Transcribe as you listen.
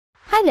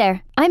Hi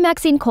there, I'm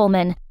Maxine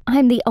Coleman.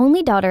 I'm the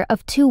only daughter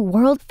of two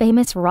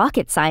world-famous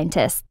rocket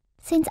scientists.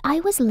 Since I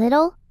was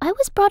little, I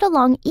was brought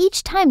along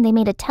each time they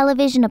made a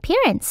television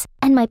appearance,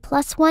 and my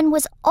plus one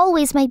was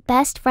always my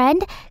best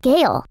friend,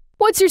 Gail.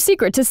 What's your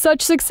secret to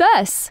such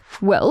success?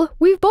 Well,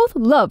 we've both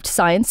loved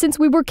science since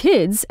we were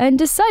kids and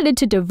decided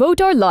to devote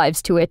our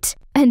lives to it.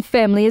 And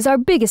family is our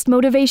biggest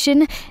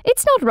motivation.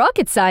 It's not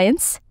rocket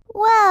science.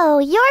 Whoa,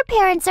 your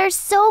parents are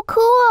so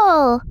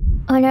cool!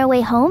 On our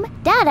way home,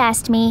 Dad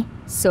asked me,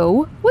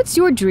 So, what's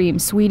your dream,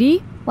 sweetie?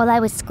 While I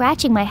was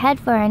scratching my head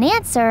for an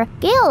answer,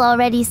 Gail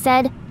already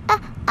said, I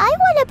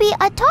want to be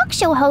a talk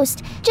show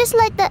host, just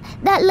like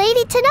that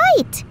lady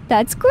tonight.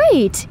 That's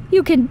great.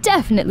 You can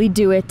definitely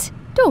do it.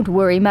 Don't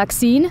worry,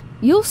 Maxine.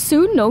 You'll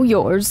soon know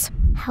yours.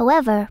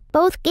 However,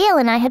 both Gail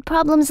and I had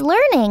problems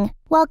learning.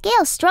 While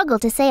Gail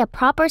struggled to say a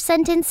proper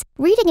sentence,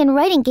 reading and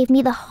writing gave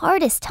me the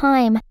hardest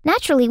time.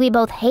 Naturally, we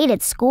both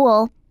hated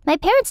school. My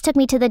parents took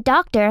me to the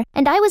doctor,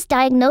 and I was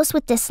diagnosed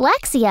with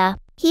dyslexia.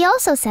 He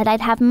also said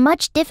I'd have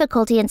much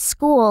difficulty in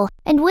school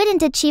and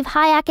wouldn't achieve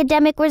high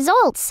academic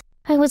results.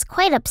 I was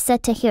quite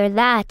upset to hear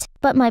that,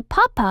 but my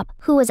pop-pop,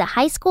 who was a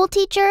high school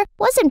teacher,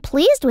 wasn't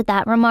pleased with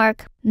that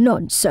remark.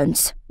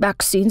 Nonsense.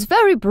 Maxine's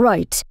very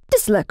bright.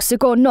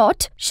 Dyslexic or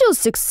not, she'll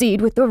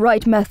succeed with the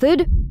right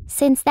method.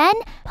 Since then,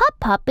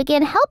 Pop-Pop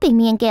began helping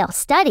me and Gail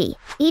study.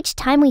 Each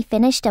time we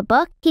finished a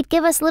book, he'd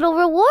give us little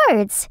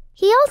rewards.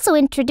 He also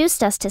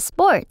introduced us to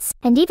sports,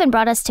 and even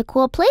brought us to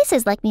cool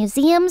places like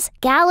museums,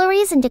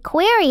 galleries, and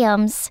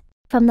aquariums.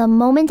 From the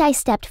moment I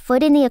stepped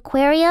foot in the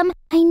aquarium,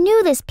 I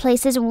knew this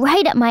place is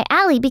right up my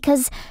alley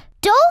because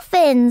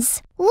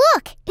dolphins!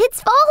 Look,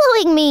 it's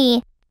following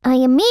me! I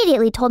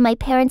immediately told my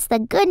parents the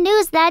good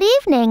news that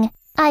evening.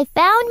 I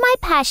found my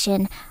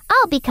passion.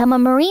 I'll become a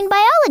marine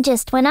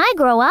biologist when I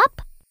grow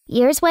up.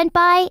 Years went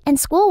by, and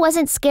school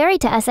wasn't scary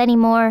to us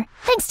anymore.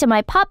 Thanks to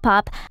my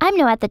pop-pop, I'm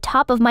now at the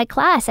top of my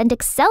class and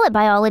excel at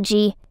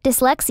biology.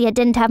 Dyslexia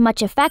didn't have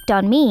much effect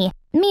on me.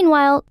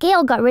 Meanwhile,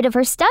 Gail got rid of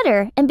her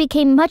stutter and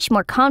became much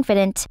more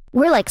confident.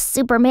 We're like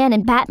Superman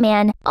and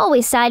Batman,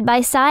 always side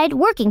by side,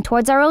 working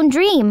towards our own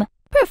dream.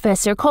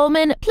 Professor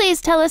Coleman,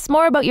 please tell us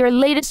more about your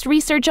latest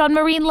research on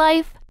marine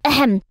life.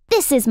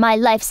 This is my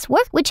life's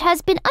work, which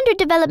has been under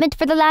development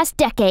for the last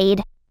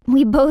decade.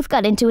 We both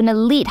got into an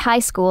elite high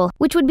school,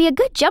 which would be a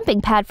good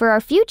jumping pad for our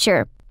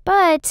future.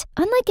 But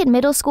unlike in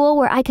middle school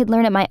where I could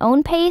learn at my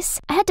own pace,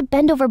 I had to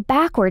bend over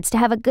backwards to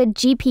have a good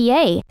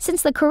GPA,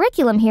 since the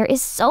curriculum here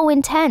is so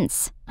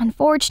intense.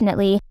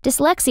 Unfortunately,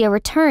 dyslexia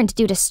returned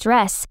due to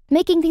stress,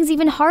 making things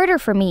even harder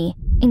for me.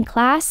 In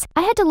class,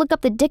 I had to look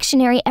up the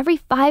dictionary every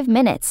 5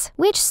 minutes,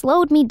 which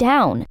slowed me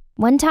down.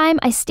 One time,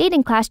 I stayed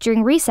in class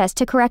during recess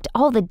to correct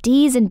all the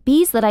D's and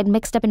B's that I'd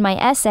mixed up in my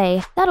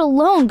essay. That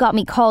alone got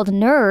me called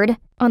nerd.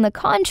 On the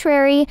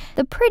contrary,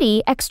 the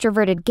pretty,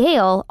 extroverted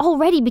Gail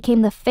already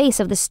became the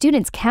face of the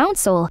students'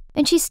 council,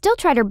 and she still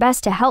tried her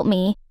best to help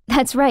me.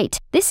 That's right,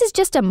 this is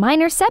just a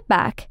minor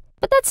setback.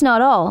 But that's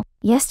not all.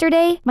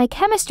 Yesterday, my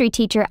chemistry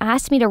teacher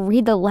asked me to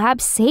read the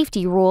lab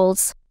safety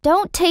rules.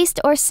 Don't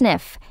taste or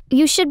sniff.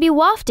 You should be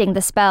wafting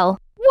the spell.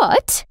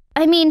 What?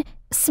 I mean,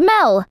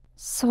 smell.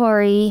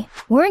 Sorry.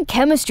 We're in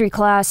chemistry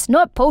class,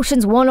 not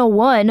Potions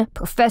 101,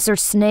 Professor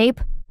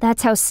Snape.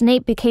 That's how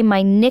Snape became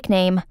my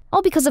nickname,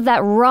 all because of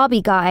that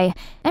Robbie guy.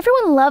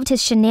 Everyone loved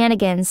his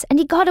shenanigans, and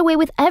he got away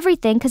with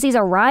everything because he's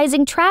a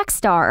rising track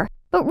star.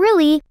 But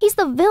really, he's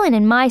the villain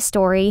in my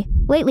story.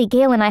 Lately,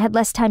 Gail and I had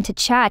less time to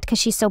chat because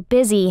she's so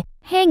busy,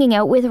 hanging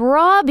out with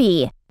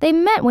Robbie. They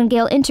met when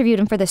Gail interviewed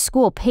him for the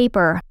school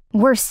paper.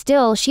 Worse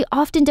still, she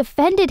often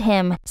defended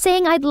him,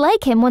 saying I'd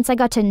like him once I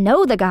got to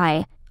know the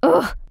guy.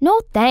 Ugh,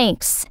 no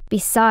thanks.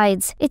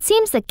 Besides, it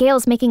seems that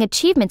Gail's making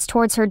achievements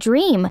towards her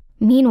dream.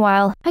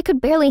 Meanwhile, I could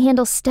barely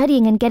handle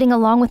studying and getting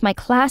along with my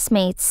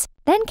classmates.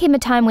 Then came a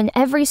time when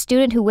every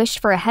student who wished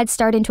for a head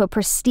start into a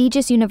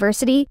prestigious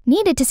university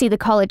needed to see the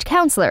college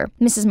counselor,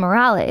 Mrs.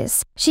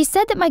 Morales. She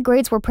said that my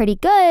grades were pretty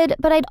good,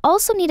 but I'd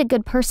also need a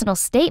good personal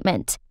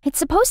statement. It's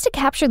supposed to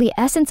capture the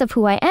essence of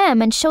who I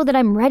am and show that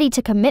I'm ready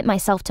to commit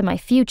myself to my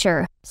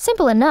future.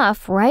 Simple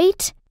enough,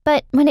 right?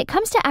 But when it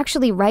comes to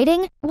actually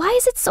writing, why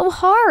is it so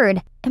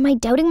hard? Am I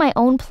doubting my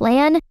own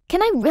plan?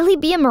 Can I really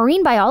be a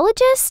marine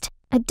biologist?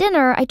 At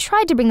dinner, I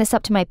tried to bring this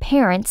up to my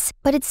parents,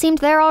 but it seemed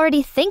they're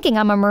already thinking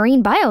I'm a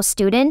marine bio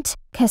student.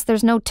 Guess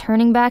there's no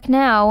turning back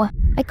now.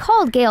 I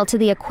called Gail to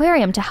the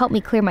aquarium to help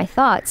me clear my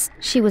thoughts.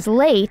 She was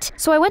late,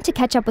 so I went to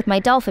catch up with my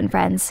dolphin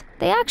friends.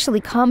 They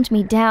actually calmed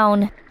me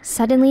down.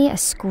 Suddenly, a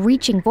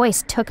screeching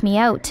voice took me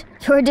out.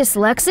 You're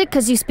dyslexic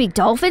because you speak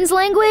dolphins'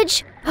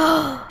 language?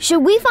 Should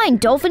we find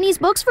Dolphinese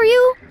books for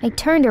you? I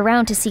turned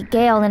around to see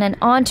Gail and an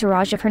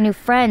entourage of her new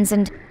friends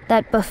and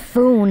that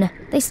buffoon.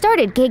 They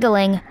started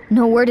giggling.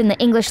 No word in the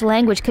English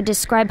language could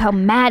describe how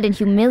mad and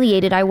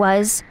humiliated I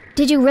was.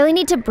 Did you really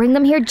need to bring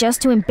them here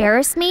just to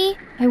embarrass me?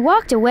 I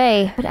walked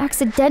away, but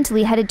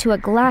accidentally headed to a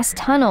glass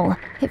tunnel.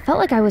 It felt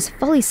like I was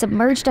fully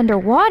submerged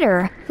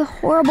underwater. The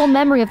horrible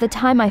memory of the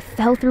time I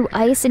fell through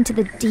ice into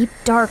the deep,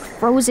 dark,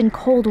 frozen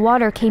cold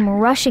water came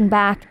rushing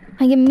back.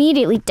 I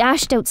immediately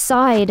dashed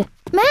outside.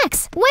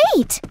 Max,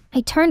 wait! I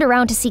turned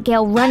around to see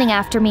Gail running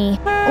after me.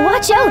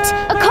 "Watch out!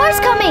 A car's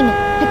coming!"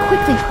 I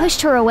quickly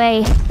pushed her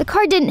away. The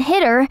car didn't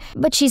hit her,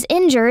 but she's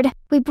injured.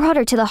 We brought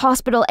her to the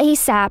hospital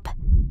ASAP.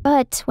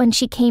 But when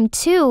she came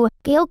to,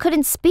 Gail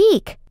couldn't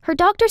speak. Her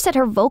doctor said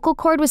her vocal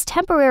cord was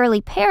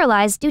temporarily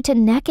paralyzed due to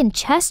neck and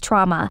chest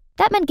trauma.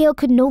 That meant Gail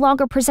could no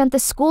longer present the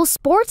school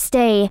sports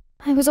day.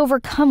 I was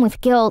overcome with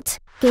guilt.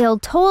 Gail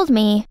told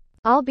me,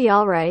 "I'll be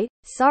all right.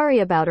 Sorry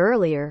about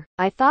earlier.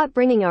 I thought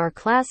bringing our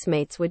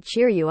classmates would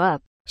cheer you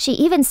up." She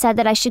even said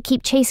that I should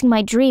keep chasing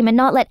my dream and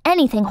not let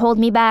anything hold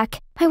me back.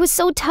 I was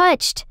so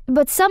touched,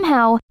 but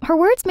somehow, her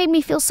words made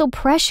me feel so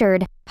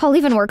pressured. I'll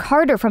even work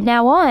harder from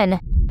now on.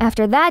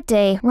 After that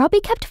day, Robbie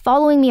kept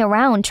following me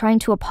around trying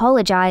to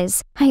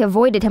apologize. I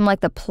avoided him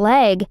like the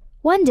plague.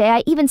 One day,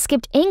 I even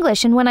skipped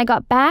English, and when I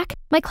got back,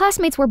 my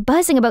classmates were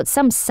buzzing about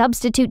some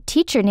substitute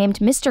teacher named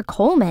Mr.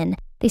 Coleman.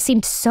 They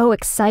seemed so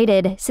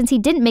excited, since he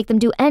didn't make them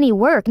do any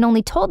work and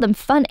only told them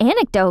fun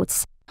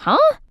anecdotes. Huh?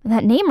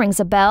 That name rings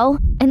a bell.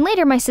 And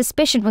later my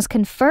suspicion was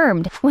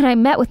confirmed when I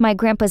met with my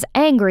grandpa's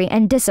angry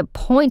and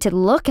disappointed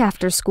look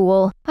after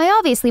school. I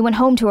obviously went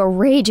home to a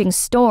raging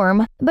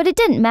storm, but it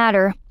didn't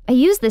matter. I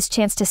used this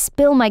chance to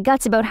spill my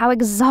guts about how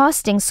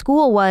exhausting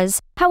school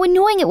was, how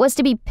annoying it was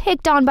to be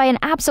picked on by an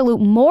absolute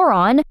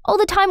moron all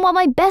the time while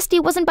my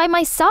bestie wasn't by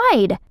my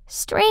side.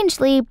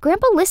 Strangely,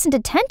 Grandpa listened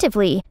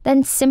attentively,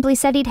 then simply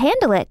said he'd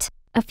handle it.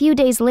 A few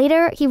days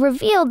later, he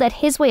revealed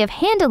that his way of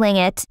handling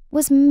it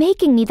was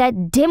making me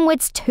that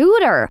dimwit's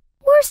tutor.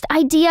 Worst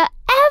idea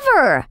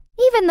ever!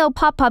 Even though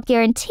Pop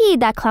guaranteed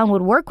that clown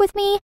would work with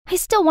me, I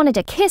still wanted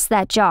to kiss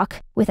that jock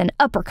with an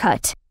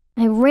uppercut.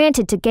 I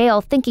ranted to Gail,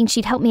 thinking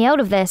she'd help me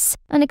out of this.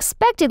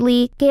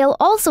 Unexpectedly, Gail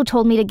also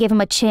told me to give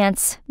him a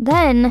chance.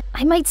 Then,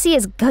 I might see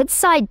his good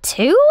side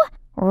too?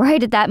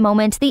 Right at that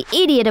moment, the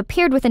idiot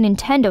appeared with a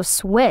Nintendo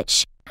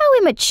Switch. How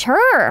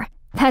immature!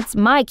 That's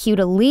my cue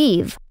to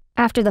leave.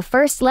 After the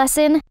first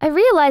lesson, I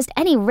realized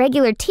any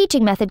regular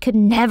teaching method could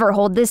never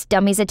hold this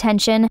dummy's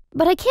attention.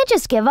 But I can't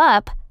just give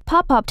up.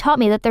 Pop taught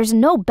me that there's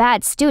no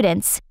bad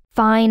students.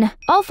 Fine,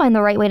 I'll find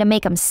the right way to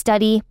make him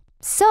study.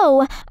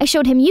 So, I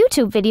showed him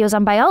YouTube videos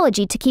on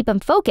biology to keep him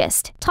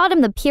focused, taught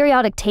him the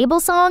periodic table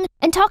song,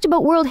 and talked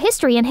about world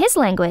history in his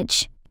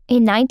language.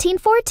 In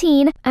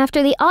 1914,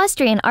 after the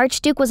Austrian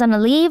Archduke was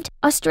unalieved,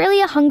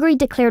 Austria-Hungary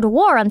declared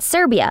war on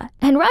Serbia,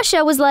 and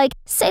Russia was like,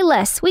 "Say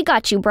less, we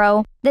got you,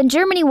 bro." Then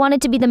Germany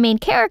wanted to be the main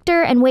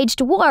character and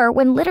waged war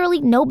when literally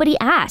nobody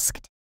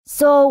asked.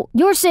 So,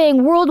 you're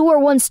saying World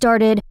War I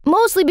started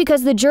mostly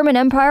because the German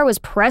Empire was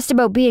pressed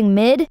about being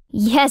mid?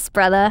 Yes,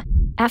 brother.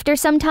 After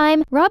some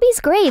time, Robbie's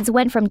grades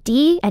went from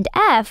D and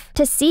F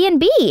to C and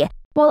B,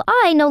 while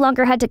I no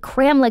longer had to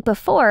cram like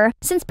before,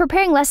 since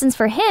preparing lessons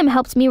for him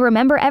helped me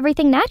remember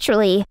everything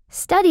naturally.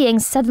 Studying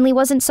suddenly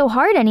wasn't so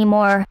hard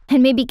anymore.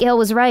 And maybe Gail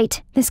was right.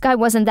 This guy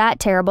wasn't that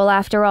terrible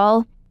after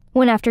all.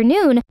 One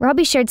afternoon,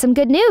 Robbie shared some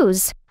good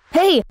news.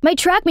 "Hey, my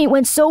track meet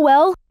went so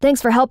well.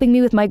 Thanks for helping me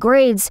with my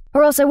grades,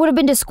 or else I would have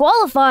been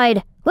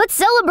disqualified. Let's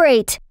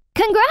celebrate!"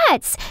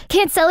 "Congrats!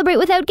 Can't celebrate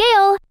without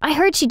Gail. I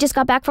heard she just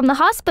got back from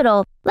the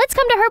hospital. Let's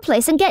come to her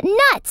place and get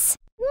nuts."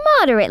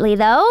 Moderately,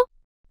 though.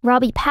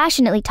 Robbie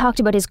passionately talked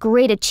about his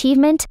great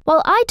achievement,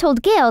 while I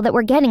told Gail that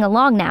we're getting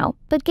along now,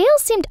 but Gail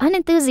seemed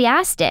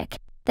unenthusiastic.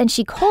 Then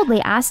she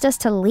coldly asked us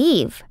to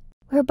leave.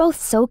 We were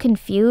both so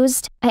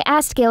confused. I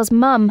asked Gail's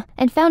mom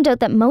and found out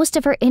that most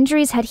of her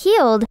injuries had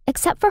healed,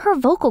 except for her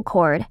vocal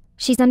cord.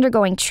 She's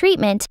undergoing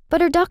treatment,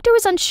 but her doctor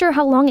was unsure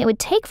how long it would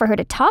take for her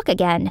to talk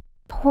again.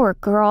 Poor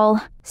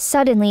girl.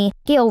 Suddenly,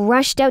 Gail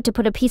rushed out to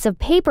put a piece of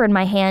paper in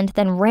my hand,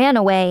 then ran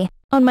away.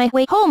 On my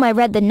way home, I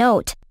read the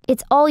note.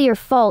 "It's all your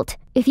fault.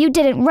 If you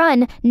didn't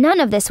run, none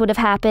of this would have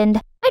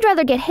happened. I'd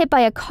rather get hit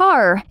by a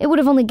car. It would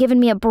have only given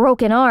me a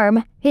broken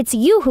arm. It's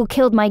you who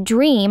killed my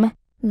dream."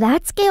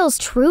 That's Gail's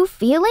true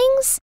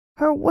feelings?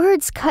 Her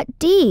words cut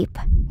deep.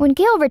 When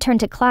Gail returned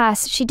to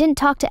class, she didn't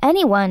talk to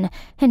anyone,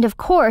 and of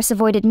course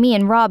avoided me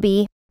and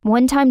Robbie.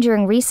 One time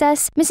during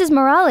recess, Mrs.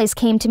 Morales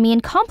came to me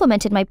and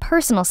complimented my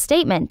personal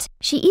statement.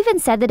 She even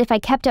said that if I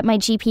kept up my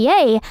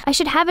GPA, I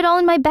should have it all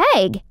in my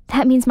bag.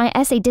 That means my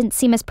essay didn't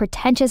seem as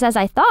pretentious as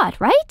I thought,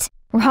 right?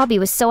 Robbie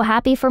was so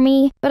happy for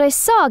me, but I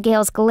saw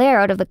Gail's glare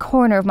out of the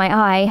corner of my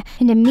eye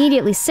and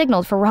immediately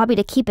signaled for Robbie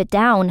to keep it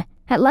down.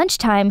 At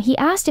lunchtime, he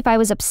asked if I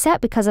was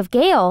upset because of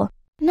Gail.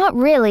 Not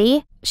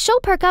really. She'll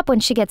perk up when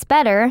she gets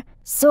better.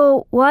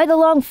 So, why the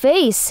long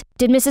face?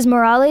 Did Mrs.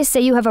 Morales say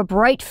you have a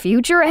bright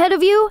future ahead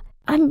of you?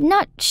 I'm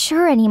not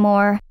sure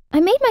anymore. I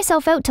made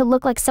myself out to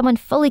look like someone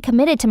fully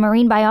committed to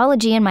marine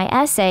biology in my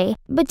essay,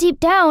 but deep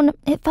down,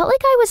 it felt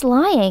like I was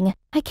lying.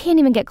 I can't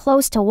even get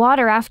close to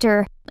water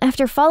after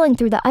falling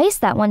through the ice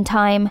that one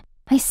time.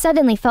 I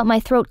suddenly felt my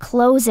throat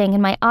closing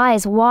and my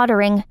eyes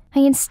watering. I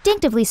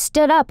instinctively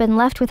stood up and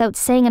left without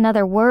saying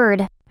another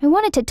word. I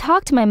wanted to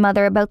talk to my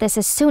mother about this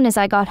as soon as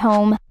I got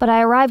home, but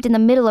I arrived in the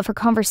middle of her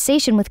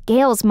conversation with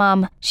Gail's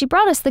mom. She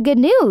brought us the good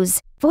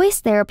news. Voice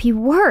therapy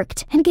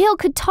worked, and Gail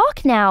could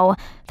talk now.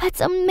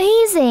 That's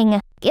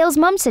amazing. Gail's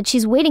mom said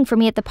she's waiting for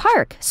me at the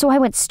park, so I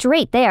went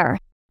straight there.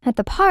 At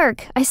the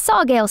park, I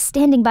saw Gail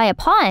standing by a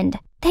pond.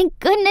 Thank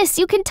goodness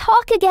you can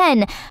talk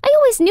again. I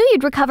always knew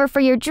you'd recover for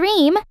your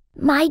dream.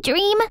 My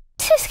dream?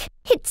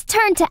 It's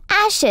turned to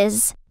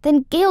ashes.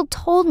 Then Gail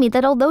told me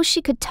that although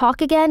she could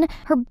talk again,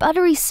 her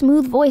buttery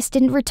smooth voice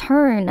didn't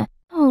return.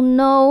 Oh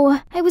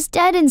no, I was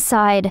dead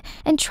inside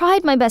and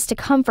tried my best to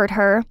comfort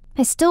her.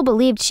 I still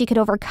believed she could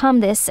overcome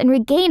this and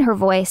regain her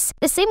voice,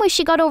 the same way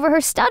she got over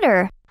her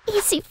stutter.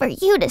 Easy for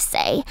you to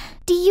say.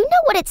 Do you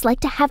know what it's like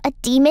to have a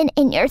demon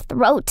in your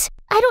throat?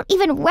 I don't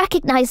even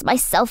recognize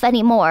myself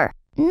anymore.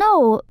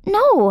 No,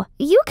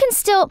 you can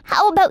still—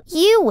 How about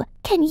you?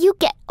 Can you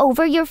get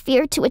over your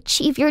fear to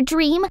achieve your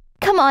dream?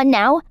 Come on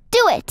now, do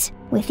it!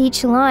 With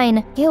each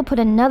line, Gail put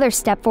another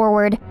step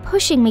forward,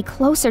 pushing me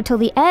closer to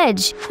the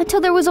edge, until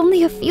there was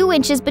only a few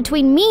inches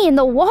between me and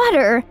the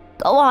water.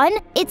 Go on,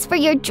 it's for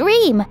your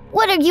dream.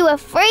 What are you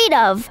afraid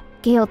of?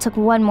 Gail took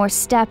one more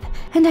step,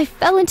 and I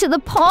fell into the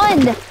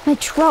pond. My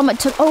trauma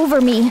took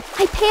over me.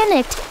 I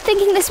panicked,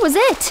 thinking this was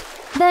it.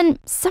 Then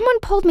someone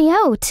pulled me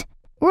out.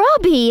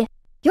 Robbie!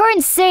 You're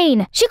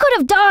insane! She could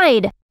have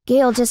died!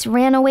 Gail just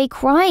ran away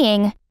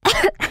crying.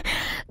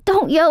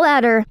 Don't yell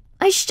at her.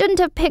 I shouldn't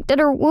have picked at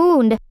her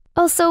wound.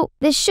 Also,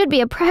 this should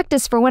be a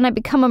practice for when I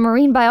become a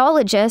marine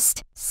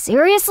biologist.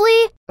 Seriously?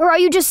 Or are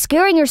you just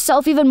scaring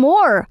yourself even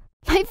more?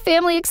 My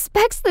family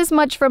expects this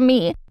much from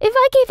me. If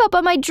I gave up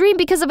on my dream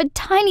because of a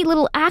tiny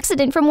little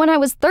accident from when I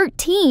was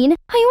 13,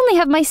 I only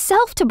have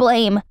myself to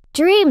blame.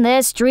 Dream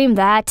this, dream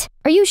that.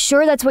 Are you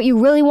sure that's what you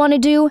really want to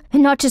do,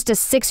 and not just a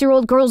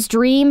 6-year-old girl's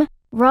dream?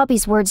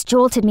 Robbie's words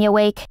jolted me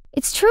awake.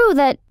 It's true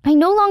that I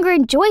no longer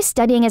enjoy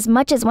studying as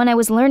much as when I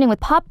was learning with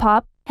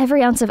Pop.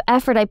 Every ounce of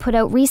effort I put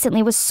out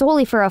recently was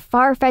solely for a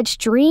far-fetched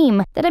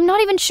dream that I'm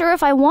not even sure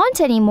if I want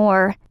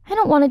anymore. I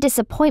don't want to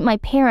disappoint my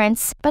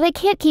parents, but I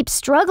can't keep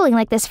struggling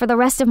like this for the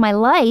rest of my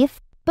life.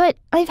 But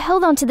I've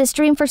held on to this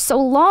dream for so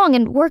long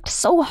and worked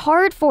so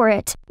hard for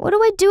it. What do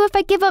I do if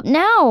I give up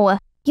now?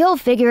 You'll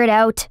figure it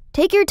out.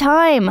 Take your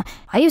time.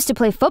 I used to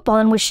play football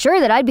and was sure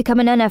that I'd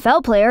become an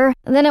NFL player.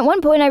 Then at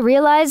one point I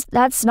realized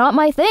that's not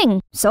my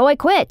thing, so I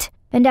quit.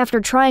 And after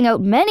trying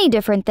out many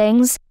different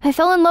things, I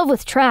fell in love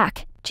with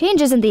track.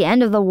 Change isn't the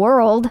end of the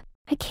world.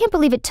 I can't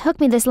believe it took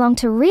me this long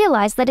to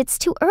realize that it's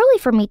too early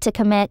for me to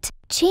commit.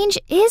 Change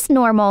is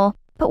normal.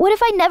 But what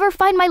if I never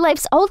find my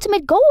life's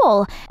ultimate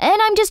goal,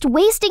 and I'm just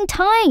wasting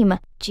time?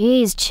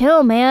 Jeez,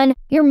 chill, man.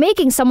 You're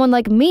making someone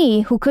like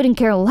me, who couldn't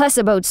care less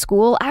about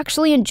school,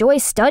 actually enjoy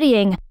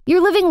studying.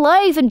 You're living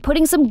life and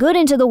putting some good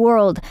into the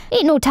world.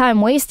 Ain't no time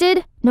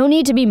wasted. No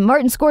need to be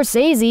Martin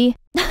Scorsese.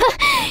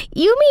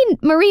 You mean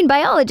marine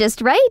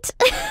biologist, right?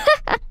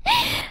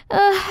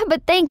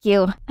 But thank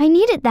you. I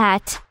needed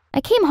that. I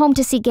came home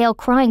to see Gail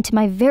crying to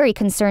my very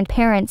concerned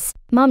parents.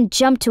 Mom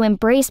jumped to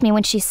embrace me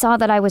when she saw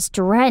that I was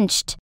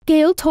drenched.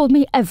 Gail told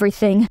me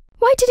everything.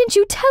 Why didn't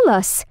you tell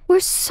us? We're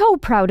so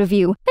proud of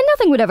you, and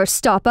nothing would ever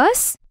stop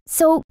us.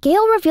 So,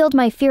 Gail revealed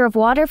my fear of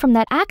water from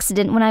that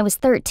accident when I was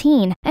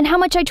 13, and how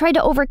much I tried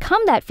to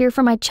overcome that fear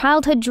for my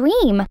childhood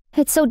dream.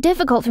 It's so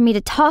difficult for me to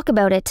talk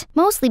about it,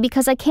 mostly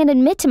because I can't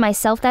admit to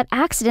myself that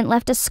accident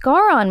left a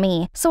scar on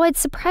me, so I'd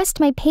suppressed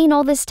my pain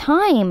all this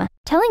time.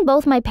 Telling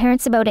both my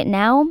parents about it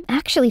now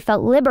actually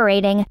felt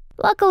liberating.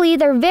 Luckily,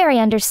 they're very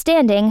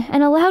understanding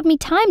and allowed me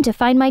time to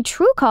find my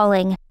true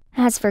calling.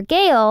 As for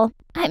Gail,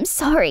 I'm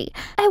sorry.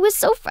 I was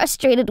so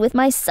frustrated with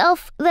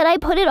myself that I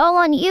put it all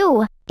on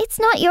you. It's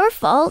not your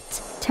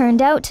fault.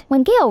 Turned out,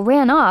 when Gail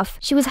ran off,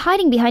 she was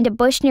hiding behind a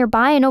bush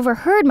nearby and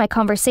overheard my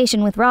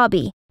conversation with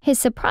Robbie. His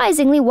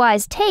surprisingly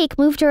wise take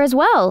moved her as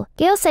well.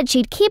 Gail said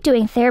she'd keep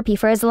doing therapy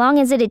for as long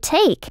as it'd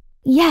take.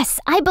 Yes,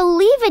 I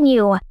believe in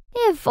you.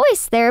 If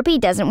voice therapy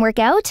doesn't work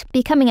out,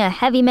 becoming a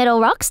heavy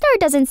metal rock star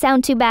doesn't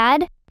sound too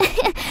bad.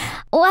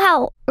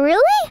 Wow,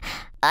 really?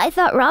 I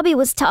thought Robbie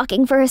was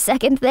talking for a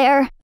second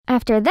there.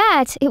 After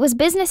that, it was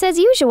business as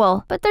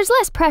usual, but there's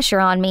less pressure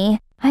on me.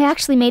 I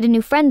actually made a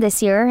new friend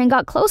this year and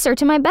got closer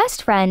to my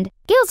best friend.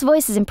 Gail's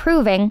voice is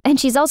improving, and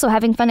she's also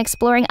having fun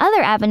exploring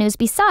other avenues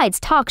besides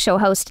talk show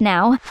host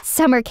now.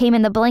 Summer came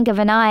in the blink of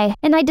an eye,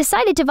 and I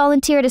decided to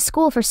volunteer at a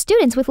school for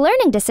students with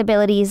learning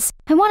disabilities.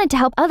 I wanted to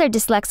help other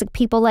dyslexic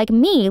people like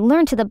me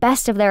learn to the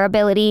best of their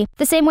ability,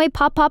 the same way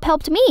Pop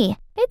helped me.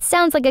 It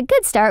sounds like a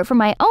good start for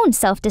my own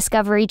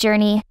self-discovery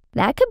journey.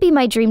 That could be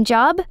my dream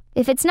job.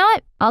 If it's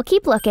not, I'll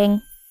keep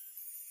looking.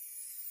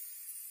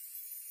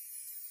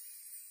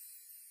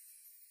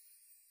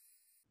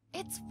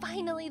 It's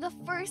finally the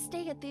first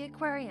day at the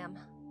aquarium.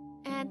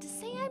 And to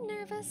say I'm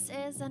nervous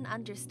is an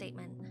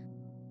understatement.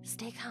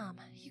 Stay calm,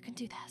 you can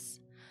do this.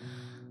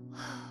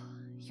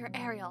 You're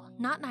Ariel,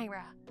 not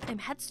Naira. I'm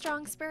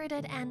headstrong,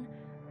 spirited, and...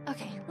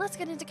 Okay, let's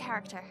get into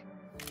character.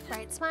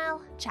 Bright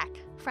smile, check.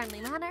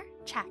 Friendly manner,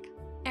 check.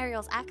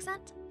 Ariel's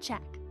accent,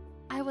 check.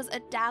 I was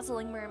a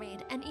dazzling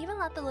mermaid and even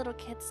let the little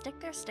kids stick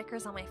their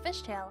stickers on my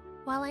fishtail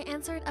while I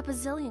answered a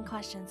bazillion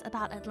questions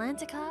about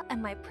Atlantica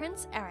and my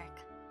Prince Eric.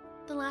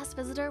 The last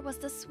visitor was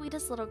the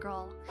sweetest little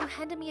girl who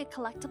handed me a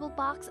collectible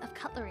box of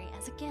cutlery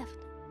as a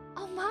gift.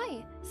 Oh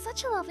my,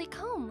 such a lovely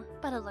comb,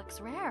 but it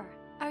looks rare.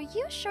 Are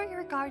you sure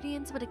your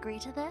guardians would agree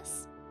to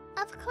this?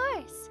 Of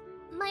course.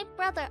 My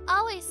brother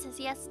always says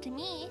yes to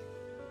me.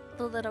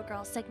 The little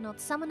girl signaled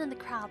someone in the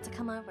crowd to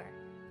come over.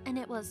 And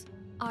it was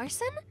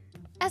Arson?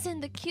 As in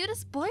the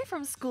cutest boy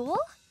from school?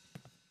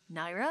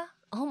 Naira?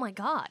 Oh my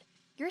god.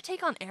 Your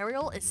take on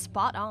Ariel is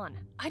spot on.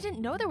 I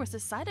didn't know there was a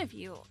side of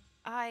you.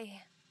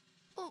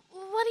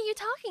 What are you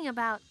talking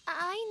about?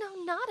 I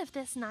know not of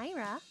this,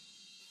 Naira.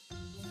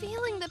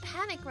 Feeling the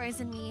panic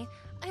rise in me,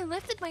 I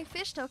lifted my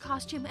fishtail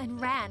costume and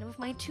ran with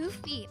my 2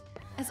 feet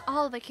as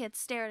all the kids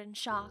stared in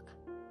shock.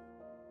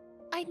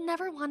 I'd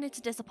never wanted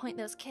to disappoint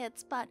those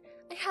kids, but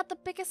I had the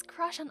biggest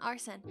crush on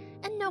Arson,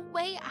 and no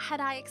way had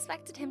I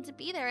expected him to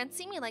be there and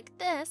see me like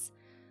this.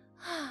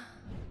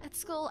 At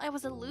school, I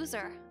was a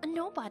loser, a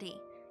nobody.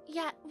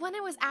 Yet, when I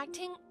was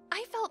acting,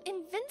 I felt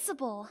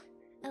invincible.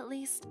 At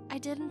least, I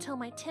did until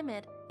my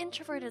timid,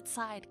 introverted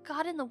side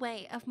got in the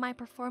way of my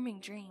performing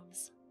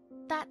dreams.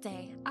 That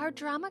day, our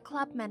drama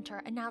club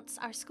mentor announced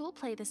our school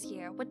play this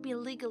year would be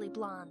Legally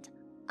Blonde.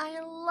 I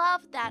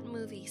loved that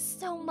movie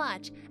so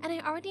much, and I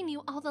already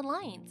knew all the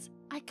lines.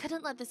 I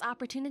couldn't let this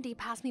opportunity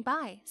pass me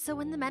by, so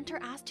when the mentor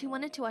asked who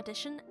wanted to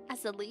audition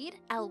as the lead,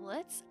 Elle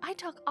Woods, I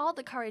took all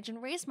the courage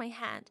and raised my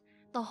hand.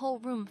 The whole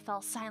room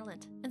fell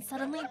silent, and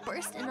suddenly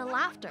burst into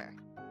laughter.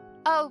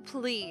 Oh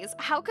please,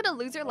 how could a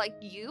loser like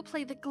you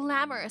play the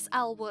glamorous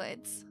Elle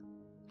Woods?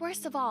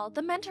 Worst of all,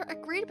 the mentor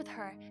agreed with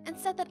her and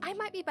said that I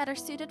might be better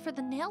suited for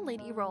the nail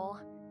lady role.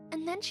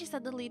 And then she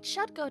said the lead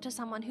should go to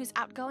someone who's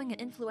outgoing and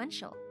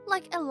influential,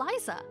 like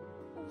Eliza.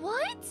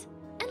 What?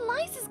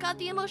 Eliza's got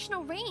the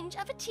emotional range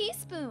of a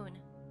teaspoon.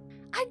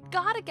 I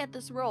gotta get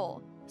this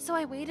role. So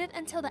I waited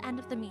until the end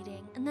of the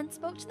meeting and then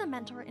spoke to the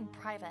mentor in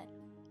private.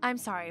 I'm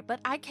sorry,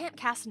 but I can't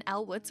cast an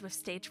Elle Woods with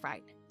stage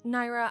fright.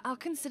 Naira, I'll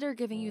consider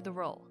giving you the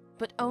role,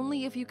 but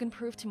only if you can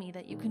prove to me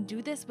that you can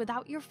do this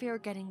without your fear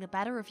getting the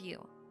better of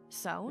you.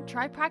 So,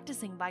 try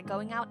practicing by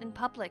going out in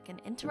public and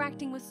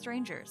interacting with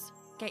strangers.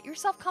 Get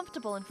yourself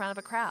comfortable in front of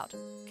a crowd.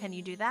 Can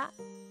you do that?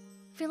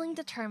 Feeling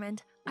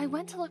determined, I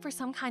went to look for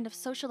some kind of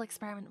social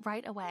experiment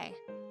right away.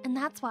 And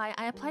that's why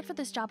I applied for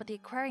this job at the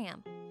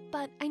aquarium.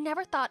 But I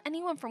never thought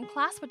anyone from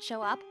class would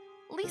show up.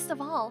 Least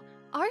of all,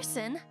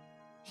 Arson.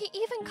 He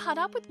even caught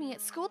up with me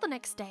at school the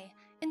next day,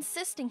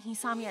 insisting he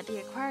saw me at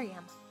the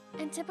aquarium.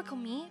 And typical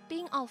me,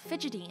 being all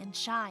fidgety and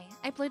shy,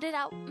 I blurted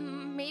out,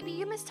 maybe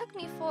you mistook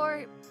me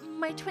for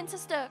my twin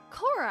sister,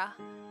 Cora.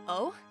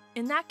 Oh,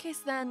 in that case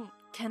then,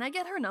 can I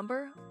get her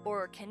number?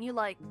 Or can you,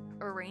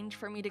 arrange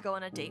for me to go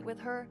on a date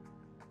with her?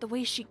 The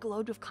way she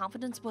glowed with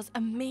confidence was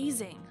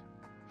amazing.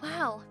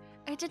 Wow,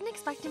 I didn't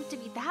expect him to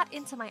be that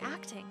into my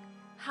acting.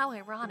 How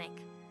ironic.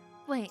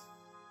 Wait,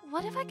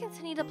 what if I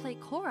continue to play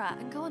Cora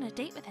and go on a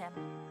date with him?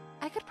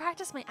 I could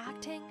practice my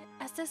acting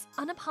as this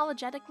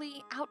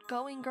unapologetically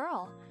outgoing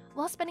girl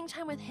while spending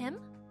time with him?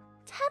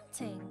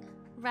 Tempting,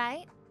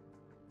 right?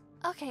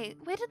 Okay,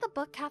 wait at the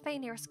book cafe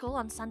near school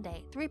on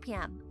Sunday, 3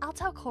 p.m. I'll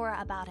tell Cora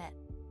about it.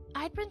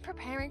 I'd been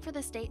preparing for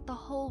this date the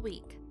whole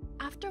week.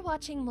 After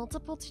watching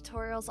multiple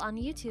tutorials on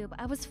YouTube,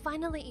 I was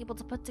finally able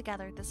to put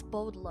together this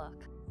bold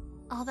look.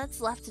 All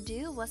that's left to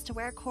do was to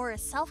wear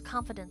Cora's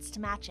self-confidence to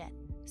match it.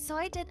 So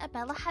I did a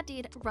Bella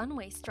Hadid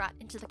runway strut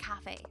into the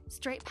cafe,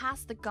 straight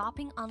past the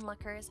gawping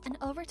onlookers and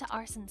over to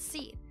Arson's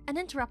seat, and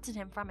interrupted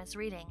him from his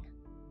reading.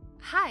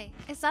 Hi,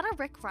 is that a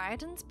Rick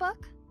Riordan's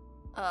book?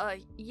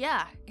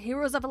 Yeah,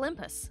 Heroes of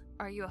Olympus.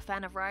 Are you a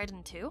fan of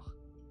Riordan too?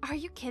 Are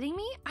you kidding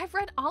me? I've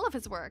read all of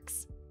his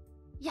works.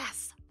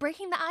 Yes,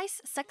 Breaking the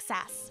Ice,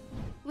 success.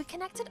 We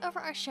connected over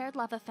our shared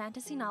love of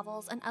fantasy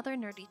novels and other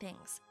nerdy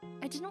things.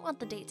 I didn't want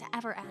the date to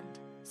ever end,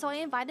 so I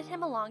invited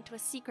him along to a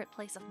secret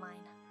place of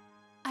mine.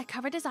 I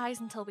covered his eyes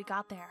until we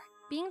got there.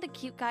 Being the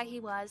cute guy he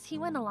was, he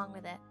went along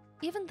with it,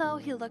 even though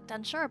he looked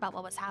unsure about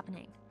what was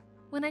happening.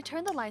 When I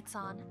turned the lights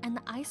on and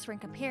the ice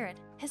rink appeared,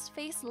 his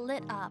face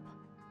lit up.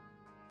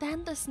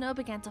 Then the snow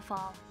began to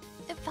fall.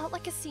 It felt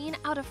like a scene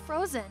out of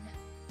Frozen.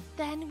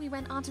 Then we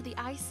went onto the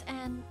ice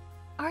and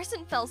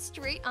Arson fell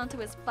straight onto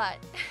his butt.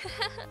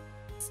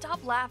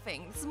 Stop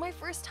laughing, this is my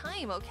first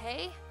time,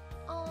 okay?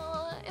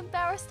 Aw,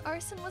 embarrassed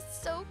Arson was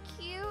so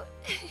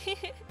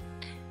cute.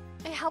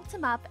 I helped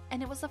him up,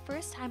 and it was the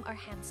first time our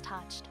hands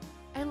touched.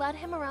 I led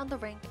him around the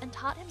rink and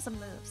taught him some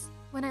moves.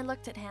 When I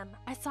looked at him,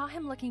 I saw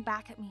him looking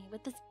back at me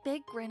with this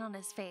big grin on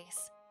his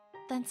face.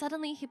 Then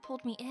suddenly he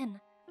pulled me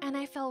in, and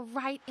I fell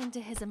right into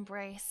his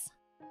embrace.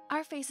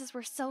 Our faces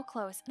were so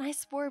close, and I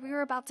swore we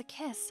were about to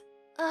kiss.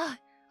 Ugh!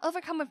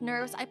 Overcome with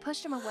nerves, I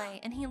pushed him away,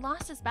 and he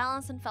lost his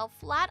balance and fell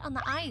flat on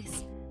the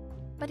ice.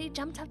 But he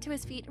jumped up to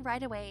his feet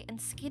right away and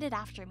skated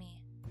after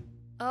me.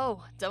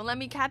 Oh, don't let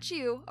me catch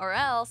you, or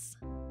else.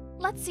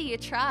 Let's see you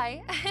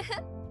try.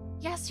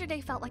 Yesterday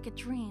felt like a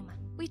dream.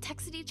 We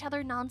texted each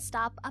other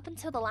non-stop up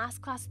until the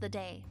last class of the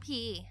day,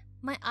 PE.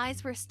 My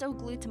eyes were still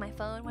glued to my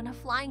phone when a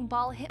flying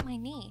ball hit my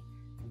knee.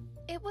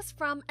 It was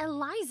from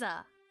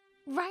Eliza.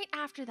 Right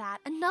after that,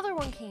 another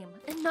one came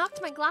and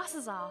knocked my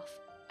glasses off.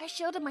 I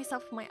shielded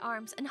myself with my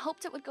arms and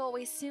hoped it would go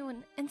away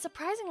soon, and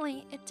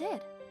surprisingly, it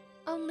did.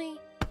 Only,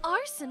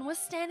 Arson was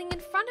standing in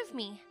front of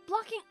me,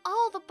 blocking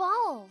all the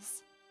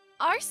balls.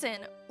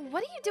 Arson,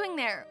 what are you doing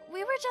there?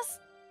 We were just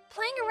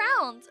playing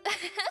around.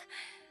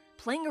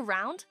 Playing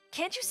around?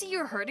 Can't you see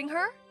you're hurting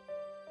her?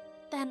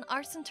 Then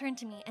Arson turned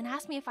to me and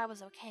asked me if I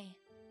was okay.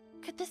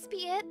 Could this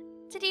be it?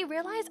 Did he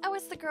realize I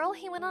was the girl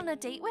he went on a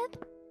date with?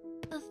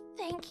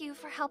 Thank you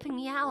for helping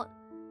me out.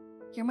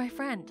 You're my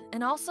friend,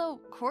 and also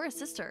Cora's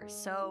sister,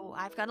 so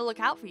I've got to look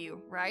out for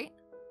you, right?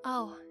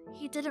 Oh,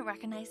 he didn't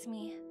recognize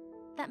me.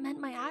 That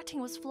meant my acting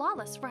was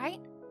flawless,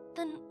 right?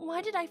 Then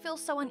why did I feel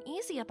so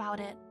uneasy about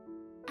it?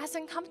 As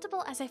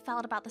uncomfortable as I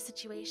felt about the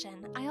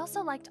situation, I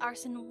also liked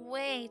Arson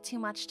way too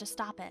much to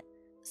stop it.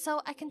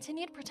 So I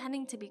continued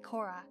pretending to be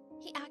Cora.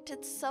 He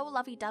acted so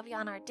lovey-dovey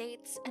on our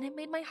dates, and it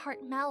made my heart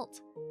melt.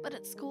 But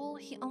at school,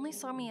 he only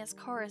saw me as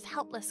Cora's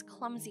helpless,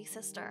 clumsy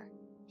sister.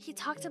 He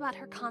talked about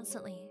her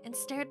constantly and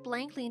stared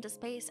blankly into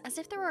space as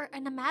if there were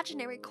an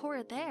imaginary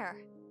Cora there.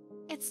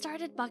 It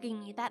started bugging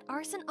me that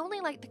Arson only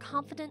liked the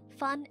confident,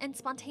 fun, and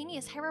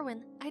spontaneous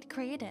heroine I'd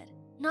created,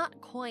 not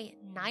coy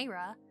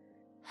Naira.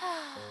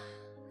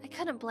 I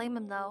couldn't blame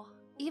him though.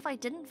 If I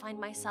didn't find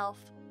myself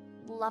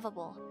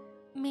lovable,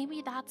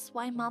 maybe that's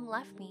why Mom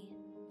left me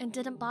and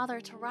didn't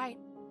bother to write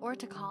or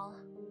to call.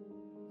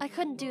 I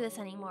couldn't do this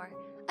anymore.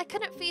 I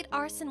couldn't feed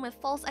Arson with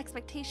false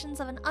expectations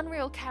of an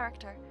unreal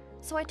character,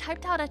 so I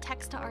typed out a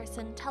text to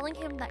Arson telling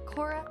him that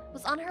Cora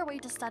was on her way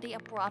to study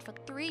abroad for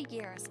 3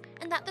 years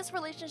and that this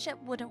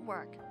relationship wouldn't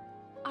work.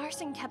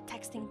 Arson kept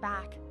texting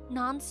back,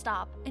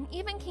 non-stop, and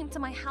even came to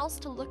my house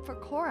to look for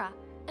Cora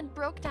and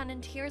broke down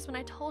in tears when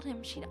I told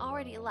him she'd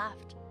already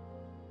left.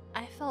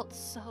 I felt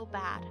so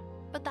bad,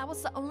 but that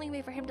was the only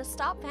way for him to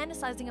stop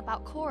fantasizing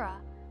about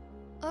Cora.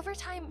 Over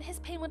time, his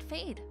pain would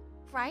fade,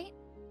 right?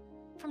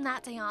 From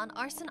that day on,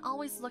 Arson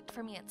always looked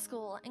for me at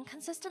school and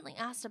consistently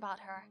asked about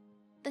her.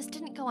 This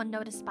didn't go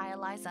unnoticed by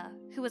Eliza,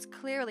 who was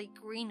clearly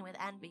green with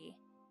envy.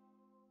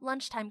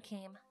 Lunchtime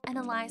came, and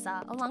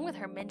Eliza, along with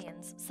her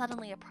minions,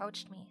 suddenly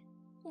approached me.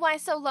 Why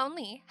so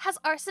lonely? Has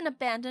Arson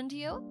abandoned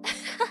you?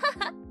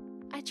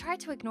 I tried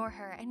to ignore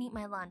her and eat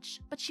my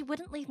lunch, but she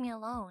wouldn't leave me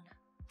alone.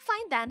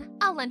 Fine then,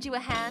 I'll lend you a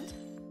hand.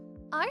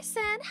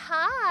 Arson,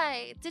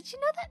 hi! Did you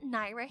know that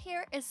Naira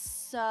here is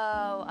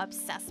so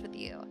obsessed with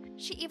you?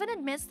 She even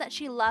admits that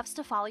she loves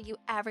to follow you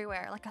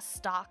everywhere like a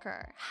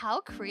stalker.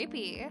 How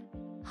creepy.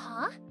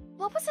 Huh?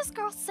 What was this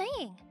girl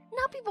saying?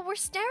 Now people were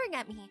staring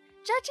at me,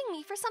 judging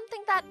me for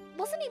something that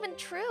wasn't even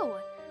true.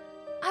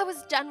 I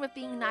was done with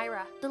being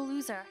Naira, the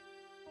loser.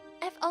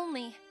 If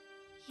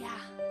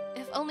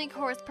only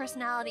Cora's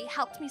personality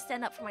helped me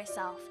stand up for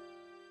myself.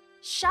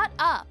 Shut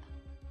up!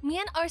 Me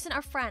and Arson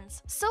are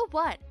friends, so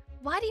what?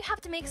 Why do you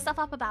have to make stuff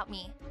up about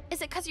me?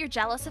 Is it 'cause you're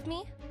jealous of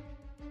me?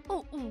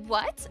 Oh,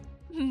 what?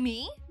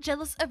 Me?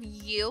 Jealous of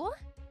you?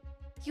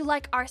 You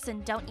like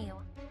Arson, don't you?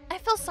 I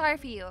feel sorry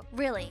for you,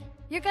 really.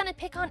 You're gonna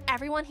pick on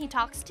everyone he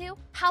talks to?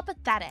 How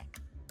pathetic.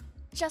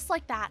 Just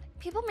like that,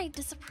 people made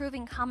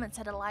disapproving comments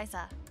at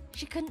Eliza.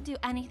 She couldn't do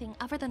anything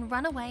other than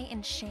run away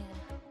in shame.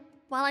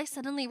 While I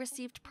suddenly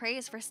received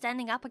praise for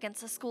standing up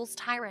against the school's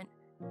tyrant,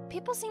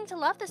 people seemed to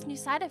love this new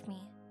side of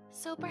me.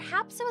 So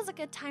perhaps it was a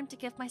good time to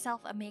give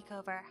myself a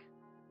makeover.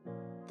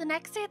 The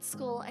next day at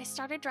school, I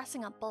started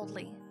dressing up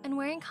boldly and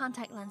wearing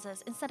contact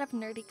lenses instead of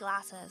nerdy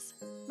glasses.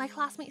 My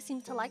classmates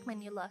seemed to like my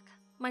new look.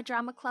 My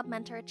drama club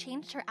mentor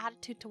changed her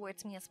attitude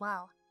towards me as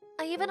well.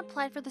 I even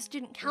applied for the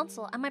student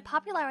council and my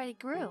popularity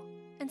grew,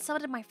 and so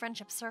did my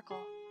friendship circle.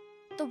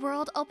 The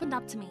world opened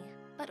up to me,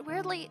 but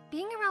weirdly,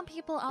 being around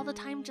people all the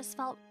time just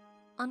felt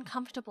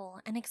uncomfortable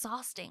and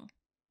exhausting.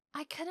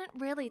 I couldn't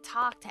really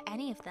talk to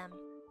any of them,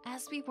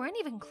 as we weren't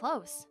even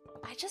close.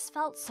 I just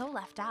felt so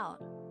left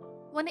out.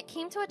 When it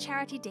came to a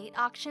charity date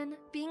auction,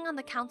 being on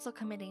the council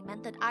committee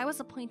meant that I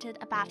was appointed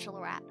a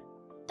bachelorette.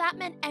 That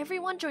meant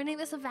everyone joining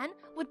this event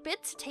would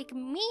bid to take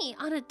me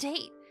on a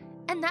date,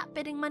 and that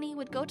bidding money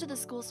would go to the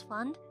school's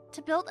fund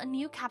to build a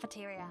new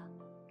cafeteria.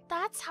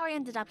 That's how I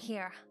ended up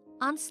here,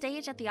 on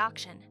stage at the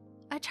auction.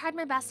 I tried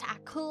my best to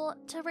act cool,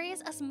 to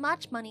raise as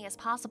much money as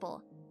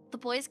possible. The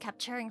boys kept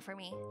cheering for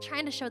me,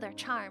 trying to show their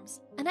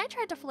charms, and I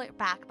tried to flirt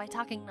back by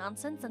talking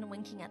nonsense and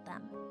winking at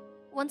them.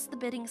 Once the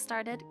bidding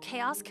started,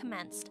 chaos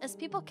commenced as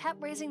people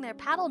kept raising their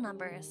paddle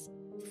numbers.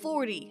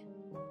 40,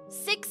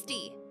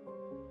 60,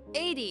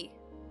 80.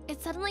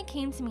 It suddenly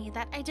came to me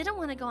that I didn't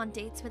want to go on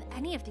dates with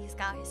any of these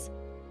guys.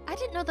 I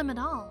didn't know them at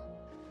all.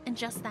 And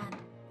just then,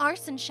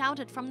 Arson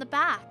shouted from the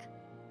back,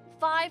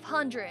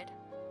 500.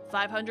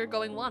 500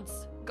 going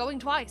once, going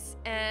twice,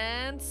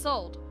 and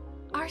sold.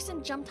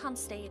 Arson jumped on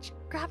stage,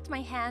 grabbed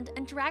my hand,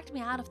 and dragged me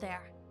out of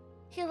there.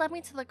 He led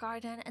me to the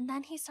garden, and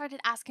then he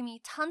started asking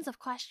me tons of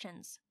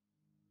questions.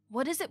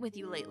 What is it with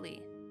you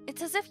lately?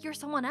 It's as if you're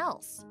someone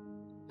else.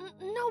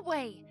 No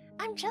way,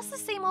 I'm just the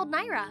same old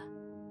Naira.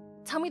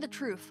 Tell me the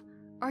truth.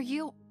 Are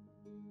you...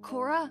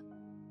 Cora?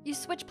 You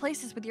switched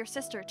places with your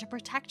sister to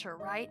protect her,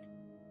 right?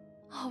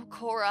 Oh,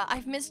 Cora,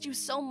 I've missed you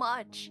so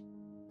much.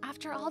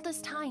 After all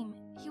this time,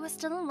 he was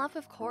still in love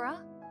with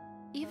Cora?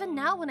 Even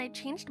now when I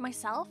changed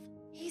myself,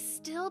 he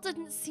still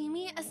didn't see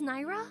me as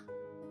Naira?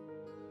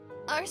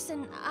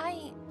 Arson,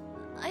 I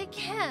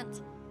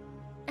can't.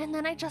 And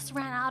then I just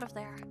ran out of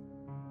there.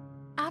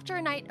 After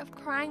a night of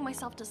crying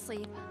myself to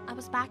sleep, I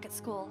was back at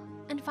school.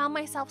 and found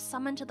myself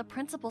summoned to the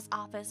principal's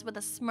office with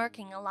a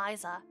smirking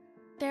Eliza.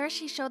 There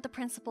she showed the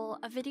principal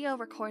a video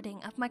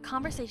recording of my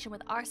conversation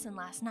with Arson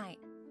last night,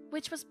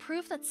 which was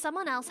proof that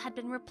someone else had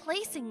been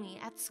replacing me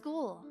at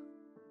school.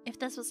 If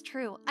this was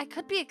true, I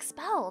could be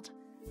expelled.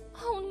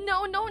 Oh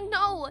no, no,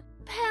 no!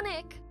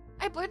 Panic!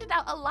 I blurted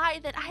out a lie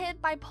that I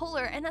had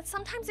bipolar and that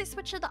sometimes I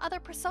switched to the other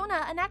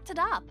persona and acted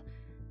up.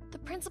 The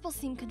principal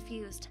seemed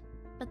confused,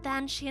 but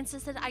then she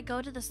insisted I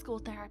go to the school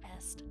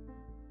therapist.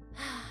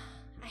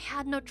 I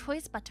had no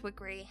choice but to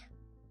agree.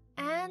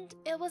 And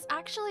it was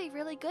actually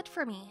really good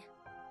for me.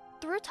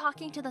 Through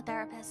talking to the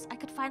therapist, I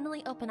could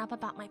finally open up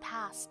about my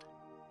past.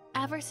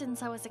 Ever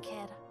since I was a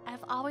kid,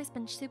 I've always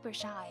been super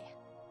shy.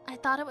 I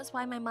thought it was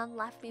why my mom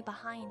left me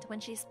behind when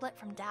she split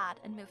from Dad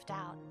and moved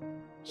out.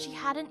 She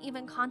hadn't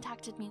even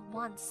contacted me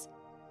once.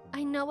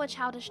 I know a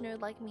childish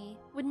nerd like me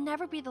would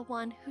never be the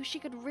one who she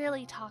could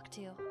really talk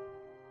to.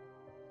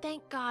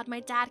 Thank God my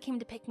dad came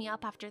to pick me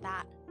up after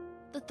that.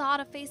 The thought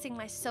of facing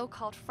my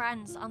so-called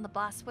friends on the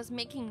bus was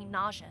making me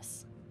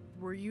nauseous.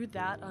 Were you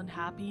that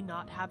unhappy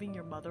not having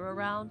your mother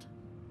around?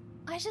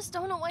 I just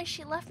don't know why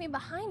she left me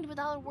behind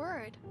without a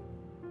word.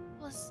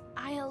 Was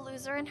I a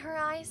loser in her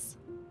eyes?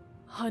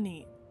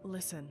 Honey,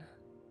 listen.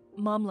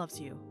 Mom loves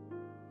you.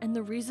 And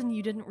the reason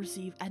you didn't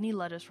receive any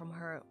letters from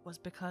her was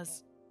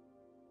because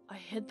I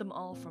hid them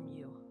all from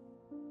you.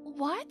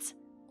 What?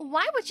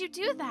 Why would you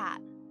do that?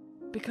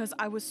 Because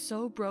I was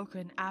so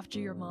broken after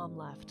your mom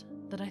left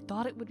that I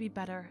thought it would be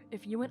better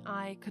if you and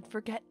I could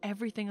forget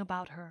everything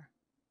about her.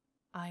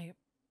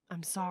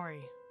 I'm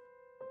sorry.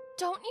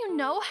 Don't you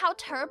know how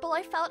terrible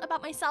I felt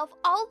about myself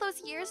all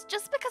those years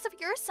just because of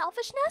your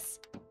selfishness?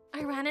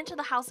 I ran into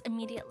the house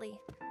immediately.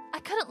 I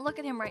couldn't look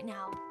at him right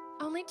now,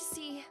 only to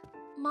see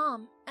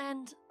Mom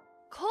and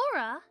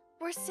Cora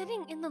were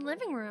sitting in the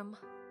living room.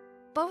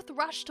 Both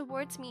rushed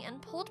towards me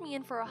and pulled me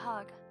in for a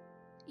hug.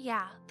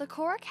 Yeah, the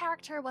Cora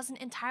character wasn't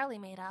entirely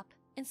made up.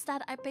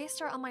 Instead, I based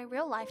her on my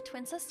real-life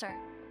twin sister.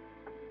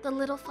 The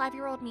little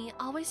 5-year-old me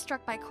always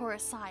struck by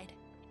Cora's side,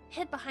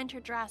 hid behind her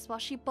dress while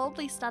she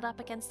boldly stood up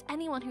against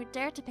anyone who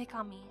dared to pick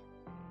on me.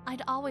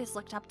 I'd always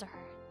looked up to her.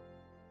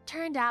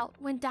 Turned out,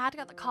 when Dad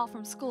got the call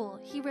from school,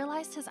 he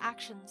realized his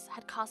actions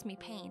had caused me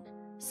pain.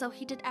 So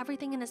he did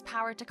everything in his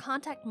power to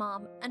contact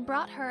Mom and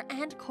brought her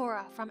and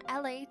Cora from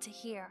LA to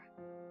here.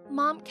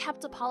 Mom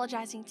kept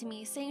apologizing to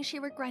me, saying she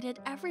regretted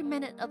every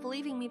minute of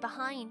leaving me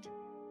behind.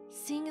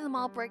 Seeing them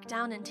all break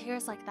down in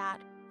tears like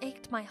that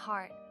ached my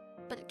heart,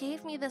 but it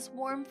gave me this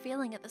warm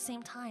feeling at the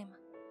same time.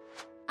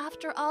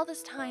 After all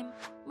this time,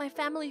 my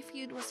family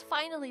feud was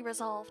finally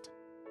resolved.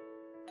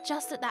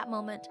 Just at that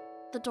moment,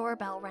 the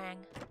doorbell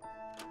rang.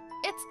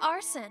 It's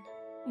Arson.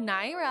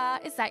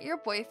 Naira, is that your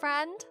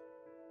boyfriend?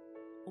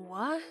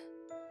 What?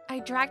 I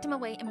dragged him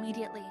away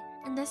immediately,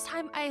 and this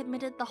time I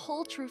admitted the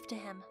whole truth to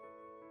him.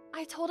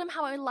 I told him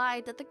how I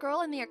lied that the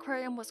girl in the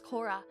aquarium was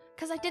Cora,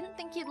 because I didn't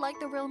think he'd like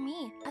the real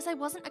me, as I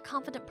wasn't a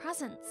confident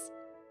presence.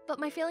 But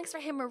my feelings for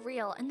him were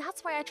real, and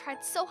that's why I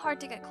tried so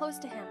hard to get close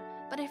to him.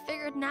 But I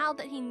figured now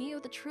that he knew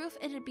the truth,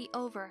 it'd be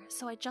over,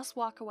 so I'd just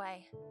walk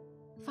away.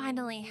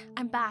 Finally,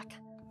 I'm back.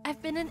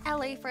 I've been in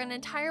LA for an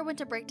entire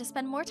winter break to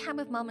spend more time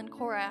with Mom and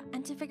Cora,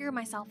 and to figure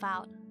myself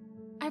out.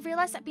 I've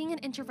realized that being an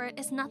introvert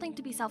is nothing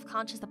to be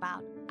self-conscious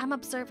about. I'm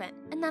observant,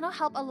 and that'll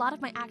help a lot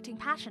of my acting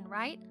passion,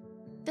 right?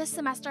 This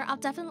semester, I'll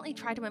definitely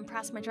try to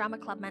impress my drama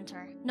club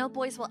mentor. No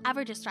boys will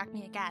ever distract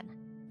me again.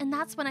 And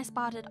that's when I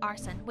spotted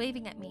Arson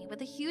waving at me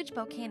with a huge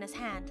bouquet in his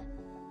hand.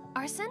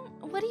 Arson,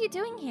 what are you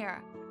doing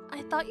here?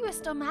 I thought you were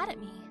still mad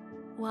at me.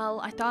 Well,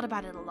 I thought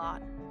about it a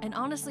lot, and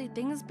honestly,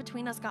 things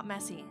between us got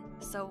messy,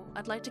 so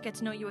I'd like to get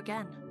to know you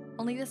again.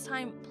 Only this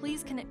time,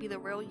 please can it be the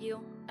real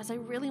you, as I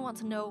really want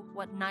to know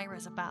what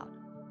Naira's about.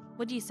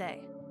 What do you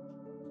say?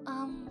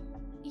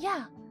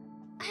 Yeah,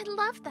 I'd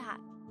love that.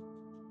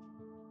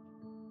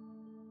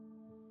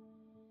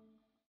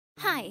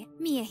 Hi,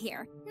 Mia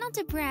here. Not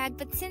to brag,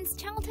 but since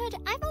childhood,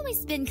 I've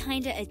always been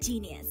kinda a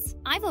genius.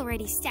 I've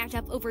already stacked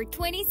up over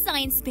 20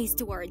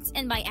 science-based awards,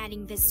 and by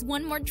adding this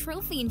one more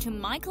trophy into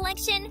my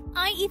collection,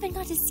 I even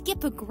got to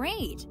skip a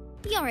grade.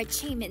 Your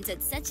achievements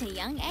at such a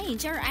young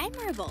age are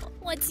admirable.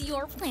 What's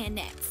your plan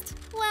next?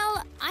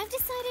 Well, I've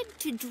decided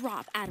to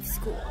drop out of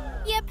school.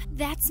 Yep,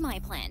 that's my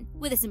plan.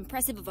 With as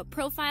impressive of a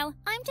profile,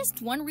 I'm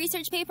just one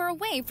research paper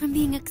away from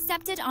being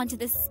accepted onto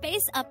the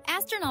Space Up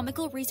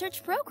Astronomical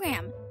Research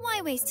Program.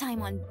 Why waste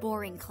time on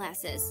boring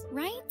classes,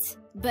 right?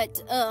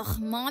 But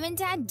Mom and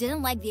Dad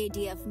didn't like the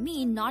idea of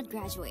me not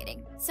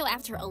graduating. So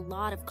after a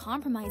lot of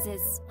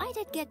compromises, I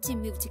did get to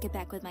move to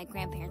Quebec with my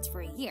grandparents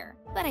for a year.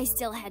 But I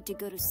still had to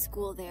go to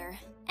school there.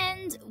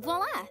 And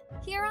voila!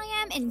 Here I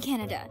am in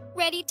Canada,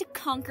 ready to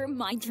conquer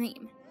my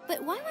dream.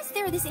 But why was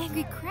there this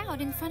angry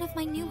crowd in front of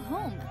my new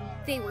home?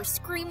 They were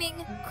screaming,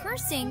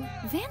 cursing,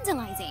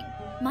 vandalizing.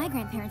 My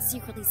grandparents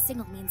secretly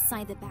signaled me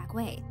inside the back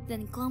way,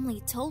 then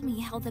glumly told me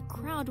how the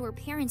crowd were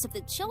parents of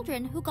the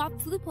children who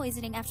got food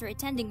poisoning after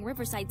attending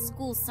Riverside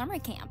School summer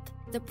camp.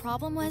 The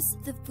problem was,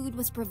 the food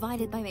was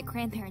provided by my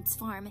grandparents'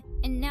 farm,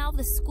 and now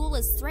the school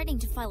is threatening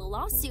to file a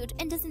lawsuit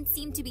and doesn't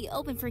seem to be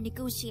open for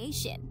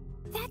negotiation.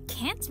 That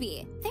can't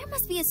be. There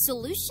must be a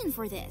solution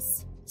for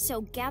this.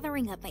 So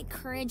gathering up my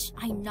courage,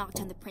 I knocked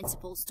on the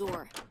principal's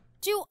door.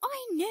 Do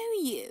I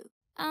know you?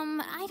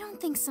 I don't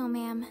think so,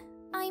 ma'am.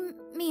 I'm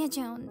Mia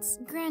Jones,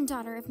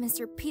 granddaughter of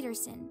Mr.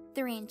 Peterson,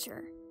 the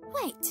rancher.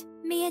 Wait,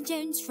 Mia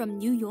Jones from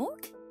New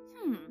York?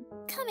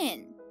 Come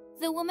in.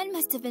 The woman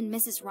must have been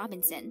Mrs.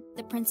 Robinson,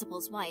 the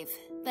principal's wife.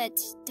 But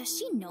does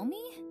she know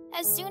me?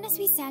 As soon as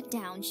we sat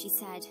down, she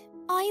said,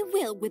 I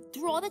will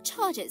withdraw the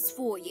charges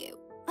for you.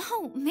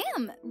 Oh,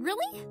 ma'am,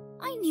 really?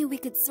 I knew we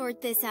could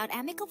sort this out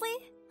amicably.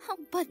 Oh,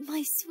 but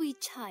my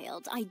sweet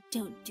child, I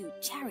don't do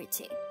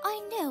charity.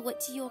 I know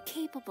what you're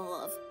capable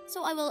of,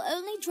 so I will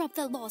only drop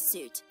the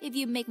lawsuit if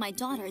you make my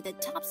daughter the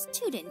top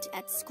student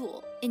at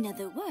school. In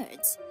other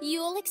words,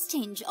 you'll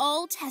exchange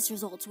all test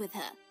results with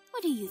her.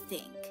 What do you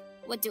think?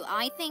 What do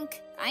I think?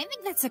 I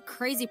think that's a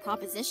crazy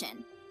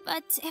proposition.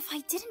 But if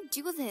I didn't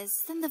do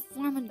this, then the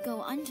farm would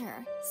go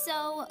under.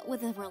 So,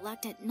 with a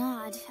reluctant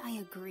nod, I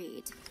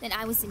agreed. Then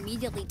I was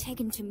immediately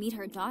taken to meet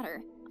her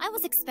daughter. I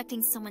was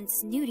expecting someone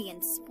snooty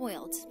and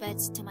spoiled, but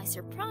to my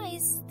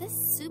surprise, this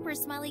super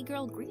smiley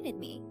girl greeted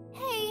me.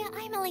 Hey,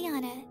 I'm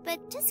Eliana,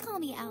 but just call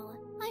me Elle.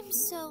 I'm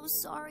so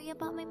sorry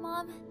about my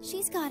mom.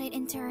 She's got it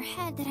into her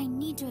head that I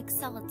need to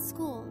excel at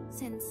school,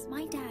 since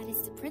my dad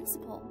is the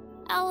principal.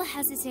 Elle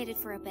hesitated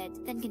for a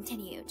bit, then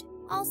continued.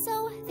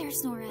 Also,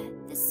 there's Nora,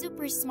 the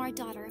super smart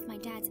daughter of my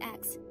dad's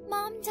ex.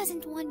 Mom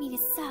doesn't want me to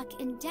suck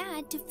and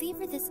Dad to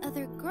favor this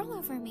other girl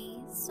over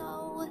me,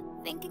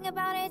 so... Thinking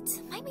about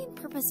it, my main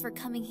purpose for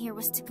coming here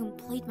was to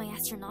complete my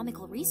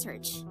astronomical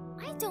research.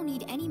 I don't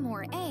need any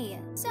more A,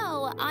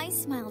 so I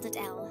smiled at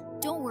Elle.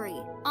 Don't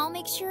worry, I'll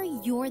make sure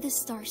you're the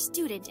star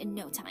student in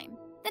no time.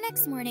 The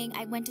next morning,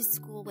 I went to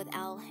school with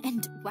Elle,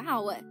 and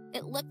wow,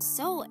 it looked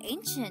so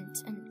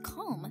ancient and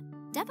calm.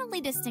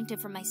 Definitely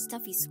distinctive from my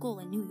stuffy school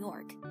in New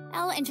York.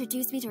 Elle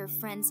introduced me to her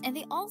friends and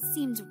they all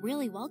seemed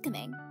really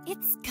welcoming.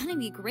 It's gonna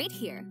be great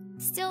here.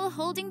 Still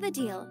holding the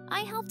deal,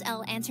 I helped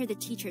Elle answer the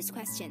teacher's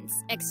questions,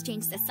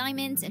 exchanged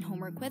assignments and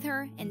homework with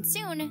her, and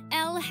soon,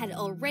 Elle had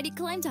already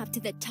climbed up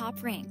to the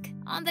top rank.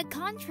 On the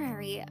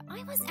contrary,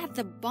 I was at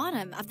the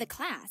bottom of the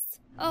class.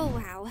 Oh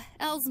wow,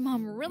 Elle's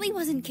mom really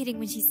wasn't kidding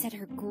when she said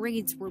her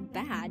grades were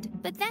bad.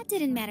 But that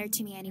didn't matter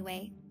to me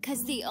anyway,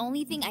 cause the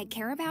only thing I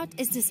care about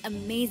is this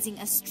amazing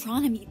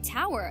astronomy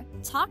tower.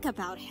 Talk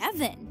about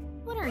heaven!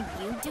 What are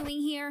you doing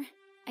here?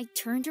 I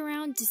turned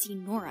around to see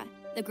Nora,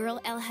 the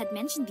girl Elle had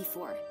mentioned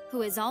before,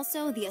 who is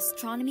also the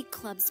astronomy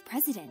club's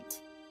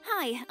president.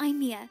 Hi, I'm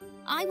Mia.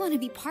 I want to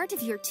be part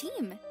of your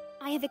team.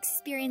 I have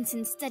experience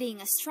in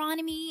studying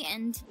astronomy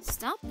and...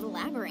 Stop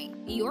blabbering.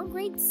 Your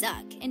grades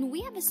suck, and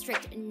we have a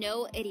strict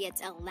no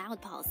idiots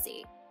allowed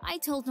policy. I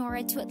told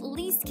Nora to at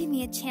least give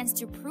me a chance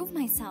to prove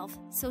myself,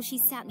 so she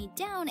sat me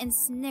down and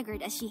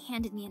sniggered as she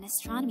handed me an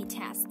astronomy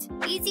test.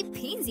 Easy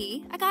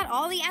peasy, I got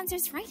all the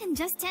answers right in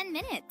just 10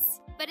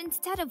 minutes. But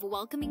instead of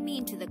welcoming me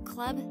into the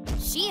club,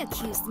 she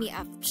accused me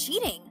of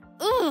cheating.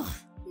 Ugh!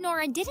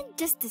 Nora didn't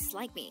just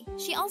dislike me,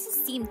 she also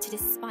seemed to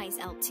despise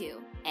Elle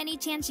too. Any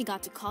chance she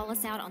got to call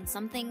us out on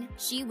something,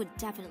 she would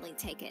definitely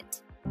take it.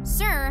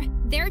 Sir,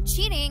 they're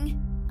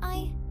cheating!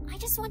 I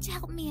just want to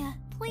help Mia.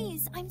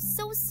 Please, I'm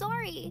so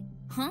sorry.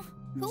 Huh?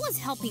 Who was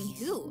helping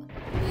who?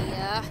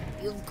 Mia,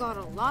 you've got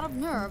a lot of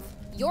nerve.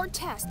 Your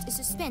test is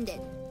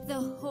suspended.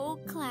 The whole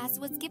class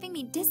was giving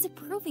me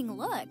disapproving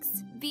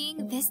looks.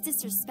 Being this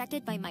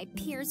disrespected by my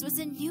peers was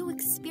a new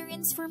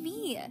experience for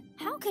me.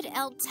 How could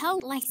Elle tell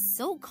lies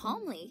so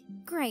calmly?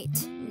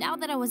 Great. Now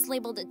that I was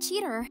labeled a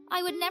cheater,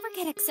 I would never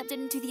get accepted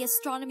into the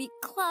astronomy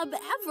club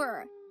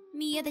ever.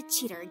 Mia the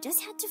cheater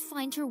just had to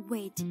find her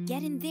way to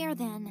get in there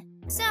then.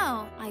 So,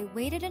 I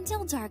waited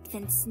until dark,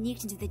 then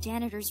sneaked into the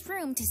janitor's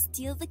room to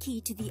steal the key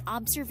to the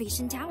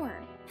observation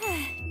tower.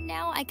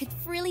 Now I could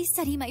freely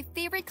study my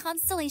favorite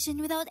constellation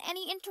without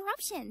any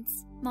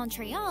interruptions.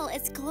 Montreal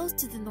is close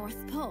to the North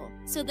Pole,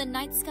 so the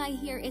night sky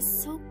here is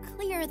so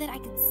clear that I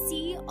could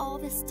see all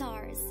the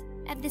stars.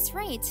 At this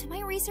rate,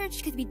 my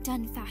research could be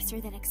done faster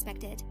than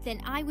expected.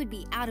 Then I would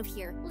be out of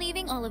here,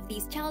 leaving all of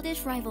these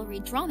childish rivalry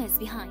dramas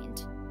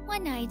behind.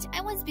 One night,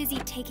 I was busy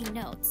taking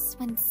notes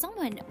when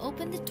someone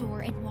opened the door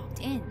and walked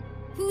in.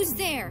 Who's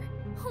there?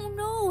 Oh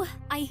no!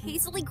 I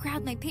hastily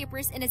grabbed my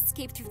papers and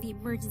escaped through the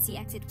emergency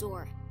exit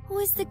door. Who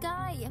is the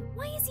guy?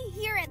 Why is he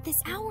here at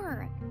this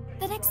hour?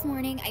 The next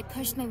morning, I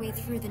pushed my way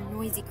through the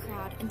noisy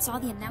crowd and saw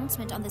the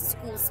announcement on the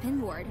school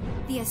spinboard.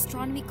 The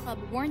astronomy club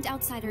warned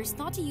outsiders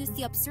not to use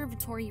the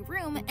observatory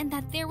room and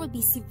that there would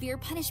be severe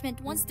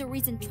punishment once the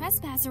recent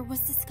trespasser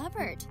was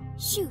discovered.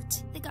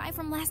 Shoot, the guy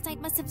from last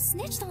night must have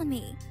snitched on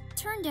me.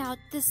 Turned out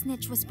the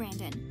snitch was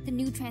Brandon, the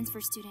new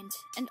transfer student,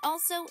 and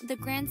also the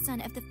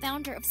grandson of the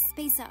founder of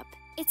Face.Up.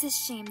 It's a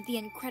shame the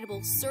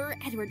incredible Sir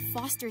Edward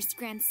Foster's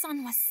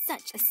grandson was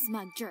such a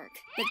smug jerk.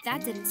 But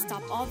that didn't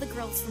stop all the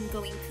girls from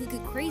going cuckoo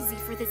crazy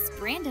for this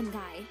Brandon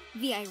guy.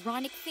 The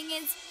ironic thing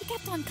is, he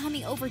kept on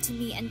coming over to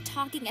me and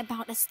talking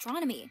about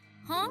astronomy.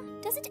 Huh?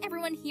 Doesn't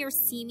everyone here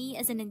see me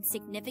as an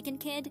insignificant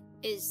kid?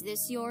 Is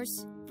this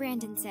yours?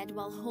 Brandon said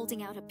while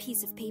holding out a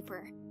piece of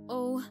paper.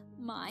 Oh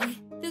my,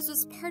 this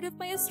was part of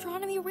my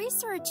astronomy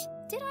research.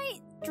 Did I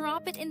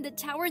drop it in the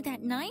tower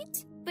that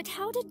night? But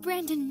how did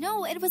Brandon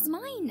know it was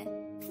mine?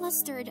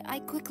 Flustered, I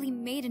quickly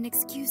made an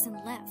excuse and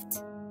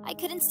left. I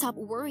couldn't stop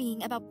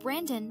worrying about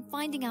Brandon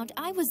finding out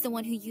I was the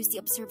one who used the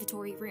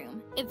observatory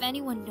room. If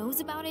anyone knows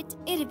about it,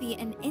 it'd be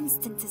an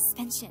instant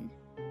suspension.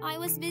 I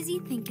was busy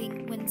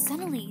thinking when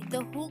suddenly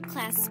the whole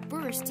class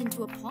burst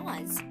into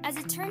applause. As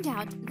it turned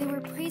out, they were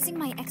praising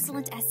my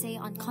excellent essay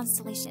on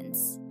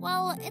constellations.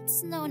 Well,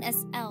 it's known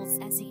as Elle's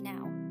essay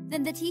now.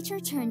 Then the teacher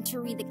turned to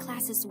read the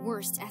class's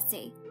worst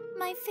essay.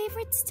 My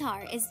favorite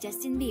star is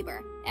Justin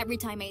Bieber. Every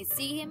time I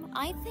see him,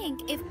 I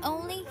think if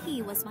only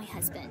he was my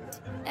husband.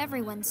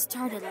 Everyone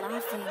started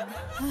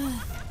laughing.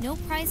 No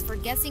prize for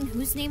guessing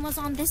whose name was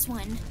on this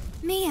one.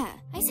 Mia,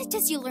 I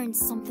suggest you learn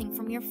something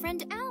from your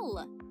friend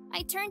Elle.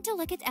 I turned to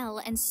look at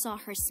Elle and saw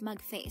her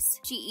smug face.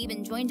 She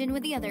even joined in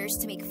with the others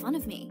to make fun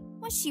of me.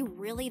 Was she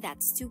really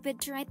that stupid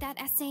to write that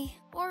essay?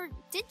 Or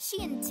did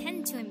she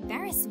intend to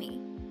embarrass me?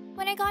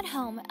 When I got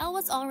home, Elle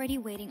was already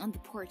waiting on the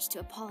porch to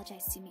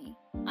apologize to me.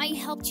 I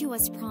helped you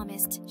as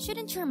promised.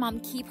 Shouldn't your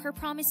mom keep her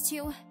promise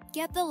too?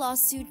 Get the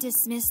lawsuit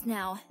dismissed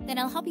now, then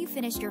I'll help you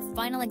finish your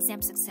final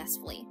exam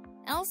successfully.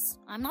 Else,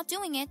 I'm not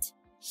doing it.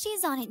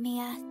 She's on it,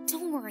 Mia.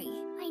 Don't worry.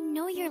 I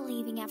know you're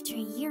leaving after a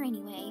year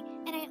anyway,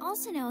 and I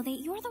also know that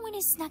you're the one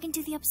who snuck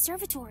into the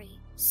observatory.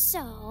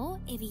 So,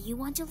 if you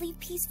want to leave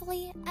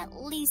peacefully, at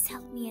least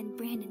help me and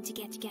Brandon to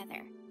get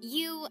together.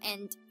 You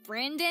and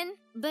Brandon?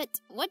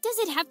 But what does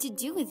it have to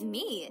do with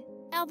me?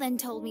 Elle then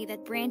told me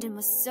that Brandon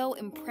was so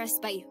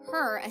impressed by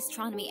her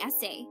astronomy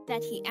essay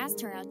that he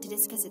asked her out to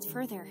discuss it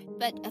further.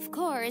 But of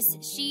course,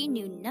 she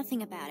knew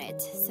nothing about it,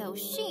 so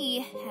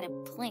she had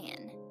a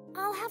plan.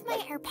 I'll have my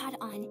AirPod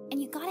on,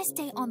 and you gotta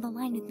stay on the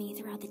line with me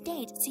throughout the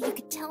date so you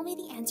could tell me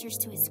the answers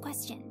to his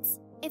questions.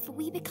 If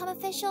we become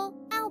official,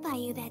 I'll buy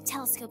you that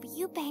telescope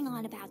you bang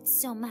on about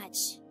so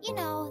much. You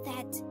know,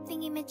 that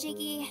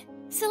thingy-majiggy...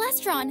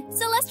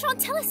 Celestron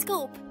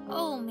telescope!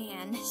 Oh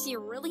man, she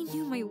really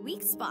knew my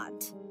weak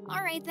spot.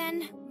 Alright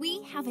then,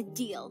 we have a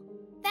deal.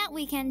 That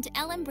weekend,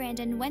 Elle and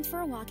Brandon went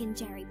for a walk in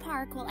Jerry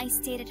Park while I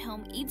stayed at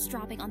home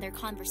eavesdropping on their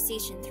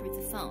conversation through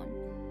the phone.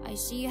 I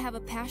see you have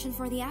a passion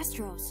for the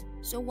Astros,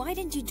 so why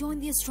didn't you join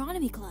the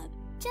astronomy club?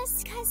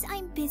 Just 'cause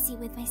I'm busy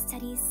with my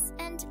studies,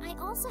 and I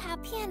also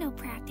have piano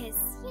practice,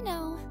 you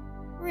know.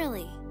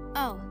 Really?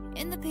 Oh,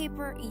 in the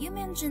paper, you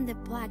mentioned the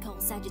black hole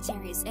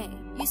Sagittarius A.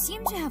 You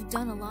seem to have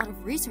done a lot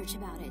of research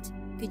about it.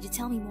 Could you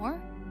tell me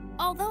more?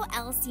 Although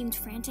Elle seemed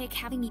frantic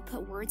having me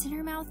put words in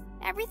her mouth,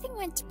 everything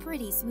went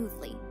pretty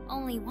smoothly.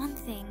 Only one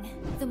thing.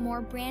 The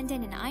more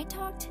Brandon and I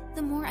talked,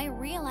 the more I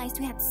realized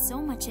we had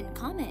so much in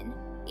common.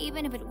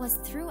 Even if it was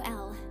through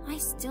Elle, I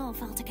still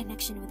felt a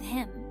connection with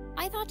him.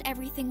 I thought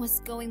everything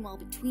was going well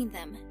between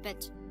them,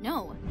 but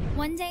no.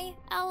 One day,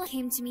 Elle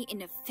came to me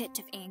in a fit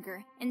of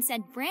anger and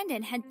said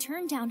Brandon had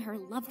turned down her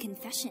love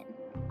confession.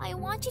 I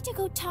want you to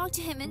go talk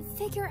to him and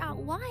figure out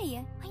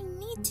why. I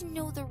need to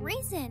know the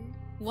reason.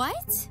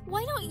 What?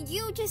 Why don't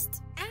you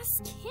just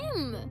ask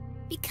him?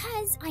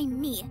 Because I'm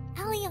me,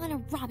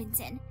 Eliana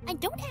Robinson. I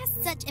don't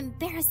ask such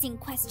embarrassing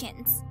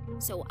questions.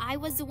 So I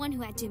was the one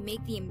who had to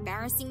make the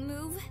embarrassing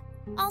move?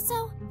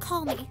 Also,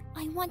 call me.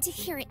 I want to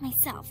hear it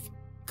myself.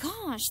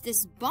 Gosh,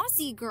 this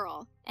bossy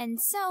girl. And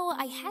so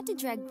I had to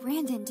drag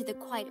Brandon to the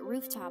quiet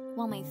rooftop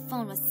while my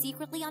phone was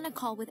secretly on a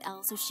call with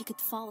Elle so she could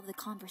follow the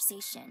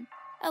conversation.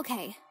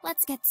 Okay,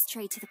 let's get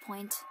straight to the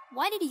point.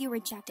 Why did you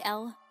reject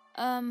Elle?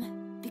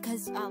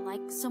 Because I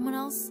like someone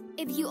else?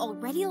 If you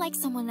already like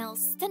someone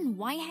else, then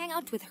why hang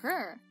out with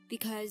her?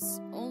 Because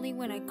only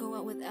when I go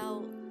out with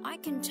Elle, I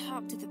can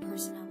talk to the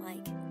person I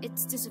like.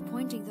 It's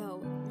disappointing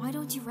though. Why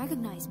don't you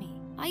recognize me?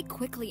 I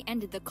quickly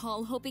ended the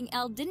call hoping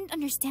Elle didn't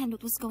understand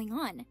what was going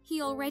on.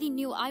 He already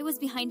knew I was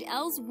behind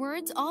Elle's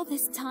words all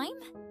this time?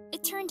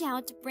 It turned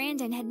out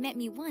Brandon had met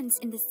me once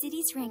in the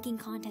city's ranking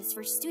contest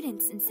for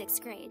students in 6th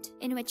grade,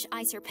 in which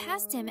I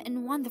surpassed him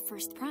and won the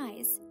first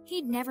prize.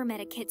 He'd never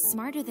met a kid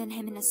smarter than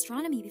him in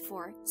astronomy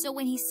before, so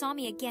when he saw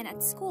me again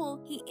at school,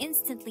 he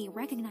instantly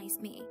recognized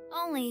me.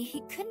 Only,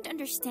 he couldn't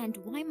understand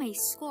why my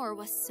score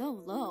was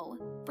so low.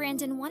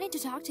 Brandon wanted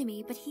to talk to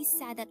me, but he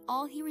said that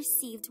all he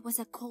received was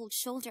a cold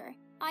shoulder.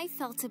 I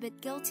felt a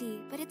bit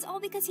guilty, but it's all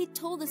because he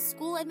told the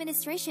school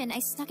administration I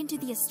snuck into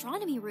the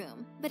astronomy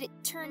room. But it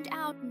turned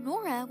out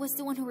Nora was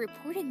the one who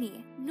reported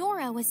me.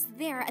 Nora was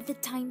there at the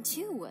time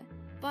too.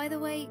 By the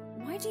way,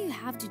 why do you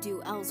have to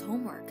do Elle's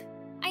homework?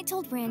 I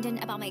told Brandon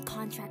about my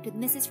contract with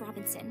Mrs.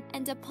 Robinson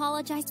and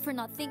apologized for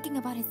not thinking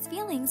about his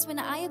feelings when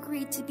I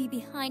agreed to be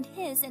behind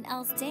his and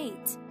Elle's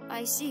date.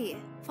 I see.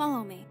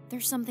 Follow me.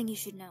 There's something you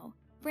should know.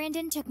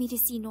 Brandon took me to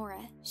see Nora.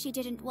 She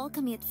didn't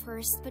welcome me at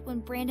first, but when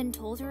Brandon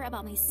told her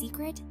about my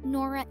secret,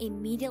 Nora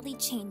immediately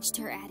changed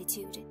her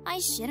attitude. I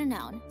should've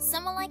known.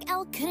 Someone like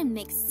Elle couldn't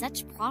make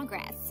such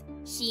progress.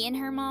 She and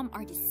her mom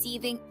are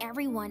deceiving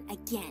everyone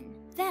again.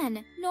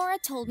 Then, Nora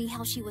told me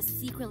how she was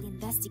secretly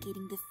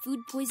investigating the food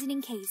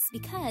poisoning case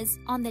because,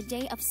 on the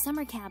day of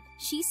summer camp,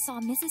 she saw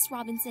Mrs.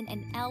 Robinson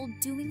and Elle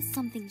doing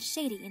something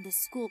shady in the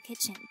school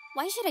kitchen.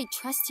 Why should I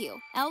trust you?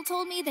 Elle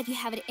told me that you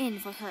have it in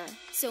for her,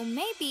 so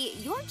maybe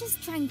you're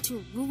just trying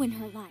to ruin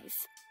her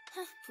life.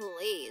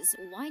 Please,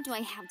 why do I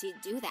have to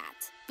do that?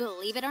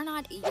 Believe it or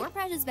not, your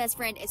precious best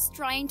friend is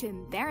trying to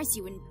embarrass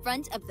you in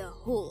front of the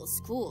whole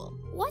school.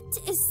 What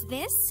is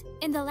this?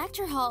 In the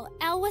lecture hall,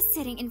 Elle was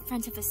sitting in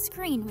front of a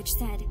screen which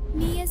said,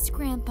 "Mia's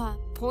grandpa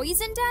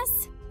poisoned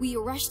us?" We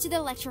rushed to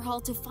the lecture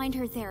hall to find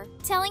her there,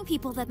 telling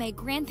people that my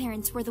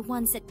grandparents were the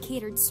ones that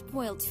catered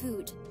spoiled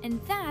food,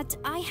 and that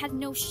I had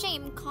no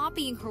shame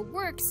copying her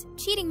works,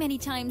 cheating many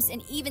times,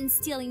 and even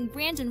stealing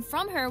Brandon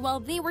from her while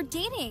they were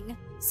dating.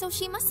 So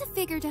she must have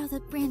figured out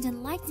that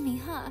Brandon liked me,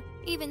 huh?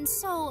 Even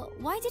so,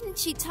 why didn't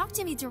she talk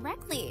to me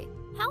directly?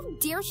 How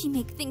dare she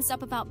make things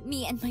up about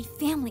me and my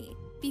family?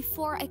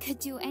 Before I could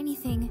do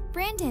anything,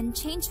 Brandon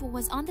changed what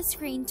was on the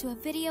screen to a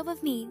video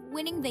of me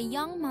winning the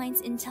Young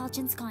Minds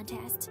Intelligence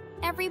Contest.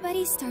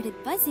 Everybody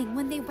started buzzing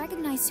when they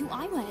recognized who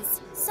I was.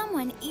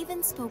 Someone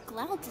even spoke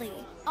loudly.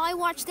 "I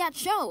watched that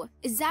show.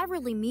 Is that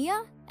really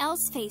Mia?"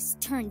 Elle's face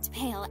turned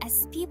pale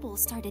as people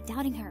started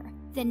doubting her.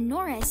 Then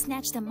Nora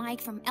snatched the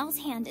mic from Elle's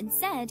hand and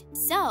said,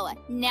 "So,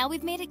 now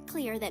we've made it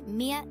clear that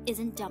Mia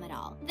isn't dumb at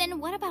all. Then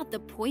what about the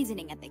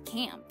poisoning at the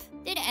camp?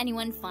 Did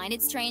anyone find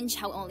it strange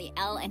how only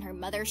Elle and her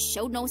mother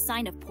showed no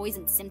sign of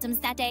poison symptoms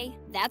that day?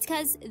 That's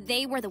because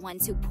they were the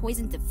ones who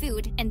poisoned the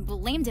food and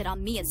blamed it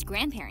on Mia's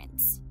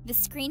grandparents." The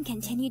screen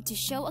continued to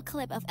show a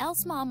clip of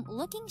Elle's mom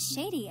looking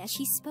shady as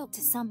she spoke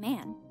to some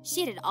man.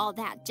 She did all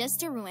that just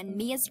to ruin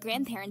Mia's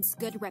grandparents'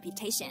 good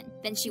reputation.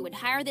 Then she would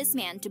hire this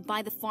man to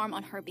buy the farm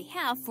on her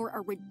behalf for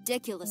a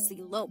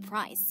ridiculously low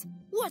price.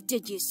 "What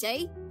did you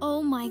say?"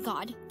 "Oh my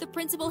god, the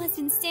principal has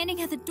been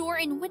standing at the door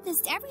and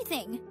witnessed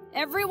everything.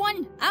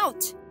 Everyone,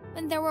 out!"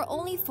 When there were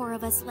only 4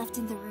 of us left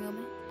in the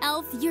room,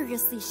 Elle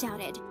furiously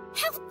shouted,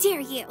 "How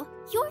dare you!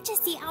 You're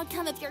just the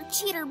outcome of your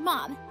cheater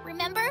mom,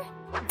 remember?"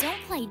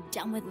 Don't play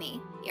dumb with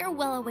me. You're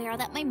well aware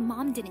that my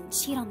mom didn't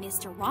cheat on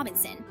Mr.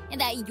 Robinson, and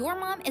that your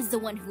mom is the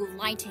one who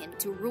lied to him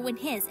to ruin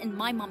his and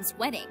my mom's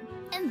wedding.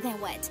 And then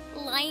what?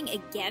 Lying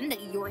again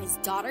that you're his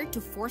daughter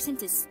to force him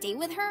to stay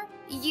with her?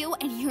 You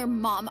and your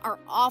mom are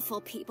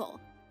awful people.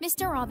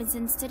 Mr.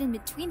 Robinson stood in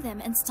between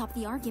them and stopped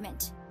the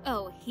argument.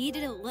 Oh, he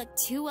didn't look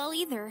too well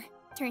either.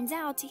 Turns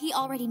out, he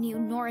already knew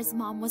Nora's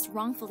mom was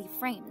wrongfully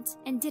framed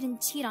and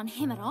didn't cheat on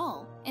him at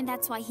all, and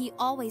that's why he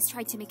always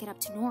tried to make it up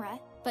to Nora.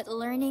 But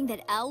learning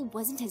that Elle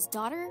wasn't his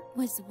daughter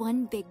was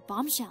one big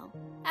bombshell.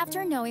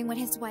 After knowing what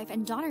his wife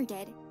and daughter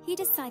did, he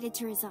decided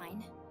to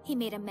resign. He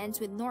made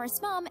amends with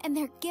Nora's mom, and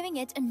they're giving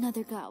it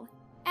another go.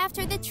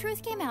 After the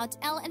truth came out,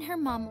 Elle and her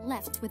mom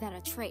left without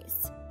a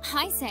trace.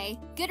 I say,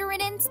 good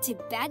riddance to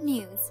bad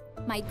news.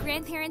 My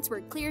grandparents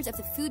were cleared of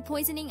the food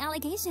poisoning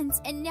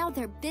allegations, and now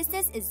their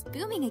business is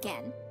booming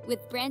again.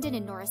 With Brandon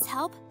and Nora's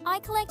help, I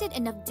collected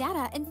enough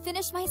data and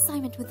finished my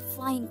assignment with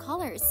flying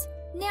colors.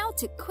 Now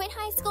to quit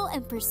high school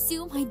and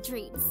pursue my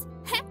dreams.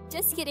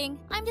 Just kidding.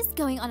 I'm just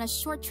going on a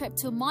short trip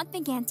to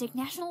Montmegantic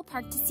National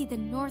Park to see the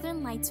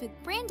Northern Lights with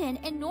Brandon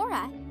and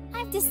Nora.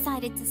 I've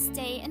decided to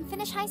stay and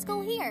finish high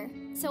school here,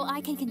 so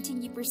I can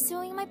continue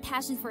pursuing my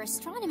passion for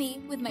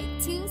astronomy with my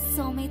 2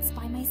 soulmates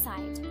by my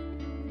side.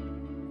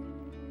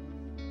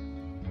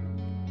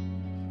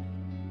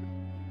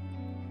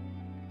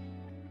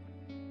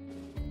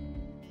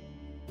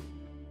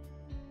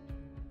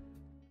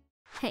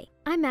 Hey,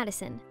 I'm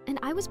Madison, and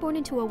I was born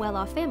into a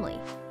well-off family.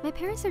 My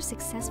parents are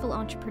successful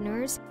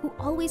entrepreneurs who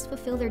always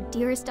fulfill their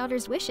dearest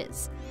daughter's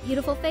wishes.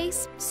 Beautiful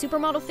face,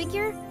 supermodel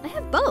figure, I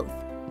have both.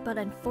 But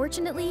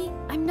unfortunately,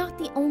 I'm not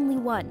the only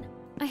one.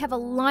 I have a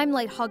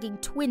limelight-hogging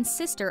twin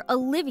sister,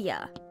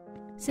 Olivia.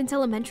 Since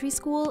elementary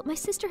school, my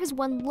sister has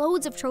won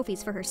loads of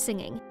trophies for her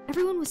singing.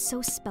 Everyone was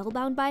so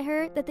spellbound by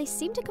her that they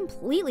seemed to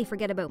completely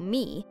forget about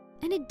me.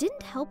 And it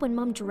didn't help when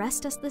Mom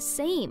dressed us the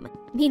same.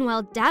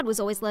 Meanwhile, Dad was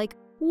always like,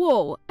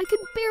 "Whoa, I can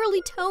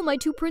barely tell my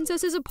 2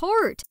 princesses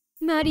apart.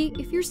 Maddie,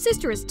 if your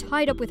sister is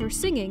tied up with her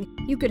singing,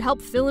 you could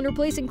help fill in her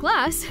place in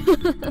class."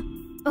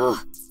 Ugh,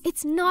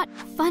 it's not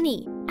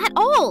funny at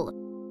all.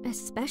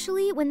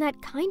 Especially when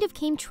that kind of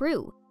came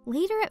true.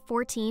 Later at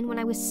 14, when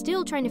I was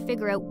still trying to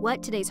figure out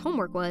what today's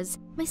homework was,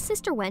 my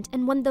sister went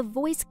and won The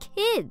Voice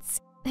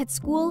Kids. At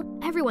school,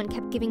 everyone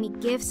kept giving me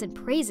gifts and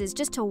praises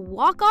just to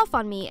walk off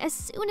on me as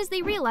soon as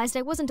they realized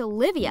I wasn't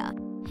Olivia.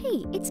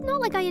 Hey, it's not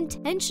like I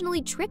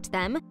intentionally tricked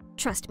them.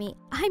 Trust me,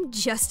 I'm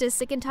just as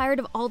sick and tired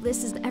of all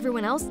this as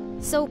everyone else,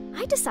 so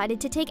I decided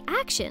to take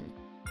action.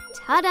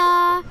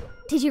 Ta-da!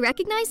 Did you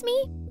recognize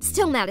me?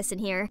 Still Madison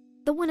here.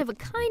 The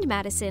one-of-a-kind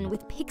Madison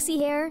with pixie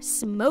hair,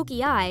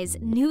 smoky eyes,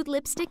 nude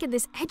lipstick, and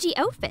this edgy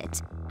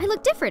outfit. I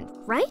look different,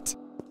 right?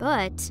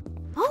 But...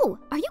 Oh,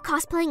 are you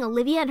cosplaying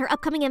Olivia and her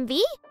upcoming MV?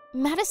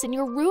 Madison,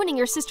 you're ruining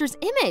your sister's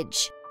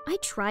image. I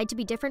tried to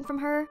be different from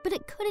her, but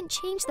it couldn't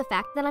change the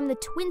fact that I'm the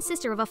twin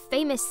sister of a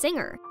famous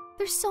singer.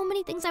 There's so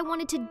many things I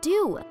wanted to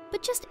do.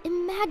 But just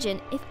imagine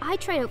if I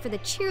tried out for the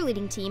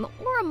cheerleading team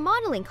or a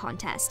modeling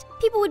contest.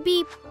 People would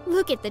be,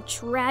 look at the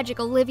tragic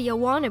Olivia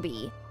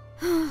wannabe.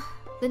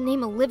 The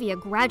name Olivia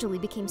gradually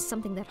became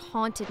something that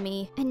haunted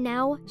me, and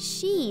now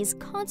she's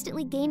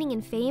constantly gaining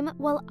in fame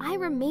while I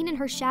remain in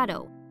her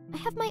shadow. I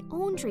have my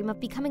own dream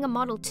of becoming a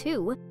model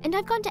too, and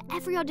I've gone to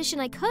every audition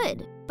I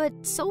could,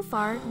 but so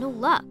far, no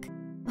luck.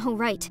 Oh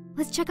right,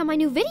 let's check out my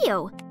new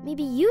video.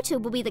 Maybe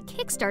YouTube will be the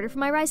Kickstarter for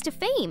my rise to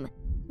fame.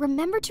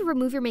 Remember to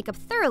remove your makeup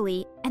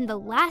thoroughly, and the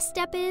last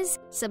step is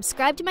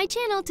subscribe to my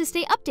channel to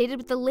stay updated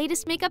with the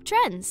latest makeup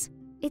trends.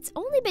 It's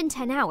only been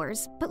 10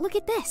 hours, but look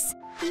at this.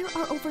 There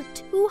are over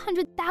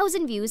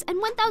 200,000 views and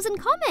 1,000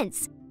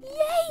 comments.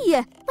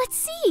 Yay! Let's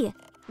see.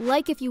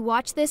 Like if you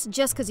watch this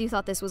just because you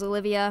thought this was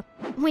Olivia.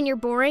 When you're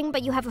boring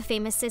but you have a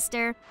famous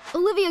sister.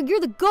 Olivia,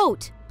 you're the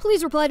GOAT.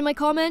 Please reply to my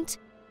comment.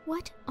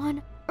 What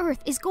on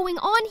earth is going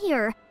on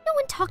here? No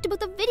one talked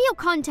about the video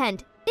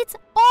content. It's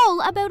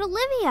all about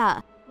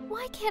Olivia.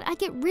 Why can't I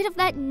get rid of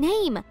that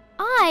name?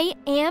 I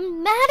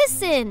am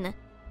Madison.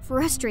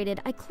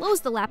 Frustrated, I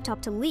closed the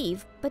laptop to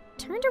leave, but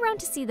turned around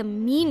to see the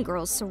mean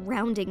girls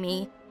surrounding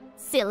me.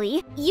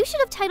 Silly, you should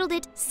have titled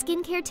it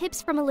Skincare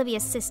Tips from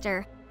Olivia's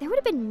Sister. There would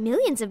have been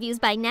millions of views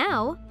by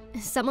now.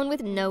 Someone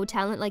with no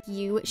talent like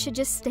you should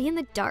just stay in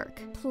the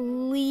dark.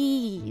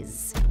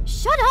 Please.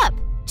 Shut up!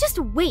 Just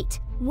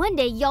wait. One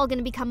day y'all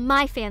gonna become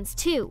my fans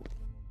too.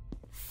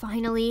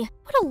 Finally,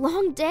 what a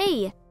long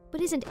day.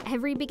 But isn't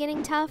every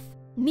beginning tough?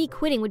 Me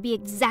quitting would be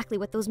exactly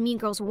what those mean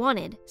girls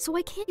wanted, so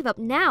I can't give up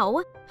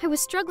now. I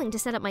was struggling to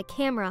set up my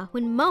camera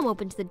when Mom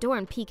opened the door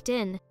and peeked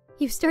in.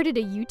 You started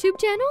a YouTube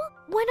channel?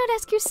 Why not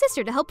ask your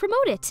sister to help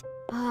promote it?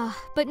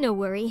 But no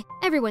worry.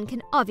 Everyone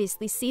can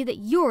obviously see that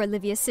you're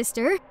Olivia's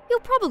sister. You'll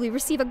probably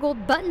receive a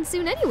gold button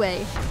soon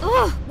anyway.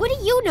 Ugh, what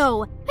do you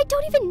know? I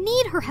don't even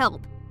need her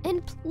help.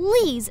 And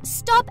please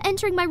stop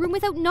entering my room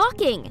without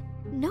knocking.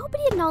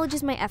 Nobody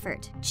acknowledges my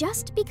effort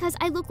just because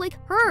I look like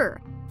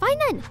her. Fine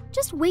then,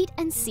 just wait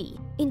and see.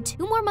 In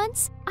 2 more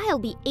months, I'll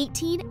be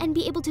 18 and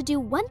be able to do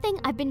one thing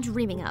I've been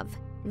dreaming of.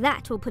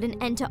 That will put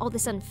an end to all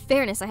this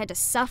unfairness I had to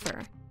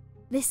suffer.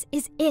 This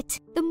is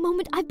it, the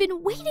moment I've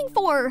been waiting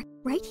for.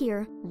 Right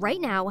here, right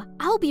now,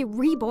 I'll be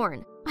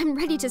reborn. I'm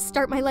ready to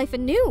start my life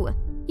anew.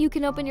 You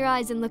can open your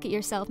eyes and look at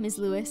yourself, Ms.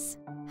 Lewis.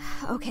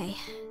 Okay,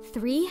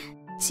 3,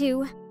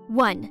 2,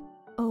 1.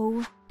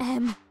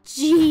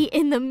 OMG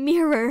in the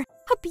mirror.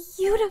 A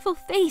beautiful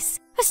face.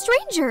 A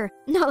stranger.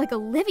 Not like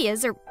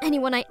Olivia's or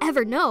anyone I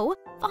ever know.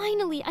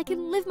 Finally, I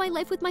can live my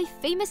life with my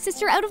famous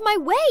sister out of my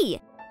way.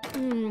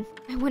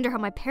 I wonder how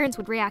my parents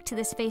would react to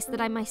this face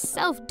that I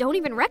myself don't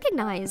even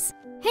recognize.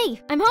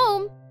 Hey, I'm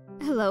home.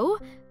 Hello?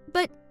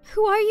 But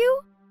who are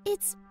you?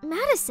 It's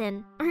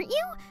Madison, aren't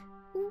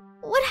you?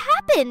 What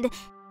happened?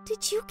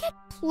 Did you get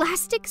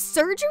plastic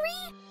surgery?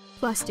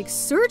 Plastic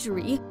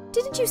surgery?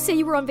 Didn't you say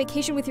you were on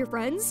vacation with your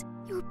friends?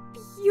 Your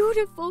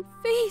beautiful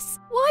face.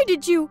 Why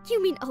did you?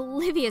 You mean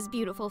Olivia's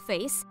beautiful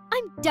face.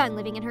 I'm done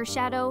living in her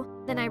shadow.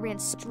 Then I ran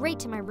straight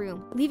to my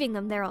room, leaving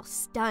them there all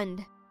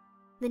stunned.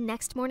 The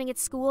next morning at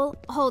school,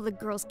 all the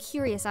girls'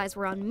 curious eyes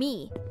were on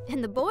me.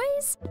 And the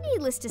boys?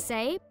 Needless to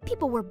say,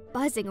 people were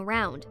buzzing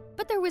around.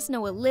 But there was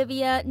no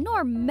Olivia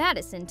nor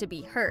Madison to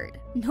be heard.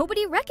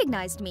 Nobody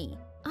recognized me.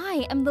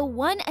 I am the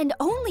one and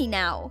only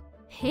now.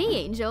 Hey,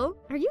 Angel,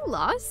 are you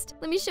lost?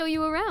 Let me show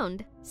you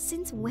around.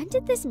 Since when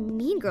did this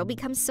mean girl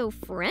become so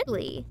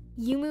friendly?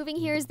 You moving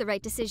here is the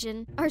right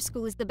decision. Our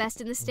school is the best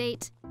in the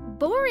state.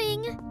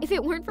 Boring! If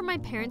it weren't for my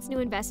parents' new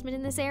investment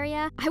in this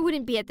area, I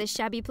wouldn't be at this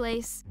shabby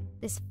place.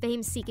 This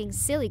fame-seeking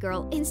silly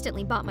girl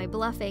instantly bought my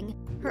bluffing.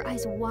 Her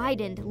eyes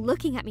widened,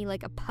 looking at me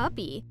like a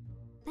puppy.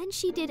 Then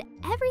she did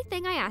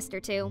everything I asked her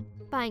to.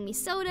 Buying me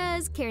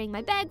sodas, carrying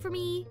my bag for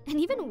me, and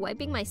even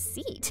wiping my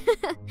seat.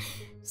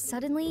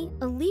 Suddenly,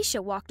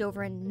 Alicia walked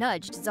over and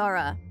nudged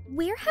Zara.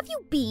 Where have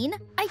you been?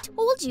 I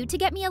told you to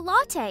get me a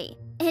latte.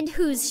 And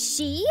who's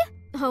she?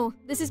 Oh,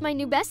 this is my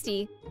new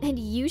bestie. And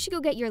you should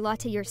go get your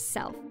latte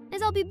yourself,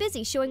 as I'll be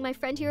busy showing my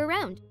friend here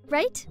around,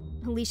 right?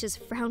 Alicia's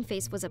frown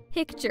face was a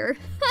picture.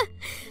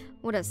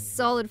 What a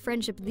solid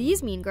friendship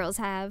these mean girls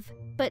have.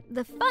 But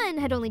the fun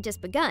had only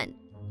just begun.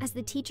 As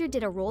the teacher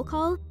did a roll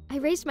call, I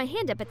raised my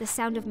hand up at the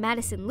sound of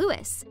Madison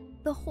Lewis.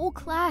 The whole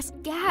class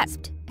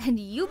gasped. And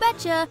you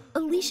betcha,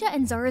 Alicia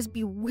and Zara's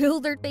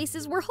bewildered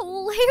faces were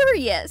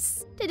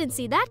hilarious. Didn't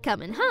see that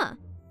coming, huh?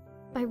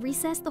 By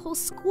recess, the whole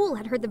school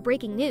had heard the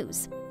breaking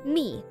news.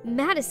 Me,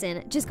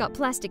 Madison, just got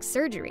plastic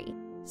surgery.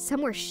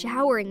 Some were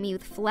showering me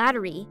with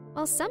flattery,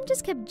 while some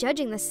just kept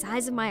judging the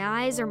size of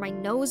my eyes or my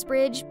nose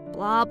bridge,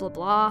 blah, blah,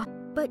 blah.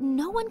 But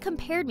no one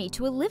compared me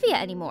to Olivia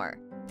anymore.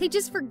 They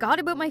just forgot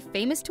about my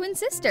famous twin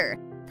sister.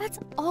 That's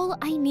all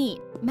I need.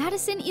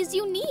 Madison is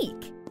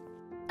unique.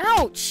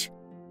 Ouch!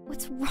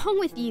 What's wrong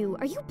with you?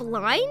 Are you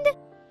blind?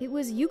 It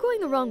was you going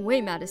the wrong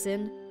way,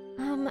 Madison.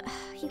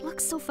 He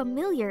looks so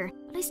familiar,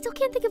 but I still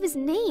can't think of his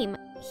name.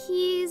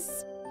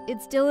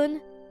 It's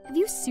Dylan. Have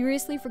you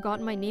seriously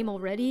forgotten my name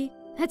already?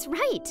 That's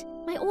right,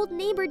 my old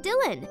neighbor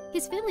Dylan.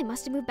 His family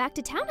must have moved back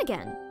to town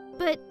again.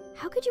 But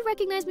How could you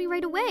recognize me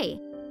right away?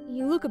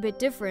 You look a bit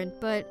different,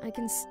 but I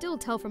can still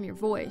tell from your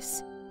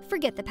voice.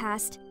 Forget the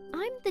past.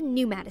 I'm the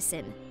new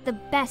Madison, the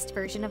best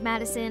version of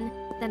Madison.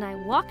 Then I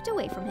walked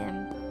away from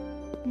him.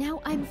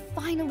 Now I'm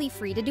finally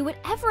free to do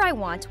whatever I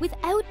want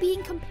without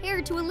being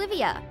compared to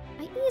Olivia.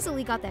 I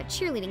easily got that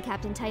cheerleading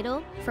captain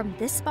title. From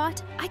this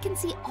spot, I can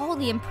see all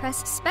the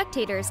impressed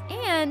spectators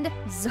and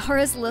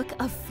Zara's look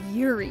of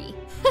fury.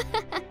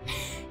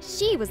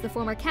 She was the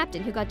former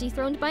captain who got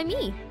dethroned by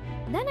me.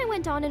 Then I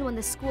went on and won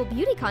the school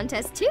beauty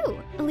contest too.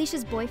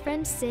 Alicia's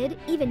boyfriend, Sid,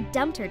 even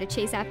dumped her to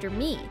chase after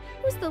me.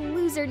 Who's the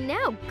loser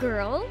now,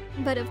 girl?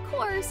 But of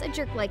course, a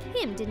jerk like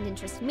him didn't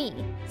interest me,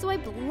 so I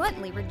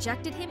bluntly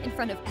rejected him in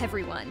front of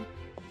everyone.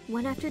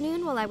 One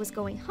afternoon while I was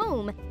going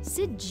home,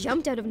 Sid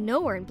jumped out of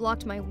nowhere and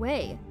blocked my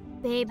way.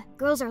 Babe,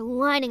 girls are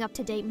lining up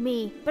to date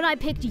me, but I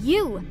picked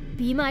you.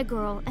 Be my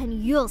girl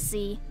and you'll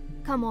see.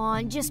 Come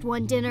on, just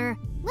one dinner.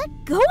 Let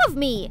go of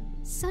me!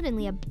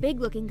 Suddenly, a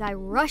big-looking guy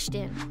rushed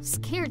in,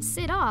 scared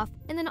Sid off,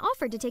 and then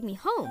offered to take me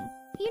home.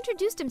 He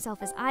introduced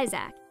himself as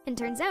Isaac, and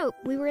turns out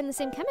we were in the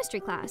same chemistry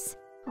class.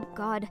 Oh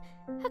god,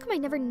 how come I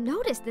never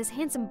noticed this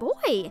handsome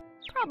boy?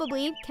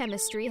 Probably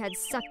chemistry had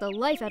sucked the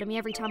life out of me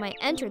every time I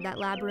entered that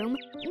lab room,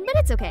 but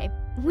it's okay.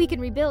 We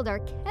can rebuild our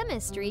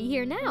chemistry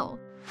here now.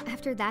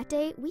 After that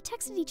day, we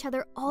texted each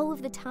other all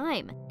of the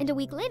time, and a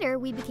week later,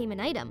 we became an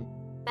item.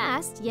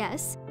 Fast,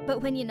 yes,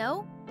 but when you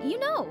know, you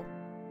know.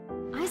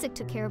 Isaac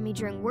took care of me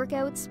during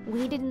workouts,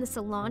 waited in the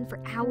salon for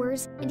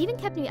hours, and even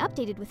kept me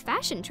updated with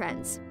fashion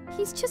trends.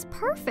 He's just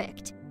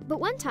perfect. But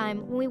one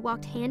time, when we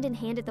walked hand in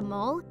hand at the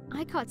mall,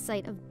 I caught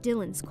sight of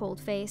Dylan's cold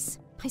face.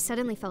 I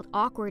suddenly felt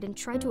awkward and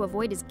tried to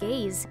avoid his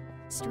gaze.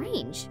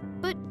 Strange,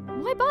 but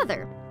why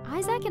bother?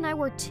 Isaac and I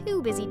were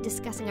too busy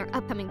discussing our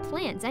upcoming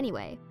plans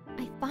anyway.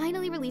 I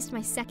finally released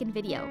my second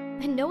video,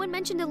 and no one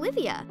mentioned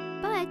Olivia.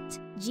 But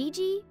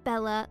Gigi,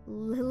 Bella,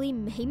 Lily,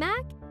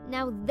 Maymac?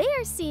 Now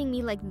they're seeing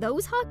me like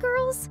those hot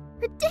girls?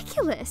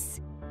 Ridiculous!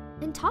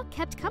 And talk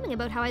kept coming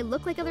about how I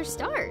look like other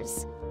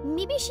stars.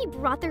 Maybe she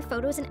brought their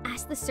photos and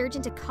asked the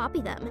surgeon to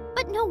copy them,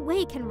 but no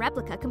way can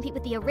replica compete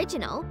with the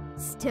original.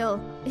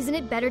 Still, isn't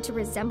it better to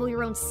resemble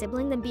your own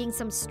sibling than being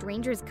some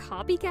stranger's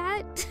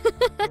copycat?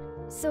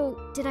 So,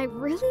 did I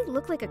really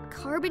look like a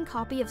carbon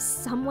copy of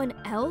someone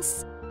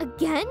else?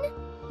 Again?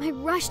 I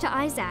rushed to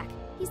Isaac.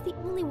 He's the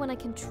only one I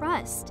can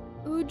trust.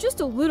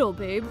 Just a little,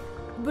 babe.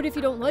 But if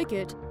you don't like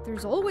it,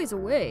 there's always a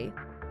way.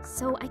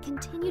 So I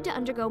continued to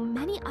undergo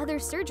many other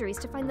surgeries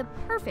to find the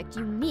perfect,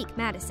 unique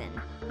Madison.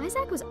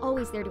 Isaac was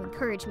always there to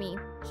encourage me.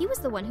 He was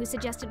the one who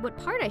suggested what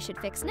part I should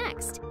fix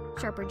next.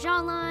 Sharper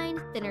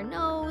jawline, thinner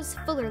nose,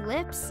 fuller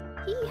lips.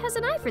 He has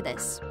an eye for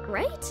this,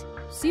 right?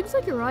 Seems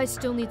like your eyes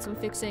still need some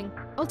fixing.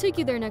 I'll take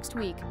you there next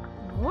week.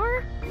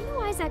 More? I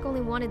know Isaac only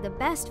wanted the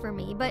best for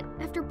me, but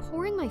after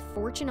pouring my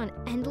fortune on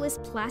endless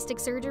plastic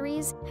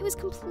surgeries, I was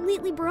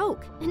completely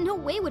broke, and no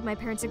way would my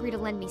parents agree to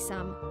lend me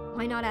some.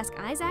 Why not ask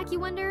Isaac, you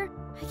wonder?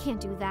 I can't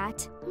do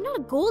that. I'm not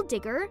a gold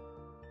digger.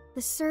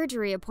 The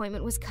surgery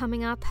appointment was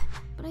coming up,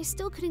 but I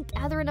still couldn't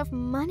gather enough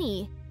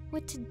money.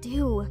 What to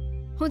do?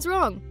 What's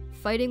wrong?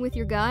 Fighting with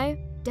your guy?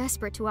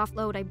 Desperate to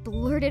offload, I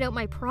blurted out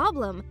my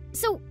problem.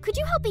 So, could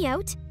you help me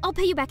out? I'll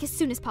pay you back as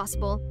soon as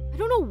possible. I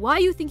don't know why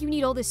you think you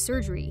need all this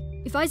surgery.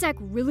 If Isaac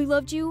really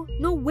loved you,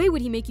 no way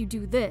would he make you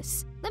do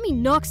this. Let me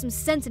knock some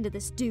sense into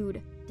this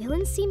dude.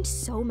 Dylan seemed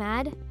so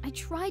mad. I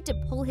tried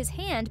to pull his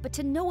hand, but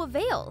to no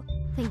avail.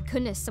 Thank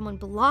goodness someone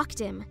blocked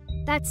him.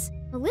 That's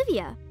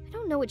Olivia. I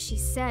don't know what she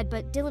said,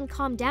 but Dylan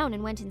calmed down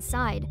and went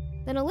inside.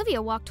 Then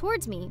Olivia walked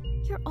towards me.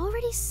 You're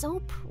already so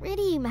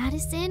pretty,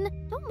 Madison.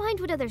 Don't mind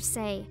what others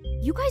say.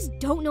 You guys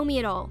don't know me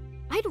at all.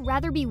 I'd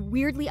rather be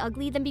weirdly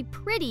ugly than be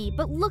pretty,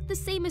 but look the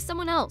same as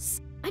someone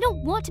else. I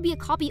don't want to be a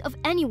copy of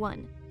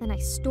anyone. Then I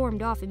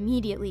stormed off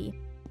immediately.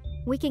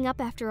 Waking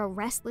up after a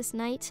restless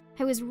night,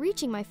 I was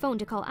reaching my phone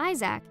to call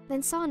Isaac,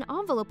 then saw an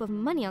envelope of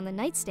money on the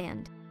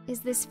nightstand. Is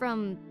this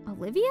from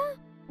Olivia?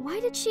 Why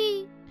did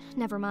she...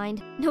 Never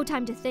mind. No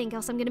time to think,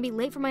 else I'm gonna be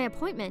late for my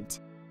appointment.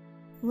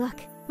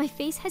 Look, my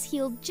face has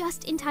healed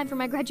just in time for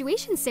my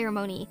graduation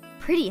ceremony.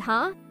 Pretty,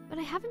 huh? But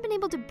I haven't been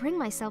able to bring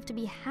myself to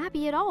be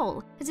happy at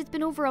all, as it's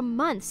been over a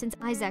month since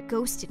Isaac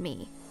ghosted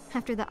me.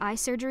 After the eye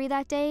surgery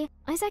that day,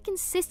 Isaac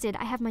insisted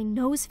I have my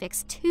nose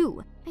fixed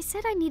too. I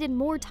said I needed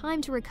more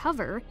time to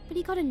recover, but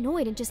he got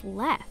annoyed and just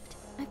left.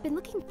 I've been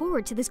looking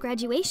forward to this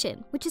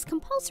graduation, which is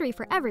compulsory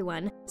for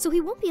everyone, so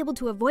he won't be able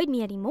to avoid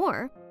me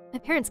anymore. My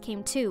parents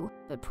came too,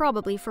 but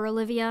probably for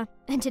Olivia,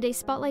 and today's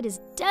spotlight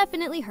is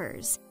definitely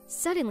hers.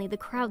 Suddenly, the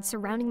crowd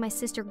surrounding my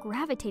sister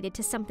gravitated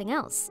to something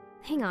else.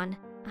 Hang on,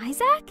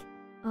 Isaac?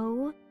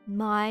 Oh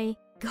my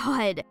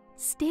god.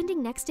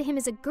 Standing next to him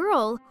is a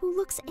girl who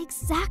looks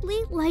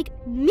exactly like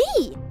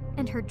me!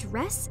 And her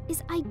dress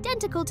is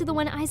identical to the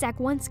one Isaac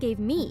once gave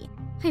me.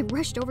 I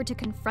rushed over to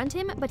confront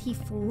him, but he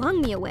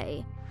flung me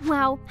away.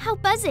 Wow, how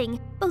buzzing!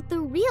 Both the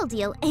real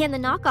deal and the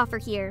knockoff are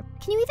here.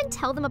 Can you even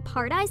tell them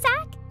apart,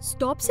 Isaac?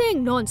 Stop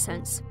saying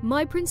nonsense.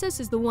 My princess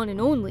is the one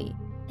and only.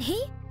 Hey,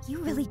 you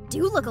really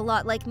do look a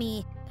lot like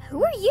me.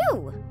 Who are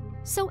you?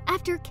 So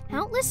after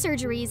countless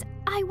surgeries,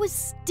 I was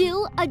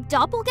still a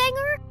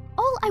doppelganger?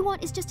 All I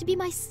want is just to be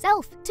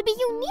myself, to be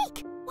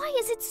unique. Why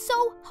is it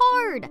so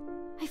hard?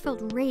 I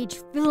felt rage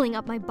filling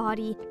up my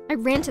body. I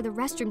ran to the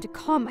restroom to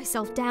calm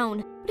myself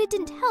down, but it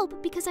didn't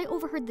help because I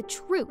overheard the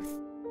truth.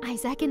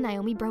 Isaac and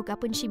Naomi broke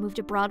up when she moved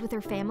abroad with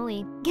her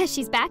family. Guess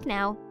she's back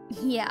now.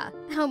 Yeah,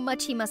 how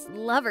much he must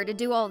love her to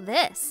do all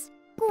this.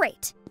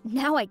 Great,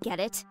 now I get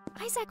it.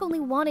 Isaac only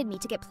wanted me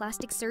to get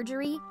plastic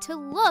surgery to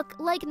look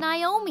like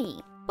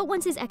Naomi. But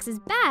once his ex is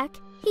back,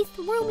 he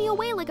threw me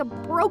away like a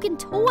broken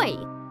toy.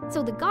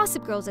 So the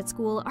gossip girls at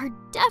school are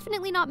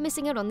definitely not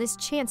missing out on this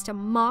chance to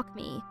mock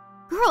me.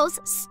 Girls,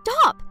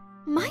 stop!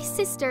 My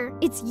sister,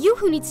 it's you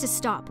who needs to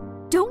stop.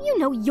 Don't you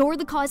know you're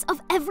the cause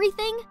of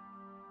everything?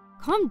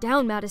 Calm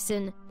down,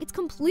 Madison. It's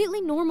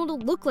completely normal to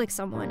look like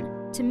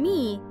someone. To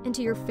me and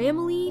to your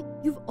family,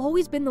 you've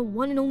always been the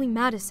one and only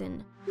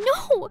Madison.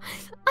 No!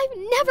 I've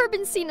never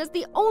been seen as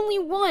the only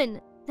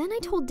one! Then I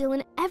told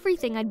Dylan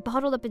everything I'd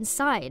bottled up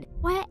inside,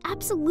 why I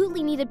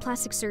absolutely needed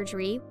plastic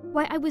surgery,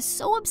 why I was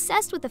so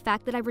obsessed with the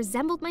fact that I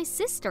resembled my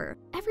sister.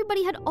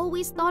 Everybody had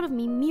always thought of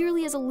me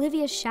merely as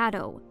Olivia's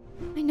shadow.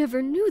 I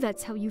never knew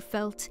that's how you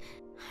felt.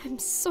 I'm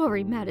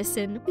sorry,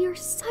 Madison. We are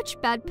such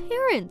bad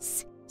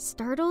parents.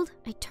 Startled,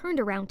 I turned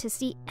around to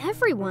see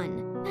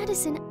everyone.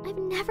 Madison, I've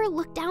never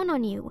looked down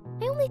on you.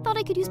 I only thought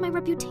I could use my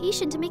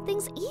reputation to make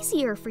things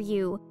easier for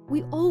you.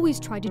 We always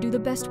try to do the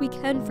best we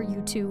can for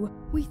you two.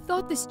 We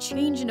thought this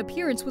change in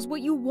appearance was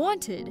what you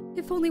wanted.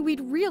 If only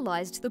we'd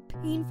realized the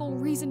painful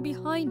reason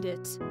behind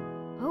it.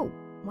 Oh,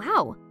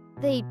 wow.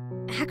 They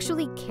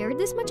actually cared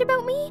this much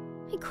about me?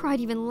 I cried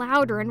even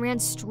louder and ran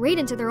straight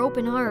into their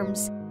open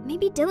arms.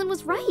 Maybe Dylan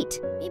was right.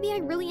 Maybe I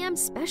really am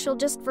special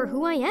just for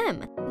who I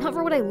am, not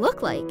for what I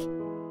look like.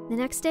 The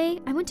next day,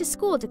 I went to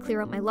school to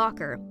clear out my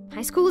locker.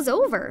 High school is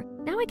over.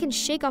 Now I can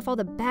shake off all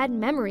the bad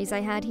memories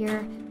I had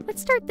here.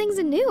 Let's start things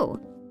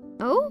anew.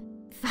 Oh?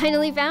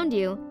 Finally found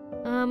you.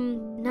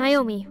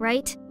 Naomi,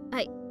 right?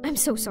 I'm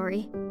so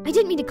sorry. I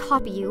didn't mean to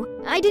copy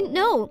you. I didn't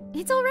know.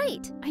 It's all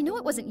right. I know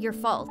it wasn't your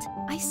fault.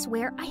 I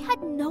swear I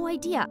had no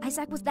idea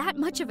Isaac was that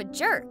much of a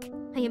jerk.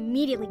 I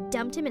immediately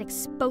dumped him and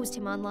exposed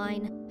him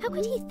online. How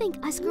could he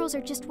think us girls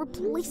are just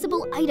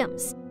replaceable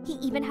items? He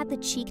even had the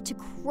cheek to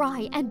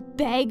cry and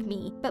beg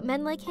me. But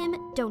men like him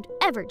don't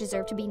ever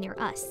deserve to be near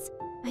us.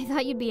 I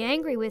thought you'd be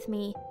angry with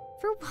me.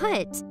 For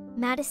what?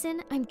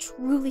 Madison, I'm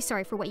truly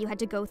sorry for what you had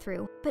to go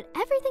through. But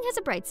everything has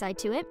a bright side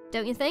to it,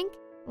 don't you think?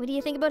 What do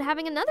you think about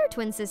having another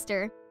twin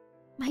sister?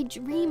 My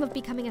dream of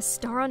becoming a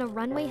star on a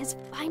runway has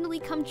finally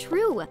come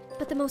true,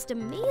 but the most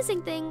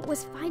amazing thing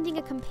was finding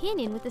a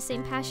companion with the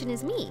same passion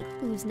as me,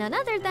 who's none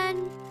other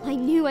than my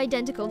new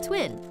identical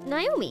twin,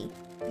 Naomi.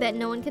 Bet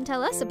no one can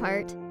tell us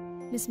apart.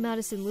 Miss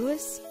Madison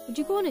Lewis, would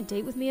you go on a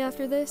date with me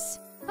after this?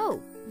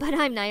 Oh, but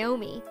I'm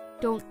Naomi.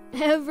 Don't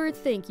ever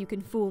think you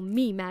can fool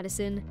me,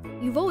 Madison.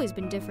 You've always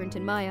been different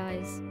in my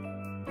eyes.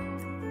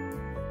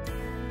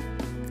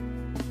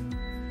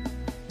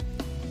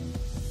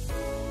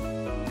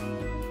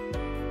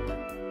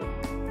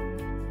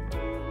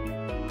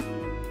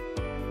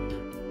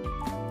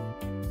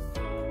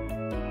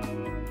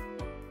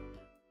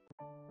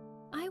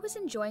 I was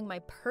enjoying my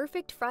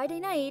perfect Friday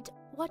night,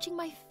 watching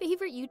my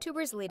favorite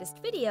YouTuber's latest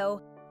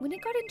video, when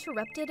it got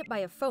interrupted by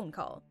a phone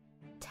call.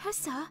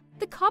 Tessa,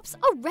 the cops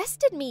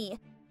arrested me!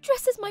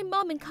 Dress as my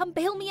mom and come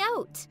bail me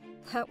out!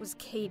 That was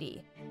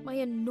Katie, my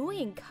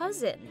annoying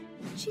cousin.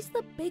 She's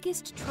the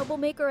biggest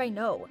troublemaker I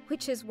know,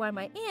 which is why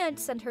my aunt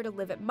sent her to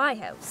live at my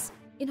house,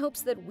 in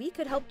hopes that we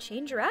could help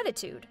change her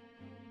attitude.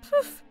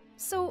 Poof!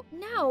 So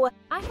now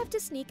I have to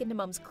sneak into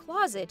Mom's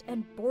closet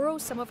and borrow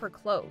some of her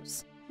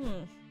clothes.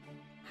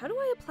 How do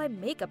I apply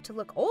makeup to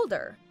look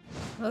older?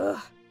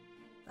 Ugh,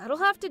 that'll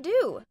have to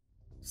do.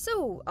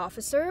 So,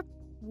 officer,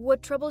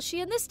 what trouble's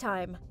she in this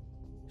time?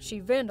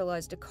 She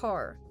vandalized a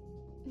car.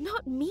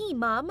 Not me,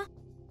 Mom.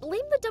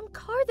 Blame the dumb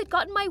car that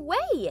got in my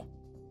way.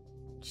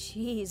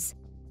 Jeez,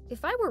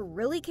 if I were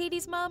really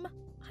Katie's mom,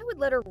 I would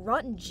let her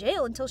rot in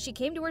jail until she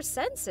came to her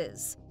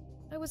senses.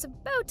 I was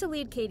about to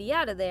lead Katie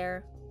out of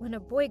there when a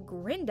boy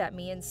grinned at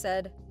me and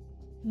said,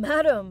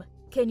 "Madam,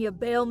 can you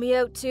bail me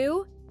out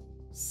too?"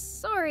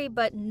 Sorry,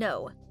 but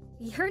no.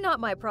 You're not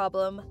my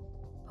problem.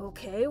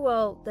 Okay,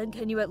 well, then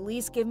can you at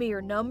least give me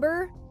your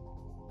number?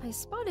 I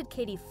spotted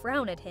Katie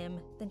frown at him,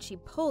 then she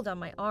pulled on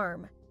my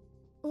arm.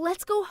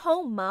 Let's go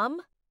home,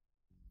 Mom.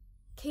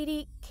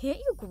 Katie, can't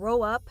you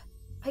grow up?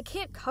 I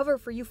can't cover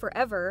for you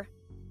forever.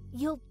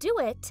 You'll do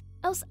it,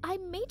 else I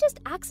may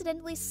just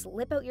accidentally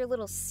slip out your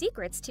little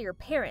secrets to your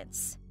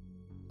parents.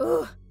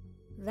 Ugh,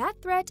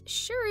 that threat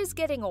sure is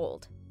getting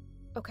old.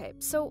 Okay,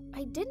 so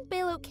I didn't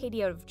bail out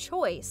Katie out of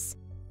choice.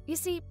 You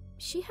see,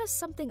 she has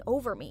something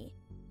over me.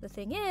 The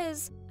thing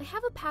is, I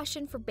have a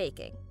passion for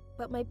baking,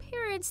 but my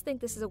parents think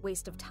this is a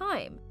waste of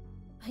time.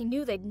 I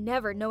knew they'd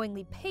never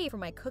knowingly pay for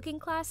my cooking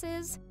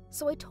classes,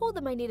 so I told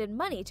them I needed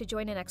money to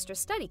join an extra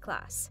study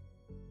class.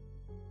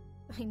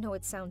 I know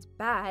it sounds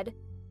bad,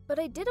 but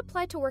I did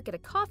apply to work at a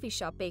coffee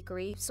shop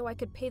bakery so I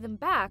could pay them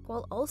back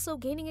while also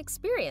gaining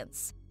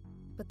experience.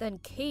 But then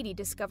Katie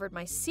discovered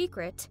my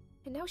secret,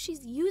 and now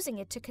she's using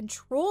it to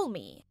control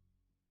me.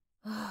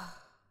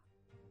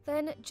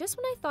 Then, just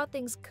when I thought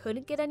things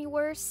couldn't get any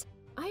worse,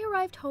 I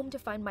arrived home to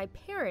find my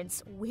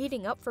parents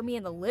waiting up for me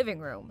in the living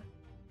room.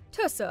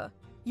 Tessa,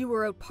 you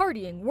were out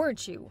partying,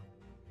 weren't you?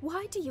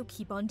 Why do you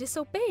keep on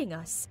disobeying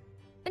us?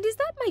 And is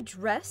that my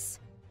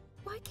dress?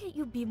 Why can't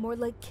you be more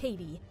like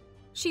Katie?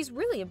 She's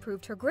really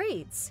improved her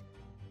grades.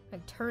 I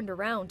turned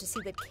around to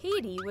see that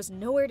Katie was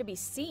nowhere to be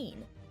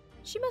seen.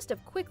 She must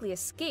have quickly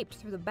escaped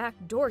through the back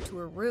door to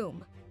her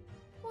room.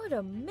 What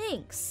a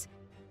minx!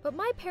 But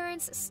my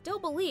parents still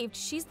believed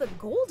she's the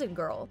golden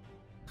girl.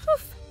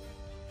 Poof!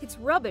 It's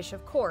rubbish,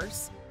 of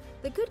course.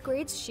 The good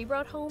grades she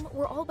brought home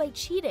were all by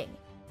cheating.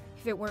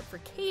 If it weren't for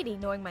Katie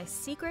knowing my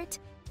secret,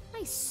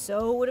 I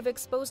so would have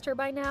exposed her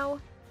by now.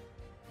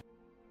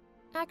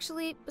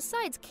 Actually,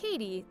 besides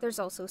Katie, there's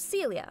also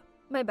Celia,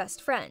 my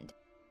best friend,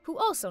 who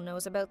also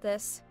knows about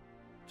this.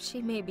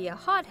 She may be a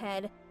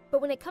hothead, but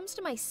when it comes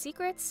to my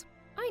secrets,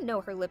 I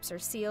know her lips are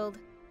sealed.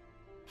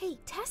 Hey,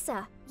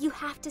 Tessa, you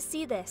have to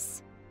see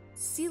this.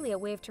 Celia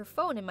waved her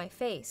phone in my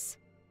face.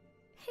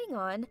 Hang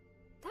on,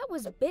 that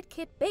was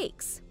BitKit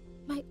Bakes,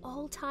 my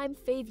all-time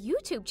fave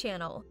YouTube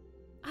channel.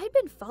 I'd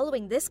been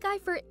following this guy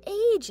for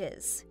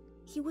ages.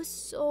 He was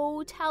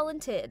so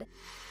talented.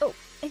 Oh,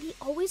 and he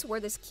always wore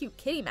this cute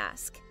kitty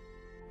mask.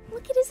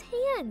 Look at his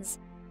hands.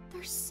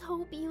 They're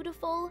so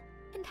beautiful.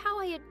 And how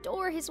I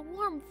adore his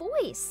warm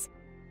voice.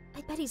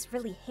 I bet he's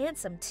really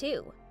handsome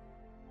too.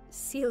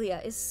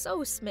 Celia is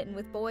so smitten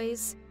with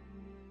boys.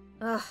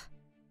 Ugh,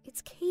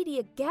 it's Katie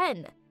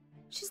again.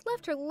 She's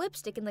left her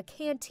lipstick in the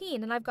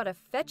canteen and I've got to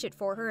fetch it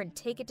for her and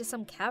take it to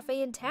some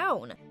cafe in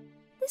town.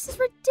 This is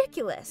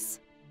ridiculous.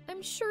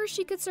 I'm sure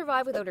she could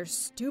survive without her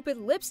stupid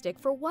lipstick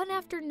for one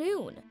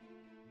afternoon.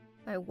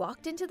 I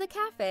walked into the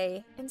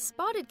cafe and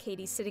spotted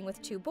Katie sitting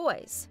with two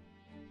boys.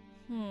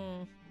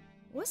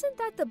 Wasn't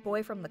that the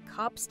boy from the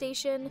cop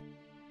station?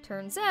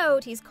 Turns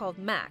out he's called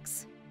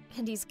Max,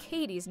 and he's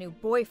Katie's new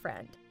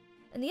boyfriend.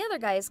 And the other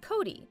guy is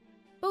Cody.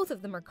 Both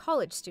of them are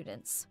college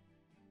students.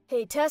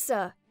 Hey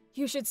Tessa,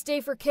 you should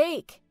stay for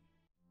cake.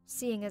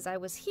 Seeing as I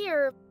was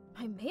here,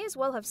 I may as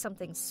well have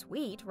something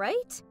sweet,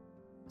 right?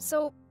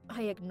 So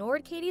I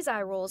ignored Katie's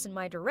eye rolls in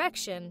my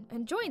direction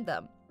and joined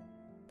them.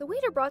 The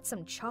waiter brought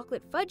some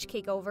chocolate fudge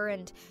cake over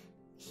and,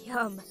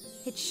 yum,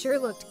 it sure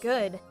looked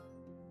good.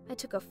 I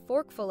took a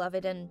forkful of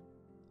it and,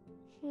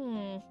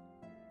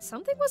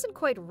 something wasn't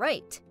quite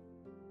right.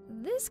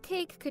 This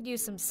cake could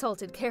use some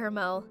salted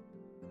caramel.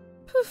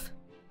 Poof,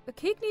 a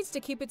cake needs to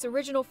keep its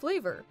original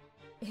flavor.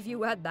 If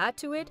you add that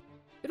to it,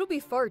 it'll be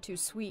far too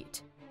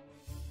sweet.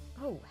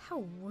 Oh,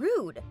 how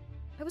rude.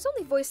 I was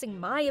only voicing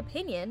my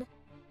opinion.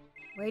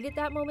 Right at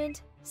that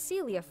moment,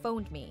 Celia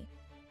phoned me.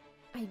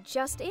 I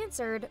just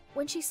answered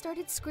when she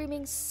started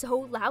screaming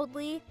so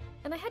loudly,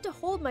 and I had to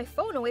hold my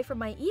phone away from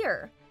my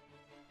ear.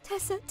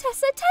 Tessa,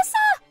 Tessa,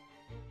 Tessa!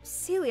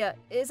 Celia,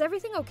 is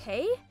everything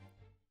okay?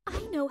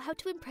 I know how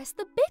to impress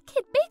the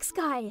BitKit Bakes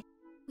guy.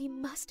 We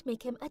must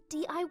make him a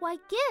DIY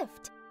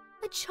gift.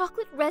 A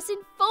chocolate resin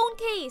phone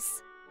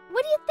case.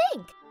 What do you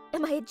think?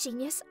 Am I a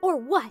genius or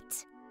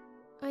what?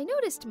 I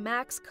noticed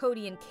Max,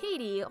 Cody, and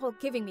Katie all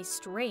giving me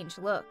strange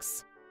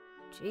looks.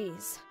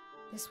 Jeez,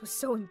 this was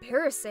so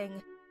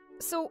embarrassing.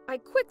 So I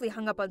quickly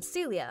hung up on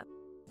Celia,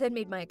 then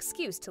made my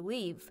excuse to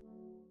leave.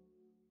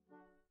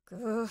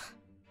 Ugh.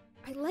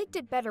 I liked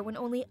it better when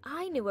only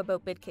I knew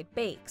about BitKit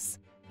Bakes.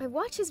 I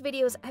watch his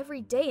videos every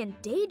day and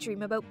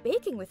daydream about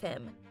baking with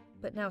him.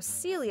 But now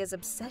Celia's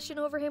obsession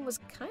over him was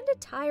kinda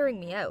tiring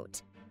me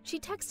out. She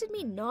texted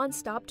me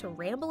non-stop to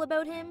ramble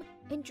about him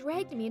and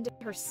dragged me into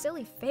her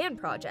silly fan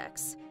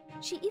projects.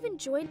 She even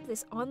joined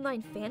this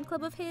online fan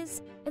club of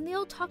his, and they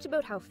all talked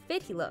about how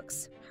fit he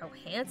looks, how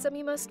handsome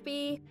he must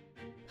be.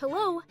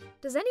 Hello,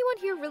 does anyone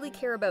here really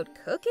care about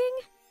cooking?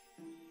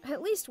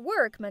 At least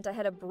work meant I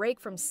had a break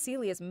from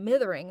Celia's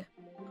mithering.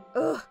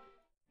 Ugh,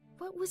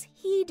 what was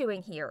he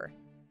doing here?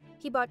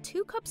 He bought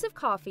 2 cups of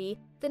coffee,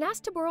 then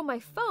asked to borrow my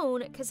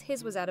phone because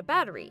his was out of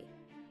battery.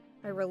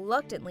 I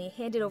reluctantly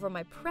handed over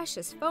my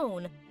precious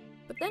phone,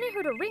 but then I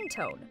heard a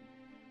ringtone.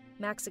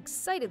 Max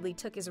excitedly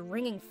took his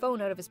ringing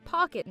phone out of his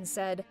pocket and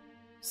said,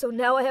 "So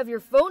now I have your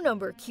phone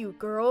number, cute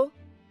girl."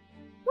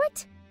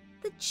 What?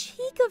 The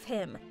cheek of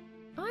him!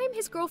 I'm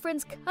his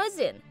girlfriend's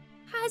cousin.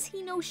 Has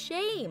he no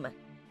shame?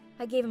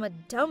 I gave him a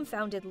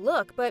dumbfounded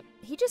look, but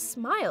he just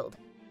smiled,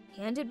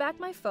 handed back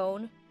my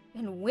phone,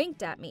 and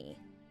winked at me.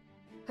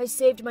 "I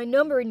saved my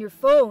number in your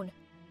phone.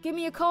 Give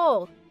me a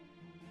call."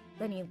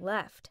 Then he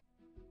left.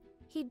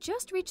 He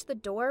just reached the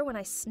door when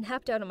I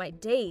snapped out of my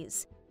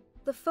daze.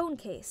 The phone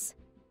case.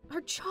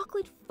 Our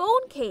chocolate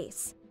phone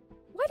case.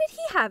 Why did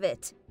he have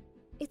it?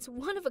 It's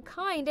one of a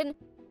kind, and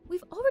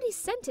we've already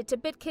sent it to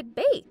BitKit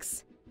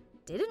Bakes.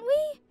 Didn't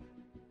we?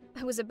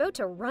 I was about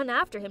to run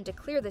after him to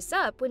clear this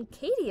up when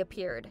Katie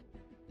appeared.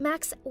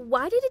 "Max,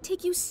 why did it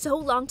take you so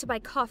long to buy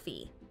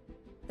coffee?"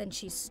 Then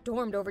she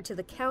stormed over to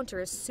the counter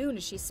as soon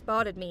as she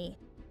spotted me.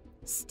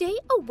 "Stay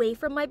away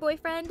from my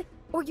boyfriend,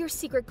 or your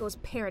secret goes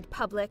parent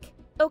public,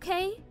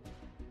 okay?"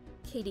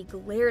 Katie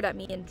glared at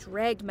me and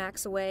dragged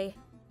Max away.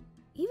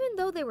 Even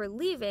though they were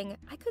leaving,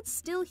 I could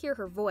still hear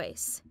her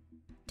voice.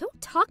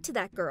 "Don't talk to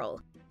that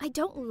girl. I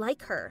don't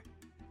like her."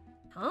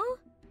 Huh?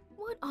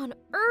 What on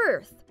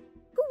earth?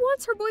 Who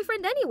wants her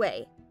boyfriend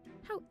anyway?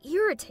 How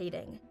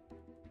irritating.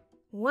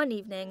 One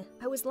evening,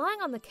 I was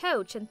lying on the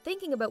couch and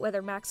thinking about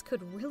whether Max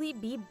could really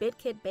be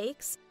BitKit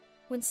Bakes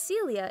when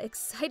Celia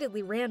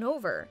excitedly ran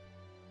over.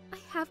 "I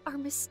have our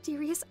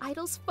mysterious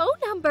idol's phone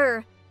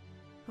number!"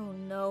 Oh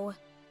no,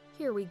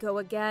 here we go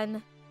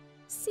again.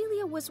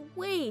 Celia was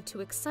way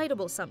too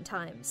excitable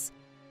sometimes.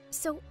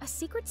 "So, a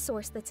secret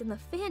source that's in the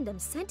fandom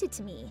sent it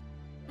to me.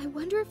 I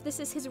wonder if this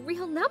is his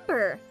real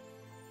number."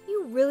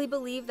 You really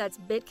believe that's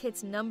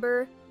BitKit's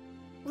number?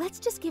 Let's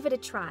just give it a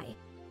try.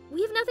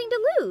 We have nothing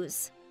to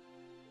lose.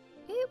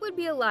 It would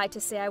be a lie to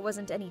say I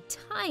wasn't any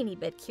tiny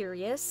bit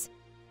curious.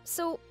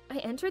 So I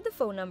entered the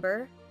phone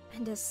number,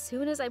 and as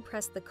soon as I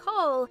pressed the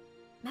call,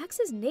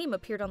 Max's name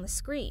appeared on the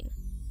screen.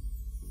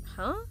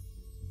 Huh?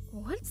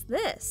 What's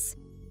this?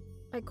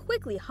 I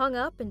quickly hung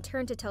up and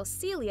turned to tell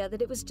Celia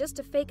that it was just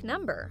a fake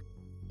number.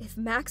 If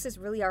Max is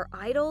really our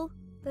idol,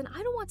 then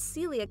I don't want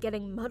Celia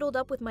getting muddled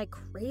up with my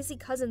crazy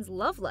cousin's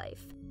love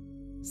life.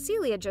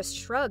 Celia just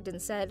shrugged and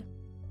said,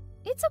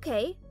 "It's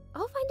okay,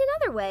 I'll find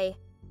another way."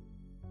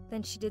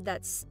 Then she did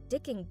that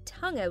sticking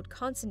tongue-out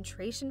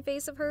concentration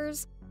face of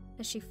hers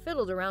as she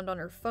fiddled around on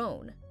her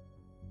phone.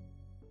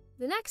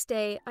 The next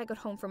day, I got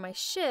home from my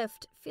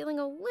shift feeling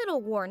a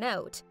little worn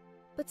out,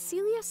 but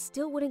Celia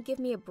still wouldn't give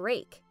me a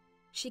break.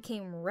 She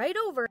came right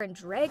over and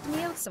dragged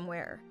me out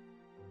somewhere.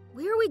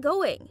 "Where are we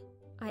going?"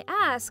 I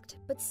asked,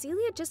 but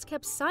Celia just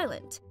kept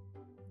silent.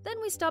 Then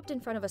we stopped in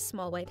front of a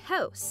small white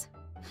house.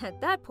 At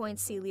that point,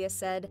 Celia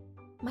said,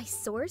 "My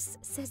source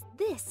says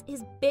this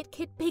is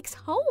BitKit Bake's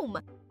home.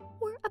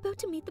 We're about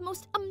to meet the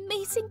most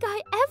amazing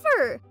guy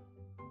ever."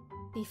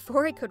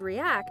 Before I could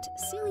react,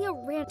 Celia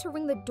ran to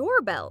ring the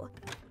doorbell.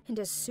 And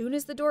as soon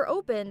as the door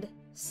opened,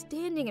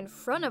 standing in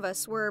front of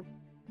us were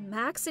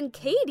Max and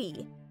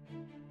Katie.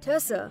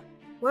 "Tessa,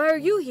 why are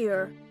you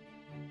here?"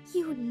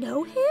 "You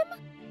know him?"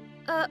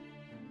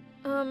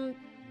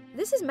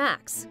 This is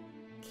Max,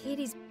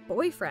 Katie's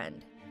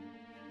boyfriend.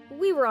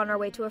 We were on our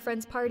way to a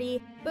friend's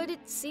party, but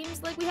it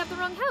seems like we have the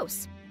wrong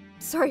house.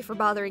 Sorry for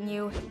bothering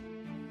you."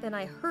 Then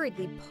I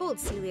hurriedly pulled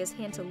Celia's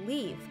hand to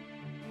leave,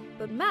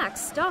 but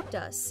Max stopped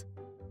us.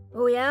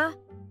 "Oh yeah?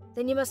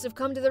 Then you must have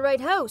come to the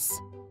right house.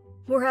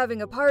 We're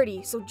having a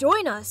party, so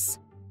join us."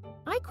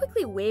 I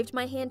quickly waved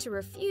my hand to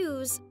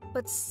refuse,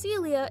 but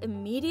Celia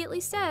immediately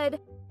said,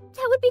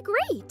 "That would be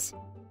great."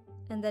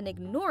 And then,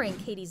 ignoring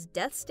Katie's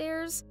death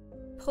stares,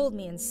 pulled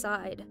me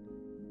inside.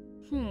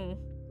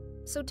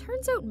 So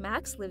turns out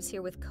Max lives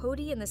here with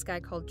Cody and this guy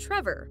called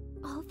Trevor.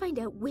 I'll find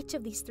out which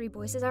of these three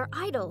boys is our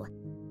idol.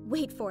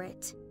 Wait for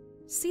it.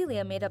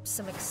 Celia made up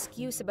some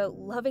excuse about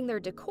loving their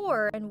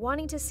decor and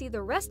wanting to see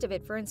the rest of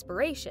it for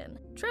inspiration.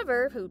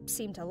 Trevor, who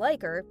seemed to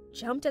like her,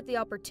 jumped at the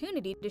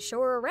opportunity to show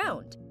her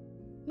around.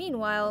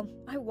 Meanwhile,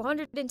 I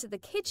wandered into the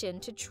kitchen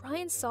to try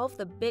and solve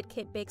the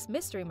BitKit Bakes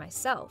mystery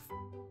myself.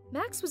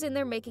 Max was in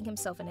there making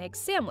himself an egg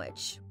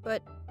sandwich,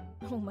 but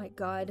oh my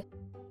god,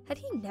 had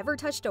he never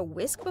touched a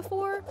whisk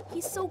before?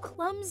 He's so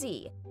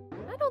clumsy.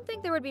 I don't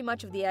think there would be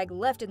much of the egg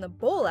left in the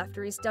bowl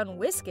after he's done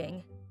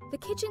whisking. The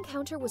kitchen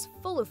counter was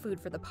full of food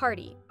for the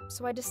party,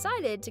 so I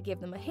decided to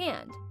give them a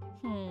hand.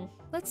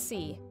 Let's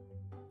see.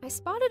 I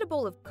spotted a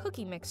bowl of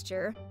cookie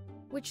mixture,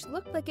 which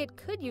looked like it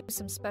could use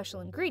some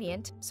special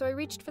ingredient, so I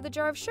reached for the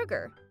jar of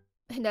sugar.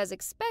 And as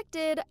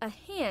expected, a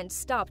hand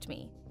stopped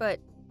me. But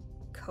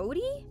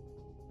Cody?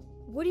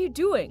 "What are you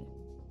doing?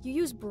 You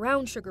use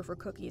brown sugar for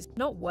cookies,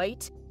 not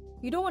white.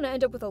 You don't want to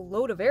end up with a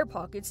load of air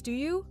pockets, do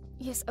you?"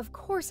 Yes, of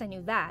course I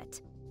knew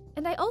that.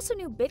 And I also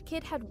knew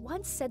BitKit had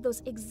once said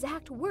those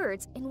exact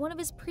words in one of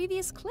his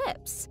previous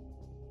clips.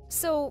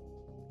 So,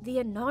 the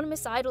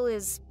anonymous idol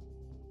is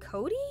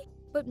Cody?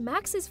 But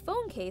Max's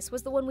phone case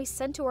was the one we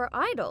sent to our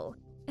idol,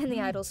 and the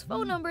idol's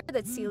phone number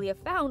that Celia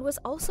found was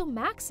also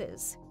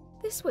Max's.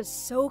 This was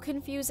so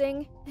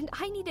confusing, and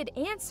I needed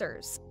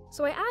answers,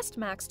 so I asked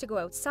Max to go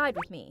outside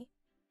with me.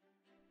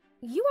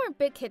 "You aren't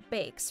BitKit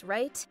Bakes,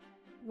 right?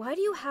 Why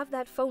do you have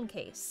that phone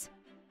case?"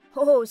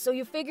 "Oh, so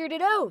you figured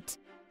it out?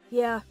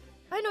 Yeah,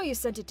 I know you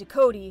sent it to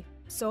Cody,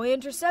 so I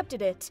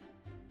intercepted it.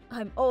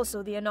 I'm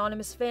also the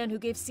anonymous fan who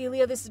gave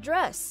Celia this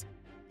address.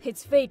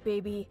 It's fate,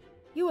 baby.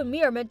 You and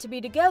me are meant to be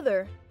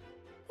together."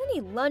 Then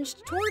he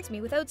lunged towards me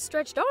with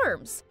outstretched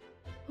arms.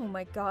 Oh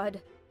my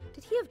god,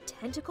 did he have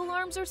tentacle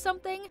arms or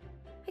something?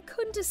 I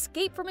couldn't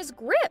escape from his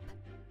grip.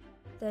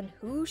 Then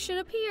who should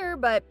appear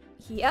but,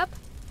 yep,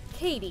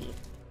 Katie.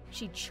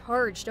 She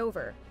charged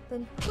over,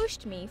 then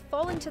pushed me,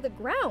 falling to the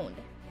ground.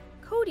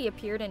 Cody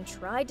appeared and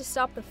tried to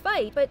stop the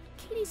fight, but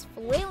Katie's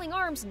flailing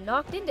arms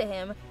knocked into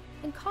him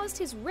and caused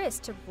his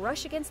wrist to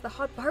brush against the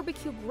hot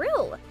barbecue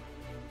grill.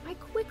 I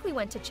quickly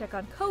went to check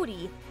on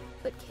Cody,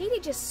 but Katie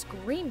just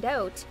screamed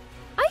out,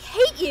 "I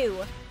hate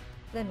you!"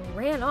 then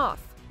ran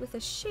off with a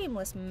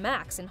shameless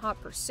Max in hot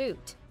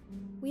pursuit.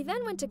 We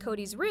then went to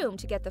Cody's room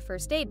to get the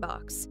first aid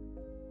box.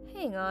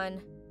 Hang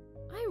on,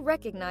 I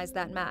recognize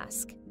that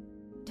mask.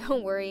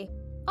 Don't worry,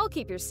 I'll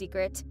keep your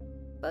secret.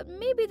 But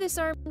maybe this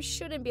arm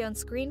shouldn't be on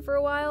screen for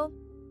a while.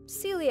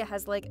 Celia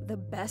has, like, the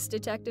best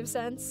detective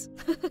sense.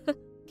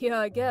 Yeah,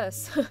 I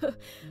guess.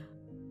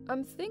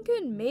 I'm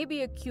thinking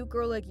maybe a cute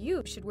girl like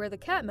you should wear the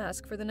cat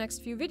mask for the next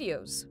few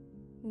videos.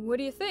 What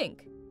do you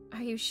think?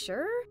 Are you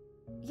sure?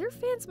 Your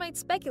fans might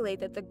speculate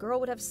that the girl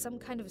would have some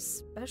kind of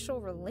special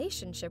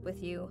relationship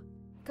with you.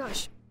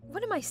 Gosh,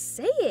 what am I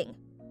saying?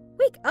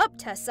 Wake up,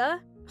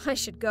 Tessa! I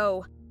should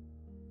go.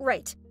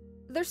 Right,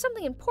 there's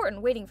something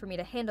important waiting for me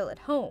to handle at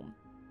home.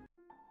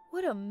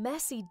 What a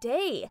messy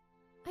day!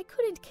 I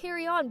couldn't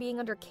carry on being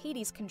under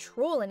Katie's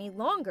control any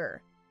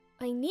longer.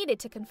 I needed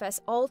to confess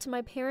all to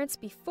my parents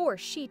before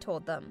she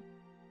told them.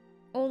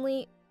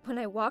 Only, when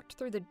I walked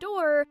through the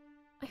door,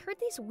 I heard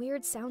these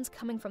weird sounds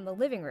coming from the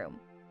living room.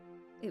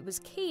 It was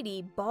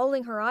Katie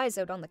bawling her eyes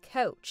out on the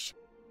couch.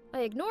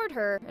 I ignored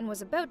her and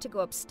was about to go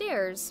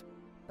upstairs,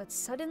 but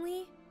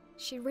suddenly,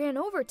 she ran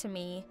over to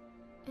me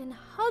and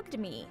hugged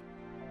me.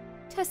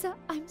 Tessa,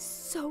 I'm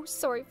so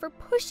sorry for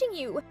pushing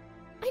you.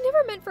 I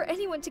never meant for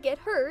anyone to get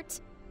hurt.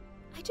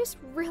 I just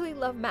really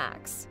love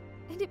Max,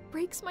 and it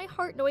breaks my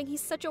heart knowing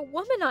he's such a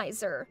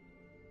womanizer.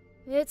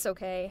 It's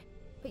okay,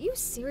 but you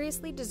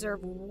seriously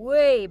deserve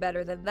way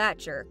better than that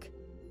jerk.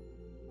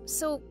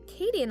 So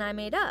Katie and I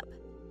made up,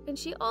 and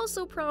she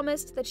also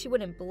promised that she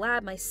wouldn't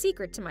blab my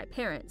secret to my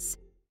parents.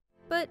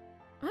 But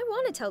I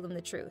want to tell them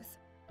the truth.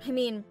 I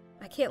mean,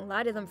 I can't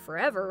lie to them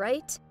forever,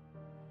 right?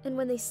 And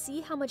when they see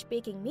how much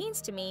baking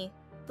means to me,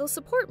 they'll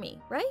support me,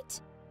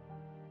 right?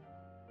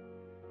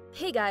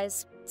 Hey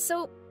guys,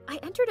 so I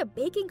entered a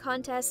baking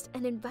contest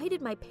and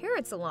invited my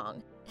parents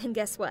along. And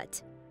guess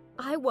what?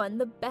 I won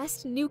the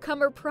Best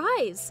Newcomer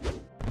prize!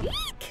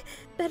 Eek!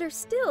 Better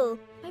still,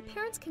 my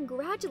parents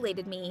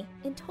congratulated me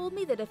and told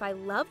me that if I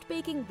loved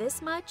baking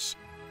this much,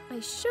 I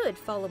should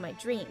follow my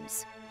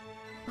dreams.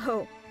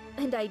 Oh,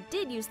 and I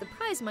did use the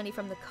prize money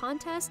from the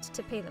contest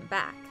to pay them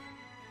back.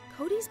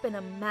 Cody's been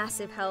a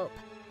massive help.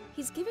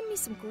 He's given me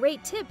some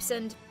great tips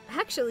and,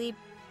 actually,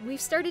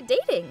 we've started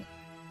dating.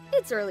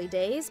 It's early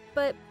days,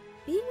 but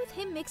being with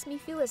him makes me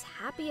feel as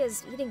happy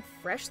as eating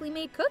freshly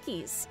made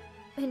cookies.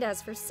 And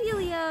as for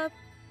Celia,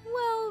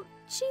 well,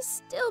 she's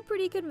still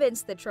pretty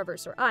convinced that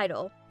Trevor's her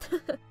idol.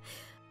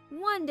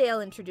 One day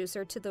I'll introduce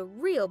her to the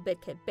real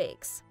BitKit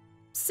Bakes.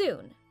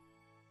 Soon.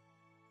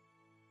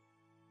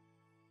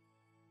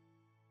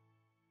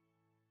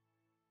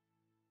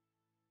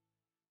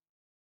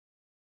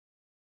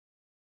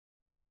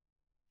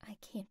 I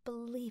can't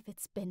believe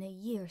it's been a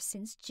year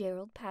since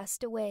Gerald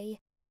passed away.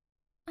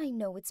 I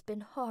know it's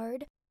been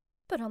hard,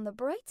 but on the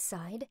bright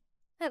side,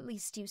 at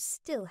least you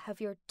still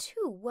have your 2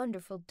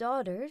 wonderful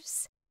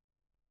daughters.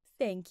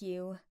 Thank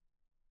you.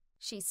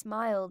 She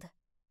smiled.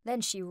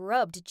 Then she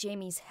rubbed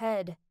Jamie's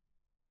head.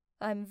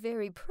 I'm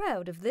very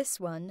proud of this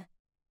one.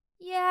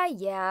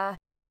 Yeah.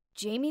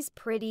 Jamie's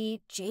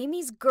pretty,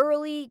 Jamie's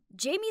girly,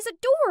 Jamie's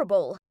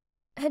adorable.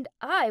 And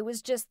I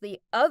was just the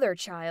other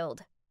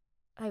child.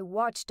 I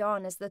watched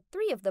on as the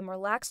 3 of them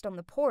relaxed on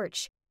the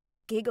porch,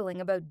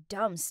 giggling about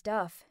dumb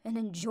stuff and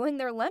enjoying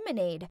their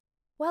lemonade,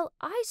 while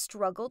I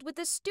struggled with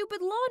the stupid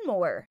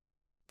lawnmower.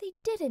 They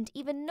didn't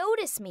even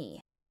notice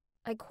me.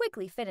 I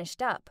quickly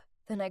finished up,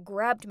 then I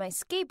grabbed my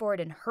skateboard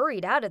and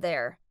hurried out of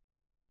there.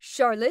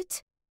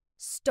 Charlotte,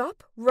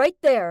 stop right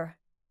there.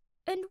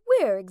 And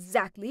where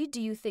exactly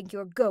do you think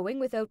you're going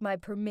without my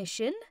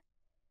permission?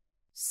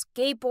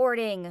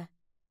 Skateboarding.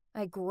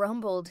 I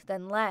grumbled,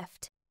 then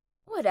left.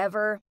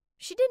 Whatever.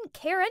 She didn't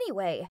care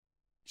anyway.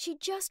 She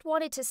just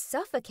wanted to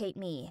suffocate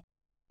me.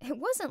 It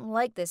wasn't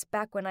like this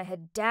back when I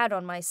had Dad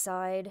on my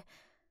side.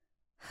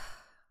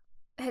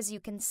 As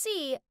you can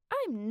see,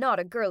 I'm not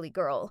a girly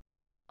girl.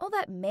 All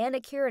that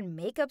manicure and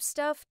makeup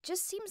stuff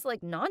just seems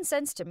like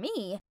nonsense to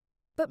me.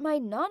 But my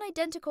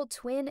non-identical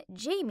twin,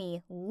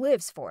 Jamie,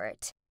 lives for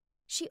it.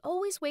 She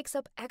always wakes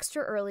up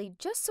extra early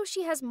just so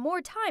she has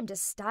more time to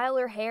style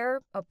her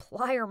hair,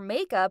 apply her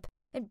makeup,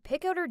 and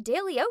pick out her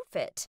daily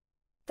outfit.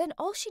 Then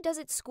all she does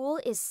at school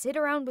is sit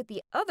around with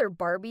the other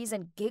Barbies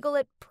and giggle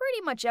at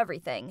pretty much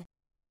everything.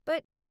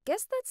 But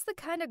guess that's the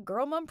kind of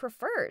girl Mom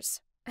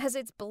prefers, as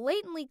it's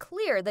blatantly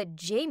clear that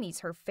Jamie's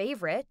her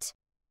favorite.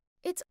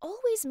 It's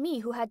always me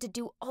who had to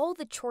do all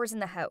the chores in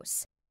the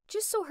house,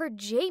 just so her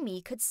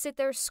Jamie could sit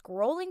there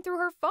scrolling through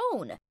her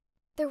phone.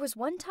 There was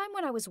one time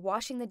when I was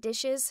washing the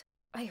dishes,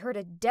 I heard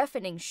a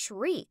deafening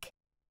shriek.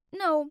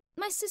 No,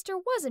 my sister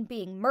wasn't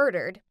being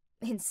murdered.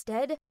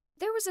 Instead,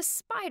 there was a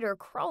spider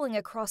crawling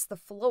across the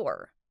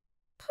floor.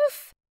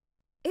 Poof!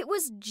 It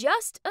was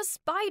just a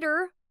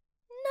spider.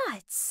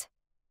 Nuts!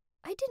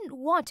 I didn't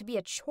want to be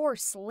a chore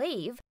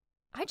slave.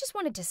 I just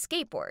wanted to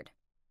skateboard.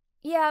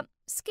 Yeah,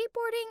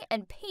 skateboarding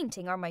and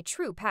painting are my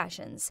true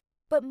passions,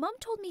 but Mom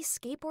told me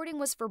skateboarding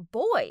was for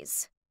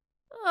boys.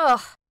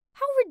 Ugh,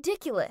 how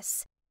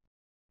ridiculous.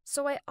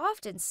 So I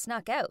often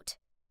snuck out.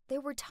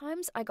 There were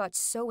times I got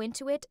so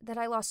into it that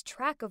I lost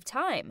track of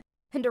time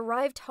and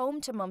arrived home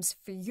to Mom's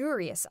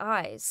furious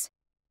eyes.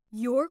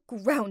 You're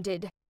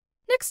grounded.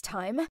 Next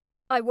time,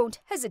 I won't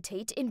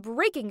hesitate in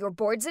breaking your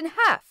boards in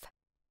half."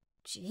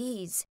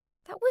 Jeez,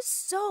 that was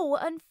so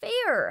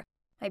unfair.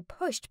 I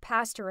pushed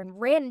past her and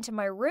ran into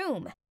my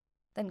room.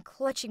 Then,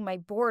 clutching my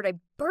board, I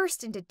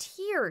burst into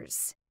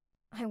tears.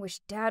 I wish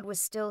Dad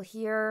was still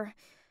here.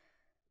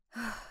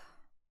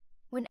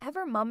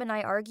 Whenever Mom and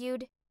I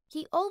argued,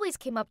 he always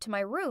came up to my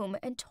room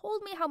and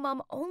told me how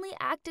Mom only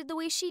acted the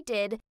way she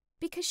did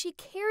because she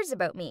cares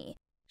about me.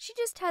 She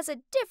just has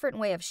a different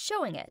way of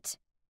showing it.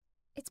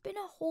 It's been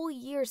a whole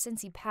year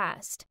since he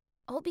passed,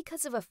 all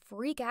because of a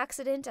freak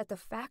accident at the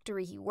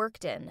factory he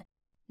worked in.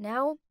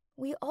 Now,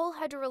 we all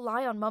had to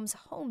rely on Mom's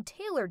home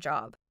tailor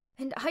job,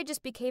 and I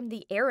just became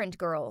the errand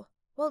girl,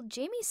 while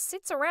Jamie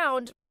sits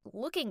around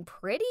looking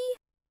pretty?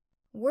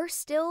 Worse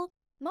still,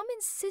 Mom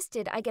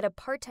insisted I get a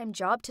part-time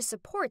job to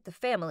support the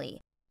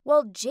family,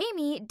 while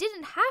Jamie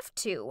didn't have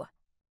to.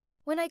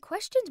 When I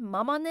questioned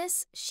Mom on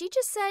this, she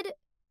just said,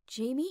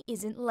 "Jamie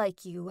isn't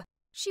like you.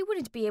 She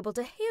wouldn't be able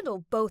to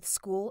handle both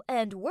school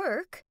and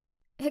work."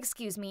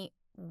 Excuse me,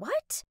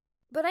 what?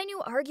 But I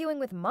knew arguing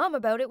with Mom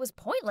about it was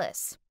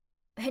pointless.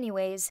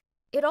 Anyways,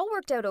 it all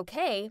worked out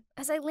okay,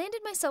 as I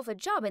landed myself a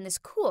job in this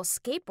cool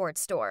skateboard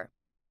store.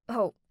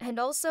 Oh, and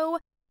also,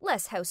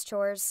 less house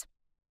chores.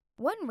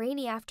 One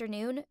rainy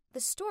afternoon,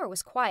 the store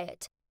was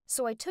quiet,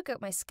 so I took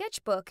out my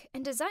sketchbook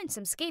and designed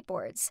some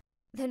skateboards.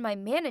 Then my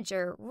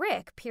manager,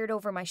 Rick, peered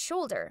over my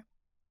shoulder.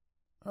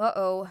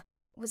 Uh-oh,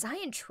 was I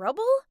in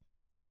trouble?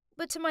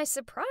 But to my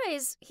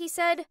surprise, he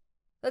said,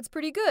 "That's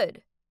pretty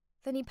good."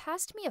 Then he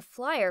passed me a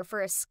flyer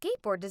for a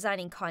skateboard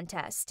designing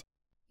contest.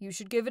 "You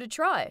should give it a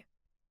try."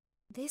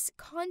 This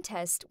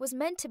contest was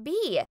meant to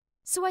be,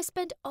 so I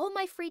spent all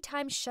my free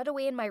time shut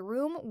away in my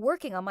room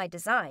working on my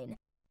design.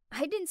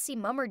 I didn't see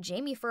Mom or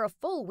Jamie for a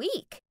full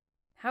week.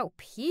 How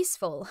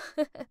peaceful.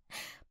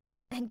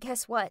 And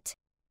guess what?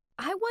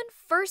 I won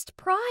first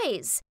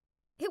prize.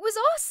 It was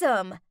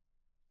awesome.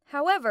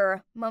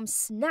 However, Mom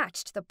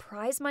snatched the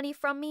prize money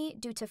from me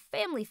due to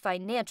family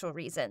financial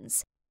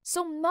reasons.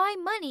 So my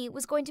money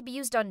was going to be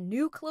used on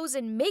new clothes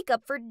and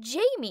makeup for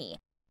Jamie.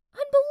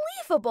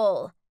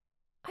 Unbelievable!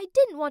 I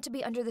didn't want to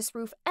be under this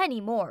roof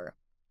anymore.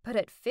 But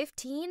at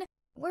 15,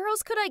 where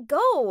else could I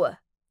go?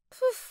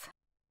 Poof.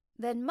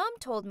 Then Mom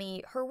told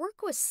me her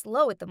work was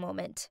slow at the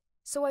moment,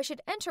 so I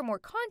should enter more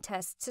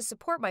contests to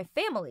support my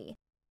family.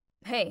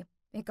 Hey,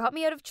 it got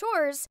me out of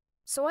chores,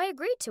 so I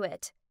agreed to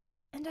it.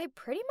 And I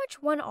pretty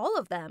much won all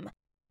of them.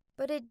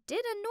 But it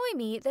did annoy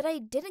me that I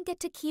didn't get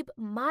to keep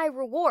my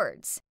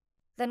rewards.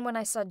 Then when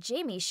I saw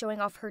Jamie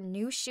showing off her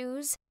new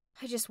shoes,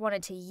 I just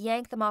wanted to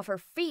yank them off her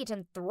feet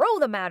and throw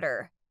them at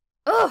her.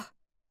 Ugh!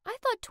 I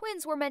thought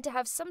twins were meant to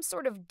have some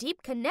sort of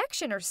deep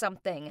connection or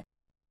something.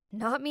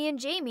 Not me and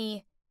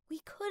Jamie. We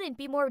couldn't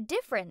be more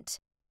different.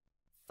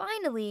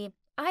 Finally,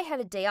 I had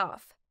a day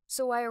off,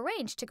 so I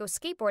arranged to go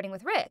skateboarding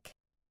with Rick.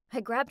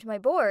 I grabbed my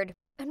board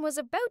and was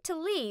about to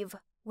leave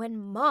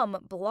when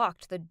Mom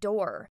blocked the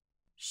door.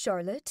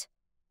 "Charlotte,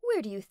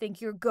 where do you think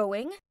you're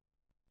going?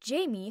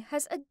 Jamie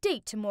has a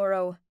date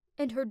tomorrow,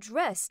 and her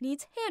dress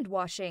needs hand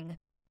washing."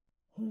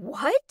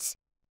 What?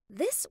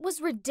 This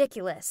was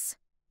ridiculous.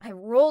 I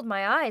rolled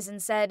my eyes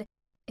and said,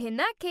 "In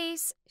that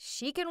case,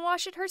 she can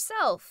wash it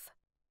herself."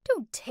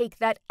 "Don't take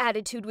that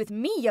attitude with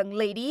me, young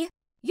lady.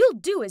 You'll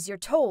do as you're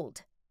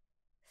told."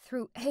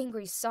 Through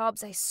angry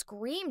sobs, I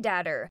screamed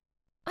at her,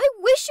 "I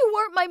wish you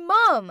weren't my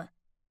mom!"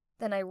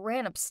 Then I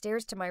ran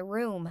upstairs to my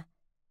room.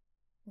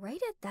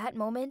 Right at that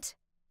moment,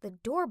 the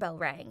doorbell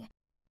rang.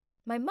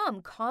 My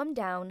mom calmed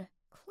down,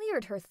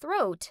 cleared her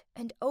throat,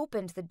 and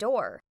opened the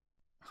door.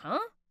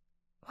 Huh?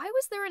 Why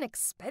was there an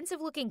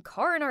expensive-looking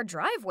car in our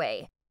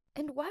driveway?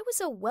 And why was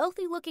a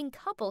wealthy-looking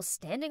couple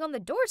standing on the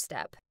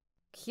doorstep?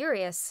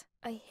 Curious,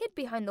 I hid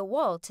behind the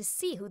wall to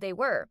see who they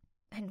were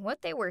and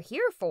what they were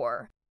here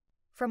for.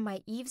 From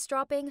my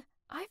eavesdropping,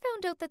 I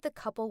found out that the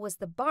couple was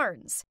the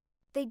Barnes.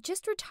 They'd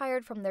just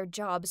retired from their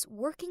jobs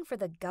working for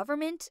the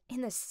government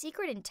in the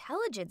Secret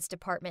Intelligence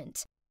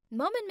Department.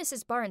 Mom and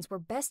Mrs. Barnes were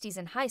besties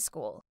in high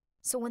school,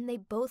 so when they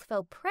both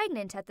fell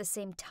pregnant at the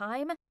same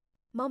time,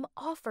 Mom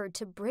offered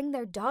to bring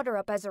their daughter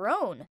up as her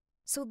own,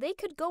 so they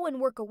could go and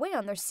work away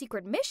on their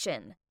secret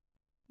mission.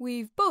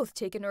 "We've both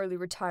taken early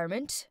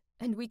retirement,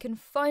 and we can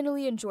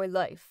finally enjoy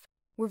life.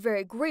 We're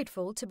very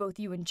grateful to both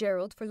you and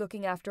Gerald for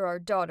looking after our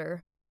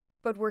daughter,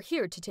 but we're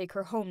here to take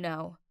her home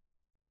now."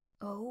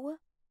 Oh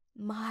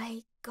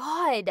my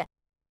God!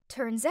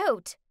 Turns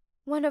out,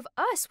 one of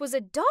us was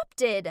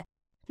adopted!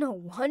 No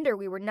wonder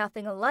we were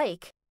nothing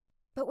alike.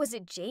 But was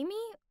it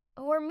Jamie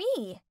or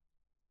me?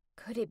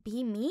 Could it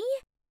be me?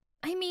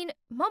 I mean,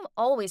 Mom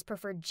always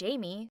preferred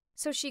Jamie,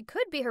 so she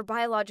could be her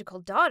biological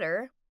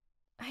daughter.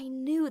 I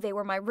knew they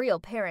were my real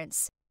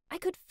parents. I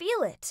could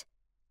feel it.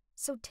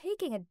 So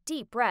taking a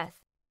deep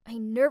breath, I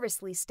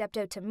nervously stepped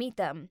out to meet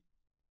them.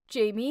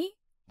 "Jamie,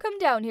 come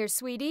down here,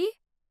 sweetie."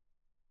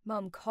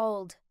 Mom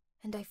called,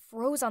 and I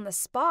froze on the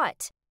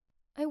spot.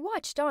 I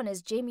watched on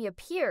as Jamie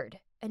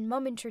appeared, and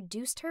Mom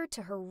introduced her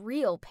to her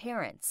real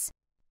parents.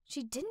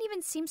 She didn't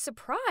even seem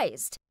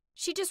surprised.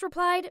 She just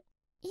replied,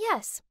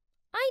 "Yes,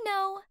 I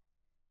know,"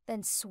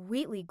 then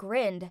sweetly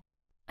grinned,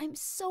 I'm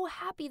so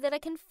happy that I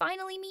can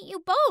finally meet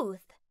you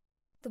both.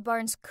 The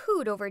Barnes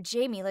cooed over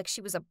Jamie like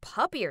she was a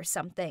puppy or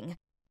something.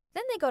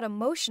 Then they got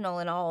emotional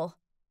and all.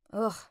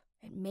 Ugh,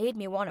 it made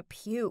me want to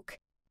puke.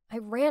 I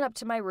ran up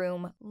to my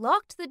room,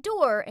 locked the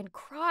door, and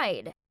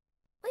cried.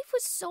 Life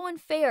was so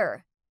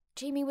unfair.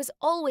 Jamie was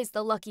always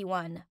the lucky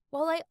one,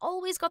 while I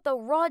always got the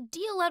raw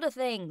deal out of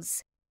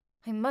things.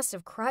 I must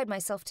have cried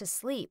myself to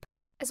sleep,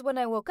 as when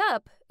I woke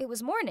up, it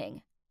was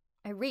morning.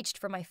 I reached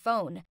for my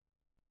phone.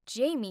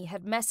 Jamie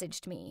had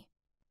messaged me.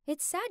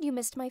 It's sad you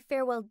missed my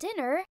farewell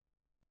dinner.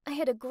 I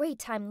had a great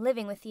time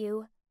living with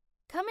you.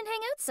 Come and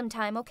hang out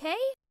sometime, okay?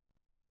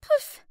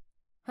 Poof!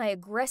 I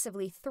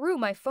aggressively threw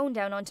my phone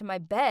down onto my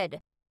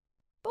bed.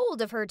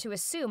 Bold of her to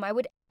assume I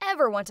would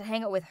ever want to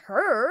hang out with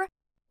her.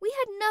 We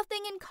had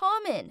nothing in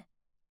common.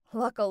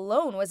 Luck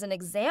alone was an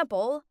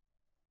example.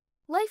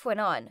 Life went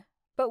on,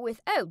 but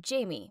without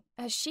Jamie,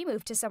 as she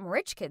moved to some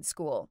rich kid's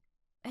school.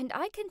 And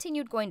I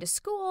continued going to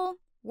school,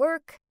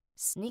 work,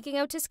 sneaking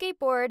out to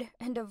skateboard,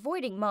 and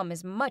avoiding Mom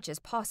as much as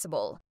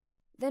possible.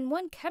 Then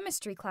one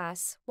chemistry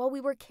class, while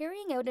we were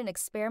carrying out an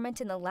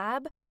experiment in the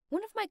lab,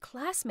 one of my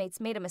classmates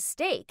made a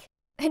mistake.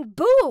 And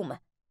boom!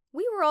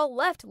 We were all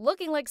left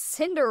looking like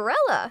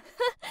Cinderella.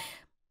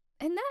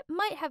 And that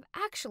might have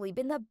actually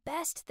been the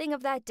best thing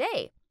of that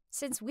day,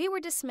 since we were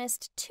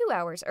dismissed 2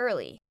 hours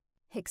early.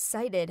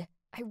 Excited,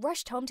 I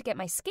rushed home to get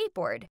my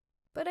skateboard,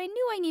 but I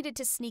knew I needed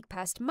to sneak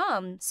past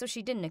Mom so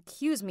she didn't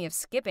accuse me of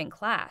skipping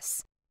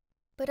class.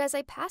 But as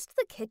I passed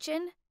the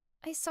kitchen,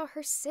 I saw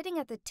her sitting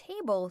at the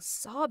table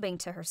sobbing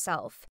to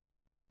herself.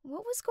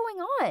 What was going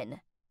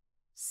on?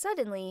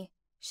 Suddenly,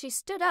 she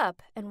stood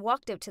up and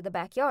walked out to the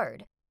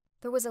backyard.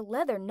 There was a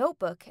leather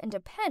notebook and a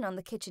pen on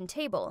the kitchen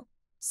table,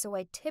 so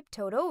I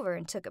tiptoed over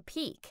and took a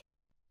peek.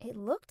 It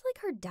looked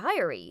like her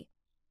diary.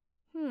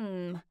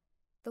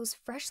 Those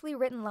freshly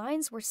written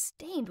lines were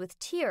stained with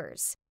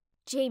tears.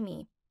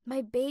 Jamie,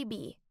 my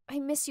baby, I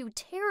miss you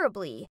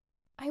terribly.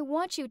 I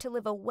want you to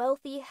live a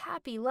wealthy,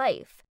 happy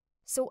life.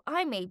 So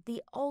I made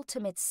the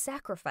ultimate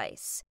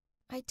sacrifice.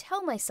 I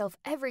tell myself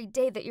every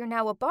day that you're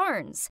now a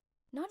Barnes,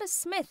 not a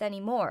Smith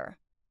anymore.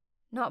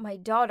 Not my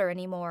daughter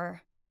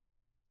anymore.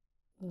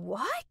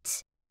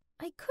 What?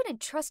 I couldn't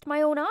trust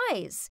my own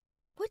eyes.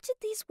 What did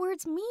these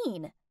words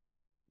mean?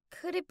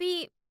 Could it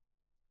be...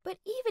 But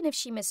even if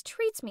she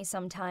mistreats me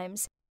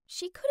sometimes,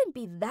 she couldn't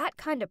be that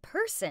kind of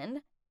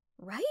person,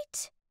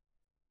 right?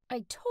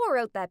 I tore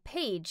out that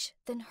page,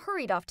 then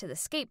hurried off to the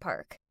skate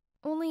park.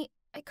 Only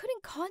I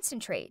couldn't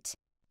concentrate.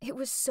 It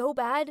was so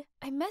bad,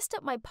 I messed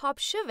up my pop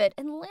shove-it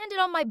and landed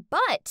on my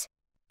butt.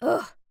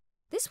 Ugh,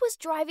 this was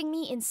driving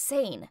me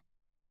insane.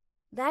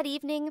 That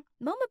evening,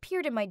 Mom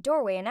appeared in my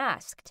doorway and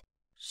asked,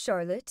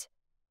 "Charlotte,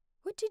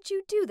 what did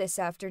you do this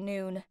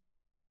afternoon?"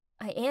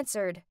 I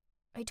answered,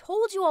 "I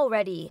told you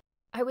already.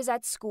 I was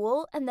at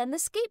school and then the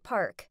skate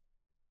park."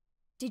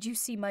 "Did you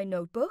see my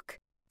notebook?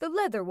 The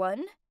leather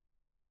one?"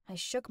 I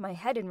shook my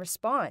head in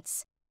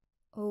response.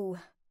 "Oh,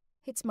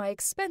 it's my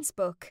expense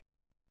book.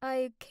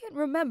 I can't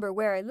remember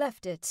where I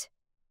left it."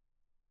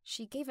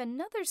 She gave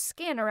another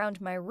scan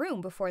around my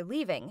room before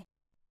leaving.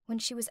 When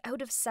she was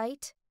out of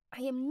sight,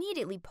 I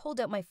immediately pulled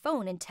out my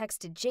phone and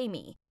texted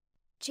Jamie.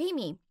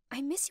 "Jamie,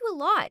 I miss you a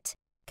lot.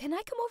 Can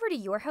I come over to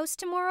your house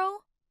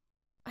tomorrow?"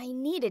 I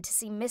needed to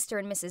see Mr.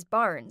 and Mrs.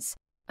 Barnes.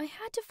 I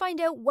had to find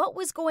out what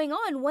was going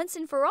on once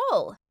and for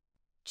all.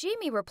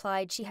 Jamie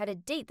replied she had a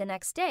date the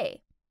next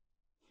day.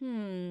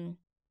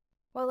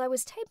 While I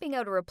was typing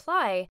out a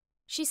reply,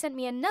 she sent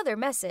me another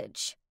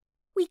message.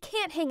 "We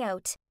can't hang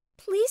out.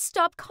 Please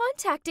stop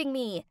contacting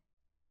me."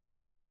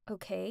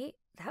 Okay,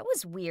 that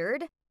was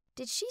weird.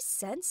 Did she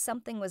sense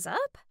something was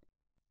up?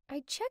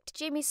 I checked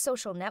Jamie's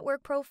social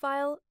network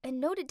profile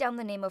and noted down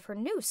the name of her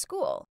new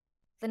school.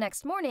 The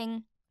next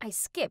morning, I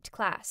skipped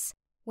class,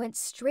 went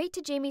straight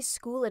to Jamie's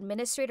school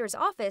administrator's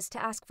office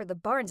to ask for the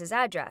Barnes'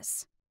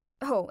 address.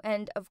 Oh,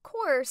 and of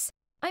course,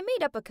 I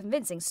made up a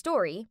convincing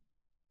story.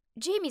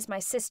 Jamie's my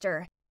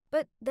sister,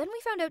 but then we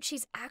found out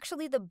she's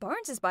actually the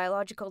Barnes'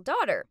 biological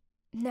daughter.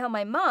 Now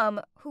my mom,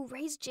 who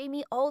raised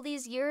Jamie all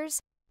these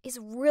years, is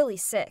really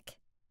sick,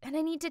 and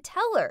I need to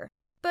tell her,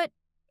 but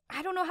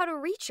I don't know how to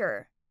reach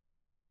her.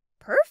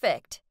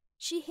 Perfect!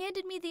 She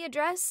handed me the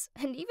address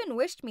and even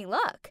wished me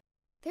luck.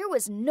 There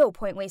was no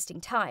point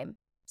wasting time,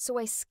 so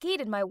I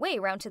skated my way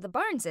round to the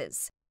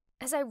Barnes'.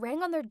 As I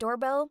rang on their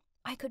doorbell,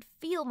 I could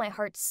feel my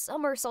heart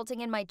somersaulting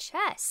in my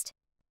chest.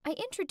 I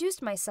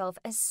introduced myself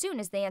as soon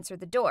as they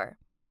answered the door.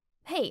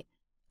 "Hey,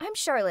 I'm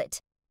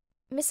Charlotte,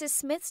 Mrs.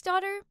 Smith's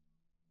daughter,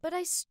 but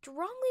I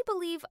strongly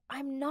believe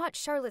I'm not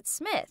Charlotte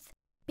Smith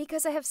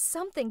because I have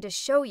something to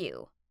show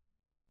you."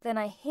 Then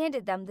I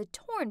handed them the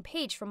torn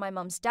page from my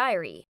mom's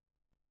diary.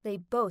 They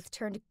both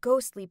turned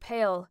ghostly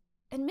pale,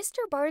 and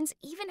Mr. Barnes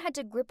even had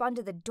to grip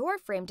onto the door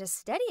frame to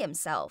steady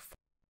himself.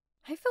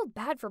 I felt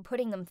bad for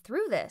putting them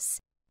through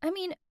this. I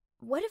mean,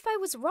 what if I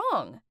was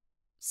wrong?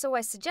 So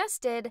I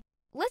suggested,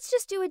 let's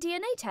just do a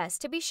DNA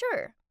test to be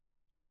sure.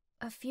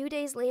 A few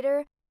days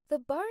later, the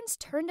Barnes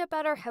turned up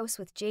at our house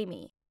with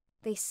Jamie.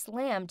 They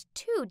slammed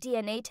 2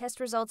 DNA test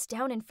results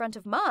down in front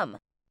of Mom.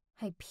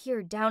 I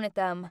peered down at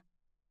them.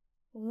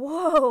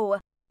 Whoa!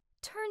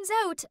 Turns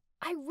out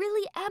I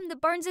really am the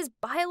Barnes'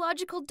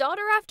 biological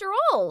daughter after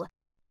all.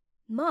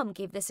 Mom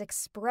gave this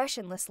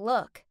expressionless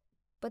look,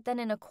 but then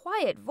in a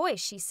quiet voice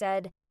she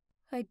said,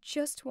 I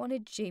just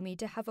wanted Jamie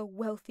to have a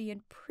wealthy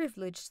and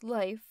privileged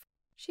life.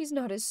 She's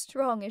not as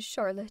strong as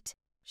Charlotte.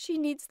 She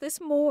needs this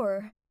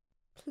more.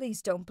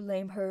 Please don't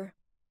blame her.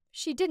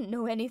 She didn't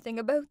know anything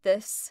about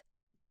this.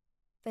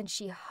 Then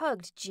she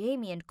hugged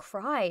Jamie and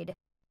cried.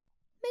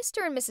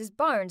 Mr. and Mrs.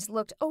 Barnes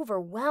looked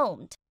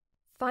overwhelmed.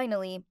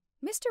 Finally,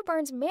 Mr.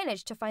 Barnes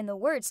managed to find the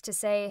words to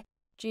say,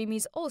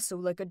 Jamie's also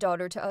like a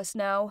daughter to us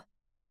now.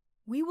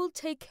 We will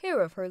take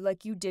care of her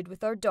like you did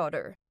with our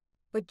daughter,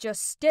 but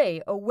just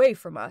stay away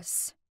from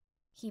us.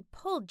 He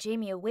pulled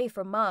Jamie away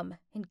from Mom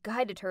and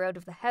guided her out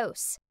of the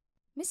house.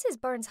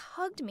 Mrs. Barnes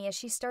hugged me as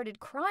she started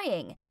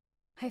crying.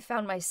 I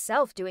found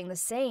myself doing the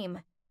same.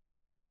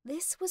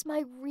 This was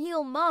my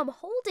real mom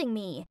holding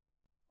me.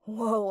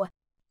 Whoa,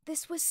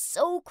 this was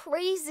so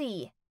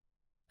crazy.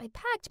 I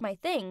packed my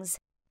things,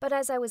 but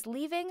as I was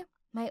leaving,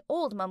 my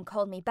old mom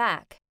called me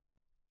back.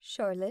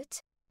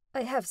 Charlotte,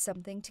 I have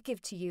something to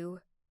give to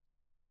you.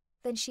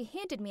 Then she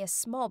handed me a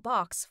small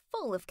box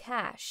full of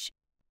cash.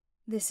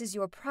 This is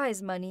your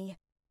prize money.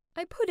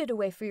 I put it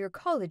away for your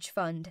college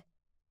fund.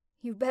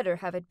 You better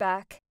have it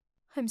back.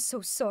 I'm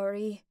so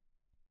sorry.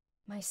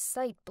 My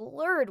sight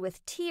blurred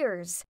with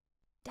tears.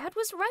 Dad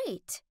was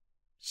right.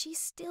 She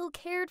still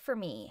cared for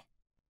me.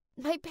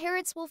 My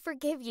parents will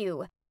forgive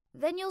you.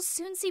 Then you'll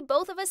soon see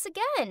both of us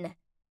again,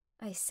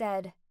 I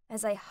said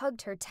as I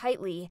hugged her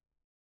tightly.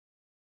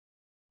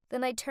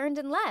 Then I turned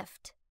and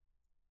left.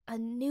 A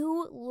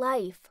new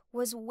life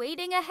was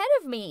waiting ahead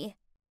of me.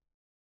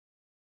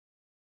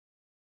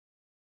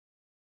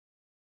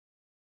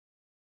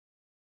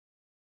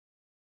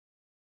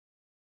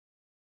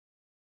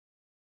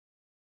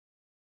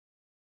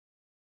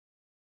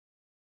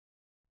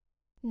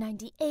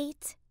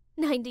 $98,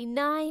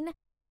 $99,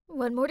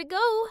 one more to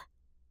go.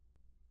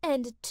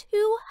 And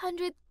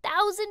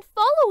 200,000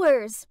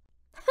 followers!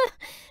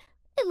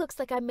 It looks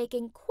like I'm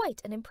making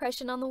quite an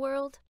impression on the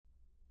world.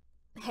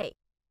 Hey,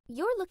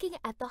 you're looking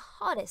at the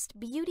hottest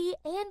beauty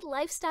and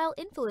lifestyle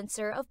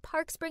influencer of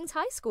Park Springs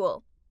High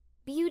School.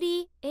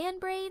 Beauty and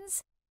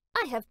brains?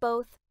 I have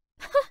both.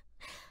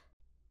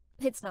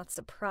 It's not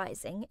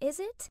surprising, is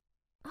it?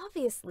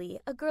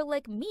 Obviously, a girl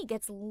like me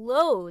gets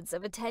loads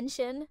of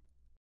attention.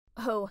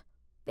 Oh,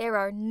 there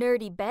our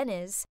nerdy Ben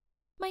is,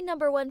 my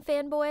 #1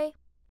 fanboy.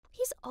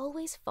 He's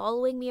always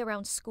following me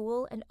around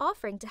school and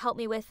offering to help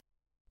me with,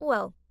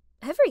 well,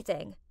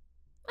 everything.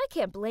 I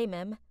can't blame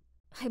him.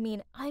 I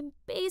mean, I'm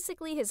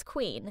basically his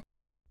queen.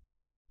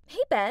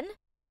 Hey, Ben.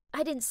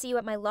 I didn't see you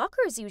at my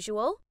locker as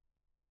usual.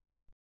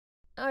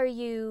 Are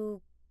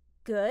you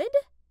good?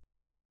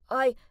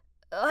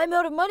 I'm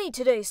out of money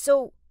today,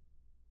 so...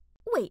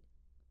 Wait,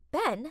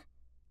 Ben,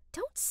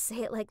 don't say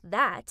it like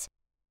that.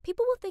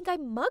 People will think I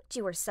mugged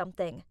you or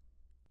something.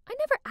 I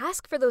never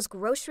ask for those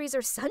groceries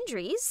or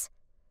sundries.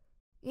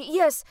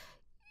 Yes,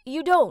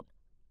 you don't.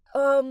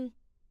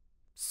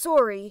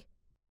 Sorry.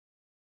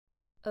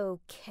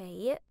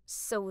 Okay,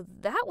 so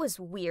that was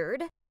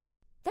weird.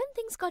 Then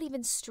things got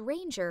even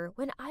stranger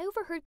when I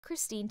overheard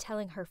Christine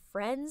telling her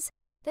friends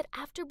that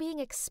after being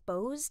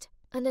exposed,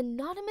 an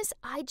anonymous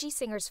IG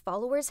singer's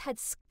followers had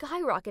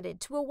skyrocketed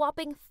to a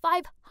whopping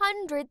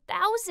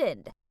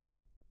 500,000.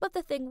 But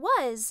the thing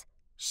was,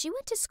 she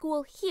went to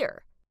school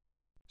here.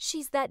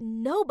 She's that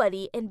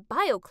nobody in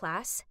bio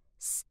class,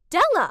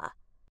 Stella.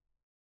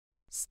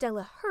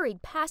 Stella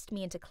hurried past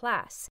me into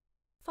class,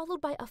 followed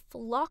by a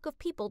flock of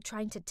people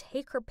trying to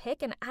take her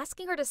pic and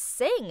asking her to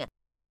sing.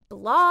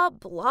 Blah,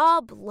 blah,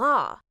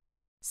 blah.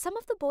 Some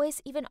of the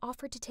boys even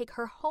offered to take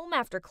her home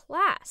after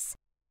class.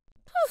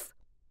 Poof!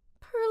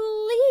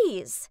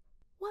 Please!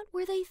 What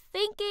were they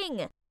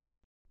thinking?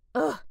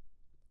 Ugh!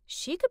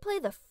 She could play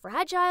the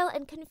fragile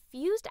and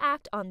confused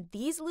act on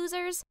these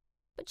losers,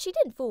 but she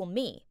didn't fool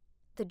me.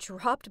 The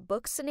dropped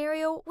book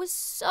scenario was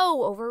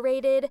so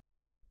overrated.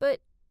 But,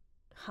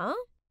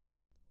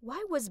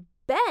 why was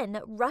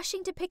Ben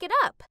rushing to pick it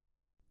up?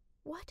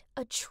 What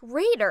a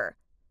traitor!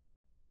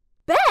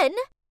 Ben?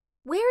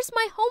 Where's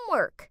my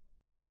homework?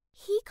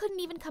 He couldn't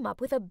even come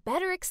up with a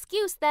better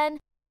excuse than,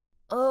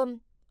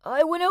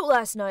 I went out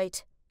last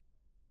night.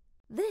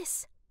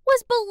 This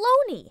was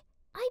baloney.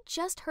 I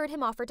just heard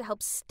him offer to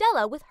help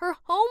Stella with her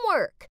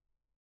homework.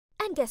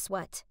 And guess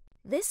what?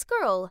 This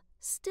girl,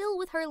 still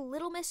with her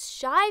Little Miss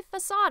shy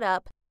facade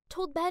up,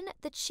 told Ben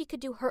that she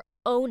could do her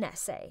own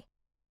essay.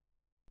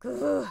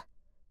 Ugh.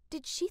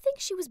 Did she think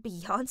she was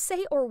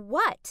Beyoncé or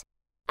what?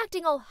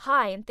 Acting all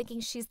high and thinking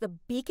she's the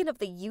beacon of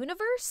the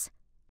universe?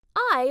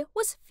 I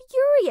was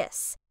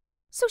furious.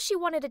 So she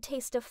wanted a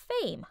taste of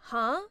fame,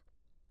 huh?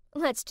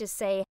 Let's just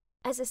say,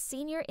 as a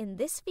senior in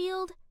this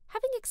field,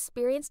 having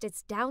experienced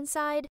its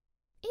downside,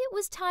 it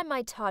was time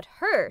I taught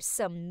her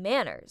some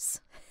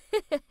manners.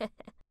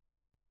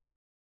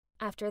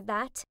 After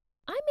that,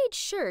 I made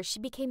sure she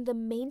became the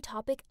main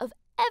topic of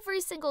every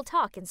single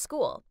talk in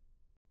school.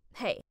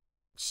 Hey,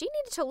 she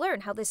needed to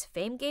learn how this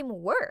fame game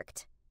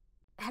worked.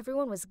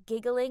 Everyone was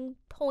giggling,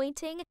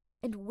 pointing,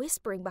 and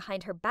whispering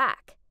behind her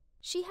back.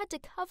 She had to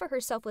cover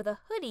herself with a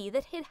hoodie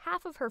that hid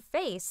half of her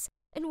face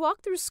and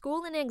walk through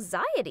school in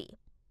anxiety.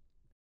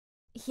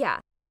 Yeah,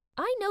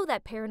 I know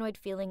that paranoid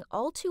feeling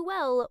all too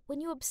well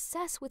when you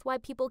obsess with why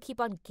people keep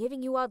on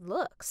giving you odd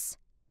looks.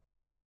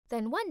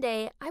 Then one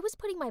day, I was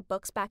putting my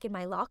books back in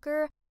my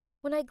locker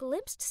when I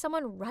glimpsed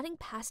someone running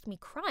past me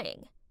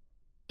crying.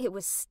 It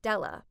was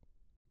Stella,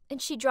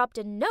 and she dropped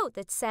a note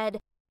that said,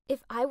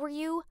 "If I were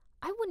you,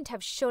 I wouldn't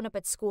have shown up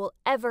at school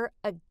ever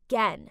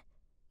again.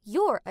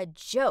 You're a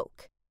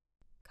joke."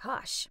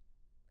 Gosh,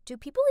 do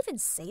people even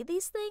say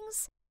these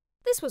things?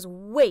 This was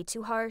way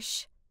too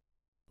harsh.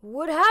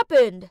 What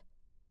happened?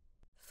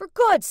 For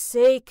God's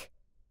sake.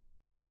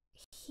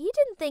 He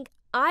didn't think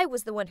I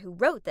was the one who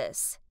wrote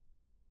this,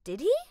 did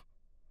he?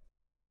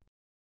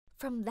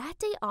 From that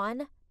day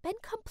on, Ben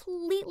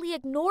completely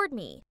ignored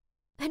me.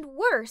 And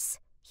worse,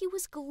 he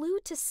was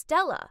glued to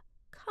Stella,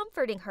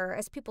 comforting her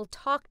as people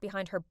talked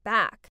behind her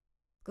back.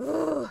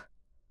 Ugh.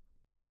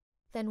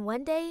 Then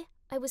one day,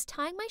 I was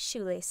tying my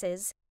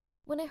shoelaces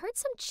when I heard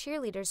some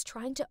cheerleaders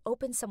trying to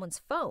open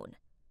someone's phone.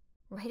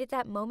 Right at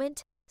that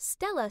moment,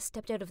 Stella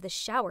stepped out of the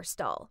shower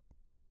stall.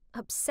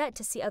 Upset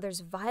to see others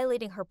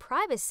violating her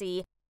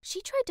privacy,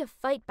 she tried to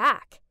fight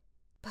back.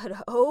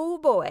 But oh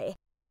boy,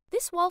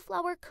 this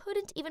wallflower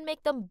couldn't even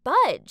make them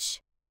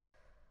budge.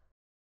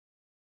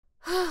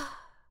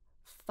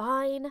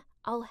 Fine,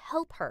 I'll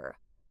help her,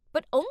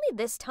 but only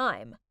this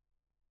time.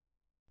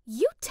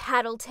 You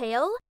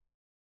tattletale!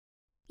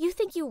 You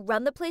think you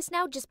run the place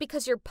now just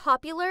because you're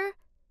popular?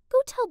 Go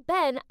tell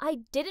Ben I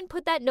didn't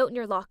put that note in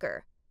your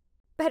locker.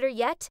 Better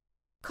yet,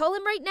 call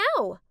him right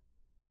now.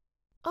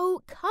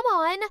 Oh, come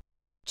on.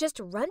 Just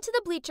run to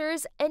the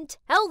bleachers and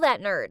tell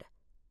that nerd.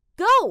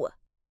 Go!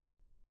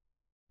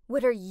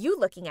 What are you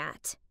looking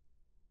at?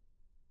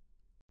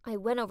 I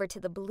went over to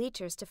the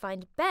bleachers to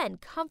find Ben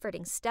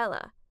comforting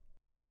Stella.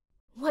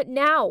 What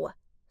now?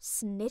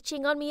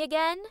 Snitching on me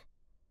again?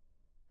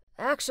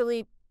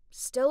 Actually,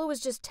 Stella was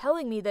just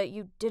telling me that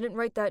you didn't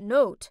write that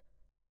note.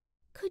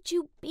 Could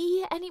you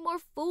be any more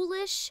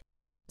foolish?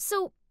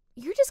 So,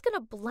 you're just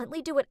gonna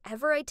bluntly do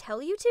whatever I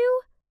tell you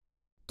to?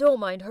 Don't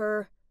mind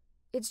her.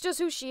 It's just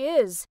who she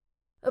is.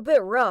 A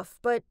bit rough,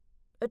 but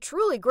a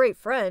truly great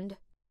friend.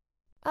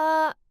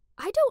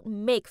 I don't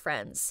make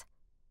friends.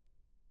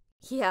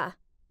 Yeah,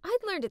 I'd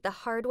learned it the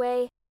hard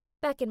way.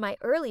 Back in my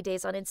early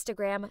days on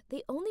Instagram,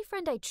 the only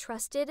friend I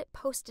trusted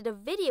posted a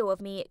video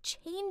of me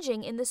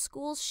changing in the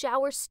school's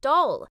shower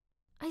stall.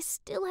 I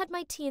still had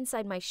my tea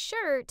inside my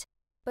shirt,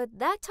 but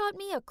that taught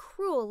me a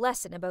cruel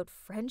lesson about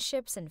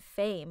friendships and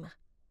fame.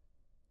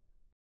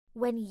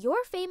 When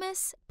you're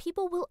famous,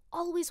 people will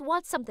always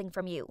want something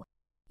from you.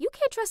 You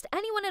can't trust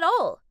anyone at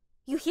all.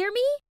 You hear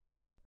me?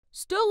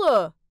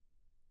 Stella!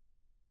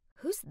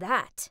 Who's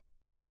that?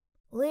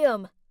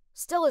 Liam,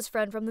 Stella's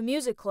friend from the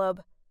music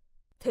club.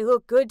 They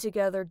look good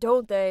together,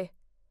 don't they?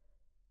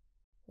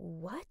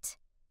 What?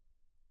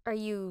 Are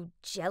you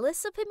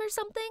jealous of him or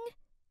something?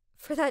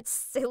 For that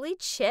silly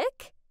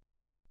chick?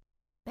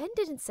 Ben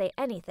didn't say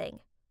anything,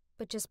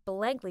 but just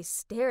blankly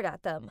stared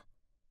at them.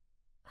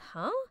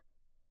 Huh?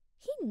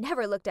 He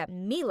never looked at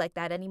me like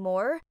that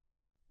anymore.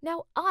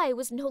 Now I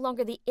was no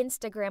longer the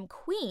Instagram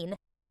queen.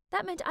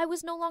 That meant I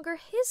was no longer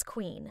his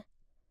queen.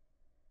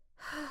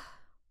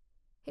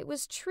 It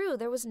was true,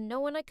 there was no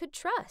one I could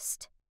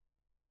trust.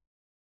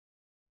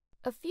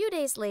 A few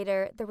days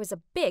later, there was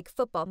a big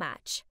football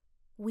match.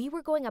 We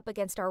were going up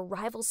against our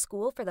rival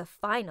school for the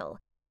final,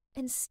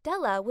 and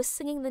Stella was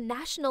singing the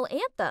national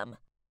anthem.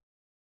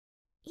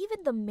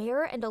 Even the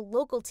mayor and a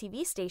local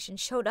TV station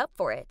showed up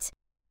for it.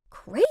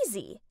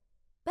 Crazy!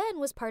 Ben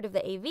was part of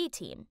the AV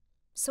team,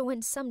 so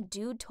when some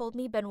dude told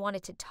me Ben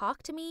wanted to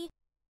talk to me,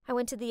 I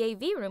went to the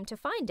AV room to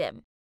find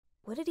him.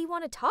 What did he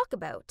want to talk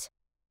about?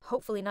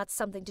 Hopefully not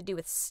something to do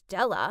with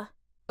Stella.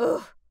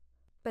 Ugh.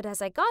 But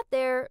as I got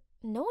there,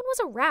 no one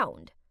was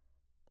around.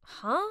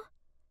 Huh?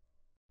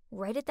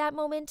 Right at that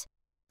moment,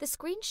 the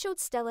screen showed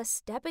Stella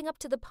stepping up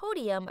to the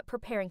podium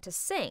preparing to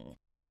sing.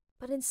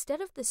 But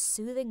instead of the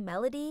soothing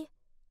melody,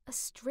 a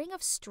string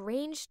of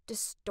strange,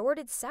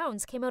 distorted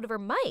sounds came out of her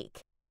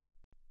mic.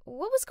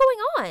 What was going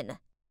on?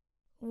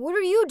 What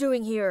are you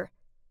doing here?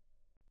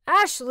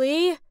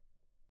 Ashley!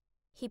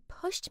 He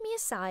pushed me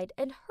aside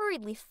and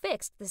hurriedly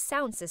fixed the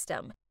sound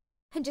system.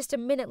 And just a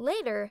minute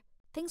later,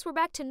 things were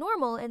back to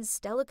normal and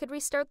Stella could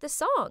restart the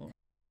song.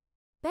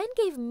 Ben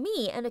gave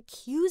me an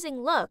accusing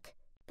look,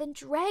 then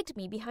dragged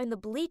me behind the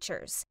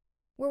bleachers,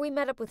 where we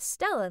met up with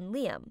Stella and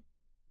Liam.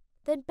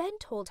 Then Ben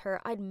told her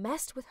I'd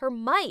messed with her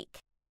mic.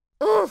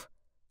 Ugh!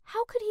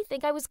 How could he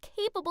think I was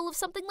capable of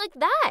something like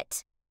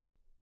that?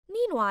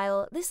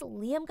 Meanwhile, this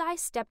Liam guy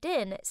stepped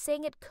in,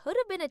 saying it could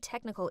have been a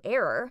technical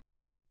error.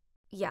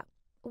 Yeah,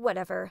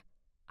 whatever.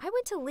 I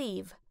went to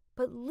leave,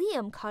 but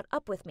Liam caught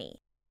up with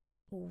me.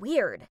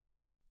 Weird.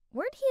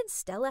 Weren't he and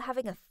Stella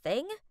having a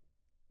thing?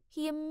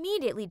 He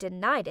immediately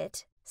denied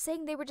it,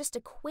 saying they were just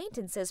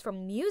acquaintances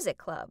from music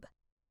club.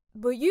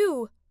 But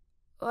you...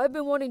 I've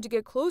been wanting to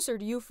get closer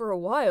to you for a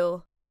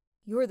while.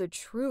 You're the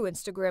true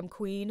Instagram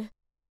queen,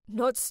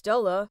 not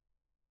Stella.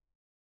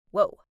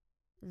 Whoa,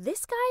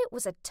 this guy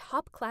was a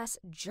top-class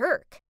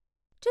jerk.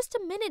 Just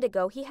a minute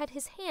ago, he had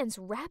his hands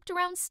wrapped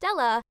around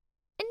Stella,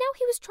 and now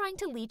he was trying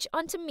to leech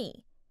onto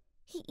me.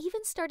 He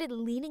even started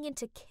leaning in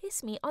to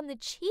kiss me on the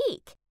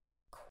cheek.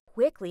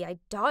 Quickly, I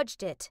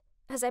dodged it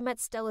as I met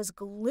Stella's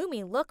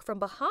gloomy look from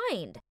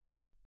behind.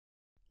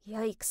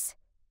 Yikes.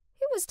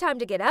 It was time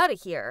to get out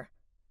of here.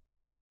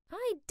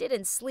 I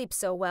didn't sleep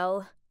so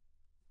well.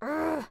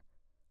 Ugh.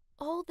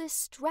 All this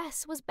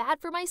stress was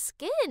bad for my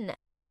skin.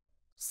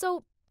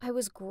 So I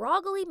was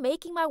groggily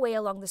making my way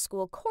along the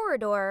school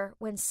corridor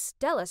when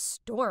Stella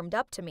stormed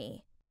up to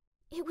me.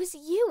 It was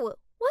you,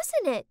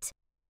 wasn't it?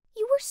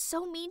 You were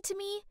so mean to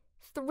me,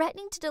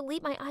 threatening to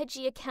delete my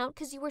IG account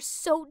because you were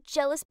so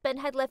jealous Ben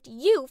had left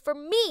you for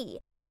me.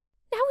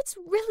 Now it's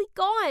really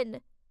gone,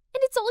 and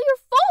it's all your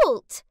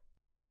fault.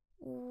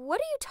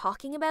 What are you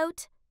talking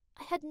about?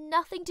 I had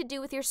nothing to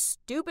do with your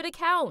stupid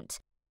account.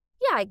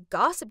 Yeah, I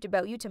gossiped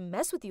about you to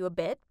mess with you a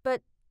bit,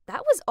 but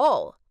that was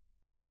all.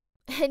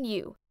 And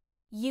you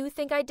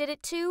think I did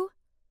it too?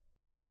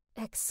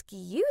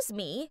 Excuse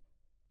me?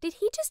 Did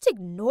he just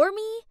ignore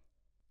me?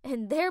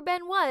 And there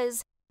Ben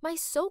was, my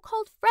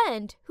so-called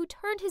friend who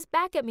turned his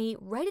back at me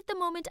right at the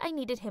moment I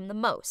needed him the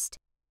most.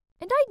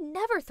 And I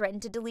never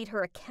threatened to delete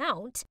her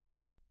account.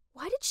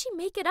 Why did she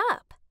make it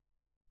up?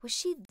 Was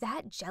she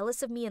that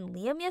jealous of me and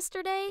Liam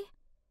yesterday?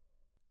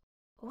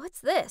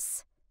 What's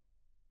this?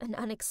 An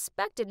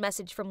unexpected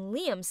message from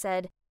Liam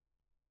said,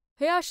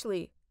 Hey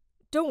Ashley,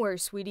 don't worry,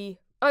 sweetie.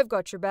 I've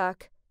got your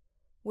back.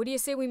 What do you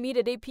say we meet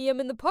at 8 p.m.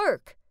 in the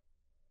park?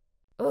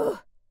 Ugh,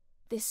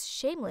 this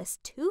shameless,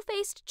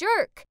 two-faced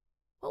jerk.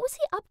 What was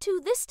he up to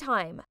this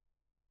time?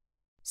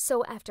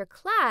 So after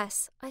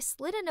class, I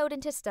slid a note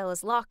into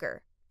Stella's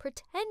locker,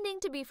 pretending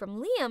to be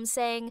from Liam,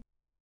 saying,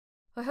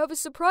 I have a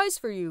surprise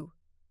for you.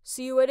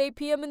 See you at 8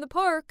 p.m. in the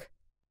park.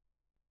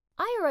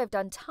 I arrived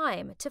on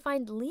time to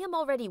find Liam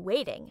already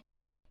waiting.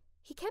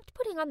 He kept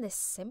putting on this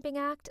simping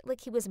act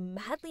like he was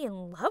madly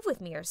in love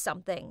with me or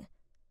something.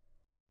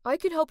 I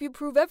can help you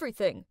prove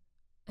everything,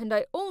 and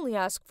I only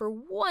ask for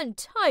one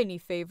tiny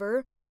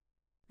favor,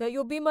 that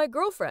you'll be my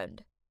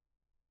girlfriend.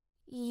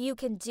 You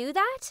can do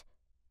that?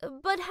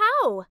 But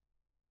how?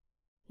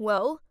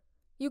 Well,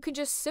 you can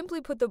just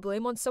simply put the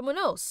blame on someone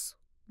else.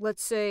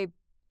 Let's say,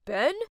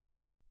 Ben?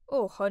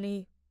 Oh,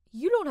 honey,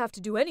 you don't have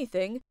to do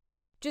anything.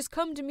 Just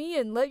come to me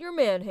and let your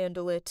man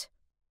handle it.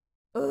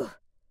 Ugh,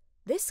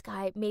 this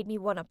guy made me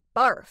want to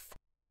barf.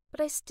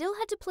 But I still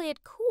had to play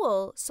it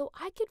cool so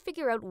I could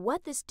figure out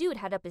what this dude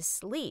had up his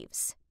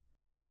sleeves.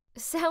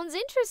 Sounds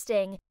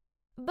interesting,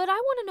 but I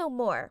want to know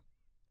more.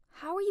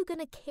 How are you going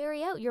to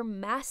carry out your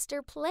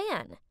master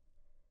plan?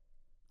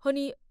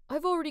 Honey,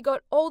 I've already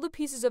got all the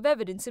pieces of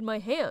evidence in my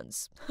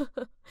hands.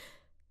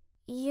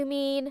 You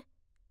mean?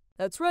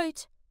 That's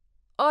right.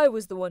 I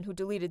was the one who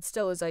deleted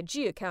Stella's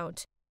IG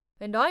account,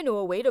 and I know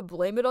a way to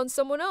blame it on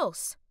someone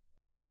else.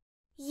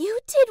 You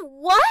did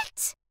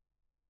what?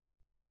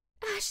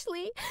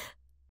 Ashley,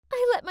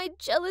 I let my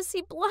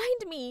jealousy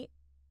blind me.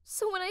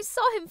 So when I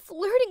saw him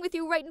flirting with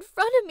you right in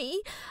front of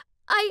me,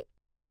 I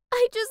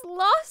just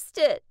lost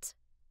it.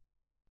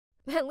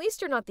 At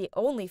least you're not the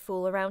only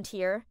fool around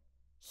here.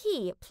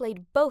 He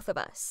played both of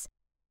us.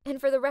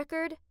 And for the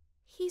record,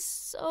 he's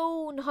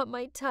so not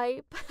my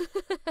type.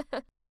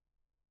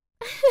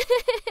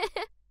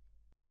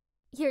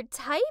 Your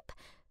type?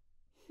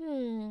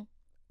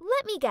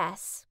 Let me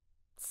guess.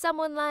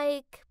 Someone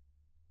like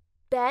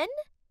Ben?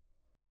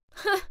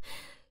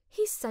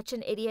 He's such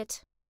an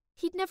idiot.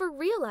 He'd never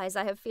realize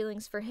I have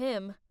feelings for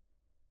him.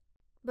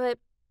 But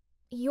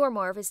you're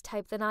more of his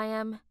type than I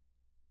am.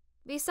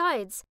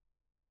 Besides,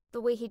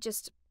 the way he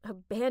just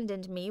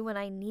abandoned me when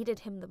I needed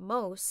him the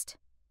most.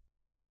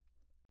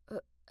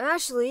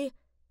 Ashley,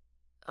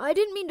 I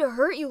didn't mean to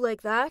hurt you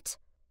like that.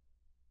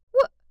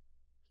 What?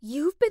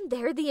 You've been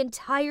there the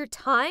entire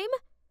time?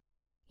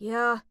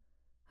 Yeah,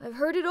 I've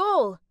heard it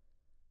all,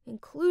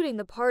 including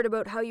the part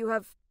about how you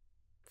have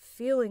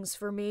feelings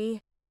for me.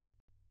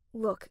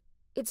 Look,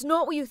 it's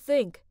not what you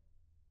think.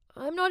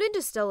 I'm not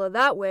into Stella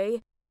that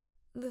way.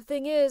 The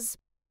thing is,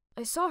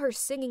 I saw her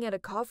singing at a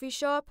coffee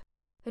shop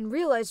and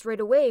realized right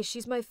away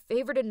she's my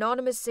favorite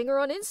anonymous singer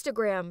on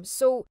Instagram,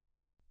 so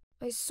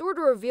I sort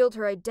of revealed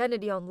her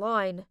identity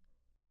online.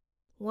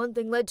 One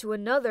thing led to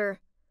another.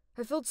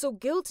 I felt so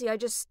guilty I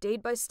just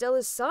stayed by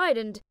Stella's side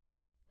and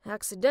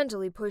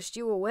accidentally pushed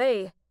you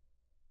away.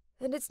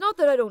 And it's not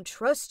that I don't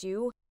trust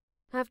you.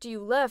 After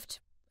you left,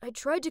 I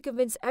tried to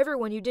convince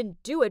everyone you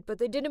didn't do it, but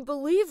they didn't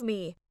believe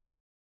me.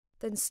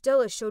 Then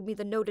Stella showed me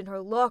the note in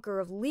her locker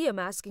of Liam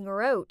asking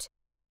her out,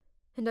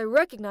 and I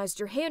recognized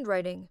your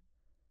handwriting.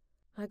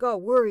 I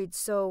got worried,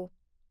 so...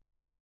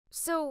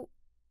 So,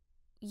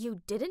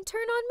 you didn't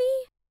turn on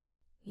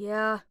me?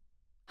 Yeah,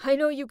 I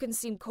know you can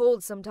seem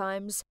cold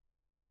sometimes,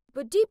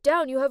 but deep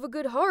down you have a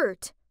good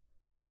heart.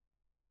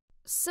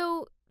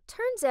 So,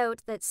 turns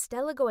out that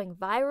Stella going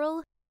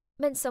viral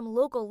meant some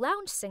local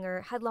lounge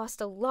singer had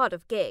lost a lot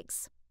of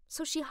gigs.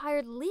 so she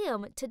hired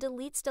Liam to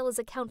delete Stella's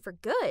account for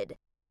good.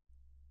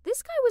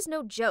 This guy was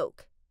no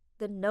joke.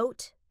 The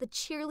note, the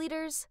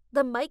cheerleaders,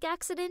 the mic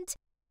accident,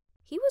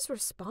 he was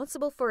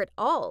responsible for it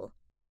all.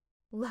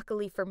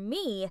 Luckily for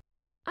me,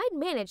 I'd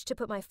managed to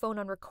put my phone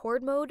on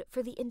record mode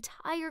for the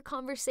entire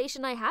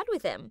conversation I had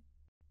with him.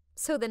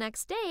 So the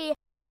next day,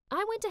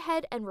 I went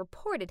ahead and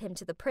reported him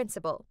to the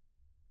principal.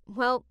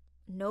 Well,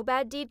 no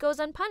bad deed goes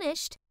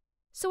unpunished,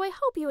 so I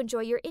hope you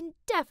enjoy your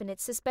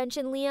indefinite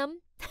suspension, Liam.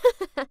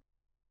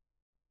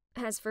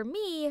 As for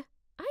me,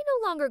 I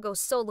no longer go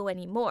solo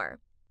anymore,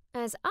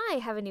 as I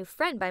have a new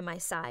friend by my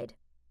side,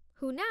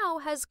 who now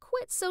has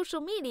quit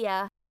social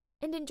media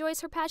and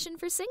enjoys her passion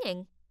for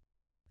singing.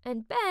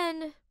 And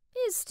Ben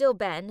is still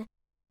Ben.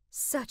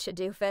 Such a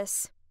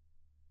doofus.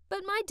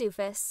 But my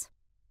doofus.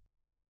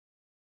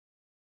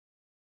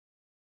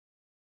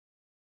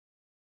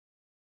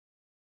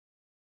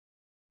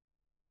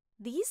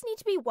 These need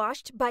to be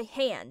washed by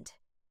hand.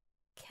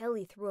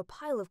 Kelly threw a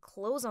pile of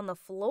clothes on the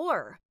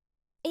floor.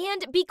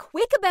 And be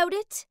quick about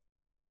it!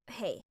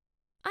 Hey,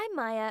 I'm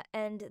Maya,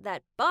 and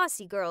that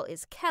bossy girl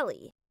is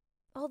Kelly.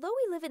 Although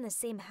we live in the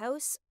same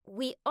house,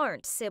 we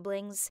aren't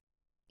siblings.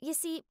 You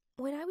see,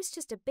 when I was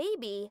just a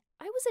baby,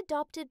 I was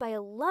adopted by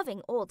a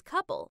loving old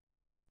couple.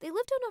 They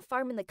lived on a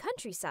farm in the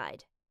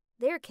countryside.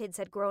 Their kids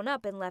had grown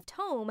up and left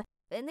home,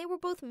 and they were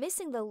both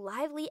missing the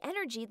lively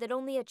energy that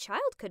only a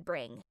child could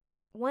bring.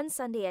 One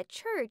Sunday at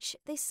church,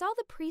 they saw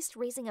the priest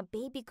raising a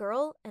baby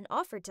girl and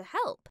offered to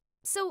help.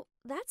 So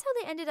that's how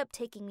they ended up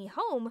taking me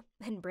home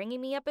and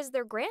bringing me up as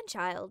their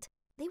grandchild.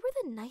 They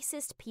were the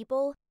nicest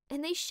people,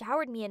 and they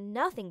showered me in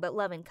nothing but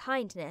love and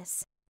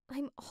kindness.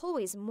 I'm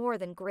always more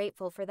than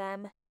grateful for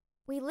them.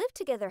 We lived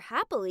together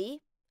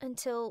happily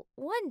until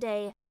one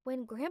day,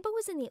 when Grandpa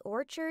was in the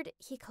orchard,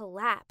 he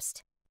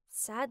collapsed.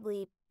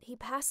 Sadly, he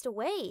passed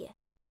away.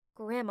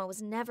 Grandma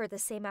was never the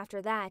same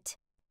after that.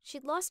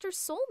 She'd lost her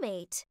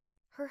soulmate.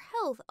 Her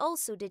health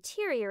also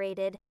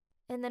deteriorated,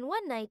 and then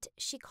one night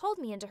she called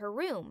me into her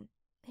room,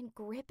 and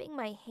gripping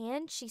my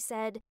hand, she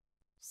said,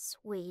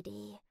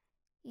 "Sweetie,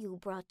 you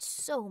brought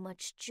so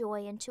much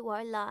joy into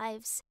our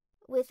lives.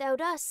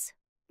 Without us,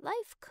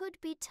 life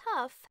could be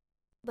tough.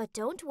 But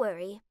don't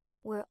worry,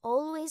 we're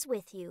always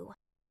with you.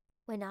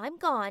 When I'm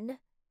gone,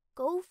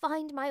 go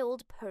find my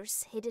old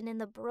purse hidden in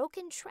the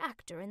broken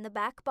tractor in the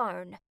back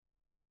barn.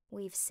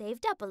 We've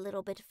saved up a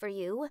little bit for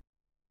you.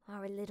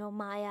 Our little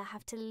Maya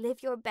have to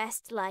live your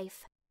best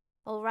life.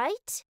 All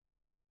right?"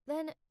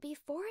 Then,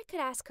 before I could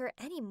ask her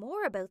any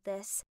more about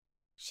this,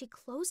 she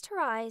closed her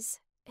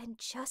eyes, and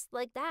just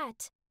like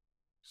that,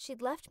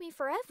 she'd left me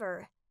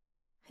forever.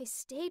 I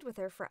stayed with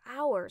her for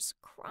hours,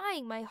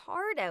 crying my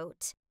heart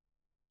out.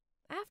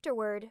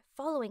 Afterward,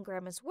 following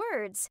Grandma's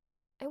words,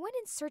 I went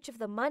in search of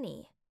the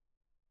money.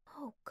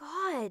 Oh,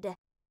 God!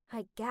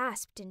 I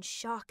gasped in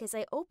shock as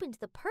I opened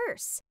the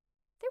purse.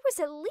 There was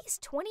at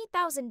least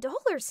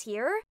 $20,000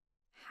 here.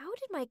 How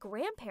did my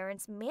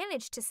grandparents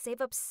manage to save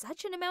up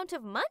such an amount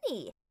of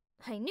money?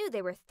 I knew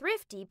they were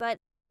thrifty, but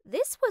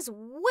this was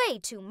way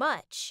too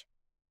much.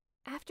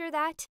 After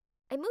that,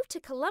 I moved to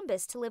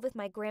Columbus to live with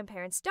my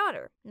grandparents'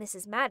 daughter,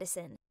 Mrs.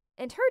 Madison,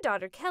 and her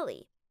daughter,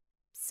 Kelly.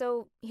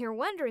 So you're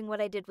wondering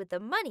what I did with the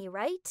money,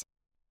 right?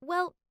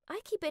 Well,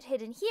 I keep it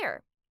hidden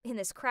here, in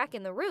this crack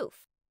in the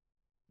roof.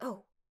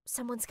 Oh,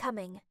 someone's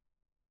coming.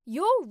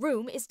 Your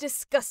room is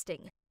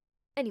disgusting.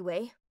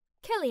 Anyway,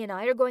 Kelly and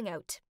I are going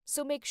out,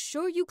 so make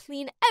sure you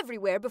clean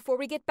everywhere before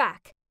we get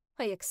back.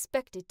 I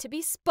expect it to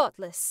be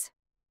spotless.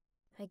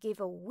 I gave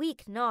a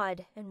weak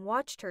nod and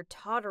watched her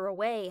totter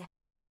away.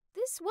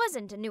 This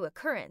wasn't a new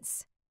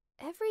occurrence.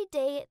 Every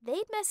day,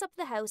 they'd mess up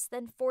the house,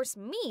 then force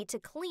me to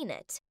clean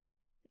it.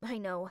 I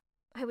know,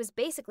 I was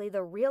basically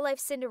the real-life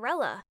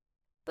Cinderella.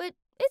 But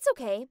it's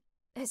okay.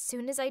 As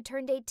soon as I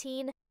turned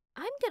 18,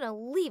 I'm gonna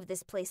leave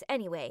this place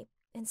anyway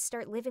and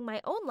start living my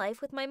own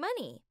life with my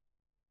money.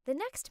 The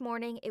next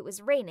morning, it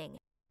was raining,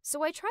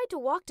 so I tried to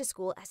walk to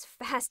school as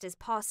fast as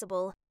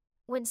possible,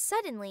 when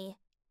suddenly,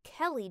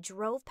 Kelly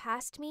drove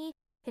past me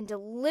and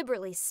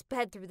deliberately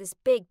sped through this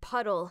big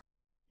puddle.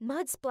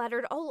 Mud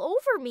splattered all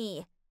over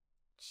me.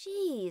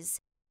 Jeez,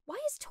 why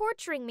is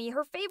torturing me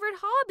her favorite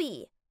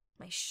hobby?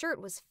 My shirt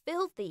was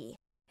filthy,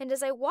 and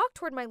as I walked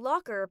toward my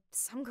locker,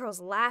 some girls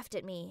laughed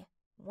at me.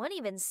 One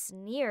even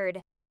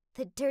sneered.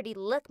 The dirty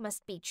look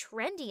must be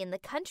trendy in the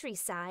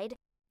countryside,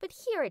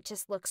 but here it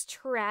just looks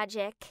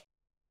tragic.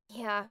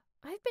 Yeah,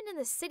 I've been in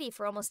the city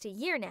for almost a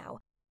year now,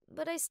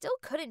 but I still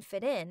couldn't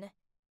fit in.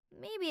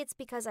 Maybe it's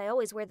because I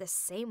always wear the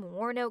same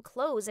worn-out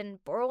clothes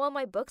and borrow all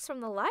my books from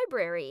the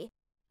library.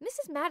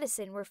 Mrs.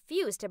 Madison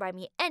refused to buy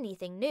me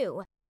anything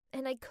new,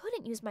 and I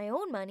couldn't use my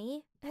own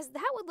money, as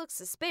that would look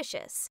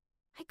suspicious.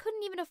 I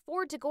couldn't even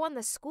afford to go on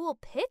the school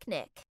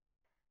picnic.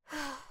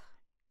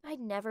 I'd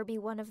never be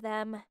one of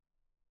them.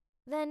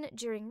 Then,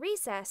 during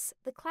recess,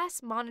 the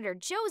class monitor,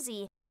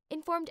 Josie,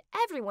 informed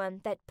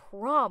everyone that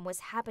prom was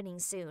happening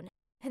soon,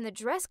 and the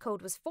dress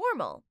code was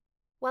formal.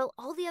 While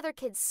all the other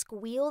kids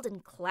squealed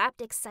and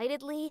clapped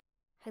excitedly,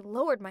 I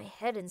lowered my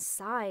head and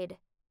sighed.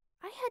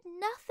 I had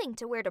nothing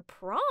to wear to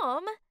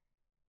prom.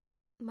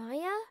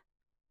 Maya?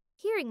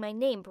 Hearing my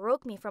name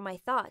broke me from my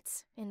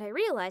thoughts, and I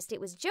realized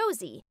it was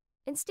Josie,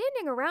 and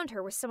standing around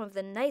her were some of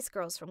the nice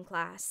girls from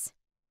class.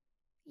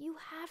 You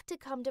have to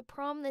come to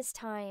prom this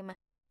time.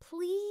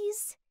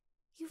 Please?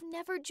 You've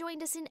never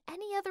joined us in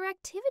any other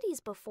activities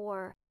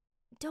before.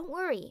 Don't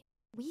worry,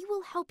 we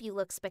will help you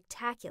look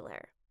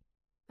spectacular.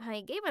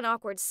 I gave an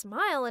awkward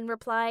smile and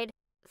replied,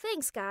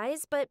 "Thanks,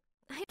 guys, but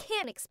I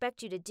can't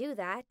expect you to do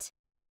that."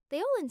 They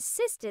all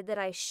insisted that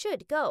I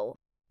should go,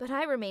 but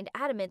I remained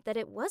adamant that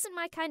it wasn't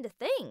my kind of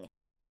thing.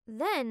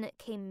 Then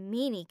came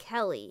Meanie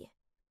Kelly.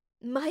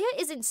 Maya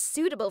isn't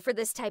suitable for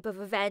this type of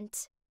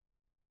event.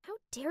 How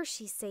dare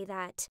she say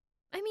that?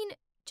 I mean,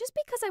 just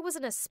because I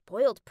wasn't a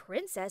spoiled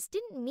princess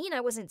didn't mean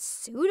I wasn't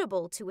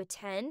suitable to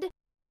attend.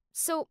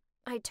 So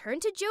I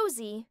turned to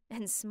Josie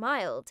and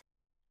smiled.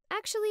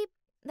 Actually,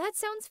 that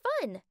sounds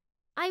fun.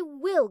 I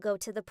will go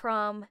to the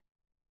prom.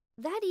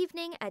 That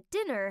evening at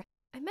dinner,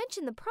 I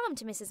mentioned the prom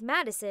to Mrs.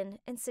 Madison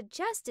and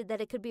suggested that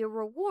it could be a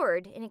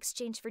reward in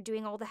exchange for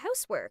doing all the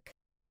housework.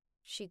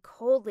 She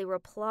coldly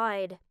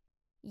replied,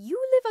 "You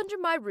live under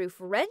my roof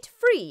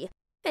rent-free,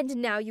 and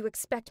now you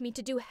expect me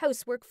to do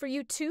housework for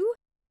you too?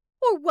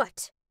 Or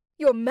what,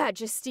 Your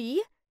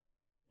Majesty?"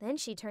 Then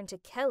she turned to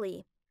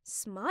Kelly,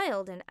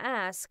 smiled, and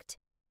asked,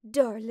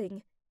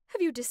 "Darling,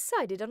 have you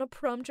decided on a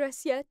prom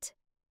dress yet?"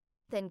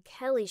 Then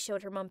Kelly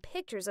showed her mom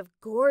pictures of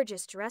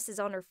gorgeous dresses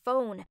on her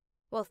phone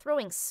while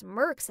throwing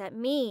smirks at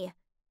me.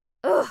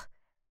 Ugh!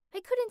 I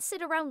couldn't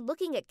sit around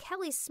looking at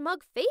Kelly's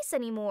smug face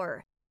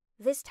anymore.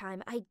 This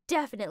time, I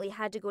definitely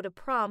had to go to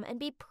prom and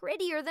be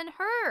prettier than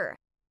her.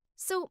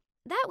 So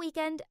that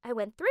weekend, I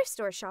went thrift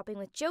store shopping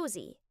with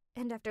Josie,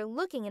 and after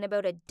looking in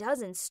about a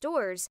dozen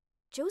stores,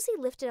 Josie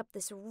lifted up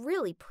this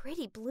really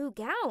pretty blue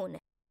gown.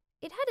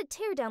 It had a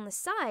tear down the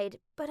side,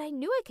 but I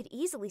knew I could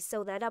easily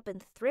sew that up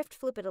and thrift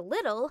flip it a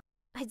little.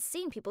 I'd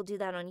seen people do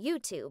that on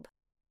YouTube.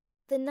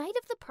 The night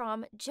of the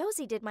prom,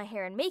 Josie did my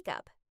hair and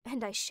makeup,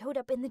 and I showed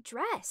up in the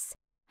dress.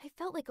 I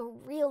felt like a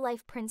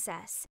real-life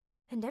princess,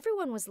 and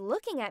everyone was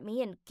looking at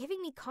me and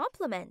giving me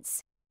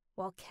compliments,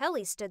 while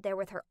Kelly stood there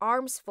with her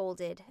arms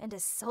folded and a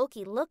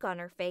sulky look on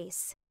her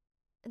face.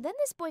 Then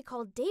this boy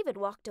called David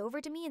walked over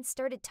to me and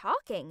started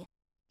talking.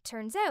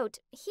 Turns out,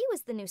 he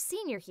was the new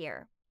senior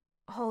here.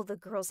 All the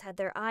girls had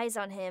their eyes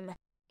on him,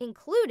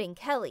 including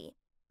Kelly,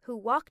 who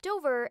walked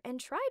over and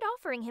tried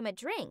offering him a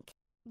drink,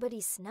 but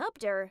he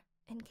snubbed her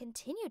and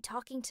continued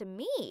talking to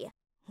me,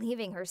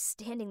 leaving her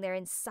standing there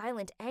in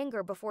silent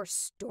anger before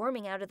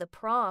storming out of the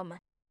prom.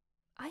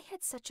 I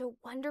had such a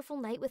wonderful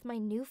night with my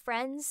new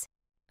friends.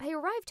 I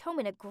arrived home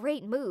in a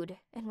great mood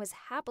and was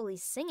happily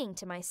singing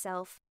to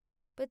myself.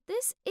 But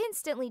this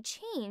instantly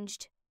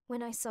changed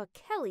when I saw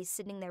Kelly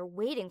sitting there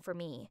waiting for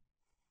me.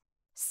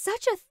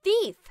 Such a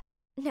thief!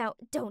 Now,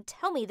 don't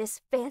tell me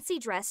this fancy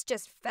dress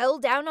just fell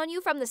down on you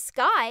from the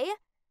sky!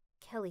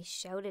 Kelly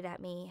shouted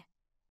at me.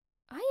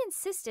 I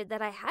insisted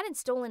that I hadn't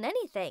stolen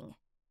anything,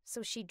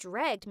 so she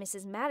dragged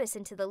Mrs.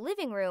 Madison to the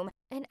living room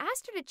and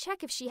asked her to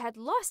check if she had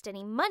lost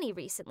any money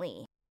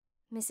recently.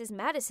 Mrs.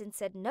 Madison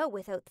said no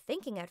without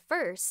thinking at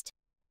first,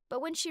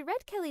 but when she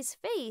read Kelly's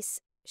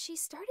face, she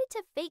started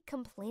to fake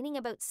complaining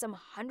about some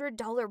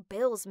 $100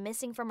 bills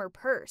missing from her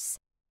purse,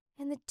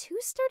 and the two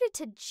started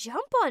to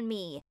jump on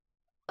me.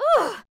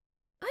 Ugh!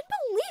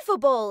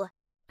 Unbelievable!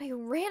 I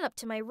ran up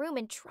to my room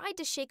and tried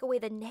to shake away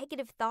the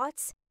negative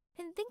thoughts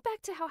and think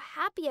back to how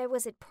happy I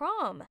was at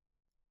prom.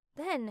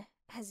 Then,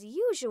 as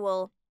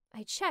usual,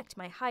 I checked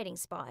my hiding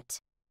spot.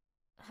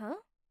 Huh?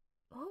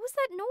 What was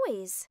that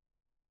noise?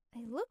 I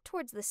looked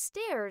towards the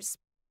stairs,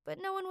 but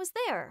no one was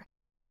there.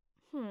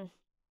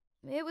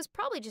 It was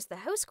probably just the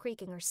house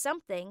creaking or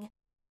something.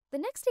 The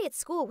next day at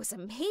school was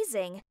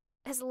amazing,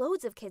 as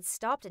loads of kids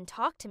stopped and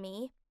talked to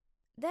me.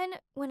 Then,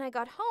 when I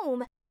got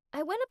home,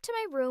 I went up to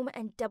my room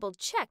and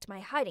double-checked my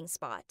hiding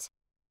spot.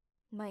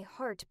 My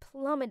heart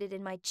plummeted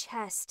in my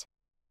chest.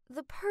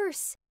 The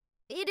purse!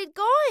 It had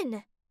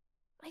gone!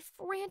 I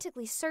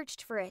frantically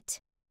searched for it.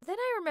 Then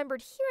I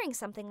remembered hearing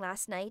something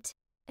last night,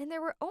 and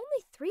there were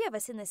only 3 of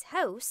us in this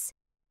house.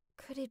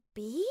 Could it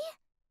be?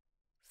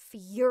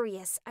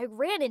 Furious, I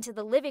ran into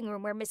the living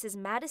room where Mrs.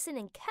 Madison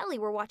and Kelly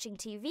were watching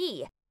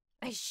TV.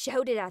 I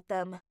shouted at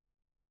them,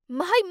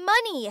 "My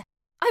money!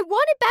 I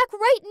want it back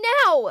right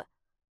now!"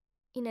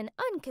 In an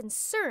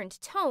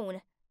unconcerned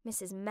tone,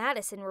 Mrs.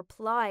 Madison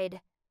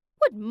replied,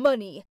 "What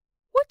money?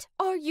 What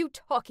are you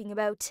talking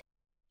about?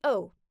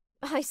 Oh,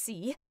 I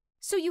see.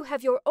 So you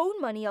have your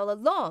own money all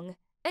along,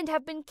 and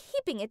have been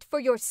keeping it for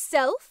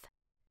yourself?"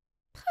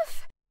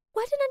 Poof!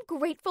 What an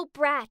ungrateful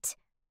brat!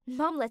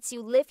 Mom lets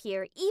you live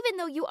here even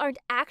though you aren't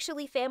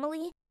actually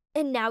family,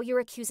 and now you're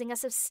accusing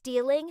us of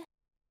stealing?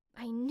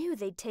 I knew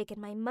they'd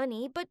taken my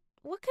money, but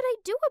what could I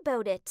do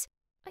about it?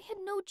 I had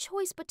no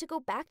choice but to go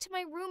back to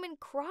my room and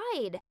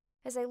cried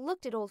as I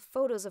looked at old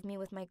photos of me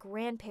with my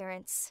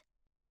grandparents.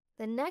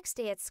 The next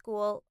day at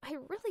school, I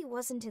really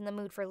wasn't in the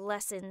mood for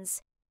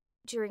lessons.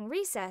 During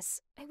recess,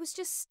 I was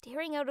just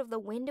staring out of the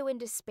window in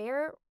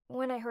despair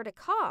when I heard a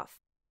cough,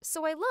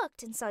 so I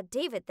looked and saw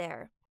David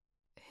there.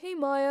 "Hey,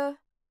 Maya."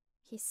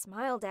 He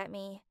smiled at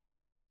me.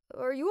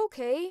 are you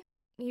okay?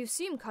 You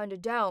seem kinda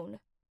down.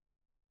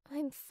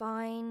 I'm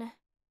fine.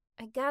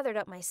 I gathered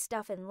up my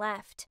stuff and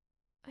left.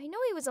 I know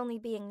he was only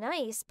being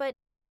nice, but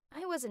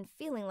I wasn't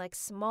feeling like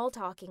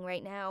small-talking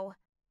right now.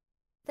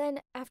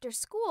 Then, after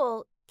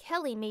school,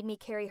 Kelly made me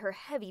carry her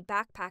heavy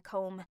backpack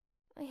home.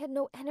 I had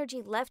no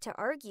energy left to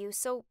argue,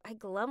 so I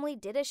glumly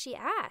did as she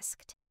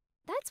asked.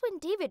 That's when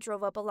David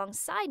drove up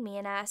alongside me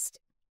and asked,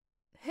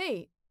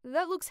 Hey,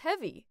 that looks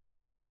heavy.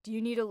 Do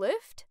you need a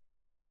lift?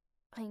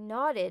 I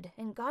nodded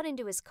and got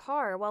into his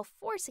car while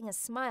forcing a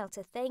smile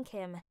to thank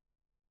him.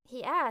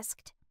 He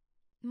asked,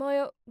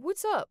 Maya,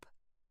 what's up?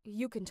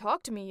 You can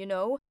talk to me, you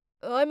know.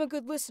 I'm a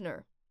good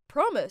listener.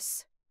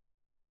 Promise.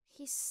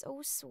 He's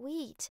so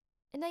sweet,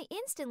 and I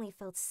instantly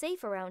felt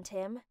safe around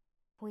him.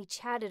 We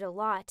chatted a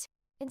lot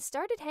and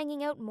started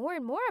hanging out more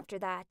and more after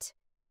that.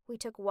 We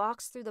took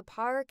walks through the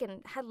park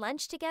and had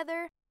lunch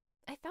together.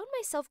 I found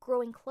myself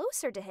growing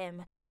closer to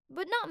him,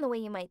 but not in the way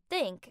you might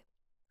think.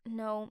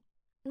 No,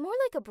 more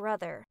like a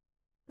brother.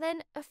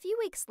 Then, a few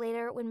weeks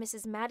later, when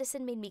Mrs.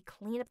 Madison made me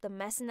clean up the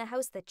mess in the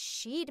house that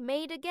she'd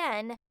made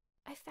again,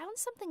 I found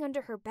something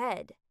under her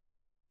bed.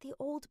 The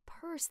old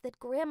purse that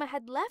Grandma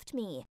had left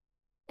me.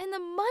 And the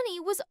money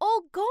was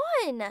all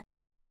gone!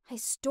 I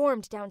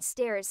stormed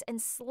downstairs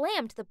and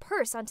slammed the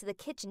purse onto the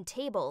kitchen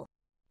table.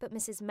 But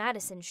Mrs.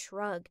 Madison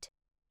shrugged.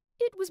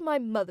 It was my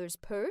mother's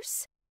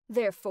purse.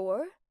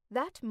 Therefore,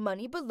 that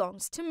money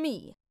belongs to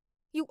me.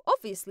 You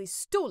obviously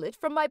stole it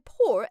from my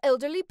poor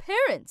elderly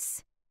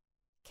parents.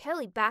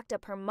 Kelly backed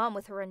up her mom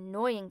with her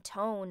annoying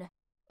tone.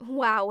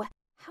 Wow,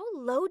 how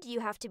low do you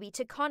have to be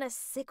to con a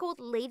sick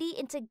old lady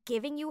into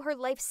giving you her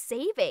life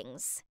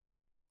savings?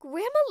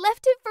 Grandma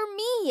left it for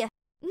me,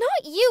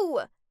 not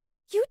you!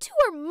 You two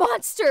are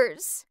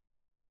monsters!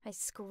 I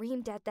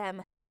screamed at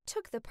them,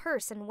 took the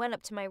purse, and went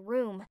up to my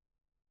room.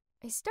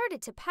 I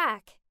started to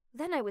pack,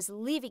 then I was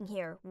leaving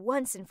here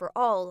once and for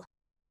all.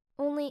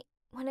 Only,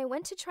 when I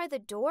went to try the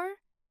door,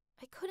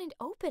 I couldn't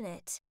open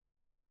it.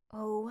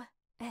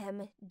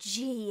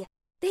 OMG,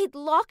 they'd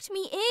locked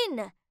me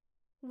in!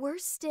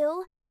 Worse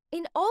still,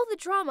 in all the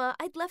drama,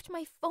 I'd left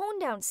my phone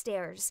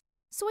downstairs,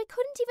 so I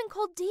couldn't even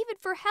call David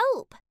for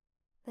help.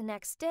 The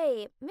next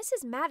day,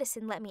 Mrs.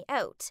 Madison let me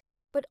out,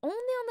 but only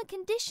on the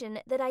condition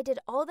that I did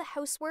all the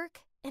housework,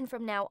 and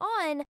from now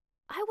on,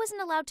 I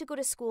wasn't allowed to go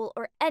to school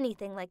or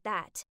anything like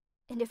that.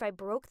 And if I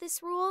broke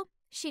this rule,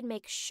 she'd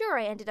make sure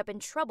I ended up in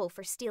trouble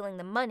for stealing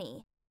the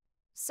money.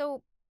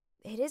 So,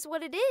 it is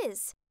what it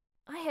is.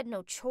 I had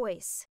no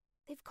choice.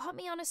 They've got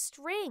me on a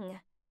string.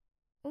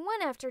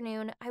 One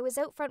afternoon, I was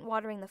out front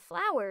watering the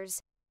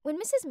flowers when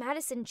Mrs.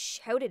 Madison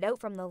shouted out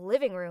from the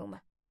living room.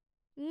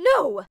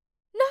 No!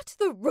 Not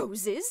the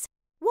roses!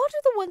 Water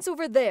the ones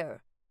over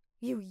there!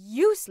 You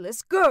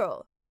useless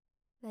girl!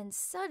 Then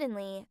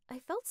suddenly, I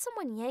felt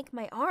someone yank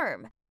my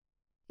arm.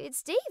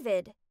 It's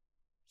David.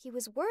 He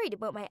was worried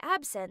about my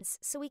absence,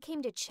 so he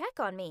came to check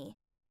on me.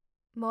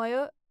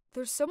 Maya,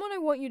 there's someone I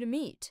want you to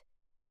meet.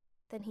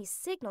 Then he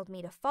signaled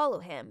me to follow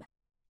him.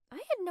 I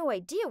had no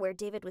idea where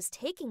David was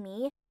taking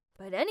me,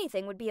 but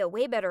anything would be a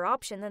way better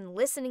option than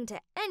listening to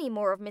any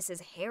more of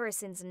Mrs.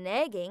 Harrison's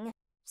nagging,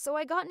 so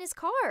I got in his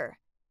car.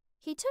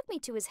 He took me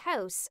to his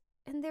house,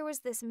 and there was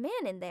this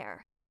man in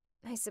there.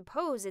 I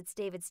suppose it's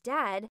David's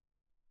dad,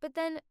 but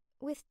then,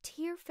 with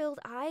tear-filled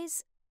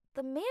eyes,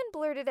 the man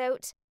blurted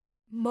out,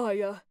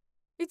 Maya,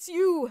 it's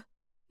you,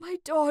 my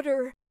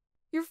daughter.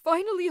 You're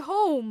finally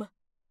home.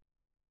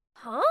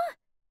 Huh?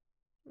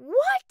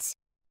 What?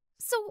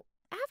 So,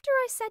 after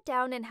I sat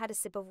down and had a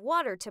sip of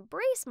water to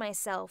brace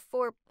myself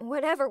for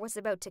whatever was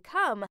about to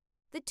come,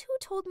 the two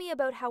told me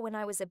about how when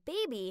I was a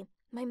baby,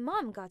 my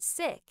mom got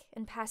sick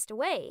and passed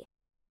away.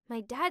 My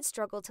dad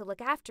struggled to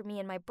look after me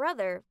and my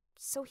brother,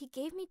 so he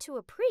gave me to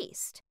a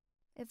priest.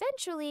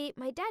 Eventually,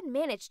 my dad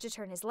managed to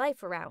turn his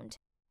life around,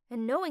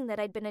 and knowing that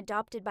I'd been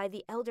adopted by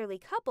the elderly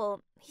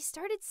couple, he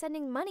started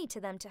sending money to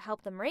them to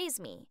help them raise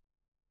me.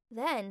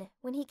 Then,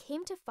 when he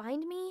came to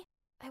find me,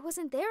 I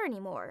wasn't there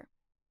anymore.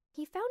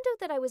 He found out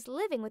that I was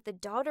living with the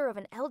daughter of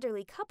an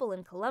elderly couple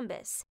in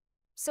Columbus,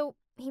 so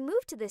he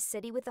moved to this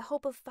city with the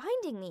hope of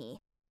finding me.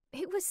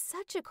 It was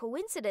such a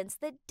coincidence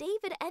that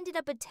David ended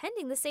up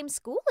attending the same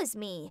school as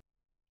me.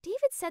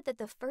 David said that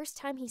the first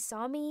time he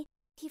saw me,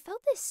 he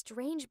felt this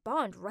strange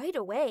bond right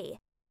away,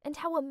 and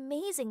how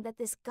amazing that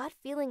this gut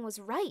feeling was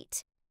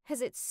right,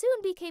 as it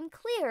soon became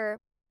clear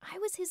I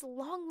was his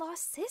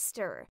long-lost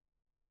sister.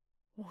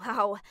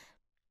 Wow,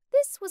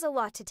 this was a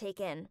lot to take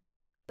in,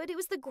 but it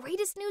was the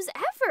greatest news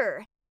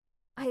ever!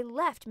 I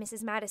left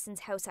Mrs.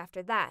 Madison's house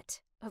after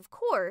that, of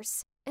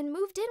course, and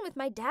moved in with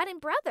my dad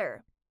and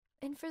brother.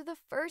 And for the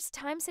first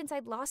time since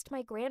I'd lost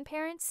my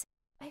grandparents,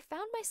 I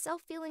found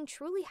myself feeling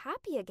truly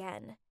happy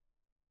again.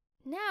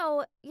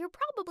 Now, you're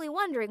probably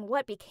wondering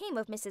what became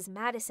of Mrs.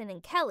 Madison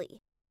and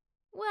Kelly.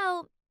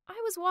 Well, I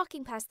was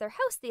walking past their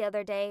house the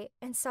other day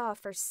and saw a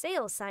for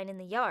sale sign in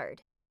the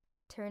yard.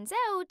 Turns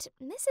out,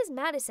 Mrs.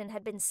 Madison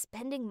had been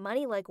spending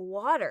money like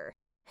water,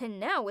 and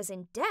now was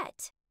in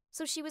debt,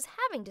 so she was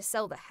having to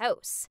sell the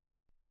house.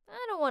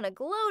 I don't want to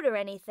gloat or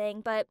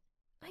anything, but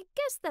I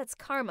guess that's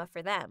karma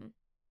for them.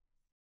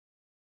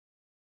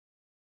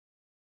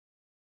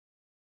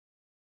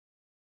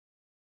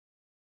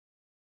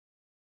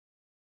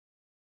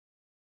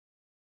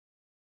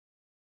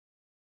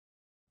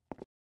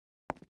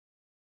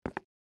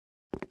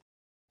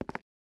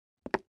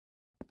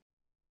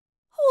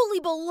 Holy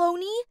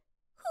baloney!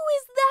 Who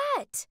is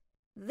that?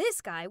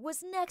 This guy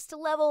was next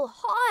level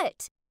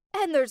hot.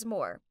 And there's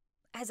more.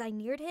 As I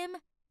neared him,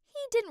 he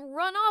didn't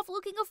run off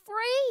looking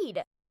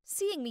afraid.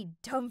 Seeing me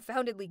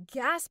dumbfoundedly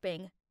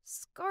gasping,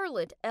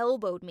 Scarlet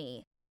elbowed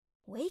me.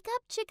 "Wake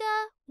up,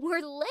 chica.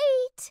 We're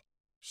late."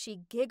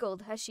 She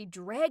giggled as she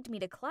dragged me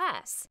to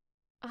class.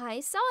 I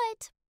saw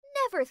it.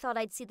 Never thought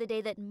I'd see the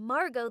day that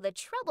Margot the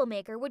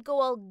troublemaker would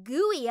go all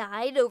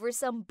gooey-eyed over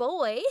some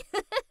boy.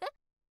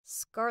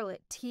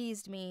 Scarlet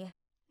teased me.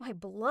 I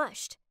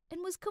blushed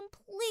and was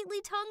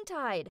completely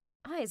tongue-tied,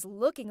 eyes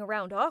looking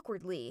around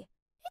awkwardly.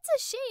 It's a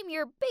shame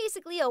you're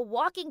basically a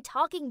walking,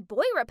 talking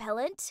boy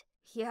repellent.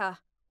 Yeah,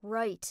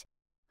 right.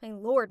 I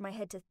lowered my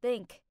head to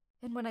think,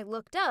 and when I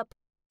looked up,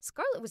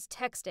 Scarlet was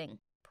texting,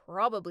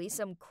 probably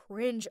some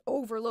cringe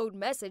overload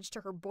message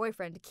to her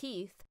boyfriend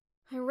Keith.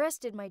 I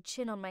rested my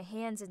chin on my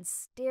hands and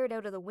stared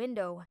out of the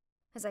window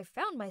as I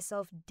found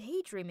myself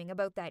daydreaming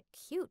about that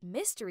cute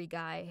mystery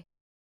guy.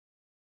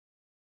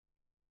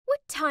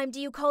 What time do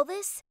you call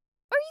this?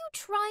 Are you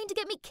trying to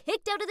get me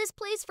kicked out of this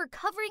place for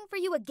covering for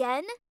you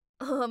again?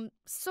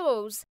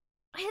 So's.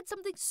 I had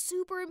something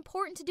super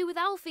important to do with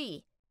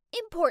Alfie.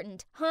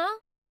 Important, huh?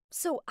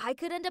 So I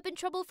could end up in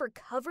trouble for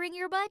covering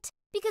your butt?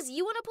 Because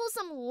you want to pull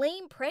some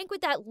lame prank with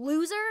that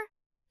loser?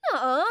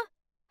 Nuh-uh.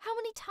 How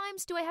many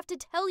times do I have to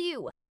tell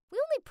you? We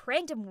only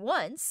pranked him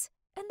once,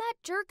 and that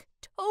jerk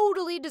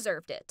totally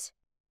deserved it.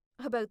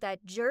 About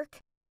that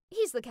jerk,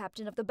 he's the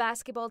captain of the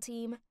basketball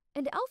team,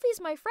 and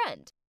Alfie's my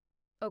friend.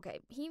 Okay,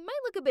 he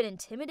might look a bit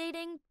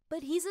intimidating,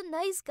 but he's a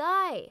nice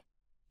guy.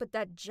 But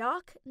that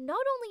jock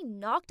not only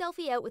knocked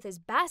Alfie out with his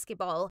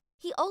basketball,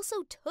 he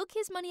also took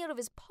his money out of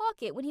his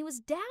pocket when he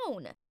was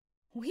down.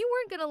 We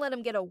weren't gonna let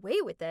him get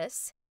away with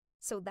this.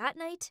 So that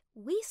night,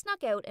 we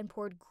snuck out and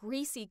poured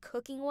greasy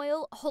cooking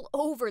oil all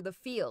over the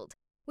field,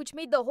 which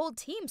made the whole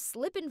team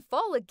slip and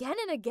fall again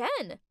and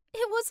again.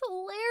 It was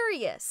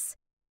hilarious.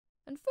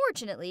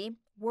 Unfortunately,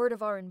 word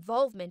of our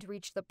involvement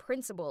reached the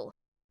principal,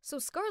 so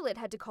Scarlet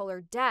had to call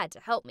her dad to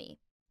help me.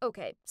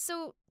 Okay,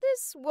 so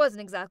this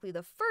wasn't exactly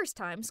the first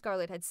time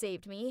Scarlet had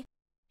saved me.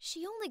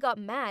 She only got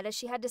mad as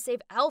she had to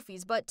save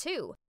Alfie's butt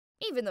too,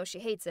 even though she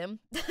hates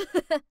him.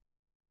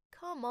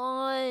 Come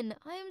on,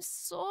 I'm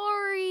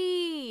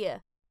sorry.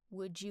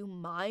 Would you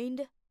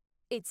mind?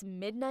 It's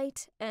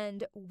midnight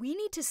and we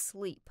need to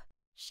sleep.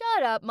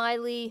 Shut up,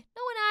 Miley.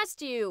 No one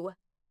asked you.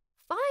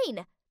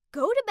 Fine.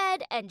 Go to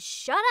bed and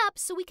shut up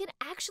so we can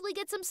actually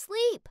get some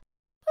sleep.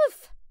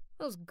 Poof.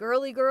 Those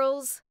girly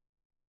girls.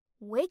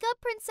 Wake up,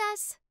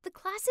 princess. The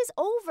class is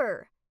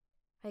over.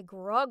 I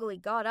groggily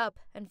got up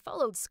and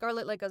followed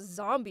Scarlet like a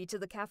zombie to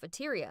the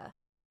cafeteria.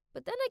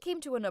 But then I came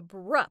to an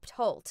abrupt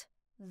halt.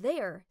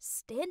 There,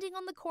 standing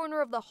on the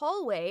corner of the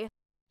hallway,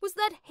 was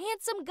that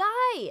handsome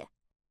guy.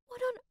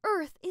 What on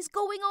earth is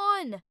going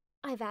on?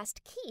 I've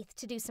asked Keith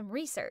to do some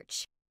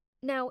research.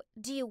 Now,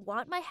 do you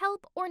want my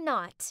help or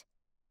not?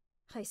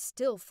 I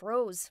still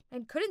froze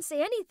and couldn't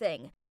say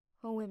anything.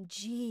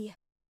 OMG.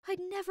 I'd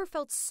never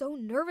felt so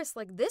nervous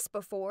like this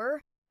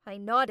before. I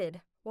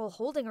nodded while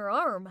holding her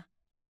arm.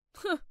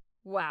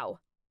 Wow.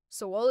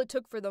 So all it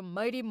took for the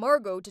mighty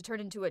Margot to turn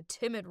into a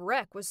timid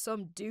wreck was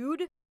some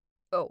dude?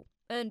 Oh,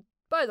 and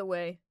by the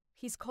way,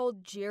 he's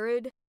called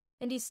Jared,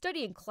 and he's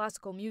studying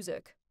classical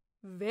music.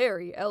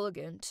 Very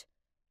elegant.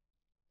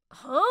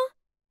 Huh?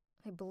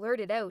 I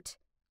blurted out.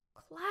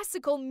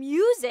 Classical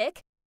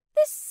music?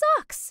 This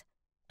sucks!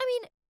 I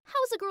mean,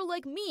 how's a girl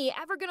like me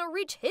ever gonna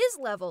reach his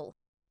level?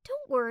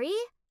 Don't worry,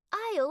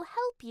 I'll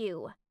help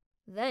you.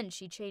 Then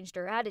she changed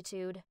her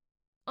attitude.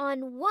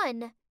 On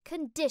one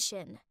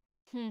condition.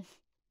 You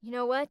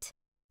know what?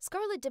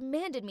 Scarlet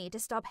demanded me to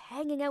stop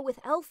hanging out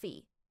with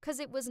Alfie, 'cause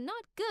it was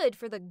not good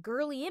for the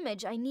girly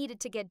image I needed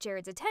to get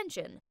Jared's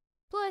attention.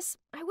 Plus,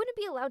 I wouldn't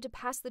be allowed to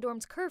pass the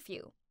dorm's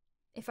curfew.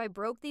 If I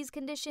broke these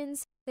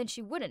conditions, then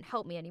she wouldn't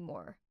help me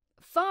anymore.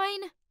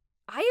 Fine,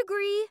 I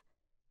agree.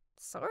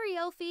 Sorry,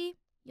 Alfie,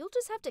 you'll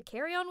just have to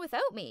carry on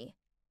without me.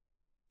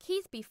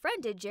 Keith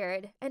befriended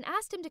Jared and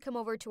asked him to come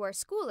over to our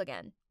school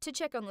again to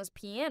check on those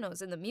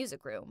pianos in the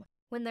music room.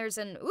 When there's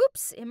an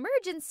oops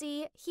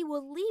emergency, he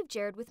will leave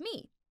Jared with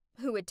me,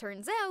 who it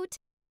turns out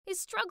is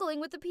struggling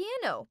with the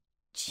piano.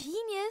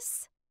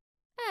 Genius!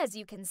 As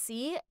you can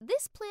see,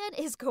 this plan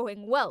is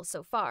going well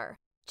so far.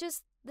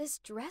 Just this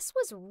dress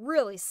was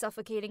really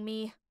suffocating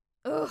me.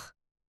 Ugh.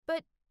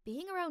 But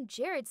being around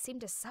Jared seemed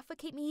to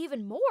suffocate me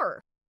even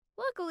more.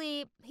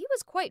 Luckily, he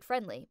was quite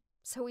friendly,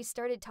 so we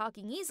started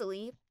talking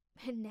easily,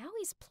 and now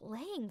he's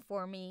playing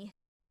for me.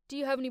 Do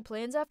you have any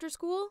plans after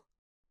school?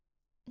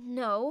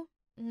 No,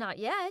 not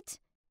yet.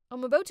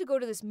 I'm about to go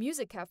to this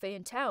music cafe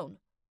in town.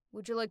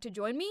 Would you like to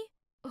join me?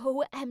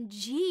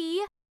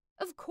 OMG!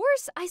 Of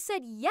course I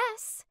said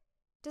yes!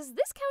 Does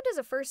this count as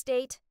a first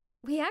date?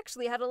 We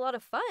actually had a lot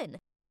of fun.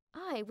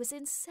 I was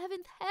in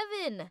 7th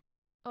heaven.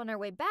 On our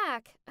way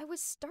back, I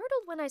was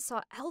startled when I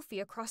saw Alfie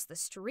across the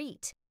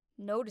street.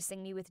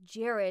 Noticing me with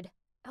Jared,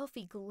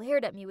 Alfie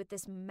glared at me with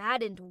this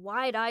maddened,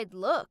 wide-eyed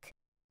look.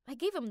 I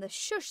gave him the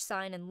shush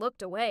sign and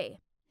looked away.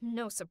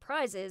 No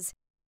surprises.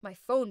 My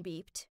phone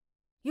beeped.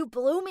 You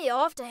blew me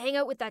off to hang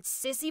out with that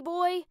sissy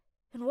boy?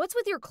 And what's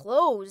with your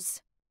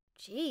clothes?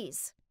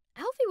 Jeez.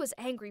 Alfie was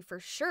angry for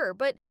sure,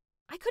 but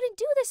I couldn't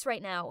do this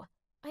right now.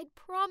 I'd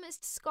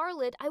promised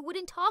Scarlett I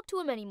wouldn't talk to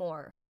him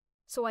anymore.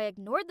 So I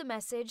ignored the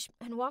message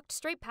and walked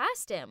straight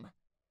past him.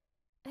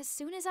 As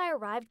soon as I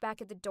arrived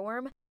back at the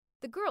dorm,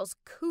 the girls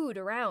cooed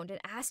around and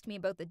asked me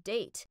about the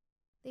date.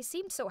 They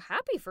seemed so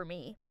happy for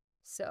me.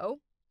 So,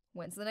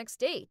 when's the next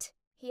date?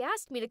 He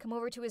asked me to come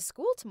over to his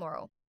school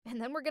tomorrow, and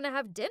then we're gonna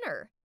have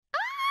dinner.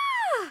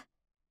 Ah!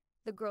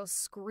 The girls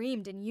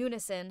screamed in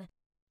unison.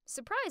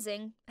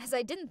 Surprising, as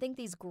I didn't think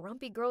these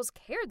grumpy girls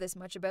cared this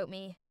much about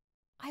me.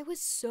 I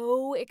was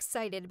so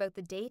excited about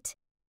the date,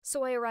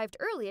 so I arrived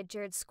early at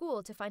Jared's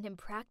school to find him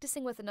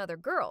practicing with another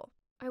girl.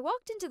 I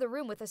walked into the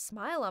room with a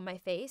smile on my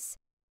face,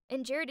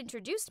 and Jared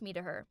introduced me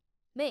to her,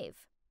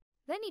 Maeve.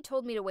 Then he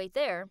told me to wait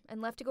there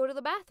and left to go to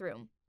the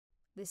bathroom.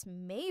 This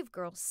Maeve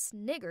girl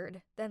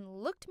sniggered, then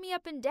looked me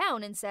up and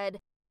down and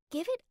said,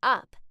 "Give it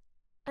up.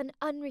 An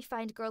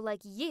unrefined girl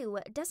like you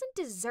doesn't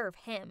deserve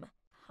him."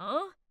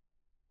 Huh?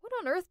 What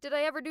on earth did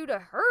I ever do to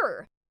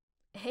her?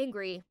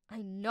 Angry,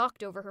 I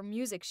knocked over her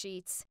music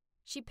sheets.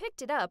 She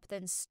picked it up,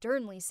 then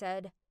sternly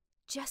said,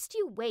 "Just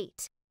you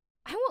wait.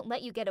 I won't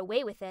let you get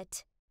away with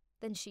it."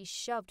 Then she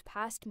shoved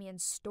past me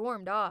and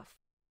stormed off.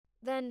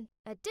 Then,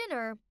 at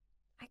dinner,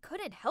 I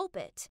couldn't help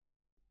it.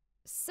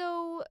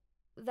 So,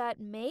 that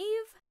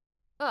Maeve?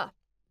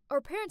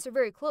 Our parents are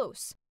very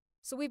close,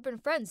 so we've been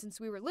friends since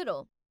we were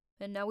little,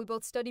 and now we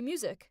both study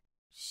music.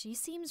 She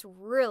seems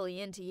really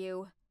into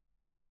you.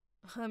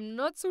 I'm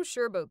not so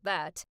sure about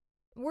that.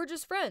 We're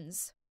just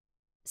friends.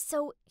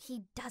 So,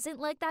 he doesn't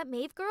like that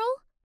Maeve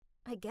girl?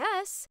 I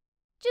guess.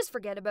 Just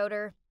forget about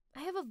her.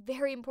 I have a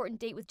very important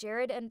date with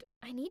Jared, and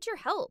I need your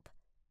help.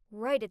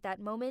 Right at that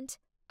moment,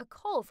 a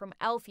call from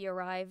Alfie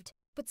arrived,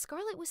 but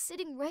Scarlett was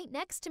sitting right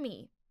next to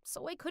me,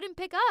 so I couldn't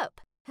pick up.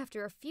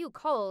 After a few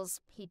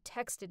calls, he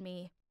texted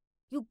me.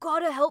 "You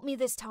gotta help me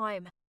this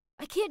time.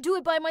 I can't do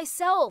it by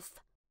myself."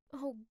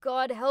 Oh,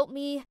 God help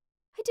me.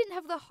 I didn't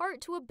have the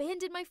heart to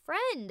abandon my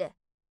friend.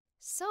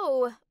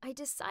 So, I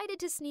decided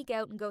to sneak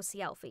out and go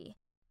see Alfie.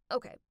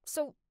 Okay,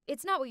 so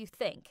it's not what you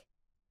think.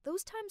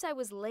 Those times I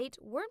was late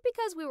weren't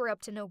because we were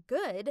up to no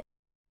good.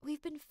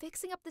 We've been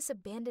fixing up this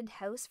abandoned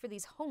house for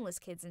these homeless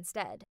kids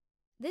instead.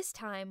 This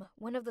time,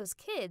 one of those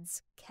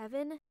kids,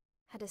 Kevin,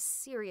 had a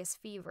serious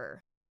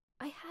fever.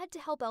 I had to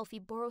help Alfie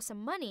borrow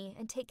some money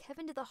and take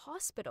Kevin to the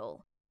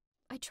hospital.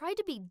 I tried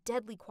to be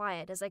deadly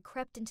quiet as I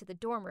crept into the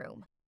dorm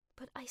room,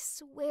 but I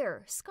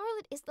swear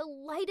Scarlett is the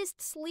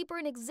lightest sleeper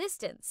in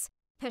existence.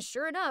 And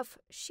sure enough,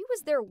 she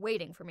was there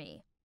waiting for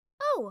me.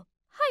 "Oh,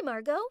 hi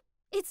Margot.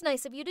 It's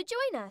nice of you to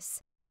join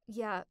us."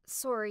 "Yeah,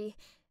 sorry.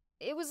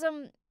 It was,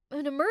 an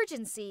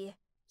emergency."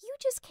 "You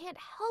just can't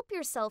help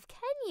yourself,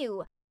 can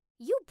you?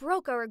 You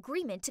broke our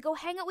agreement to go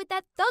hang out with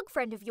that thug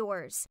friend of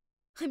yours.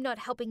 I'm not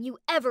helping you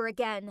ever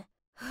again."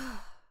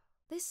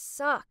 This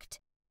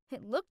sucked.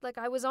 It looked like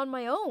I was on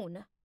my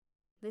own.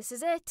 This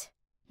is it.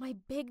 My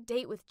big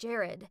date with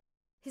Jared.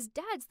 His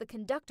dad's the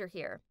conductor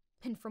here,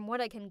 and from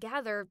what I can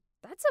gather,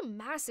 that's a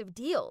massive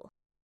deal.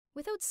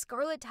 Without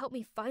Scarlett to help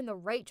me find the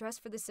right dress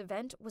for this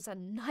event was a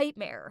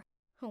nightmare.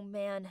 Oh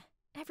man,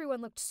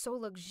 everyone looked so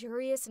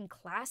luxurious and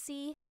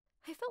classy.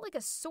 I felt like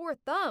a sore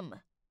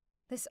thumb.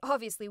 This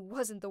obviously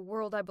wasn't the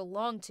world I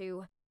belonged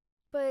to.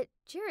 But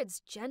Jared's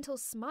gentle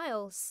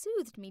smile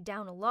soothed me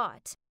down a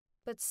lot.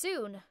 But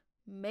soon,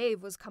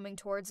 Maeve was coming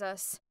towards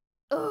us.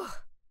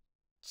 Ugh.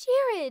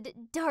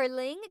 "Jared,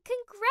 darling,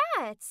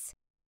 congrats!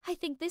 I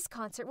think this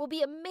concert will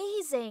be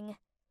amazing."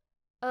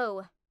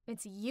 "Oh,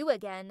 it's you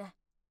again.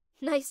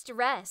 Nice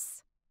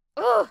dress."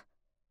 Ugh!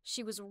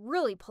 She was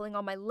really pulling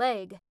on my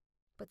leg.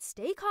 But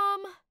stay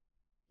calm.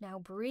 Now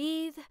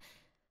breathe.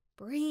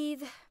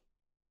 Breathe.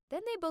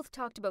 Then they both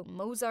talked about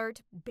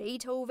Mozart,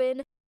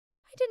 Beethoven.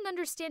 I didn't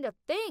understand a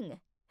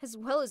thing, as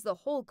well as the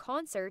whole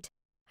concert.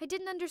 I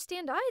didn't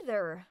understand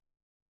either.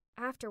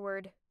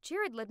 Afterward,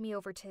 Jared led me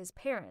over to his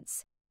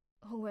parents.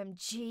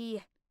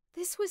 OMG,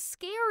 this was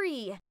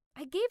scary.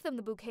 I gave them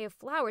the bouquet of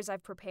flowers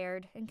I've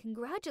prepared and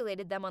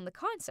congratulated them on the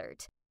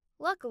concert.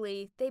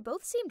 Luckily, they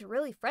both seemed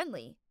really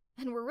friendly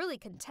and were really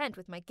content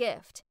with my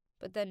gift.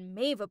 But then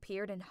Maeve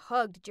appeared and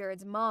hugged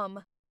Jared's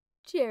mom.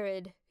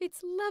 "Jared,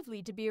 it's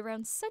lovely to be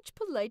around such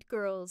polite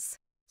girls."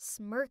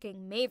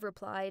 Smirking, Maeve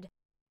replied,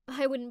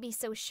 "I wouldn't be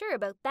so sure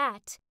about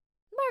that.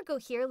 Margot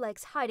here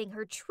likes hiding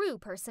her true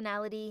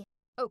personality."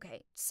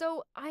 Okay,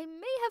 so I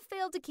may have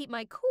failed to keep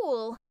my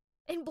cool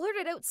and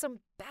blurted out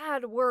some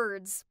bad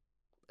words.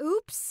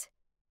 Oops.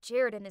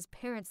 Jared and his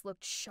parents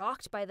looked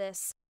shocked by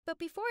this, but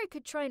before I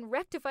could try and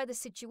rectify the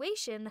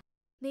situation,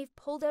 Maeve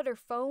pulled out her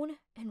phone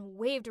and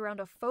waved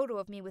around a photo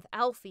of me with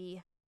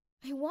Alfie.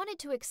 I wanted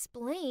to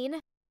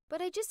explain,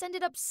 but I just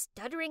ended up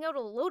stuttering out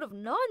a load of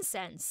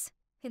nonsense.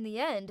 In the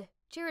end,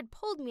 Jared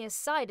pulled me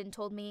aside and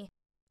told me,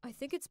 I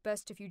think it's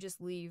best if you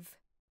just leave.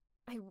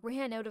 I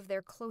ran out of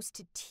there close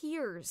to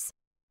tears.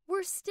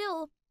 Worse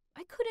still,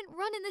 I couldn't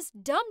run in this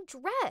dumb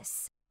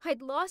dress.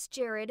 I'd lost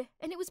Jared,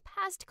 and it was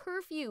past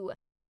curfew.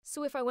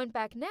 So if I went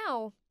back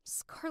now,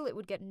 Scarlet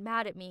would get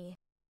mad at me.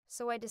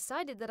 So I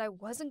decided that I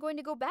wasn't going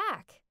to go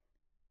back.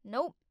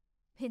 Nope.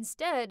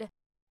 Instead,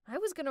 I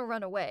was going to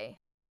run away.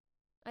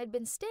 I'd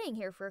been staying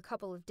here for a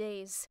couple of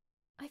days.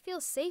 I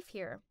feel safe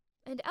here,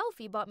 and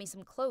Alfie bought me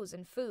some clothes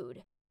and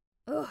food.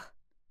 Ugh,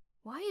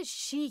 why is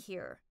she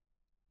here?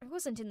 I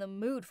wasn't in the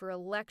mood for a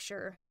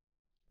lecture.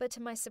 But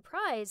to my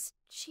surprise,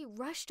 she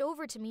rushed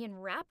over to me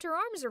and wrapped her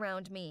arms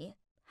around me.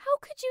 How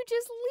could you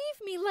just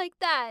leave me like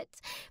that?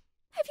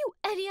 Have you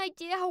any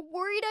idea how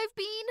worried I've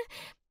been?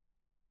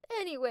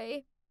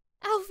 Anyway,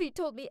 Alfie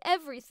told me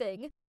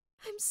everything.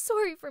 I'm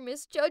sorry for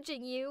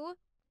misjudging you.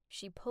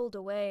 She pulled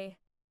away.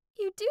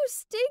 You do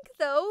stink,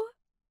 though.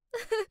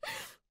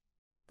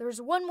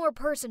 There's one more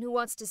person who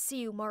wants to see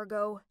you,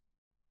 Margot.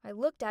 I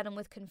looked at him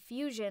with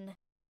confusion.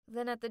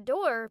 Then at the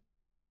door,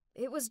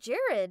 it was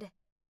Jared.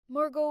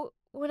 Margot,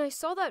 when I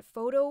saw that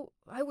photo,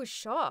 I was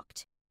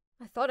shocked.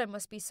 I thought I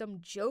must be some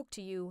joke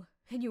to you,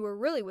 and you were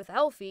really with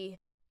Alfie.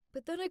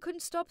 But then I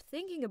couldn't stop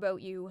thinking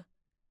about you.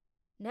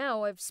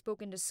 Now I've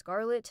spoken to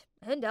Scarlet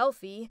and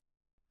Alfie.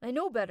 I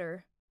know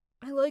better.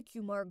 I like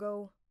you,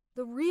 Margot.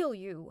 The real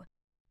you.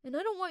 And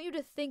I don't want you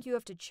to think you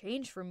have to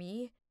change for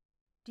me.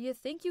 Do you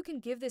think you can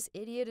give this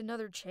idiot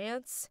another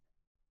chance?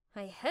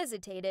 I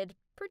hesitated,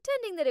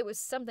 pretending that it was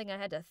something I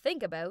had to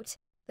think about.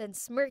 Then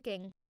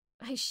smirking,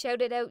 I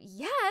shouted out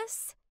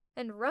yes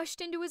and rushed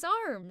into his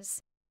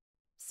arms.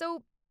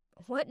 So,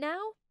 what now?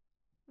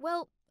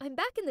 Well, I'm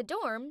back in the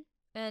dorm,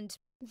 and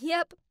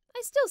yep,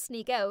 I still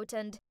sneak out,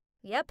 and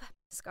yep,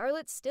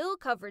 Scarlet still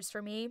covers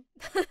for me.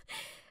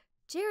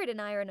 Jared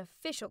and I are an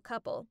official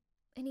couple,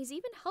 and he's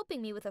even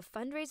helping me with a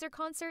fundraiser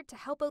concert to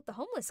help out the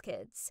homeless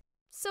kids.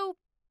 So,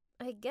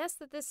 I guess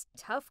that this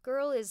tough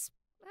girl is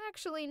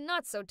actually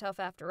not so tough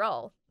after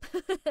all.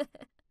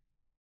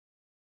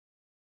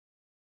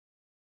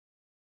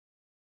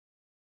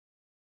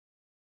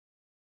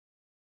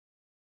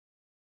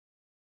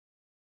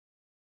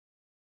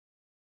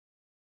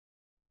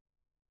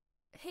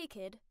 Hey,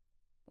 kid.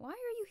 Why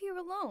are you here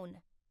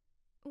alone?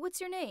 What's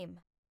your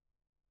name?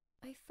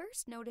 I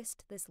first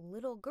noticed this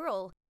little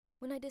girl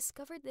when I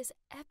discovered this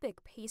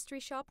epic pastry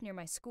shop near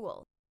my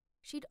school.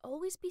 She'd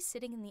always be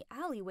sitting in the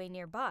alleyway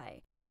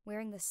nearby,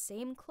 wearing the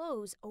same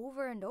clothes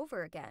over and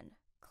over again,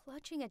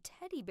 clutching a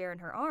teddy bear in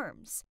her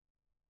arms.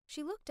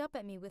 She looked up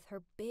at me with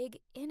her big,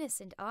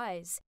 innocent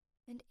eyes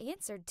and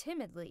answered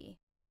timidly,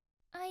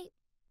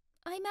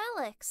 I'm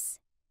Alex.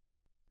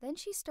 Then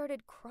she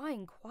started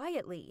crying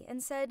quietly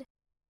and said,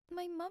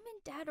 My mom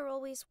and dad are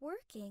always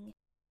working,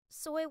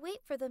 so I wait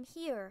for them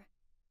here.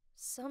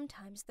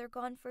 Sometimes they're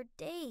gone for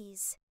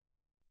days.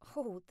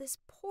 Oh, this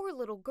poor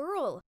little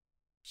girl.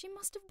 She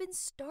must have been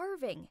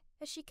starving,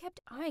 as she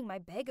kept eyeing my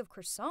bag of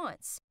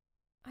croissants.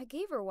 I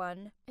gave her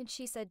one, and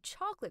she said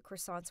chocolate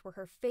croissants were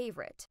her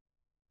favorite.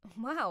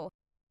 Wow,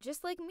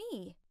 just like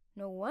me.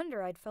 No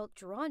wonder I'd felt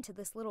drawn to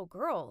this little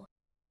girl.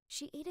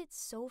 She ate it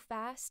so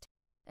fast,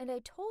 and I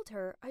told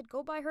her I'd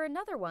go buy her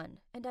another one,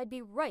 and I'd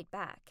be right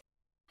back.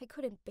 I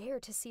couldn't bear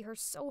to see her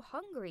so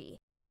hungry.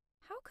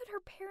 How could her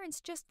parents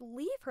just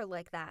leave her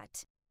like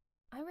that?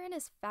 I ran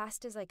as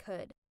fast as I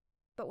could,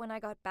 but when I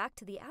got back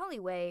to the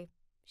alleyway,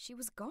 she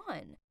was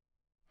gone.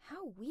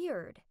 How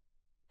weird.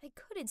 I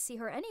couldn't see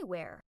her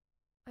anywhere.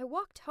 I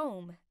walked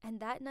home, and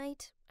that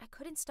night, I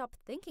couldn't stop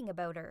thinking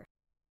about her.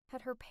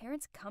 Had her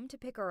parents come to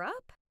pick her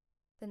up?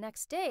 The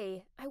next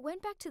day, I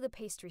went back to the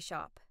pastry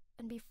shop,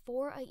 and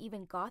before I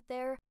even got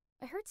there,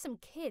 I heard some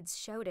kids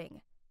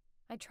shouting.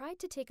 I tried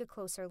to take a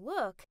closer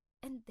look,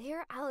 and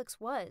there Alex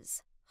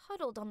was,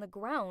 huddled on the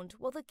ground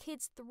while the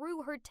kids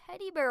threw her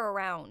teddy bear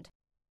around.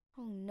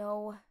 Oh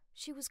no,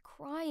 she was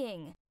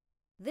crying.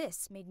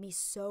 This made me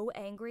so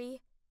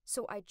angry,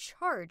 so I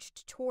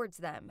charged towards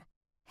them.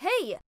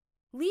 Hey,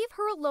 leave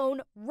her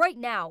alone right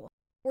now,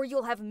 or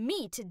you'll have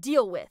me to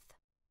deal with.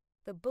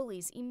 The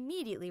bullies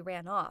immediately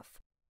ran off.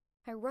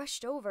 I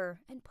rushed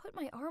over and put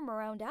my arm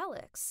around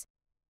Alex.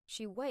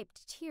 She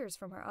wiped tears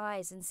from her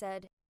eyes and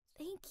said,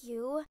 Thank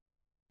you.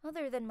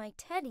 Other than my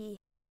teddy,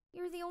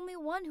 you're the only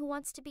one who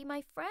wants to be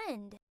my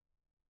friend.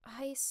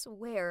 I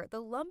swear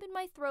the lump in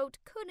my throat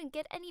couldn't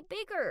get any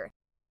bigger.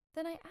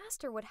 Then I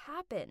asked her what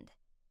happened.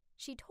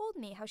 She told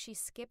me how she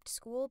skipped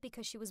school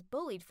because she was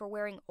bullied for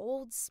wearing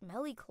old,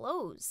 smelly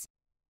clothes.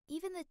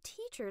 Even the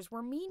teachers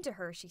were mean to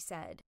her, she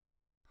said.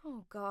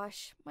 Oh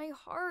gosh, my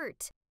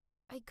heart.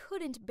 I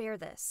couldn't bear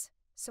this,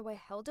 so I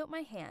held out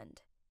my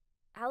hand.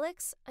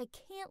 Alex, I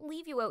can't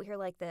leave you out here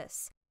like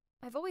this.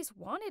 I've always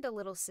wanted a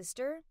little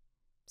sister.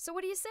 So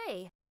what do you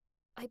say?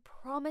 I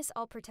promise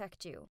I'll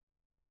protect you.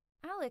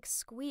 Alex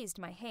squeezed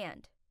my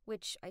hand,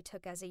 which I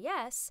took as a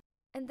yes,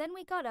 and then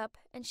we got up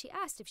and she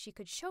asked if she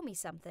could show me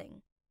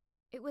something.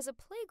 It was a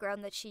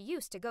playground that she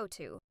used to go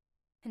to,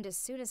 and as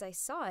soon as I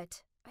saw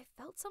it, I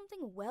felt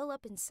something well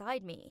up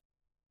inside me.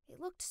 It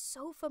looked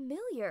so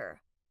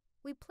familiar.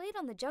 We played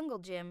on the jungle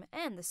gym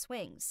and the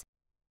swings,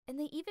 and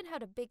they even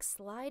had a big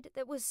slide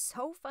that was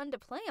so fun to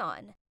play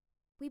on.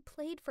 We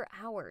played for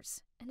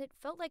hours, and it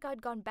felt like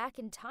I'd gone back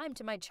in time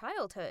to my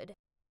childhood.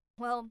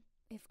 Well,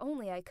 if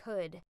only I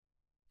could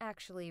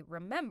actually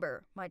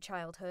remember my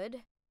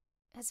childhood.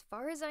 As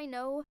far as I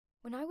know,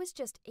 when I was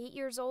just 8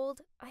 years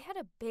old, I had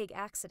a big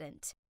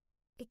accident.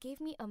 It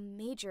gave me a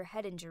major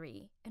head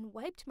injury and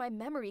wiped my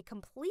memory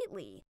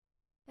completely.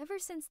 Ever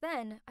since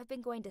then, I've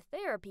been going to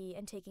therapy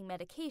and taking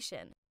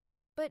medication.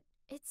 But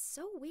it's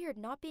so weird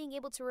not being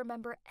able to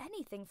remember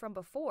anything from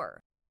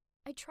before.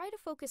 I try to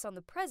focus on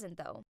the present,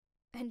 though,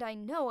 and I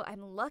know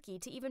I'm lucky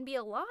to even be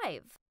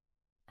alive.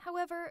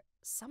 However,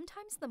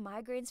 sometimes the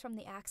migraines from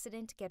the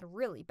accident get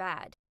really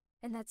bad,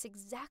 and that's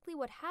exactly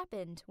what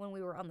happened when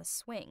we were on the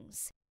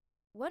swings.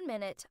 One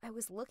minute, I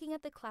was looking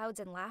at the clouds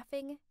and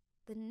laughing.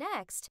 The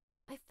next,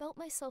 I felt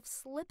myself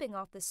slipping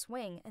off the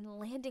swing and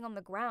landing on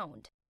the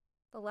ground.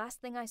 The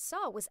last thing I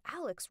saw was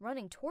Alex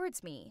running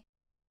towards me.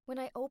 When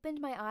I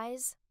opened my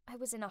eyes, I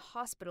was in a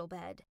hospital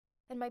bed,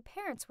 and my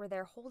parents were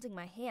there holding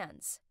my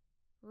hands.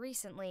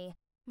 Recently,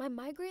 my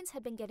migraines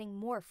had been getting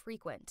more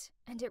frequent,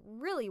 and it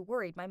really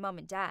worried my mom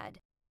and dad.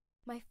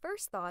 My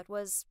first thought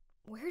was,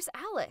 where's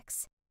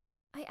Alex?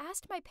 I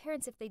asked my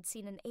parents if they'd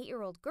seen an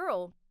 8-year-old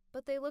girl,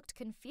 but they looked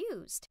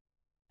confused.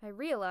 I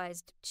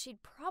realized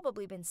she'd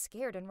probably been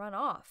scared and run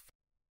off.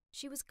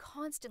 She was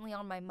constantly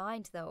on my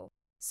mind, though,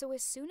 so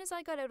as soon as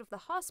I got out of the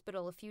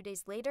hospital a few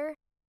days later,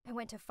 I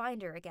went to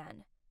find her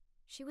again.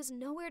 She was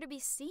nowhere to be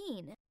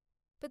seen,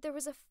 but there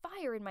was a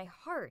fire in my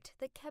heart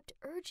that kept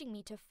urging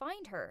me to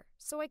find her,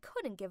 so I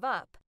couldn't give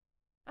up.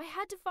 I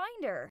had to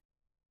find her.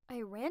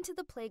 I ran to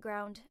the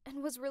playground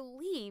and was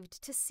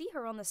relieved to see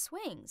her on the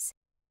swings.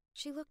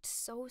 She looked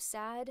so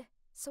sad,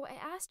 so I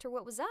asked her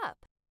what was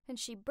up, and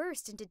she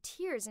burst into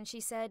tears and she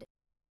said,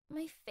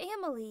 "My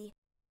family,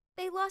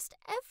 they lost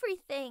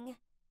everything.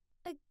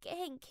 A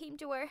gang came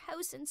to our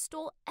house and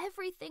stole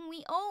everything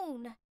we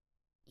own."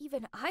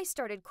 Even I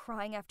started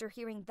crying after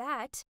hearing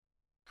that.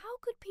 How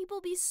could people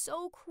be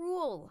so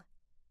cruel?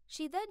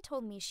 She then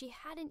told me she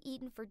hadn't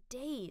eaten for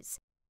days,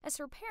 as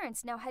her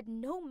parents now had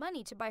no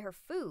money to buy her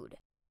food.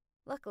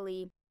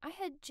 Luckily, I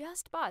had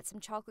just bought some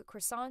chocolate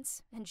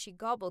croissants, and she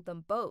gobbled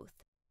them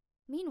both.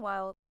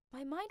 Meanwhile,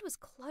 my mind was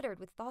cluttered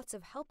with thoughts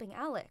of helping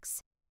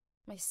Alex.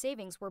 My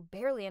savings were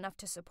barely enough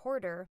to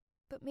support her,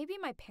 but maybe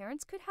my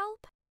parents could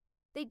help?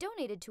 They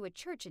donated to a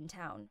church in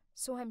town,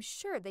 so I'm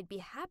sure they'd be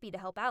happy to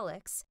help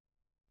Alex.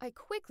 I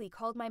quickly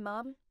called my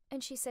mom,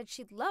 and she said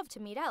she'd love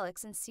to meet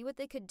Alex and see what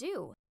they could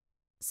do.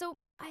 So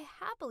I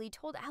happily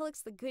told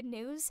Alex the good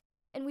news,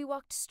 and we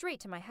walked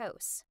straight to my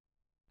house.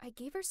 I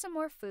gave her some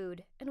more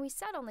food, and we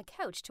sat on the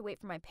couch to wait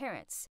for my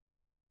parents.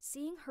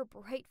 Seeing her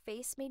bright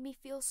face made me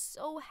feel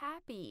so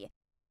happy.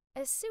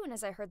 As soon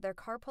as I heard their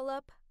car pull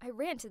up, I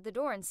ran to the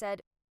door and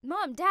said,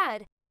 "Mom,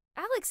 Dad,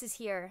 Alex is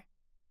here."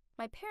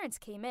 My parents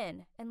came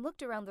in and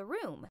looked around the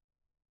room.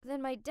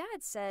 Then my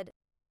dad said,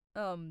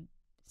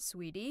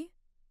 Sweetie,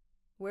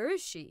 where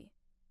is she?"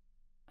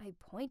 I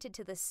pointed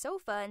to the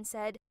sofa and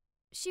said,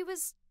 "She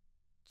was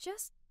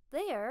just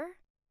there."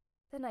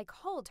 Then I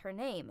called her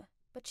name,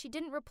 but she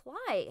didn't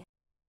reply.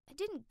 I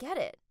didn't get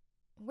it.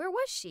 Where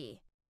was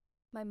she?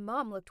 My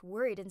mom looked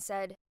worried and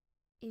said,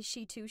 "Is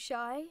she too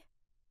shy?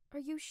 Are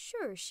you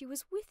sure she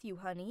was with you,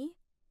 honey?"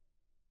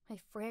 I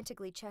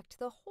frantically checked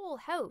the whole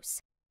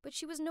house, but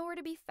she was nowhere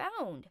to be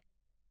found.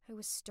 I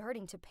was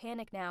starting to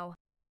panic now,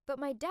 but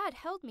my dad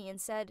held me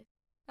and said,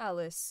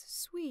 "Alice,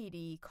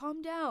 sweetie,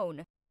 calm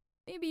down.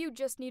 Maybe you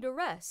just need a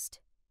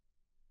rest."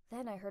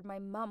 Then I heard my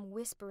mom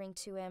whispering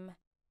to him,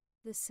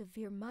 "The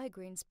severe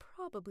migraines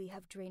probably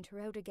have drained her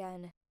out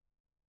again.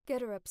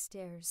 Get her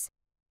upstairs.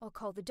 I'll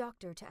call the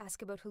doctor to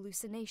ask about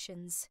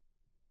hallucinations."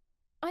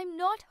 "I'm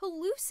not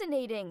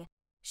hallucinating!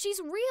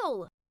 She's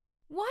real!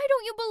 Why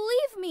don't you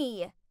believe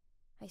me?"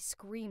 I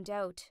screamed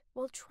out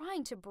while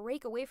trying to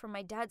break away from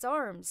my dad's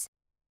arms.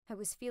 I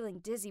was feeling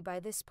dizzy by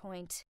this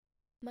point.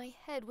 My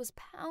head was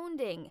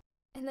pounding,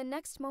 and the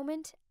next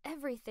moment,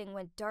 everything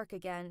went dark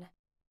again.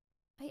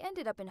 I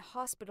ended up in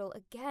hospital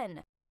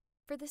again,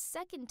 for the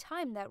second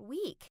time that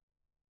week.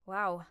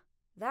 Wow,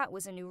 that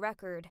was a new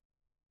record.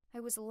 I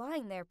was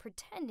lying there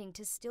pretending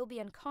to still be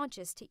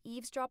unconscious to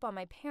eavesdrop on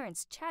my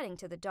parents chatting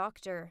to the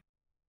doctor.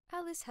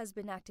 "Alice has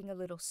been acting a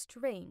little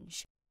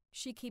strange.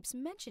 She keeps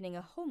mentioning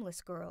a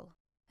homeless girl,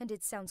 and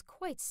it sounds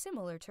quite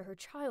similar to her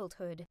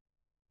childhood.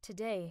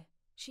 Today,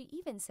 she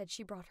even said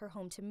she brought her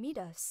home to meet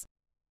us.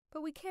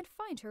 But we can't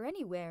find her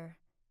anywhere,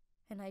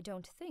 and I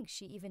don't think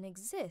she even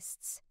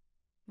exists,"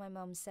 my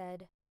mom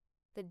said.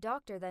 The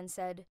doctor then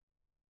said,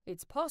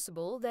 "It's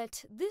possible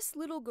that this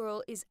little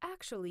girl is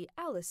actually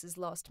Alice's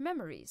lost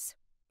memories.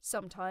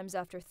 Sometimes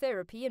after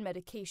therapy and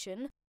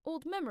medication,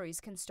 old memories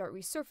can start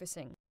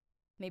resurfacing.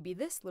 Maybe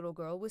this little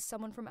girl was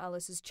someone from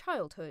Alice's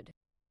childhood,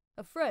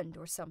 a friend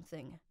or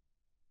something."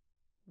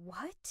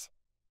 What?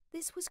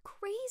 This was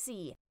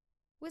crazy.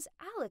 Was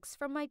Alex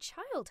from my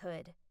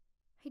childhood?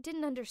 I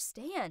didn't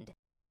understand.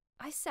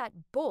 I sat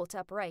bolt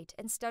upright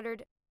and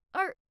stuttered,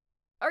 Are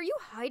you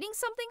hiding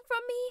something from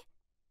me?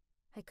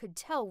 I could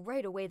tell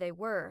right away they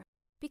were,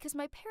 because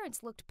my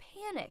parents looked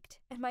panicked,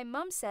 and my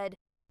mom said,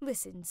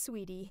 Listen,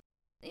 sweetie,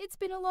 it's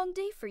been a long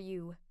day for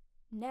you.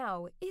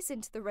 Now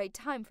isn't the right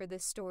time for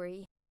this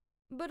story.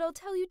 But I'll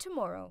tell you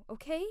tomorrow,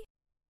 okay?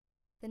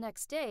 The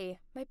next day,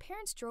 my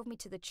parents drove me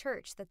to the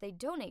church that they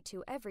donate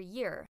to every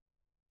year.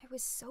 I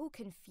was so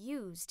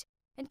confused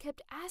and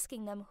kept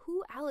asking them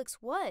who Alex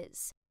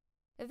was.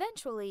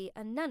 Eventually,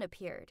 a nun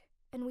appeared,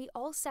 and we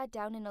all sat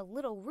down in a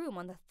little room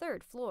on the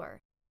 3rd floor.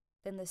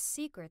 Then the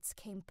secrets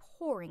came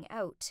pouring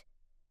out.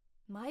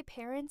 My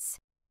parents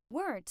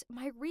weren't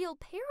my real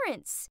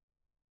parents.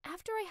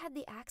 After I had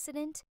the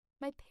accident,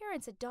 my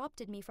parents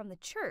adopted me from the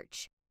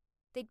church.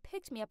 They'd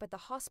picked me up at the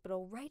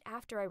hospital right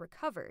after I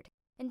recovered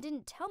and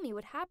didn't tell me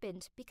what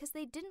happened because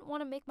they didn't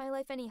want to make my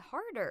life any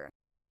harder.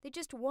 They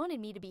just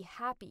wanted me to be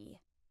happy.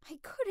 I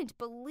couldn't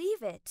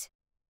believe it.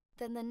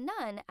 Then the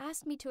nun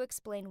asked me to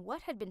explain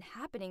what had been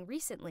happening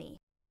recently,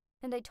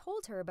 and I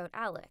told her about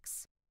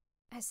Alex.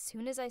 As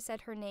soon as I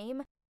said her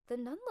name, the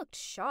nun looked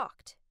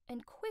shocked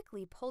and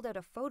quickly pulled out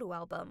a photo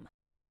album.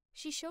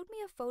 She showed me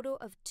a photo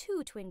of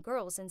 2 twin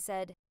girls and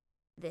said,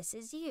 This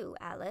is you,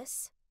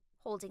 Alice,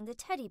 holding the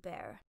teddy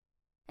bear.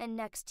 And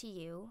next to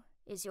you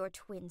is your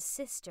twin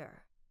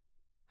sister.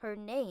 Her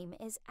name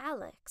is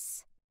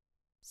Alex.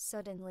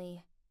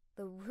 Suddenly,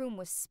 the room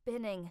was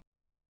spinning.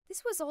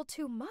 This was all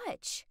too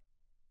much.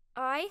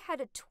 I had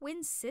a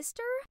twin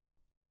sister?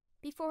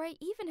 Before I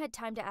even had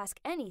time to ask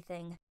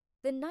anything,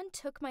 the nun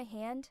took my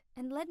hand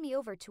and led me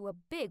over to a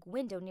big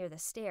window near the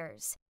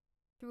stairs.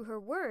 Through her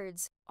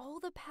words,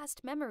 all the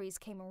past memories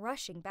came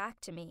rushing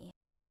back to me.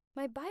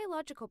 My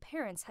biological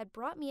parents had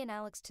brought me and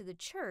Alex to the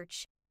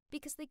church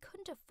because they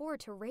couldn't afford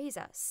to raise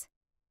us.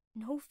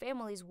 No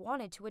families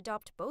wanted to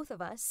adopt both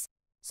of us,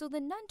 so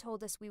the nun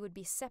told us we would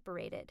be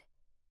separated.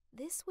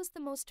 This was the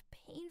most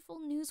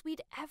painful news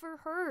we'd ever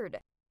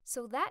heard.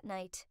 So that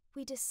night,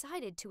 we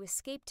decided to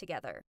escape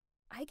together.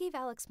 I gave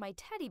Alex my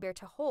teddy bear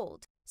to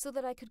hold so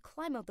that I could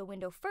climb out the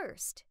window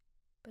first.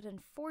 But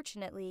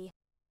unfortunately,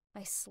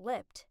 I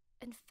slipped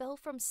and fell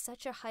from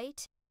such a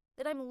height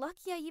that I'm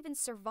lucky I even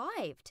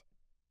survived.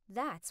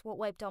 That's what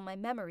wiped all my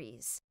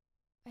memories.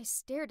 I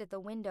stared at the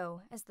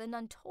window as the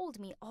nun told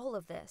me all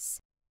of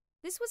this.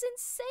 This was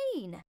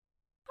insane!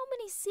 How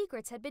many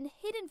secrets had been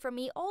hidden from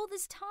me all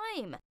this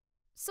time?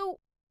 So,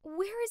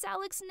 where is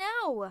Alex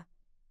now?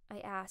 I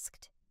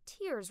asked,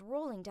 tears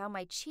rolling down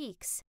my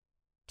cheeks.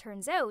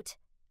 Turns out,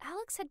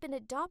 Alex had been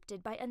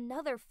adopted by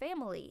another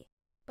family,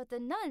 but the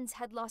nuns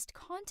had lost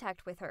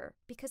contact with her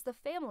because the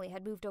family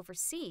had moved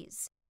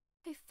overseas.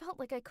 I felt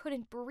like I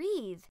couldn't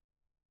breathe.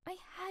 I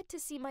had to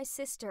see my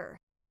sister,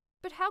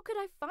 but how could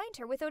I find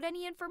her without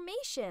any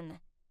information?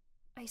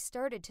 I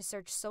started to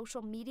search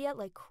social media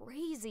like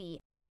crazy,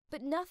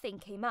 but nothing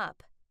came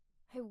up.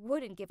 I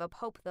wouldn't give up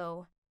hope,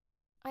 though.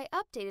 I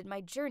updated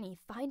my journey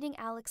finding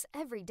Alex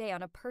every day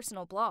on a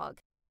personal blog.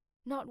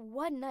 Not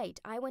one night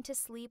I went to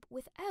sleep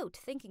without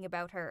thinking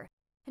about her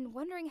and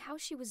wondering how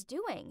she was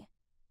doing.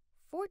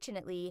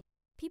 Fortunately,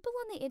 people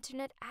on the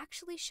internet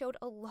actually showed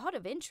a lot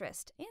of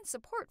interest and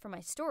support for my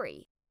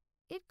story.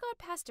 It got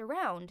passed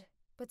around,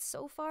 but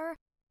so far,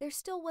 there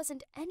still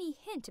wasn't any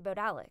hint about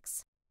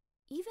Alex.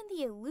 Even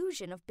the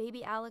illusion of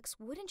baby Alex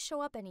wouldn't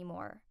show up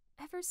anymore,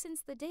 ever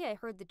since the day I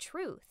heard the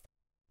truth.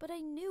 But I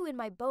knew in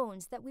my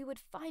bones that we would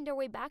find our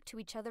way back to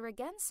each other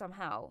again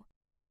somehow.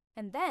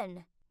 And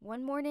then,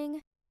 one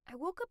morning, I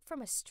woke up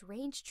from a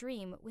strange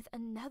dream with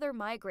another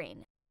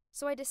migraine,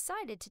 so I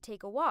decided to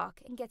take a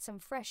walk and get some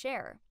fresh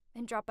air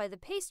and drop by the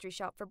pastry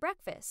shop for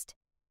breakfast.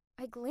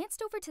 I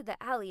glanced over to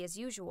the alley as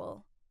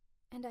usual,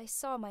 and I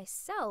saw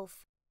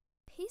myself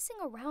pacing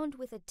around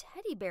with a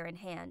teddy bear in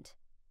hand,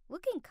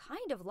 looking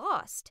kind of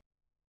lost.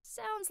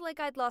 Sounds like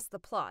I'd lost the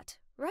plot,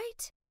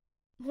 right?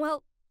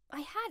 Well,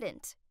 I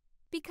hadn't,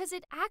 because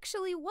it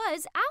actually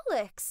was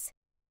Alex.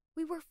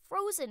 We were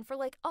frozen for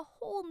like a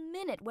whole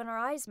minute when our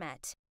eyes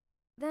met.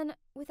 Then,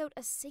 without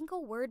a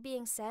single word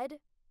being said,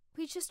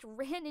 we just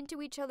ran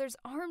into each other's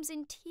arms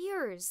in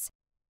tears.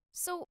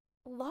 So,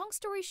 long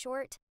story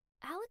short,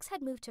 Alex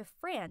had moved to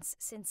France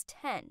since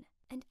 10,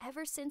 and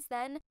ever since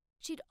then,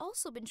 she'd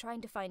also been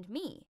trying to find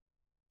me.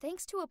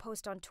 Thanks to a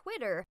post on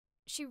Twitter,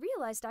 she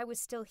realized I was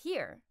still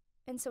here,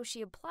 and so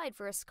she applied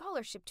for a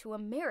scholarship to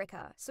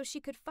America so she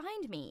could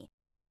find me.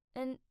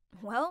 And,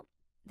 well,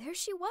 there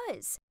she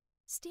was,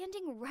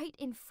 standing right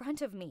in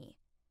front of me.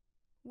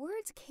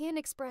 Words can't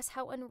express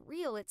how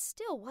unreal it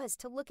still was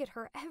to look at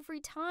her every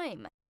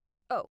time.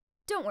 Oh,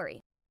 don't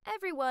worry.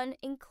 Everyone,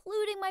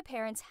 including my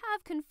parents,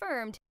 have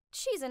confirmed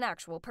she's an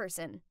actual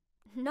person,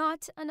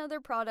 not another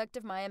product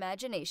of my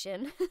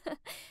imagination.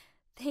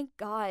 Thank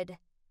God.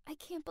 I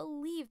can't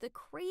believe the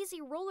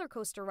crazy roller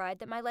coaster ride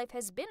that my life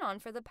has been on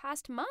for the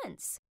past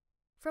months.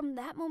 From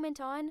that moment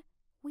on,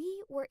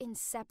 we were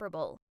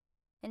inseparable.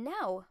 And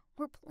now,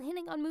 we're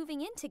planning on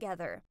moving in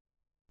together.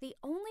 The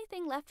only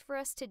thing left for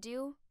us to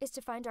do is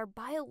to find our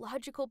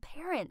biological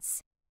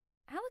parents.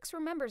 Alex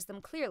remembers them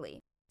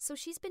clearly, so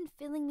she's been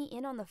filling me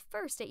in on the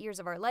first 8 years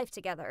of our life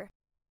together.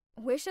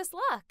 Wish us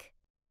luck!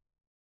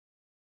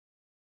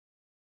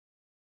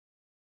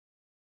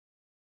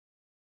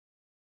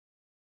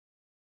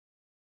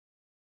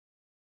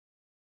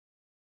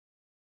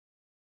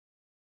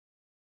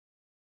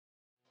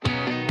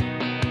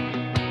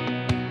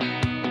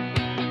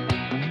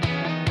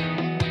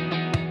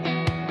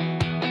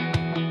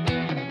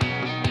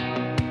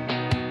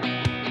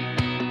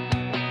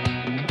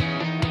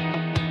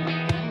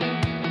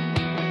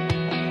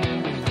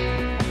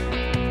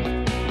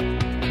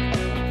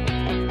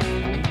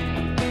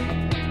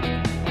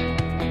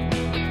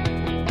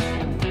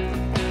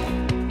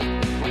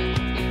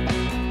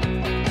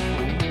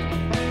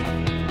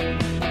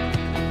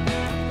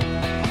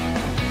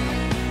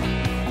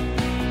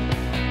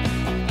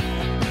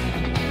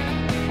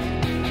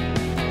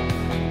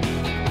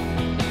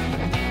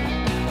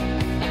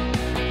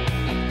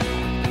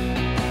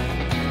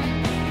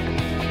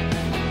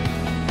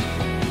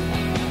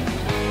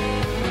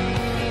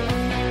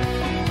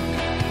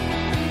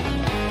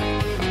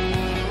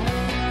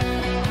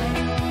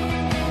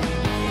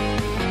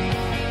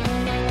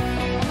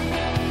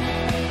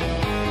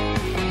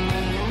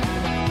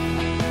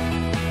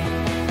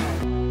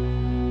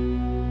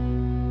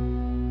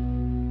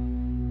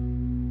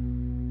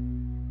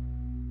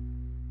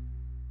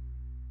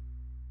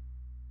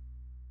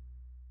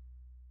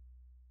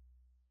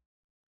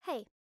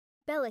 Hey,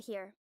 Bella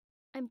here.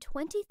 I'm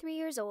 23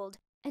 years old,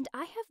 and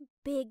I have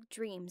big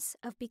dreams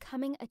of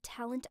becoming a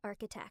talent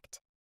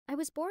architect. I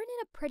was born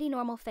in a pretty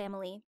normal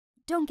family.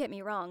 Don't get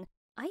me wrong,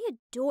 I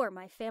adore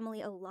my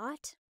family a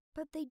lot,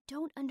 but they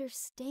don't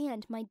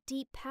understand my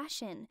deep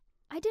passion.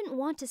 I didn't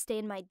want to stay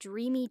in my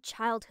dreamy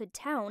childhood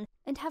town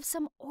and have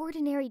some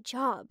ordinary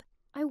job.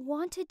 I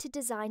wanted to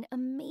design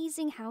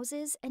amazing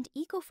houses and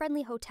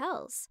eco-friendly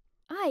hotels.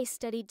 I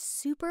studied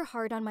super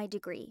hard on my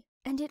degree,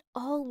 and it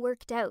all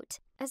worked out,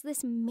 as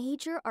this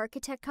major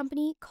architect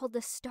company called the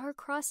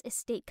Starcross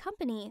Estate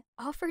Company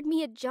offered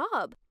me a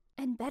job.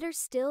 And better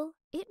still,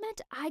 it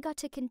meant I got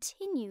to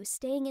continue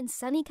staying in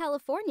sunny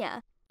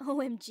California.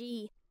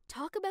 OMG,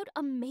 talk about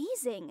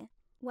amazing!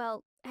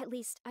 Well, at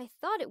least I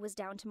thought it was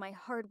down to my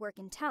hard work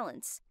and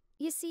talents.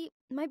 You see,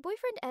 my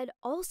boyfriend Ed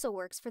also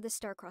works for the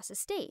Starcross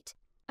Estate.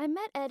 I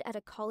met Ed at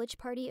a college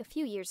party a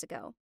few years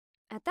ago.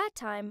 At that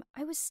time,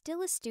 I was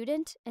still a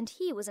student and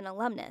he was an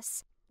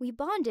alumnus. We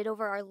bonded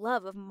over our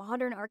love of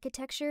modern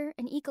architecture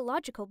and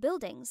ecological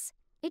buildings.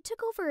 It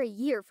took over a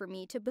year for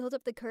me to build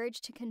up the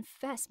courage to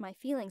confess my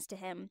feelings to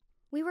him.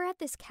 We were at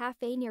this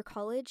cafe near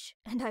college,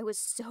 and I was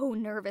so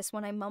nervous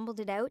when I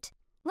mumbled it out.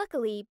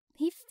 Luckily,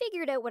 he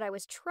figured out what I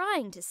was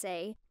trying to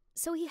say,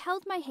 so he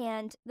held my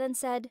hand, then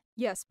said,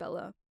 Yes,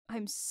 Bella,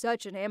 I'm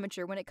such an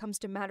amateur when it comes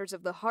to matters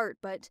of the heart,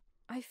 but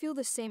I feel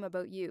the same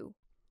about you.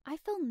 I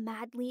fell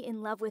madly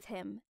in love with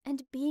him,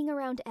 and being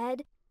around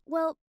Ed,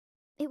 well,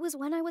 it was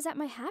when I was at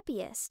my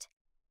happiest.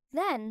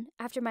 Then,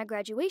 after my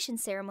graduation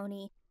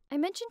ceremony, I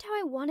mentioned how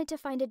I wanted to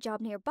find a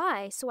job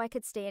nearby so I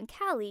could stay in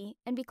Cali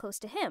and be close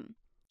to him.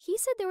 He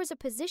said there was a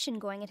position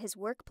going at his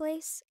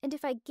workplace, and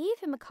if I gave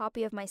him a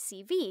copy of my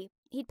CV,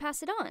 he'd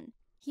pass it on.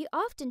 He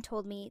often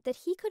told me that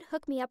he could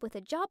hook me up with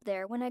a job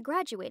there when I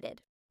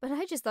graduated, but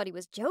I just thought he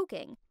was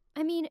joking.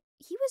 I mean,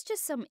 he was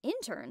just some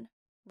intern,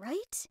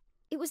 right?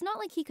 It was not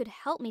like he could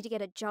help me to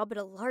get a job at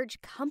a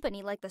large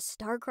company like the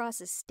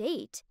Starcross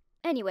Estate.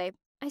 Anyway,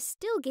 I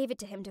still gave it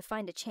to him to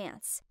find a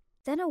chance.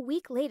 Then a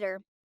week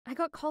later, I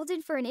got called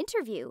in for an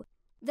interview.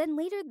 Then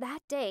later that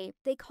day,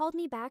 they called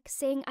me back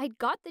saying I'd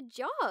got the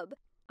job.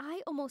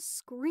 I almost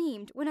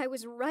screamed when I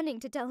was running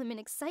to tell him in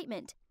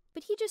excitement,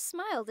 but he just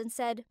smiled and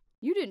said,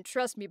 You didn't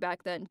trust me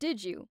back then,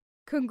 did you?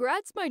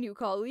 Congrats, my new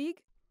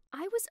colleague.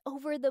 I was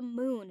over the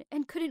moon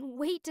and couldn't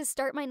wait to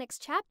start my next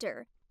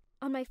chapter.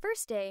 On my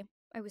first day,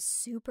 I was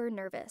super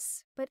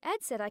nervous, but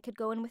Ed said I could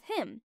go in with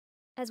him.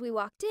 As we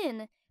walked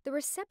in, the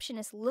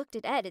receptionist looked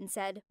at Ed and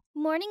said,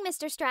 Morning,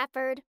 Mr.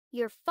 Stratford.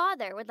 Your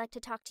father would like to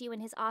talk to you in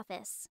his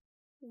office.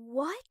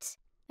 What?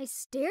 I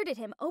stared at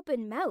him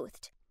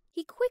open-mouthed.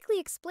 He quickly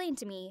explained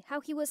to me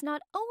how he was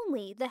not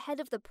only the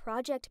head of the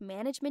project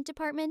management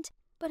department,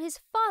 but his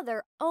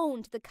father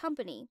owned the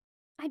company.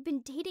 I'd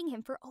been dating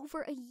him for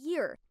over a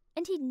year,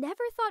 and he'd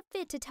never thought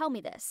fit to tell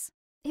me this.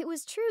 It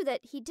was true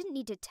that he didn't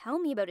need to tell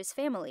me about his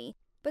family,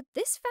 but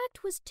this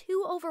fact was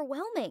too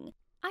overwhelming.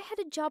 I had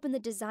a job in the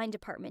design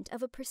department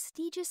of a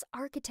prestigious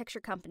architecture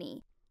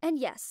company. And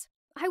yes,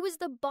 I was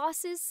the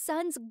boss's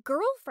son's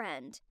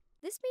girlfriend.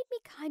 This made me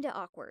kinda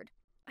awkward.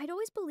 I'd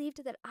always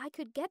believed that I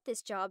could get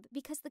this job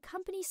because the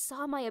company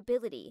saw my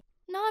ability,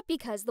 not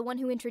because the one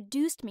who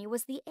introduced me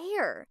was the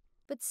heir.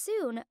 But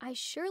soon, I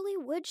surely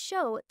would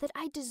show that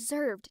I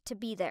deserved to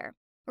be there,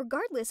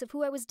 regardless of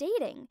who I was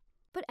dating.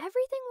 But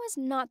everything was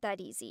not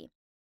that easy.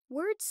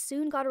 Word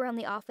soon got around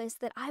the office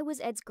that I was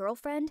Ed's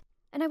girlfriend,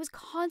 and I was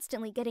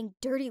constantly getting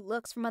dirty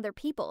looks from other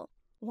people.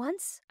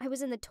 Once, I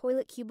was in the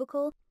toilet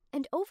cubicle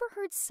and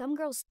overheard some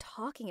girls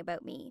talking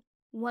about me.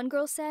 One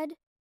girl said,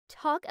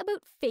 "Talk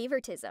about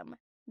favoritism.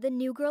 The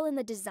new girl in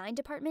the design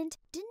department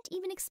didn't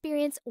even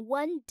experience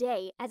one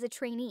day as a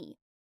trainee."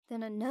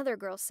 Then another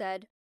girl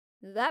said,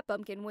 "That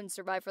pumpkin wouldn't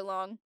survive for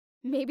long.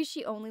 Maybe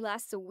she only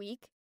lasts a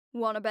week.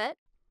 Wanna bet?"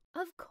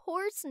 Of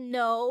course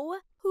no.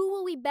 Who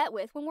will we bet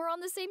with when we're on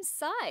the same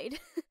side?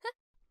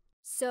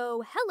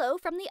 So, hello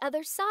from the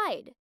other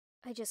side.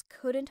 I just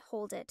couldn't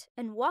hold it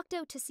and walked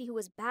out to see who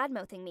was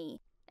bad-mouthing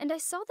me. And I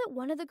saw that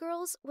one of the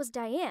girls was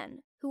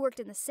Diane, who worked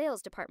in the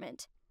sales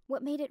department.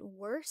 What made it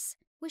worse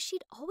was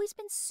she'd always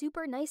been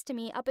super nice to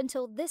me up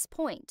until this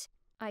point.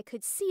 I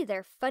could see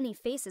their funny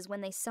faces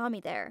when they saw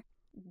me there.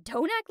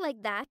 "Don't act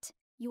like that.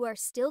 You are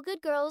still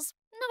good girls,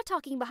 not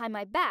talking behind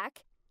my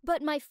back,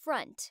 but my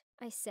front,"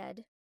 I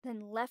said,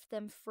 then left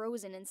them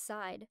frozen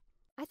inside.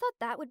 I thought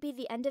that would be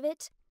the end of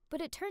it, but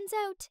it turns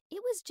out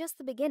it was just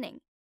the beginning.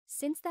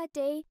 Since that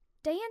day,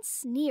 Diane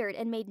sneered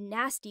and made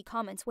nasty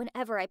comments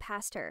whenever I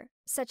passed her,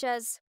 such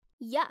as,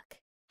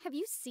 "Yuck, have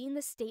you seen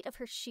the state of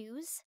her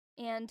shoes?"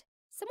 And,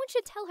 "Someone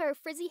should tell her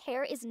frizzy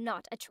hair is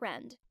not a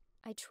trend."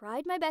 I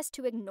tried my best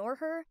to ignore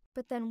her,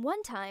 but then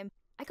one time,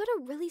 I got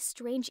a really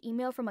strange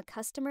email from a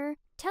customer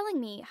telling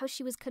me how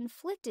she was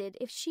conflicted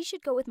if she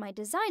should go with my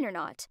design or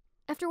not,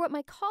 after what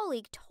my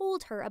colleague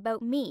told her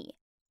about me.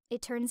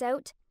 It turns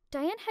out,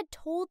 Diane had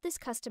told this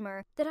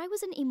customer that I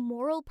was an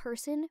immoral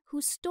person who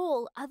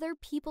stole other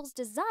people's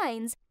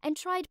designs and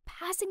tried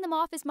passing them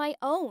off as my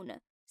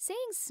own.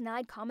 Saying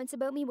snide comments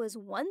about me was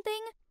one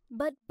thing,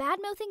 but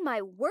bad-mouthing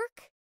my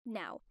work?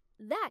 Now,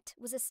 that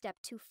was a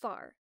step too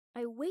far.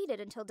 I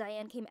waited until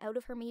Diane came out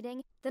of her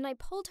meeting, then I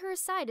pulled her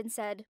aside and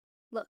said,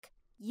 "Look,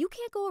 you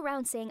can't go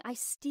around saying I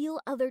steal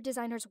other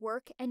designers'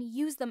 work and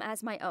use them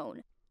as my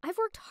own. I've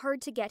worked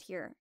hard to get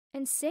here,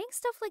 and saying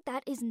stuff like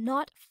that is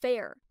not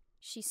fair."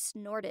 She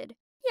snorted.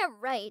 "Yeah,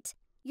 right.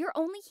 You're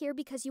only here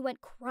because you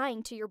went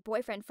crying to your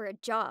boyfriend for a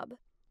job.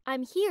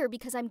 I'm here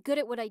because I'm good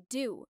at what I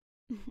do."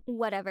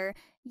 "Whatever.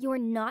 You're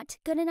not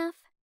good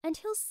enough, and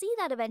he'll see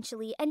that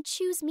eventually and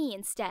choose me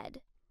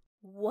instead."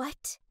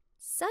 What?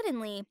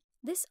 Suddenly,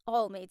 this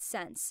all made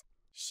sense.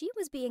 She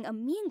was being a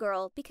mean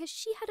girl because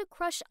she had a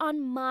crush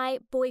on my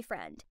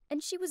boyfriend,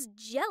 and she was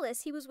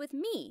jealous he was with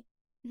me,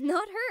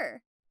 not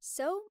her.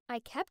 So I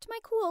kept my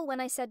cool when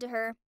I said to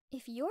her,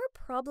 "If your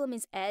problem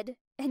is Ed,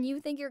 and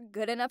you think you're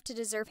good enough to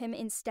deserve him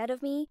instead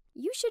of me,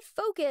 you should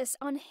focus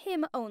on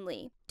him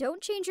only.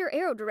 Don't change your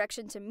arrow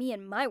direction to me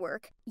and my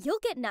work. You'll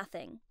get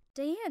nothing."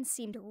 Diane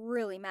seemed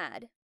really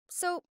mad.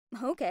 So,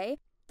 okay,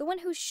 the one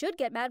who should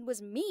get mad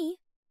was me,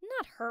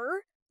 not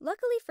her.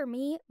 Luckily for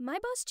me, my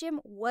boss Jim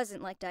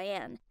wasn't like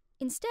Diane.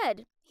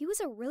 Instead, he was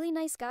a really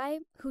nice guy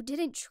who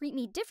didn't treat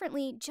me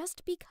differently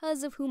just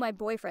because of who my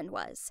boyfriend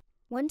was.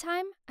 One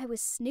time, I was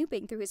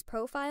snooping through his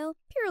profile,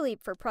 purely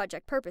for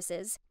project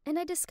purposes, and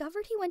I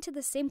discovered he went to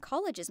the same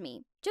college as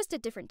me, just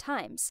at different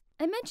times.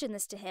 I mentioned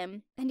this to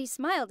him, and he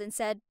smiled and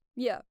said,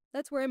 "Yeah,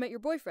 that's where I met your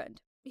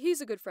boyfriend. He's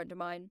a good friend of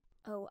mine."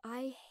 Oh,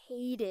 I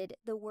hated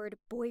the word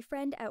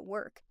boyfriend at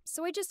work,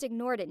 so I just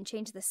ignored it and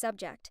changed the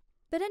subject.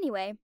 But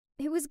anyway,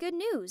 it was good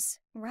news,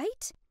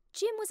 right?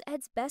 Jim was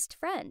Ed's best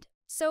friend,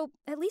 so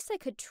at least I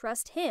could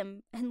trust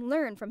him and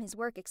learn from his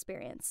work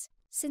experience.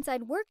 Since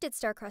I'd worked at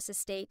Starcross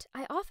Estate,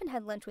 I often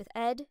had lunch with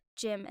Ed,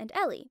 Jim, and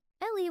Ellie.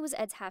 Ellie was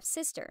Ed's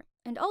half-sister,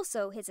 and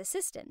also his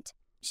assistant.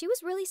 She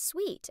was really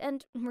sweet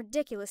and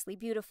ridiculously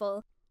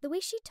beautiful. The way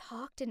she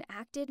talked and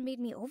acted made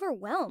me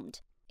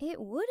overwhelmed.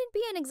 It wouldn't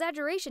be an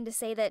exaggeration to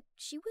say that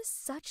she was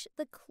such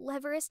the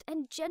cleverest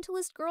and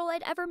gentlest girl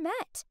I'd ever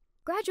met.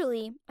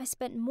 Gradually, I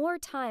spent more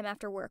time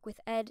after work with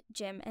Ed,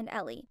 Jim, and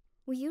Ellie.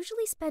 We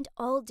usually spent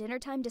all dinner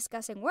time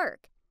discussing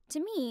work. To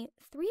me,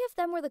 3 of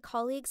them were the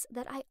colleagues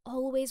that I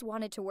always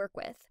wanted to work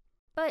with.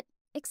 But,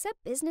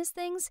 except business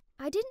things,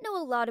 I didn't know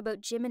a lot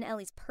about Jim and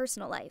Ellie's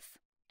personal life.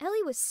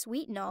 Ellie was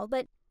sweet and all,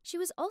 but she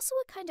was also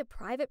a kind of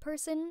private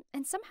person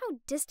and somehow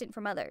distant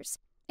from others.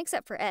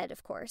 Except for Ed,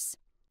 of course.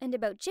 And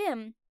about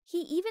Jim, he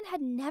even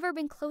had never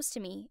been close to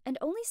me and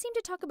only seemed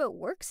to talk about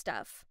work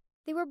stuff.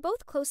 They were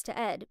both close to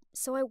Ed,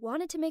 so I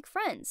wanted to make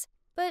friends.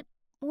 But,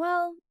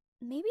 well,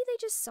 maybe they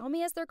just saw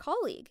me as their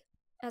colleague.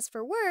 As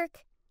for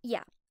work,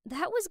 yeah,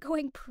 that was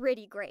going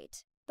pretty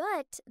great.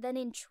 But then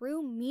in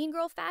true mean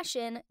girl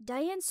fashion,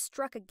 Diane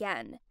struck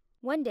again.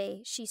 One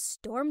day, she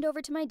stormed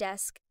over to my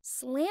desk,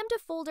 slammed a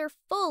folder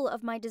full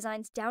of my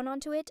designs down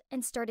onto it,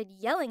 and started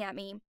yelling at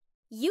me.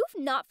 "You've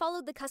not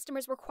followed the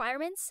customer's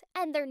requirements,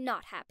 and they're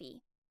not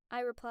happy."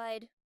 I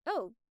replied,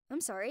 "Oh,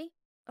 I'm sorry.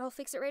 I'll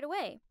fix it right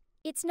away."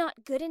 "It's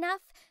not good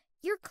enough?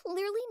 You're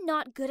clearly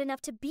not good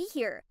enough to be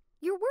here.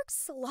 Your work's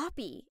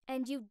sloppy,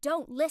 and you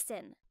don't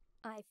listen."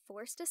 I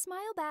forced a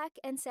smile back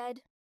and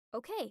said,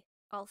 "Okay,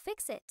 I'll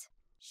fix it."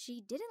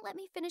 She didn't let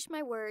me finish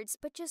my words,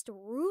 but just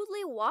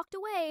rudely walked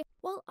away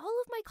while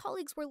all of my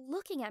colleagues were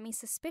looking at me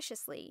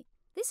suspiciously.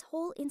 This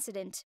whole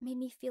incident made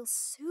me feel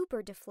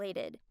super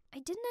deflated. I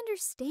didn't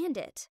understand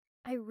it.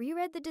 I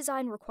reread the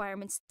design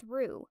requirements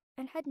through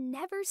and had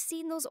never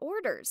seen those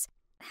orders.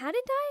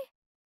 Hadn't I?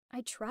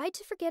 I tried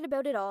to forget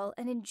about it all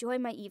and enjoy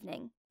my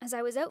evening, as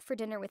I was out for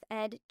dinner with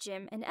Ed,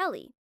 Jim, and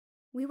Ellie.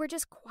 We were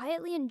just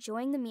quietly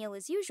enjoying the meal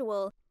as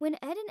usual when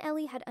Ed and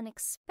Ellie had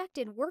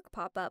unexpected work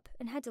pop up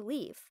and had to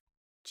leave.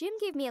 Jim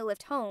gave me a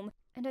lift home,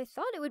 and I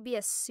thought it would be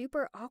a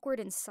super awkward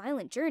and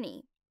silent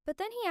journey. But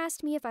then he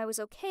asked me if I was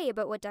okay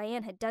about what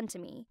Diane had done to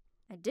me.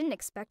 I didn't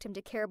expect him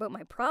to care about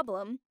my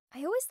problem. I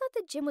always thought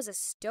that Jim was a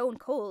stone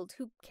cold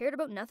who cared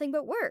about nothing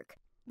but work.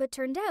 But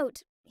turned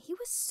out, he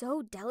was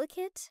so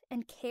delicate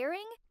and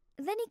caring.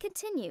 Then he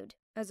continued,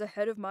 As a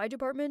head of my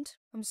department,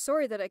 I'm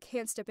sorry that I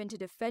can't step in to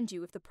defend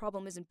you if the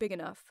problem isn't big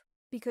enough.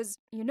 Because,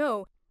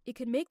 it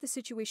could make the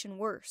situation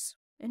worse,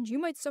 and you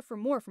might suffer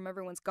more from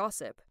everyone's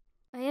gossip.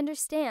 I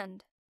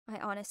understand, I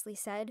honestly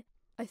said.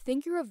 I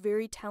think you're a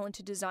very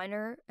talented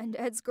designer, and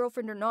Ed's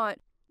girlfriend or not,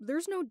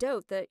 there's no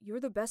doubt that you're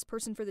the best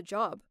person for the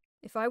job.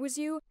 If I was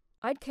you,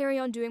 I'd carry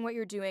on doing what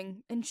you're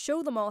doing and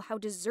show them all how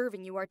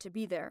deserving you are to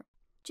be there.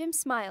 Jim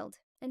smiled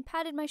and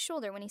patted my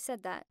shoulder when he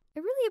said that. I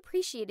really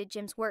appreciated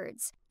Jim's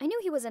words. I knew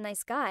he was a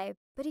nice guy,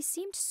 but he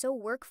seemed so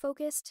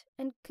work-focused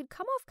and could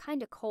come off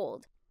kinda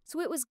cold, so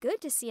it was good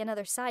to see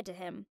another side to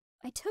him.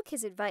 I took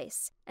his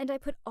advice, and I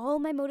put all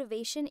my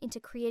motivation into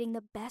creating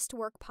the best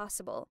work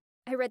possible.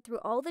 I read through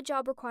all the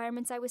job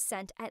requirements I was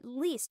sent at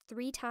least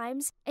 3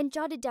 times and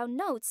jotted down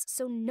notes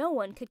so no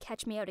one could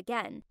catch me out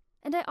again.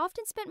 And I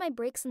often spent my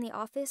breaks in the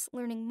office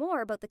learning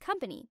more about the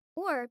company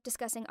or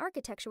discussing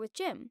architecture with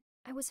Jim.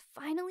 I was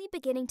finally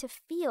beginning to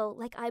feel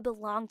like I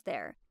belonged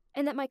there,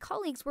 and that my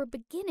colleagues were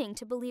beginning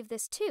to believe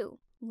this too.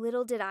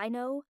 Little did I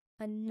know,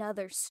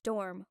 another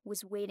storm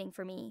was waiting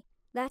for me.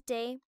 That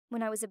day,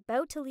 when I was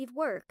about to leave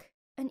work,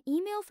 an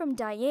email from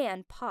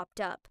Diane popped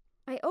up.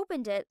 I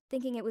opened it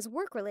thinking it was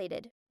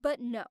work-related, but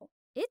no.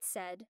 It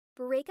said,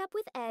 "Break up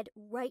with Ed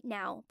right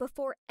now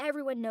before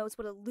everyone knows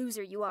what a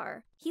loser you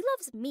are. He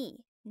loves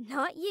me,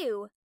 not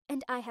you,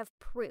 and I have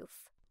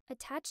proof."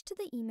 Attached to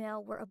the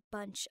email were a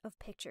bunch of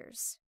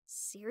pictures.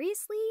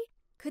 Seriously?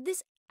 Could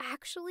this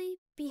actually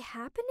be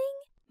happening?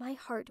 My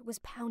heart was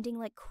pounding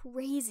like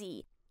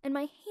crazy, and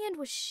my hand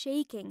was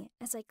shaking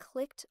as I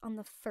clicked on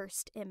the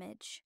first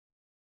image.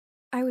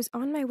 I was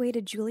on my way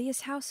to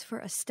Julia's house for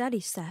a study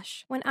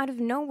sesh when out of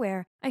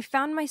nowhere, I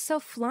found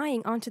myself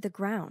flying onto the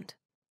ground.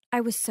 I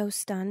was so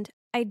stunned,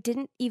 I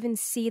didn't even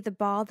see the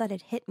ball that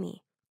had hit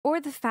me, or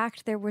the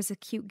fact there was a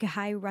cute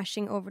guy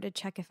rushing over to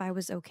check if I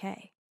was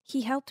okay.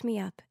 He helped me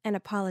up and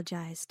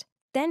apologized.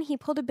 Then he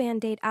pulled a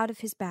Band-Aid out of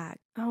his bag.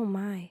 Oh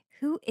my,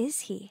 who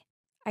is he?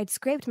 I'd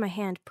scraped my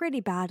hand pretty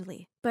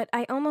badly, but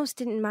I almost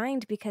didn't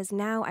mind because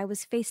now I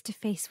was face to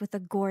face with a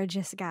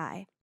gorgeous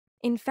guy.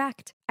 In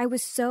fact, I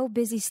was so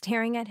busy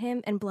staring at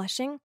him and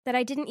blushing that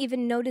I didn't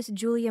even notice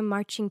Julia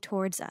marching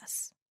towards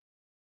us.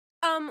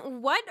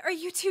 What are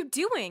you two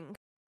doing?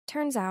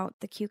 Turns out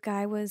the cute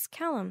guy was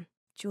Callum,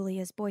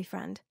 Julia's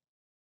boyfriend.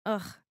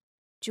 Ugh,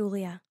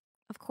 Julia.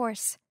 Of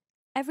course,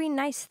 every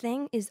nice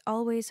thing is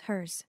always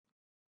hers.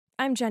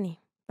 I'm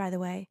Jenny, by the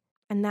way,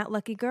 and that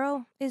lucky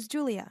girl is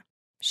Julia.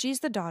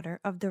 She's the daughter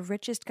of the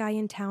richest guy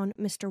in town,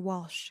 Mr.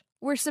 Walsh.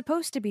 We're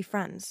supposed to be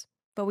friends,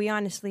 but we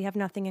honestly have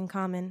nothing in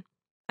common.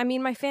 I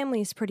mean, my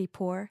family is pretty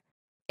poor.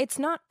 It's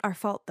not our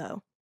fault,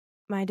 though.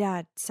 My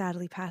dad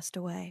sadly passed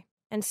away,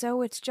 and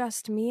so it's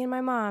just me and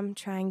my mom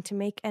trying to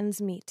make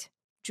ends meet.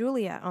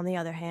 Julia, on the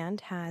other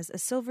hand, has a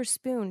silver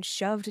spoon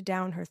shoved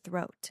down her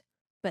throat.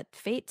 But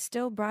fate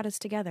still brought us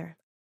together.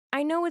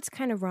 I know it's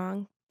kind of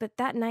wrong, but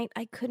that night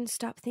I couldn't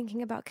stop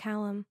thinking about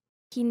Callum.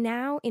 He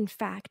now, in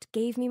fact,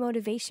 gave me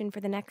motivation for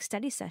the next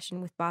study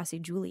session with bossy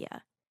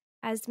Julia,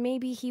 as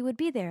maybe he would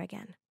be there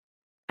again.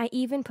 I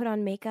even put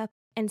on makeup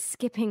and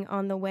skipping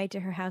on the way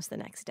to her house the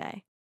next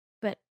day.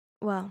 But,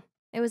 well,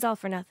 it was all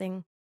for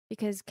nothing,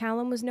 because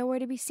Callum was nowhere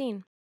to be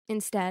seen.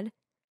 Instead,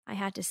 I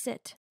had to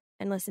sit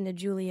and listen to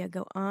Julia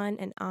go on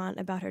and on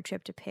about her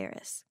trip to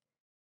Paris.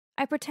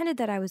 I pretended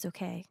that I was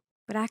okay,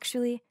 but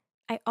actually,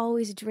 I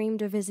always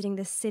dreamed of visiting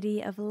the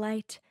city of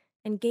light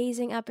and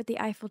gazing up at the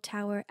Eiffel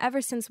Tower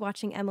ever since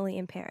watching Emily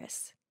in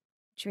Paris.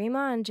 Dream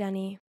on,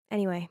 Jenny.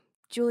 Anyway,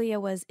 Julia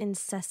was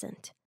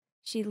incessant.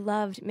 She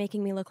loved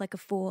making me look like a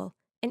fool,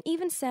 and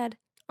even said,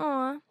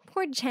 "Aw,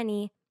 poor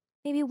Jenny.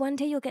 Maybe one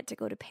day you'll get to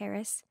go to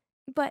Paris.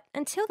 But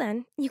until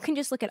then, you can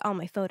just look at all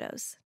my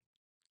photos."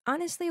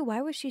 Honestly,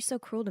 why was she so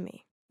cruel to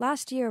me?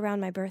 Last year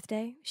around my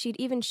birthday, she'd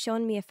even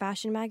shown me a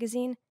fashion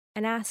magazine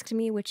and asked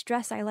me which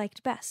dress I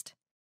liked best.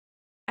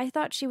 I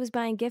thought she was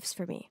buying gifts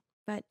for me,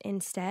 but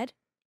instead,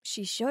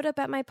 she showed up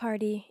at my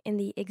party in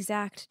the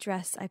exact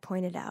dress I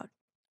pointed out.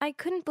 I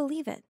couldn't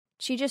believe it.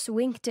 She just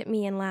winked at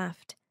me and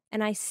laughed,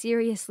 and I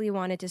seriously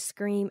wanted to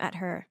scream at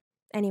her.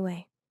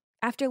 Anyway,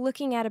 after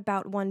looking at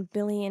about 1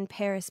 billion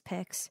Paris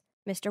pics,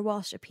 Mr.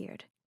 Walsh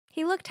appeared.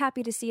 He looked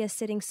happy to see us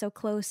sitting so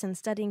close and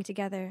studying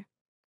together.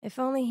 If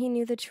only he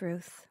knew the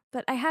truth.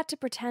 But I had to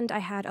pretend I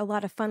had a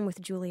lot of fun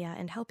with Julia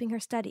and helping her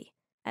study,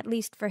 at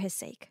least for his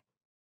sake.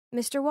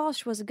 Mr.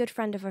 Walsh was a good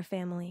friend of our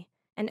family,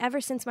 and ever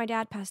since my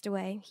dad passed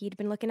away, he'd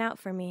been looking out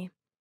for me,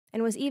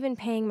 and was even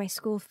paying my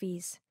school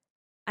fees.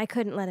 I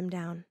couldn't let him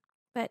down.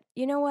 But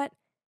you know what?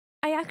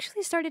 I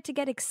actually started to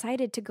get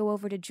excited to go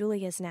over to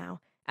Julia's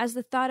now, as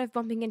the thought of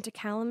bumping into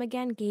Callum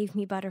again gave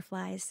me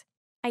butterflies.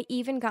 I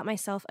even got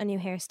myself a new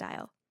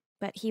hairstyle,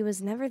 but he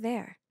was never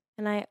there,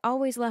 and I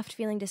always left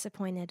feeling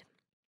disappointed.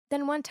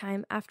 Then one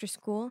time, after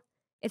school,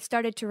 It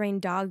started to rain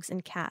dogs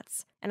and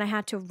cats, and I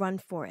had to run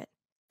for it.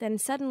 Then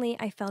suddenly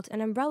I felt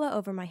an umbrella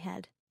over my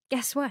head.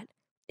 Guess what?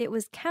 It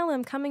was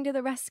Callum coming to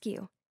the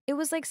rescue. It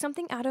was like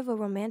something out of a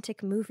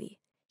romantic movie.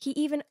 He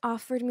even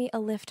offered me a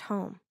lift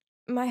home.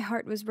 My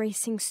heart was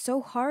racing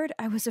so hard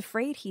I was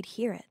afraid he'd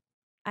hear it.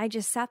 I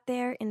just sat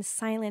there in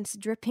silence,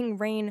 dripping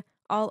rain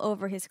all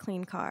over his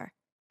clean car.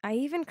 I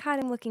even caught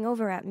him looking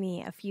over at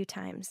me a few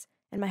times,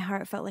 and my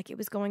heart felt like it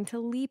was going to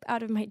leap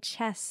out of my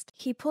chest.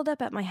 He pulled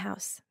up at my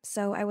house,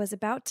 so I was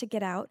about to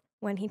get out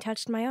when he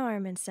touched my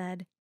arm and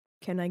said,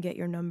 "Can I get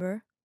your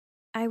number?"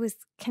 I was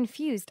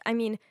confused. I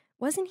mean,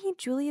 wasn't he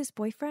Julia's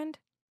boyfriend?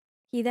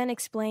 He then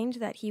explained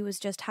that he was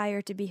just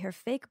hired to be her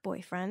fake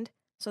boyfriend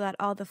so that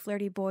all the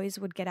flirty boys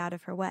would get out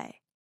of her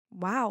way.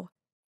 Wow,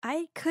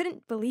 I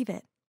couldn't believe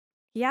it.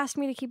 He asked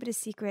me to keep it a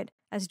secret,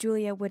 as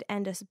Julia would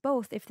end us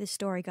both if this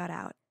story got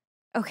out.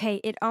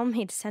 Okay, it all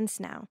made sense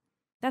now.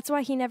 That's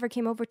why he never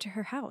came over to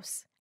her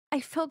house.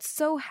 I felt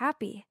so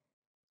happy.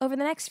 Over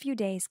the next few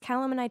days,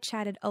 Callum and I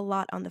chatted a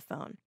lot on the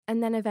phone,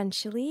 and then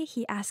eventually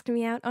he asked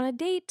me out on a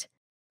date.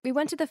 We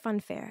went to the fun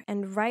fair,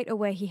 and right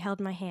away he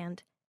held my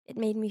hand. It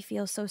made me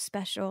feel so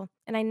special,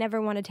 and I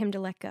never wanted him to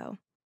let go.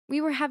 We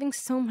were having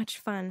so much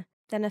fun.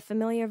 Then a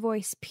familiar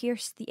voice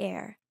pierced the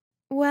air.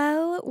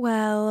 "Well,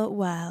 well,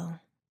 well.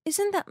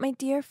 Isn't that my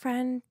dear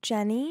friend,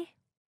 Jenny?"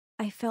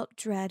 I felt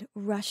dread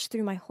rush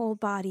through my whole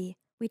body.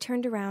 We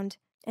turned around,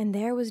 and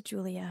there was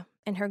Julia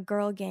and her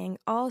girl gang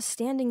all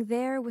standing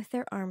there with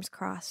their arms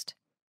crossed.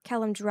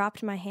 Callum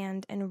dropped my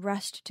hand and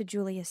rushed to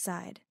Julia's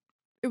side.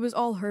 "It was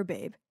all her,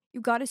 babe. You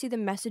gotta see the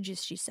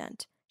messages she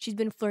sent. She's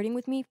been flirting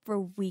with me for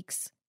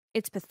weeks.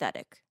 It's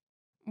pathetic."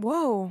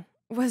 Whoa,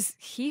 was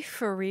he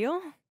for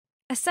real?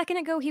 A second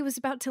ago he was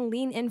about to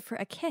lean in for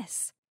a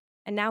kiss,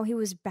 and now he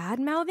was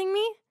bad-mouthing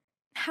me?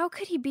 How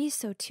could he be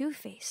so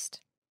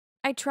two-faced?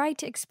 I tried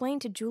to explain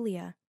to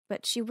Julia,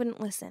 but she wouldn't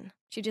listen.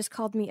 She just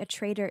called me a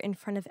traitor in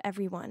front of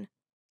everyone,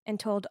 and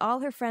told all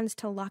her friends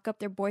to lock up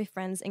their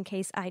boyfriends in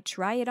case I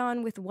try it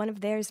on with one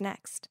of theirs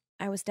next.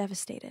 I was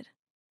devastated.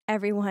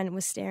 Everyone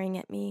was staring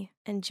at me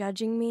and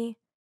judging me.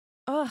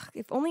 Ugh,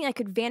 if only I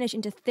could vanish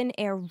into thin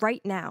air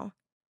right now.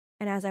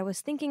 And as I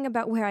was thinking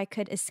about where I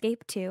could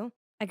escape to,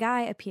 a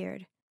guy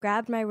appeared,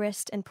 grabbed my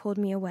wrist, and pulled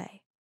me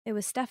away. It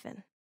was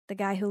Stefan, the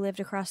guy who lived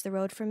across the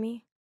road from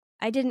me.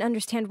 I didn't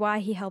understand why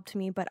he helped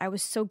me, but I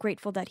was so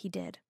grateful that he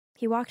did.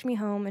 He walked me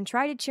home and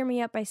tried to cheer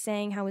me up by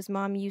saying how his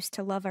mom used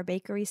to love our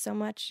bakery so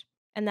much,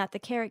 and that the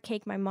carrot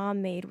cake my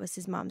mom made was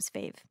his mom's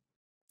fave.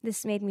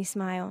 This made me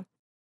smile,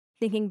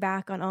 thinking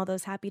back on all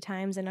those happy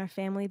times in our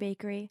family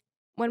bakery.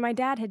 When my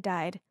dad had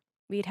died,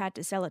 we'd had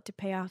to sell it to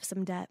pay off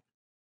some debt,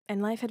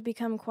 and life had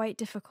become quite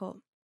difficult.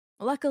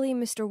 Luckily,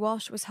 Mr.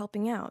 Walsh was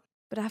helping out,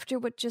 but after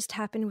what just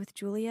happened with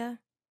Julia,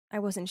 I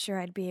wasn't sure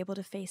I'd be able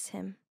to face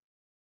him.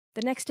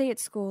 The next day at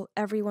school,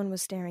 everyone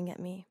was staring at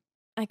me.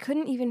 I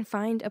couldn't even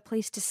find a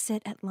place to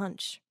sit at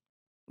lunch.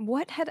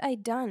 What had I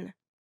done?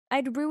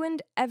 I'd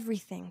ruined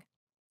everything.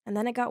 And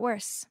then it got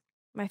worse.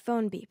 My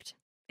phone beeped.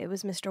 It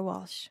was Mr.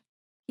 Walsh.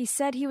 He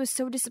said he was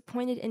so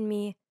disappointed in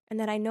me and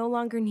that I no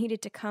longer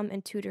needed to come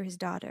and tutor his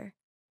daughter.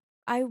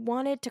 I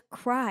wanted to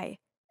cry,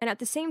 and at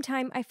the same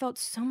time I felt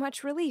so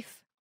much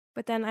relief.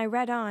 But then I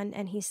read on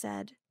and he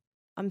said,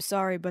 "I'm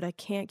sorry, but I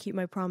can't keep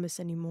my promise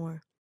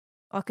anymore.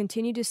 I'll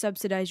continue to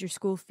subsidize your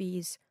school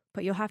fees,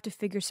 but you'll have to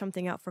figure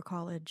something out for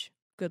college.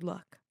 Good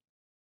luck."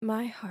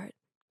 My heart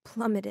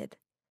plummeted.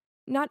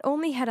 Not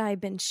only had I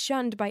been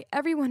shunned by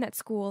everyone at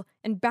school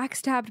and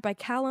backstabbed by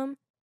Callum,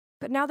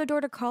 but now the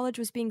door to college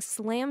was being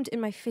slammed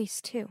in my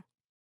face too.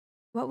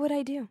 What would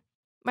I do?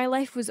 My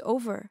life was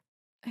over.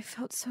 I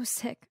felt so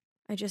sick.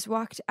 I just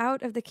walked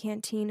out of the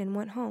canteen and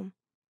went home.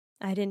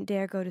 I didn't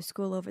dare go to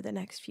school over the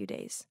next few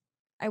days.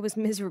 I was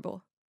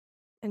miserable.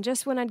 And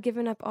just when I'd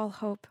given up all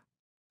hope,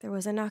 there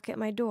was a knock at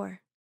my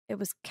door. It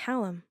was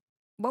Callum.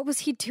 What was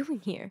he doing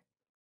here?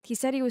 He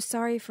said he was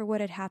sorry for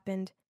what had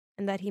happened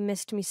and that he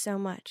missed me so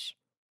much.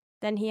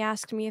 Then he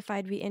asked me if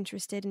I'd be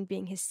interested in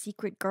being his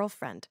secret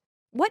girlfriend.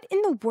 What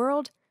in the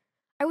world?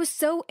 I was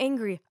so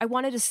angry, I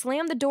wanted to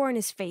slam the door in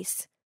his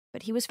face.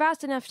 But he was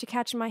fast enough to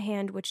catch my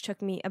hand, which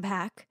took me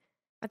aback.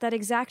 At that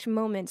exact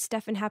moment,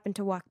 Stefan happened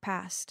to walk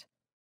past.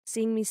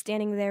 Seeing me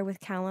standing there with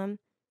Callum,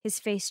 his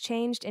face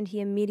changed and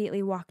he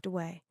immediately walked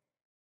away.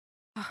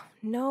 Oh,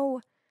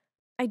 no.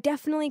 I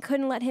definitely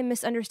couldn't let him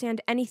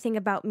misunderstand anything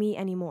about me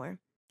anymore.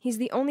 He's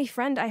the only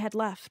friend I had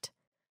left.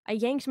 I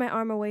yanked my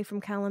arm away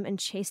from Callum and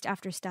chased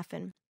after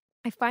Stefan.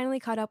 I finally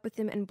caught up with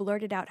him and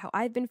blurted out how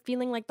I'd been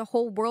feeling like the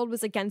whole world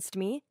was against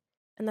me,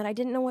 and that I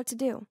didn't know what to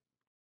do.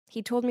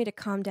 He told me to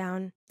calm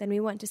down, then we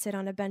went to sit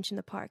on a bench in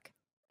the park,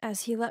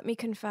 as he let me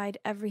confide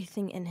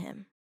everything in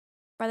him.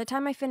 By the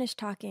time I finished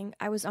talking,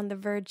 I was on the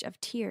verge of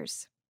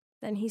tears.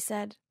 Then he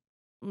said,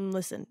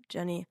 "Listen,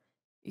 Jenny,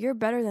 you're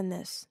better than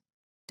this.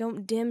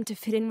 Don't dim to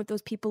fit in with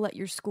those people at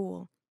your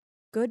school.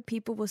 Good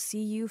people will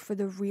see you for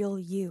the real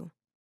you.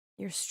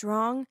 You're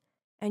strong,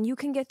 and you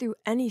can get through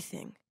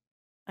anything.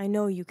 I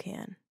know you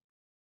can."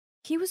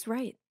 He was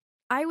right.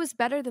 I was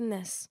better than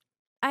this.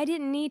 I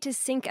didn't need to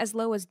sink as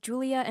low as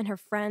Julia and her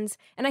friends,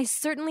 and I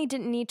certainly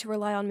didn't need to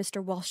rely on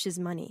Mr. Walsh's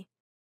money.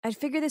 I'd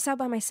figure this out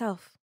by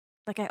myself,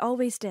 like I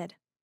always did.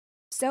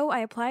 So I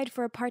applied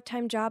for a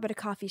part-time job at a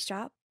coffee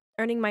shop.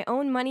 Earning my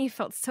own money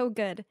felt so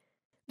good.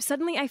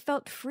 Suddenly I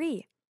felt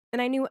free,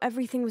 and I knew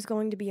everything was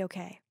going to be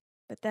okay.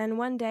 But then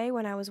one day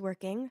when I was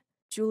working,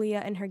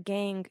 Julia and her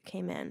gang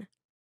came in.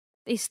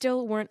 They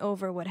still weren't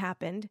over what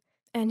happened,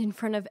 and in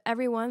front of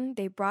everyone,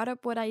 they brought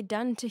up what I'd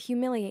done to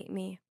humiliate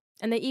me,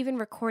 and they even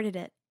recorded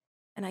it,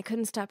 and I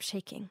couldn't stop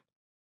shaking.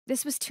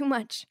 This was too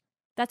much.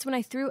 That's when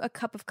I threw a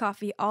cup of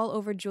coffee all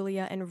over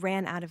Julia and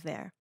ran out of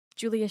there.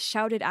 Julia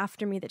shouted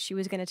after me that she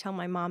was going to tell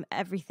my mom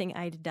everything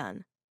I'd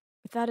done.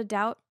 Without a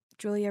doubt,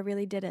 Julia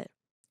really did it.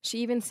 She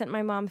even sent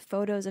my mom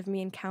photos of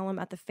me and Callum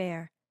at the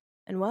fair.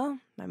 And well,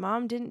 my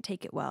mom didn't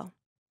take it well.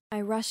 I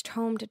rushed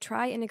home to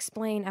try and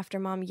explain after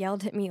Mom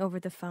yelled at me over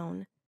the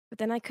phone. But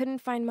then I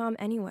couldn't find Mom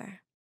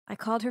anywhere. I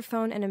called her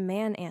phone and a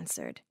man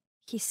answered.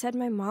 He said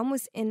my mom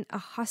was in a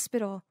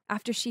hospital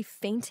after she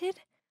fainted?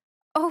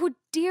 Oh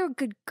dear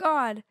good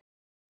God!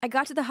 I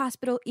got to the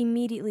hospital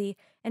immediately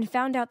and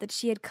found out that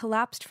she had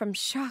collapsed from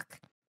shock.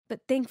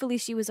 But thankfully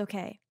she was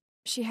okay.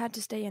 She had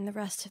to stay in the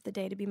rest of the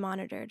day to be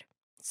monitored.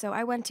 So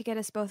I went to get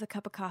us both a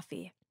cup of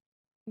coffee.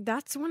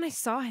 That's when I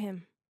saw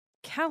him.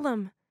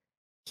 Callum.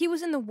 He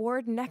was in the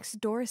ward next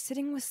door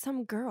sitting with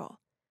some girl.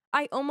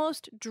 I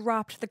almost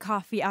dropped the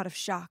coffee out of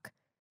shock.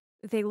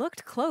 They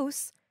looked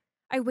close.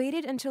 I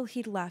waited until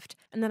he'd left,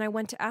 and then I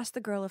went to ask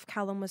the girl if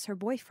Callum was her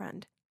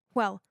boyfriend.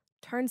 Well,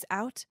 turns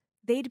out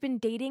they'd been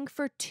dating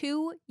for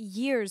 2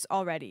 years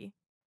already.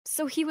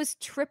 So he was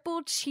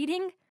triple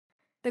cheating?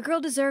 The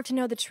girl deserved to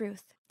know the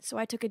truth, so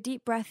I took a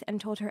deep breath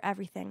and told her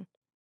everything.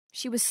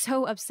 She was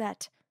so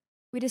upset.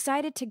 We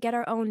decided to get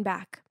our own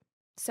back.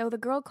 So the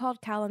girl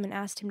called Callum and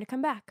asked him to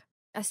come back.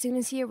 As soon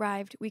as he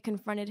arrived, we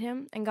confronted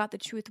him and got the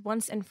truth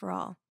once and for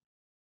all.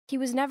 He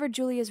was never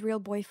Julia's real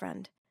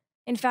boyfriend.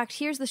 In fact,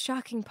 here's the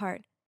shocking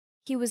part.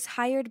 He was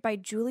hired by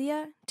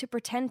Julia to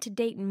pretend to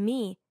date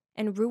me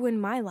and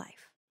ruin my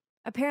life.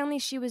 Apparently,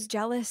 she was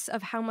jealous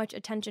of how much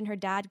attention her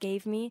dad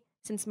gave me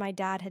since my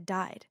dad had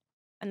died,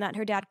 and that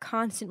her dad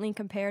constantly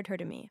compared her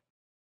to me.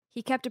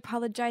 He kept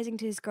apologizing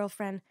to his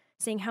girlfriend,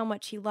 saying how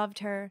much he loved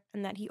her,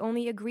 and that he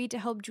only agreed to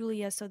help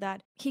Julia so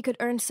that he could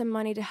earn some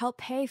money to help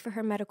pay for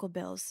her medical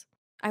bills.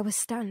 I was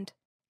stunned.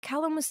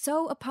 Callum was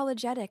so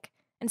apologetic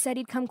and said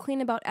he'd come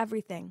clean about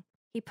everything.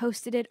 He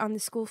posted it on the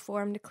school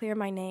forum to clear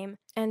my name,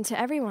 and to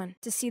everyone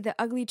to see the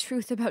ugly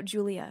truth about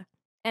Julia.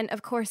 And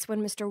of course,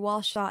 when Mr.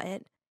 Walsh saw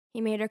it,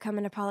 he made her come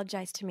and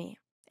apologize to me.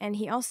 And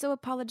he also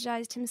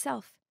apologized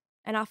himself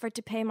and offered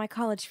to pay my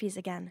college fees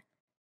again.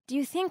 Do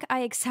you think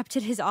I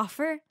accepted his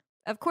offer?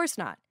 Of course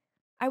not.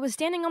 I was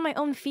standing on my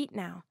own feet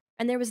now,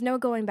 and there was no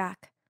going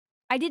back.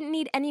 I didn't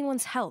need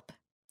anyone's help.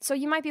 So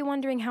you might be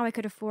wondering how I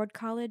could afford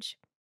college.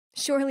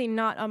 Surely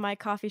not on my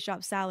coffee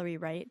shop salary,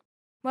 right?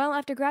 Well,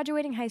 after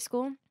graduating high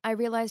school, I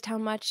realized how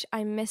much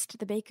I missed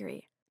the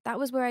bakery. That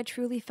was where I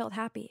truly felt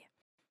happy.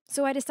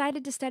 So I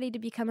decided to study to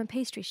become a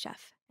pastry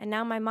chef, and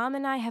now my mom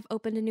and I have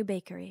opened a new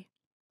bakery.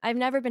 I've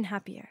never been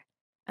happier.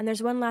 And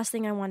there's one last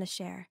thing I want to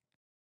share.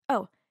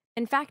 Oh,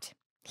 in fact,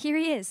 here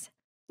he is.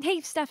 Hey,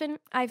 Stefan,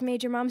 I've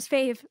made your mom's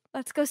fave.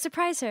 Let's go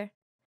surprise her.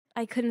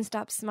 I couldn't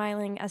stop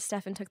smiling as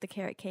Stefan took the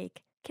carrot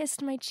cake,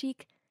 kissed my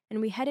cheek,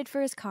 and we headed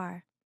for his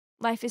car.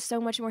 Life is so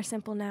much more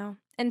simple now,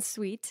 and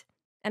sweet,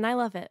 and I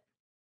love it.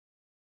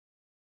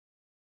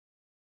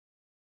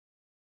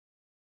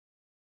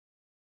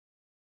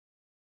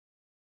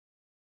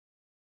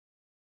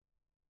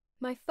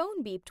 My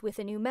phone beeped with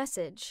a new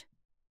message.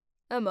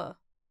 Emma,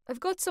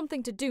 I've got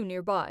something to do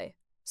nearby,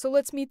 so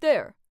let's meet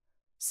there.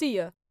 See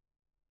ya.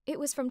 It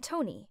was from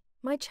Tony,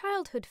 my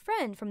childhood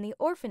friend from the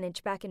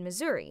orphanage back in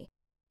Missouri.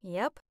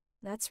 Yep,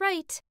 that's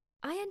right.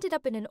 I ended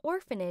up in an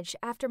orphanage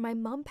after my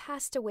mom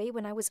passed away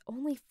when I was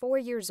only 4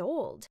 years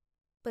old.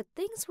 But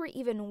things were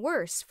even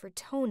worse for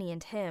Tony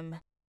and him.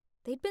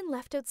 They'd been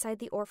left outside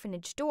the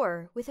orphanage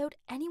door without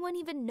anyone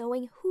even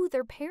knowing who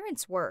their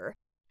parents were.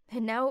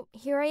 And now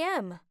here I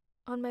am,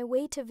 on my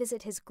way to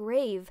visit his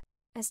grave,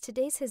 as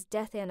today's his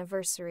death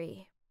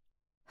anniversary.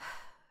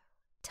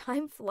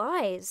 Time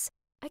flies.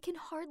 I can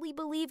hardly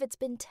believe it's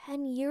been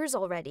 10 years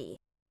already.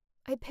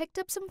 I picked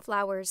up some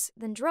flowers,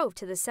 then drove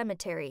to the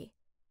cemetery.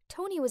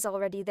 Tony was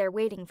already there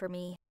waiting for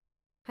me.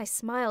 I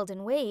smiled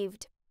and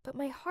waved, but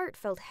my heart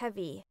felt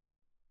heavy.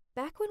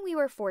 Back when we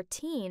were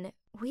 14,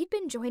 we'd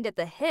been joined at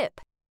the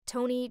hip,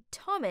 Tony,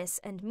 Thomas,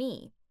 and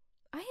me.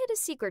 I had a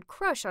secret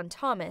crush on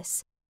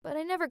Thomas, but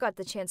I never got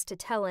the chance to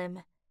tell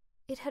him.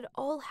 It had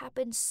all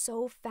happened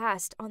so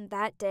fast on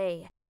that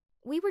day.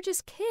 We were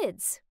just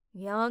kids,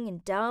 young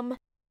and dumb.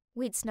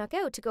 We'd snuck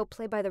out to go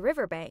play by the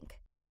riverbank.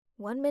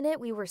 One minute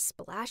we were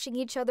splashing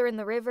each other in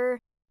the river.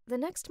 The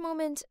next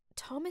moment,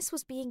 Thomas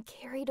was being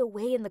carried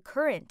away in the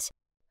current.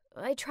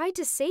 I tried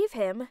to save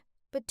him,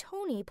 but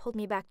Tony pulled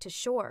me back to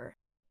shore.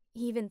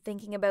 Even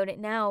thinking about it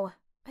now,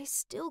 I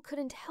still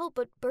couldn't help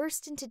but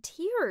burst into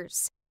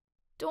tears.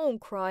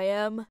 Don't cry,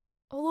 Em.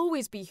 I'll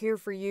always be here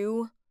for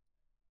you.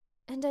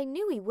 And I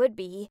knew he would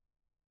be.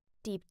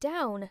 Deep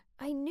down,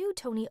 I knew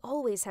Tony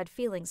always had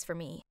feelings for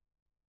me,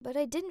 but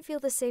I didn't feel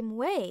the same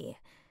way.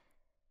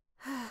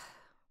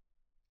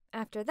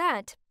 After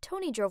that,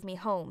 Tony drove me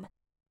home.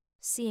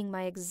 Seeing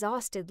my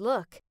exhausted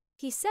look,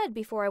 he said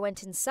before I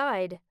went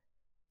inside,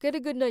 "Get a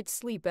good night's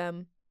sleep,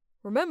 Em.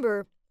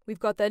 Remember, we've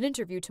got that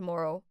interview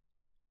tomorrow."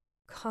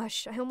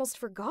 Gosh, I almost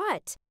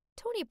forgot.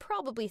 Tony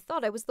probably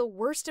thought I was the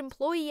worst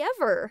employee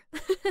ever.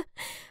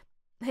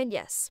 And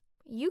yes,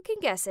 you can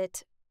guess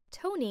it.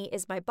 Tony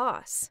is my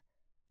boss.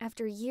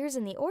 After years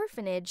in the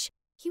orphanage,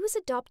 he was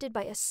adopted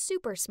by a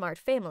super smart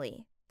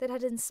family that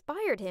had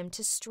inspired him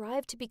to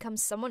strive to become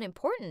someone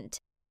important,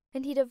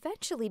 and he'd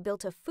eventually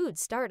built a food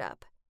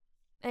startup.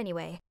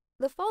 Anyway,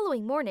 the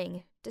following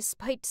morning,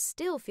 despite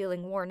still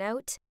feeling worn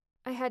out,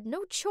 I had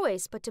no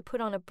choice but to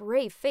put on a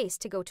brave face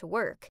to go to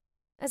work,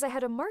 as I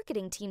had a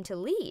marketing team to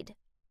lead.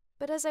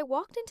 But as I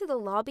walked into the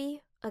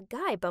lobby, a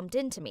guy bumped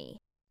into me.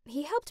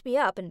 He helped me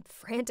up and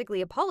frantically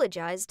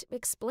apologized,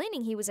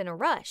 explaining he was in a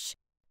rush.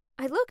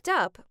 I looked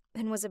up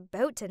and was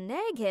about to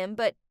nag him,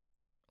 but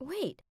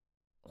wait,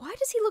 why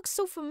does he look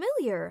so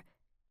familiar?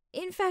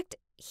 In fact,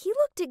 he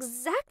looked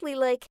exactly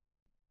like...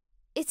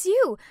 It's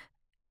you!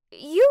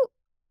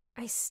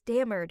 I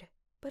stammered,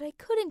 but I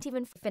couldn't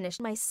even finish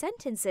my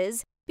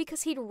sentences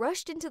because he'd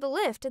rushed into the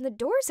lift and the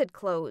doors had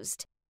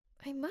closed.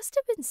 I must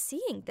have been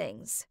seeing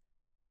things.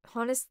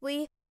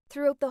 Honestly,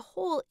 throughout the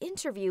whole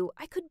interview,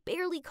 I could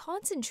barely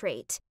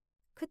concentrate.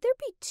 Could there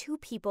be two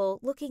people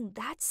looking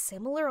that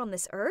similar on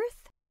this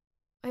earth?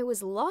 I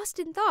was lost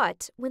in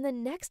thought when the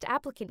next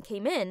applicant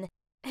came in,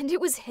 and it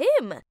was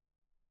him!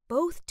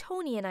 Both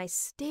Tony and I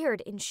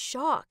stared in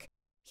shock.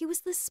 He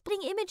was the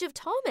spitting image of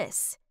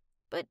Thomas.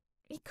 But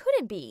he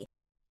couldn't be.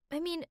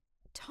 I mean,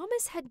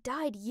 Thomas had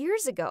died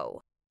years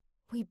ago.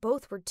 We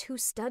both were too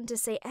stunned to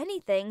say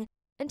anything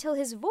until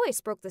his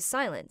voice broke the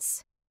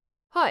silence.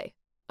 "Hi,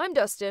 I'm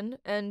Dustin,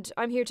 and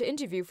I'm here to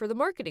interview for the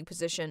marketing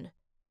position."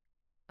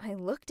 I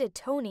looked at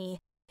Tony,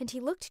 and he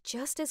looked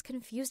just as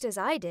confused as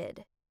I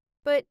did.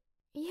 But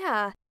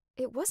yeah,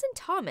 it wasn't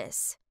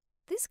Thomas.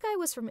 This guy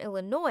was from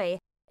Illinois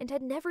and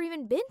had never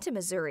even been to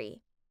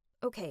Missouri.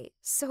 Okay,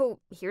 so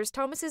here's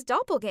Thomas's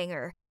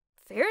doppelganger.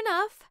 Fair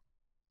enough.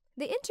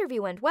 The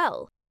interview went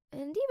well,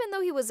 and even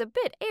though he was a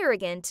bit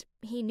arrogant,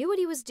 he knew what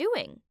he was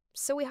doing,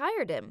 so we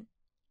hired him.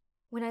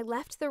 When I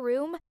left the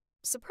room,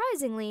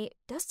 surprisingly,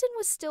 Dustin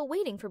was still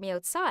waiting for me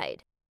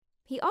outside.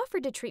 He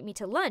offered to treat me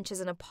to lunch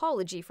as an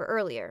apology for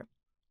earlier.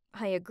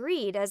 I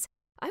agreed, as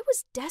I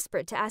was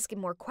desperate to ask him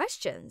more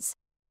questions.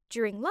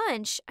 During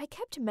lunch, I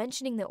kept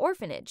mentioning the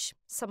orphanage,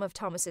 some of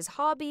Thomas's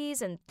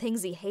hobbies and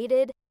things he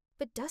hated,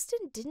 but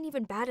Dustin didn't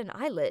even bat an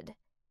eyelid.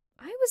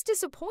 I was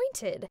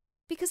disappointed,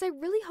 because I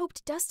really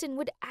hoped Dustin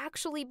would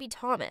actually be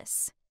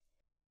Thomas.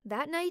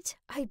 That night,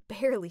 I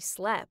barely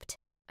slept.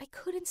 I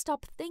couldn't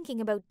stop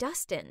thinking about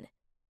Dustin.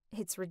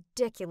 It's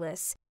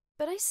ridiculous,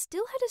 but I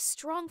still had a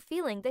strong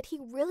feeling that he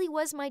really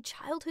was my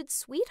childhood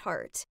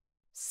sweetheart.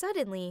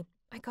 Suddenly,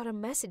 I got a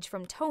message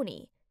from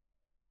Tony.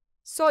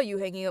 "Saw you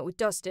hanging out with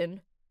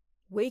Dustin.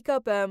 Wake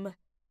up, Em.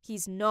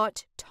 He's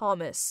not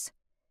Thomas."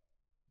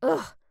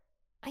 Ugh,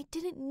 I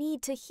didn't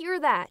need to hear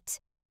that.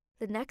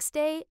 The next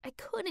day, I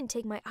couldn't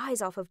take my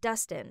eyes off of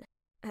Dustin.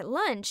 At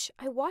lunch,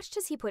 I watched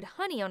as he put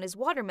honey on his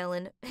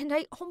watermelon, and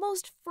I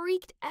almost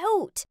freaked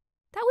out.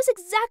 That was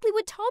exactly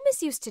what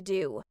Thomas used to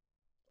do.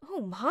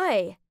 Oh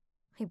my,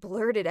 I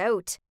blurted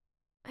out.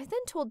 I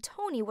then told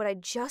Tony what I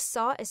just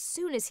saw as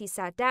soon as he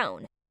sat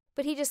down,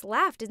 but he just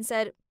laughed and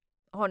said,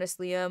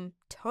 "Honestly, Em,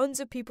 tons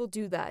of people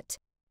do that.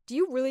 Do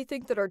you really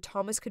think that our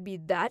Thomas could be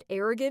that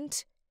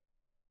arrogant?"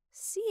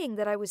 Seeing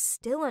that I was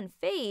still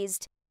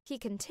unfazed, he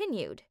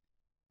continued.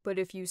 "But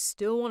if you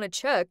still want to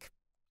check,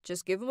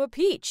 just give him a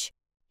peach.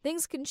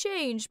 Things can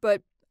change,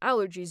 but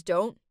allergies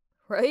don't,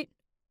 right?"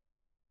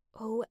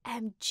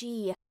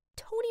 OMG,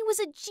 Tony was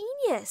a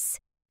genius.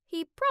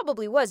 He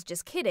probably was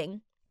just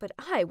kidding, but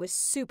I was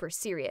super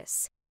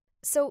serious.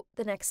 So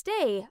the next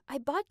day, I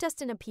bought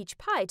Dustin a peach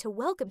pie to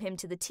welcome him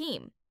to the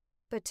team.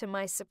 But to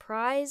my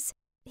surprise,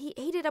 he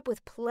ate it up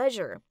with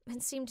pleasure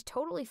and seemed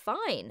totally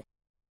fine.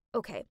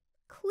 Okay,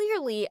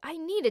 clearly I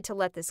needed to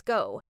let this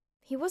go.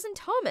 He wasn't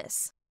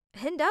Thomas.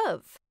 End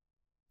of.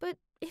 But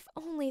if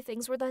only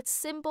things were that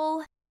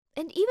simple.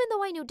 And even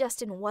though I knew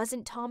Dustin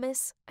wasn't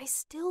Thomas, I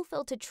still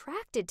felt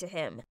attracted to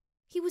him.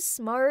 He was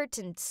smart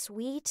and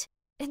sweet,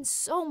 and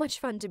so much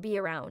fun to be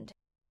around.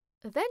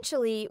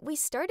 Eventually, we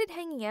started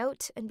hanging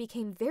out and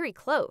became very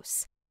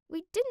close.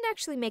 We didn't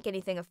actually make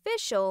anything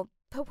official,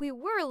 but we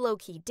were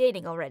low-key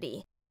dating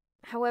already.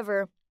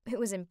 However, it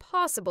was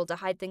impossible to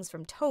hide things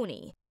from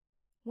Tony.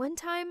 One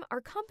time, our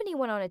company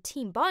went on a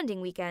team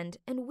bonding weekend,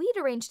 and we'd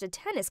arranged a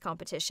tennis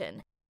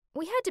competition.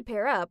 We had to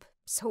pair up,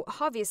 so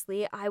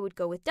obviously I would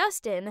go with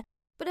Dustin,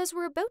 but as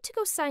we're about to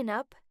go sign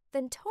up,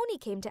 then Tony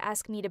came to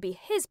ask me to be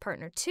his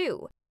partner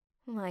too.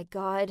 My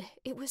God,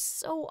 it was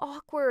so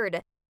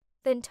awkward.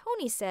 Then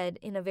Tony said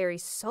in a very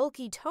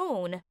sulky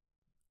tone,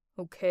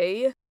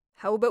 "Okay,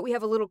 how about we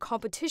have a little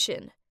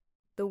competition?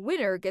 The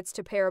winner gets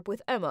to pair up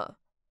with Emma."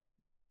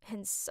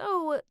 And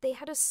so they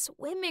had a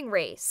swimming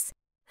race.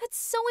 That's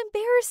so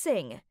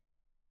embarrassing.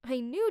 I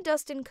knew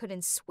Dustin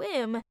couldn't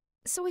swim,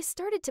 so I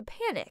started to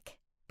panic,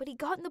 but he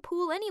got in the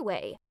pool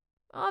anyway.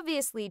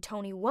 Obviously,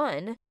 Tony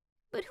won,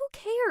 but who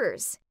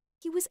cares?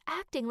 He was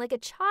acting like a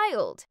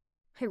child.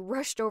 I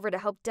rushed over to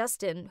help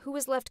Dustin, who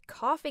was left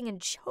coughing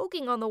and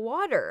choking on the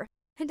water,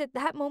 and at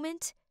that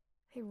moment,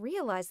 I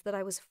realized that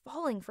I was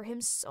falling for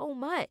him so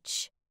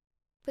much.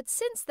 But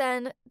since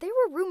then, there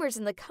were rumors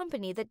in the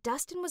company that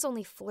Dustin was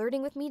only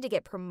flirting with me to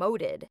get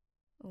promoted.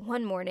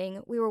 One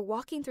morning, we were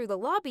walking through the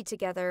lobby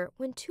together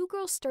when two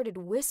girls started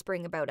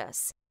whispering about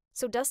us.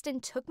 So Dustin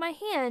took my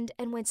hand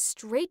and went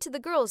straight to the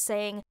girls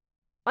saying,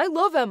 I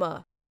love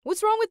Emma.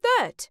 What's wrong with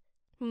that?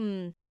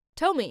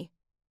 Tell me.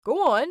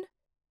 Go on.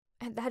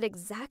 At that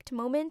exact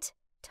moment,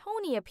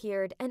 Tony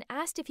appeared and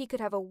asked if he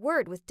could have a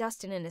word with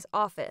Dustin in his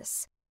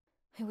office.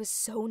 I was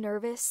so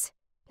nervous.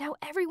 Now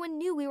everyone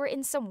knew we were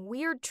in some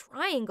weird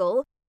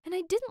triangle, and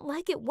I didn't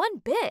like it one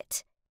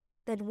bit.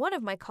 Then one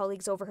of my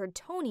colleagues overheard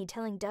Tony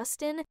telling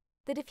Dustin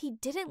that if he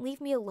didn't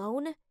leave me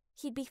alone,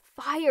 he'd be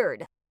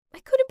fired. I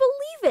couldn't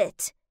believe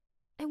it.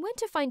 I went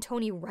to find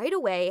Tony right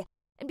away,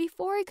 and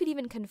before I could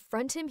even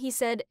confront him, he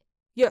said,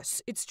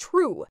 Yes, it's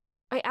true.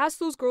 I asked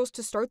those girls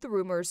to start the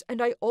rumors,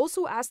 and I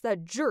also asked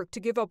that jerk to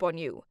give up on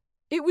you.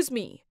 It was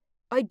me.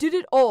 I did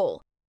it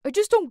all. I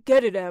just don't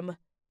get it, Em.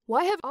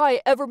 Why have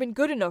I ever been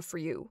good enough for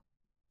you?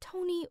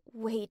 Tony,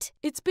 wait.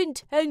 It's been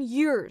 10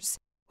 years.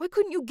 Why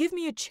couldn't you give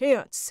me a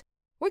chance?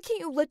 Why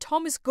can't you let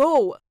Thomas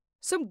go?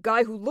 Some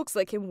guy who looks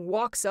like him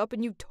walks up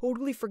and you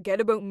totally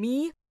forget about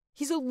me?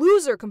 He's a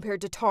loser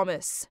compared to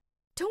Thomas.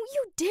 Don't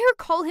you dare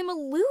call him a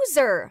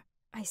loser,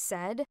 I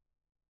said.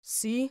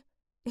 See?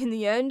 In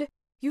the end,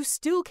 you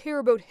still care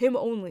about him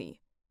only,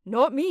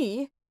 not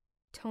me.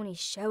 Tony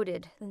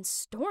shouted, then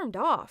stormed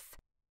off.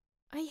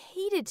 I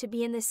hated to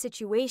be in this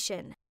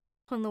situation.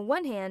 On the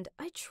one hand,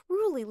 I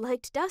truly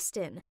liked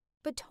Dustin,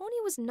 but Tony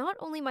was not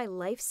only my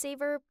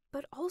lifesaver,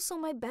 but also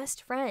my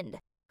best friend,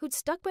 who'd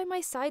stuck by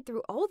my side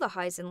through all the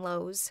highs and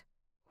lows.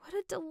 What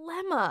a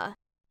dilemma.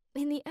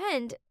 In the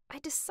end, I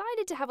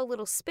decided to have a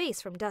little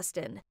space from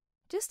Dustin,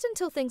 just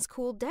until things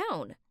cooled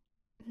down.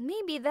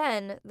 Maybe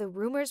then the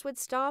rumors would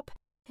stop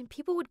and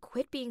people would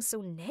quit being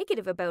so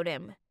negative about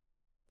him.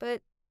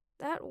 But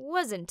that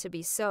wasn't to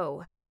be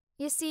so.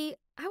 You see,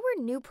 our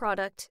new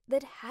product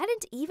that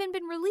hadn't even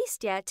been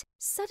released yet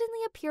suddenly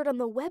appeared on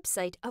the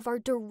website of our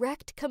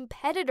direct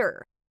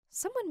competitor.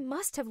 Someone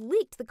must have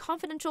leaked the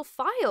confidential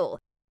file.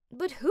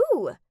 But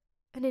who?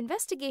 An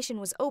investigation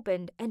was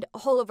opened and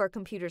all of our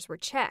computers were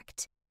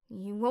checked.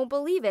 You won't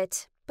believe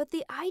it, but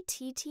the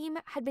IT team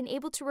had been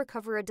able to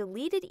recover a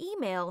deleted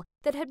email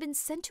that had been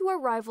sent to our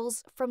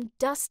rivals from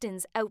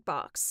Dustin's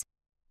outbox.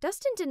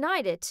 Dustin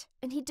denied it,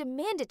 and he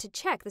demanded to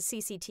check the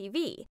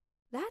CCTV.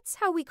 That's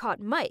how we caught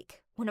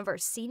Mike, one of our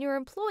senior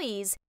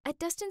employees, at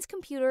Dustin's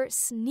computer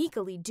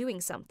sneakily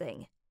doing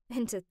something.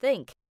 And to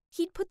think,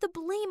 he'd put the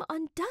blame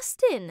on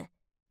Dustin.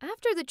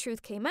 After the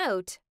truth came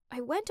out, I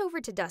went over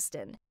to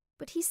Dustin,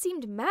 but he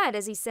seemed mad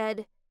as he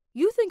said,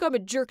 You think I'm a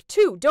jerk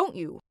too, don't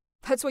you?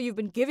 That's why you've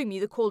been giving me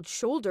the cold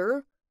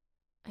shoulder.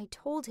 I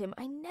told him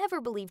I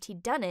never believed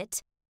he'd done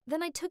it.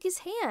 Then I took his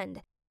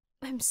hand.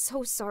 I'm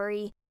so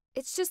sorry.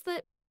 It's just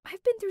that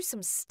I've been through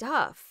some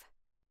stuff.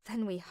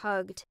 Then we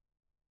hugged.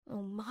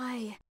 Oh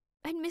my,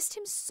 I missed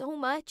him so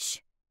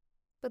much.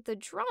 But the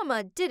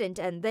drama didn't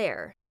end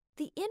there.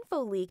 The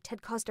info leaked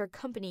had caused our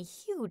company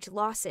huge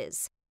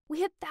losses.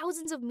 We had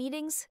thousands of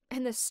meetings,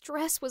 and the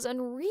stress was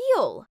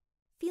unreal.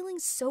 Feeling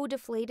so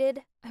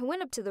deflated, I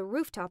went up to the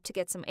rooftop to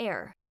get some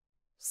air.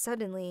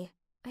 Suddenly,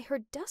 I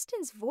heard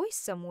Dustin's voice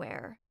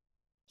somewhere.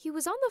 He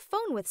was on the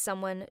phone with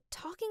someone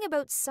talking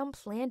about some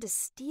plan to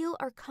steal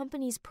our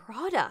company's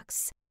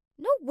products.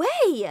 No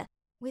way!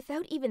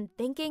 Without even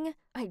thinking,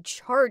 I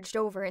charged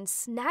over and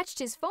snatched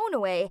his phone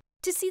away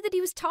to see that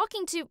he was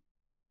talking to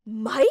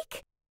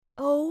Mike?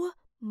 Oh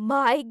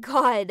my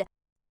God!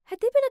 Had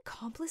they been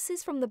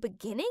accomplices from the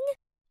beginning?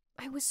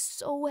 I was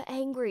so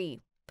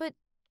angry, but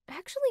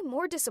actually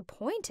more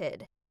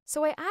disappointed.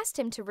 So I asked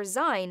him to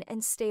resign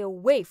and stay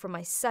away from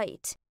my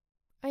sight.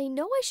 I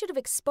know I should have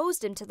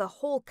exposed him to the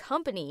whole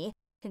company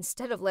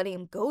instead of letting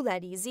him go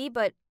that easy,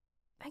 but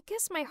I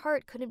guess my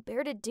heart couldn't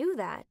bear to do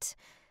that.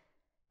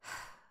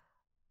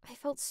 I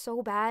felt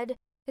so bad,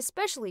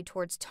 especially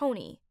towards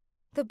Tony,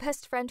 the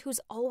best friend who's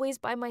always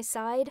by my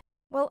side,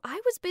 while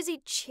I was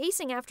busy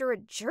chasing after a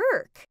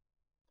jerk.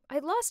 I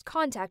lost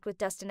contact with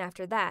Dustin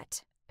after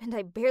that, and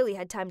I barely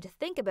had time to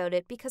think about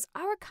it because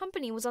our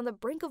company was on the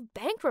brink of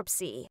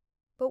bankruptcy.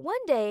 But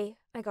one day,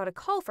 I got a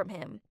call from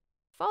him,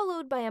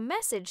 followed by a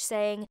message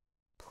saying,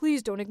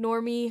 Please don't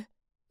ignore me.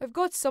 I've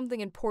got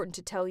something important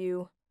to tell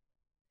you.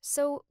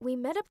 So we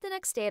met up the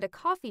next day at a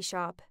coffee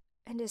shop,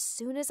 and as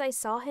soon as I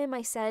saw him,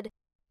 I said,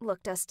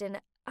 Look, Dustin,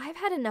 I've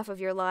had enough of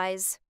your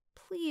lies.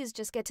 Please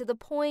just get to the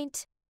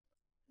point.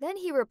 Then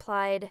he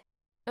replied,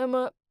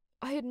 Emma,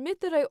 I admit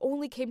that I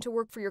only came to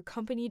work for your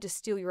company to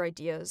steal your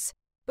ideas.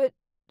 But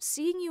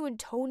seeing you and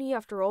Tony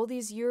after all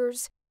these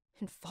years,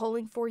 and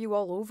falling for you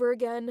all over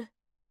again,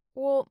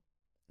 well,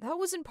 that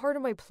wasn't part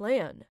of my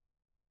plan.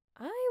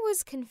 I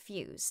was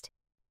confused.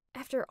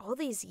 After all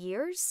these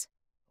years?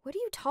 What are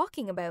you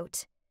talking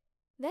about?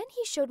 Then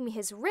he showed me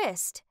his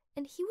wrist,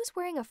 and he was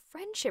wearing a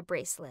friendship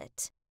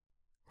bracelet.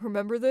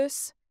 Remember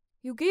this?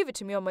 You gave it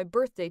to me on my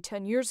birthday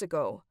 10 years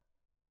ago.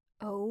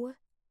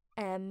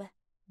 OMG.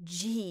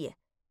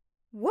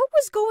 What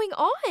was going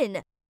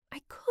on?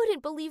 I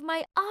couldn't believe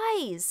my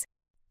eyes.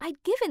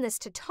 I'd given this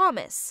to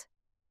Thomas.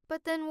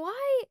 But then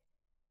why?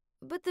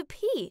 But the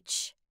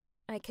peach,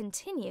 I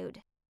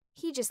continued.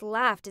 He just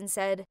laughed and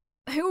said,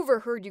 I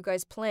overheard you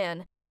guys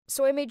plan,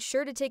 so I made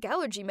sure to take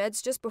allergy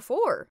meds just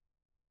before.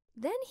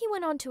 Then he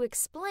went on to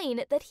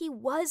explain that he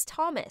was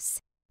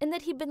Thomas, and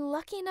that he'd been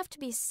lucky enough to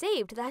be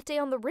saved that day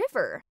on the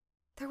river.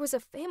 There was a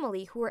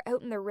family who were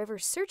out in the river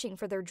searching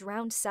for their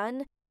drowned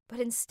son, but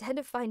instead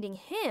of finding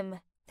him,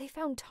 they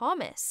found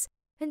Thomas,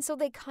 and so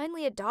they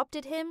kindly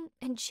adopted him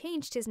and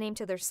changed his name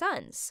to their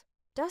son's,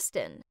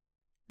 Dustin.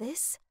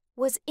 This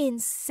was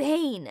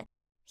insane.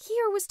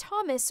 Here was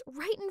Thomas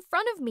right in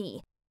front of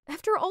me,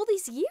 after all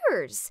these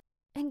years.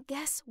 And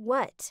guess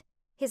what?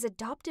 His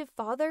adoptive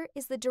father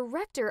is the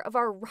director of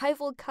our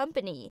rival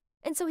company,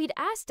 and so he'd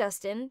asked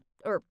Dustin,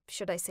 or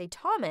should I say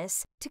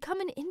Thomas, to come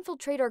and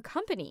infiltrate our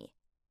company.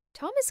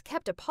 Thomas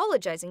kept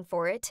apologizing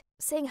for it,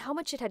 saying how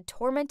much it had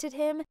tormented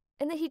him,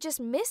 and that he just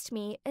missed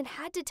me and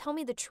had to tell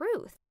me the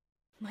truth.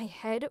 My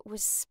head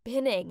was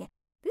spinning.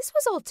 This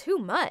was all too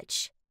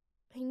much.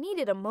 I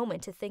needed a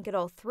moment to think it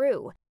all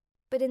through.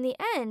 But in the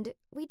end,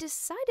 we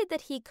decided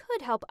that he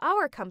could help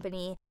our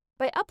company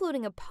by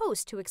uploading a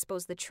post to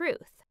expose the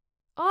truth.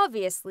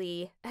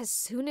 Obviously, as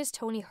soon as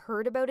Tony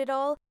heard about it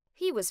all,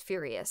 he was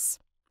furious.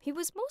 He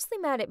was mostly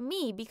mad at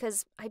me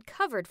because I'd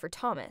covered for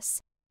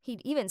Thomas.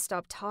 He'd even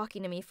stopped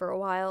talking to me for a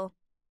while.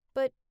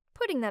 But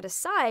putting that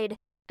aside,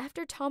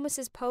 after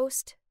Thomas's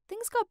post,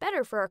 things got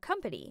better for our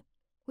company.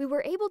 We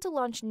were able to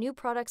launch new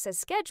products as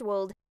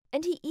scheduled,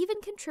 and he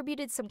even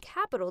contributed some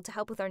capital to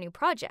help with our new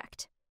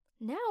project.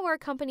 Now our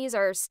companies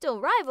are still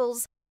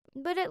rivals,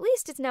 but at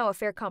least it's now a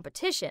fair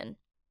competition.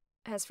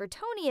 As for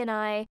Tony and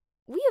I,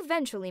 we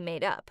eventually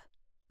made up.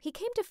 He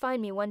came to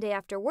find me one day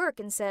after work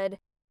and said,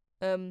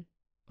 I'm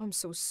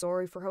so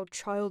sorry for how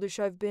childish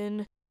I've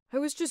been. I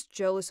was just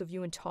jealous of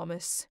you and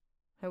Thomas.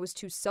 I was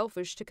too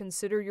selfish to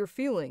consider your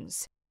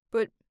feelings.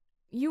 But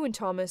you and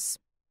Thomas,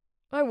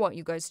 I want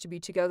you guys to be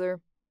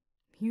together.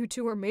 You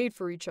two are made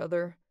for each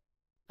other.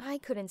 I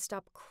couldn't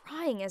stop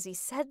crying as he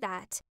said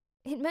that.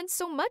 It meant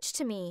so much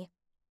to me.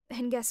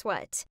 And guess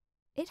what?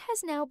 It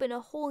has now been a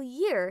whole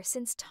year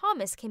since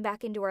Thomas came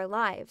back into our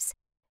lives,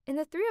 and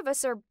the three of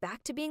us are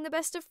back to being the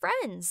best of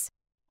friends.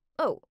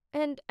 Oh,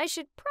 and I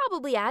should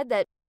probably add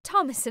that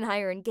Thomas and I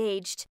are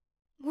engaged.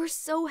 We're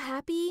so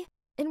happy,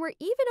 and we're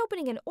even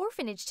opening an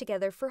orphanage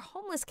together for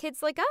homeless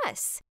kids like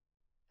us.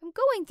 I'm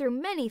going through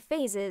many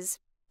phases,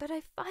 but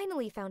I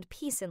finally found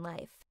peace in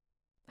life.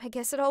 I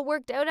guess it all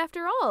worked out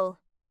after all.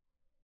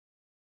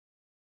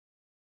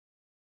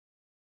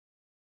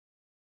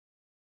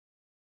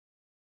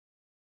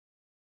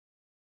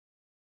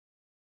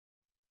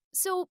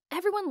 So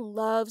everyone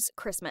loves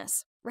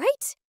Christmas,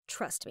 right?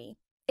 Trust me.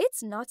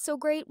 It's not so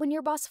great when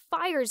your boss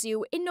fires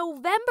you in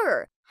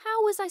November.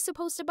 How was I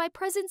supposed to buy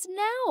presents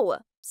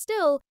now?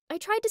 Still, I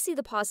tried to see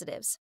the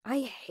positives. I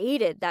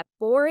hated that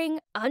boring,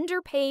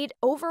 underpaid,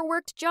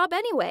 overworked job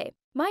anyway.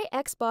 My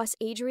ex-boss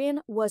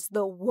Adrian was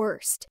the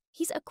worst.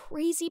 He's a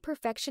crazy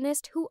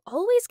perfectionist who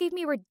always gave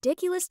me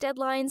ridiculous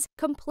deadlines,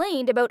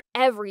 complained about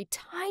every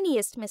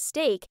tiniest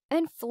mistake,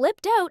 and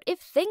flipped out if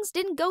things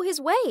didn't go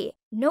his way.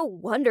 No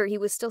wonder he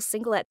was still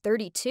single at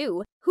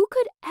 32. Who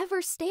could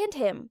ever stand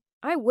him?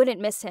 I wouldn't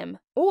miss him,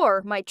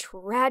 or my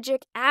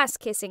tragic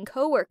ass-kissing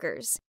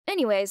coworkers.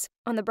 Anyways,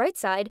 on the bright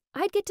side,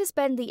 I'd get to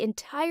spend the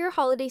entire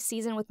holiday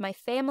season with my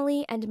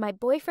family and my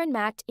boyfriend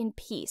Matt in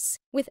peace,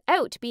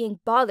 without being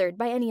bothered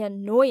by any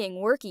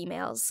annoying work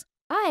emails.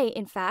 I,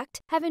 in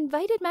fact, have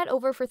invited Matt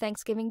over for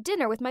Thanksgiving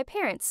dinner with my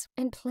parents,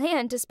 and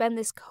plan to spend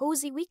this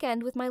cozy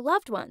weekend with my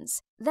loved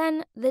ones.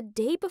 Then, the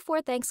day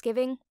before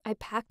Thanksgiving, I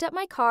packed up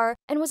my car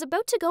and was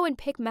about to go and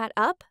pick Matt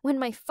up when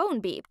my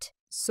phone beeped.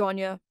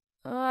 Sonia,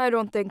 I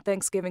don't think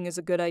Thanksgiving is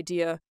a good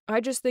idea. I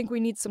just think we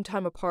need some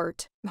time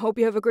apart. Hope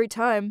you have a great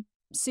time.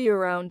 See you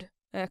around,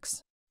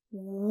 X.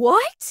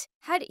 What?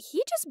 Had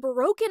he just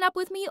broken up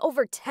with me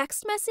over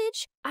text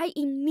message? I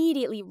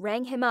immediately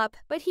rang him up,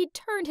 but he'd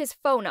turned his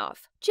phone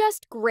off.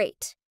 Just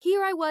great.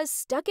 Here I was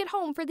stuck at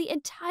home for the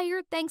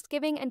entire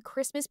Thanksgiving and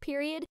Christmas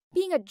period,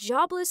 being a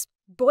jobless,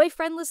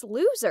 boyfriendless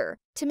loser.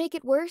 To make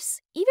it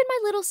worse, even my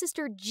little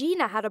sister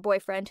Gina had a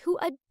boyfriend who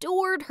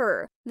adored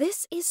her.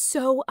 This is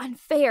so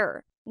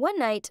unfair. One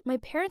night, my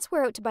parents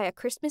were out to buy a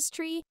Christmas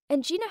tree,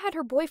 and Gina had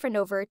her boyfriend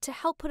over to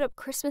help put up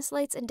Christmas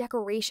lights and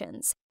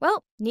decorations.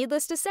 Well,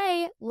 needless to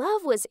say,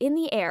 love was in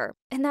the air,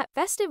 and that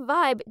festive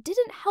vibe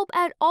didn't help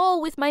at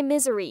all with my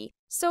misery.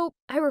 So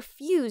I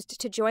refused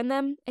to join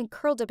them and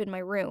curled up in my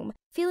room.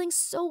 Feeling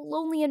so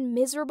lonely and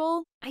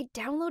miserable, I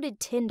downloaded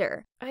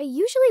Tinder. I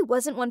usually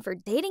wasn't one for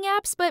dating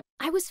apps, but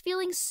I was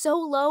feeling so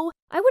low,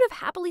 I would have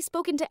happily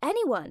spoken to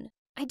anyone.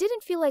 I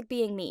didn't feel like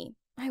being me,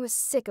 I was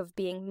sick of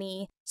being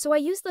me, so I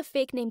used the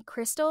fake name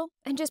Crystal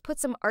and just put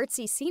some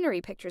artsy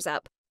scenery pictures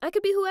up. I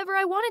could be whoever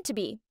I wanted to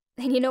be.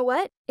 And you know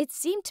what? It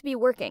seemed to be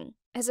working,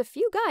 as a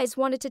few guys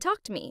wanted to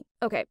talk to me.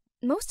 Okay,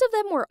 most of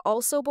them were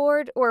also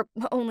bored, or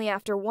only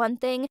after one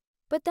thing,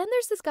 but then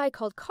there's this guy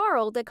called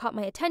Carl that caught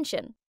my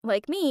attention.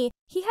 Like me,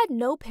 he had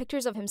no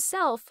pictures of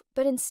himself,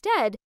 but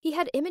instead, he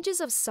had images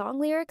of song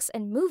lyrics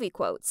and movie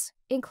quotes,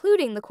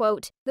 including the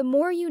quote, "The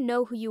more you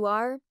know who you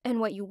are and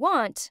what you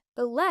want,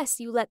 the less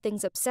you let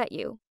things upset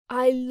you."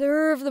 I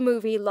love the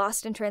movie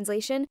Lost in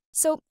Translation,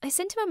 so I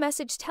sent him a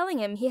message telling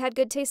him he had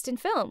good taste in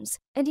films,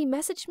 and he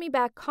messaged me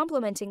back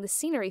complimenting the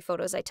scenery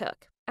photos I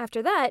took.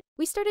 After that,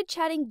 we started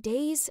chatting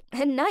days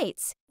and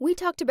nights. We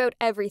talked about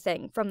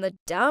everything, from the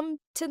dumb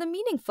to the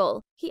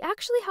meaningful. He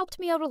actually helped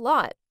me out a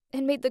lot,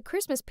 and made the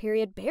Christmas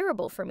period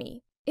bearable for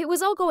me. It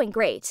was all going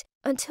great,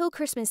 until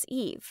Christmas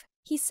Eve.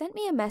 He sent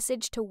me a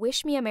message to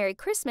wish me a Merry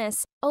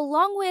Christmas,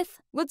 along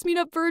with, "Let's meet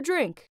up for a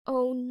drink."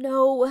 Oh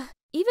no.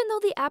 Even though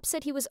the app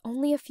said he was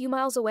only a few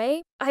miles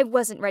away, I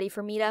wasn't ready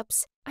for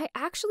meetups. I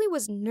actually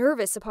was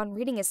nervous upon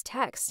reading his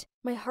text.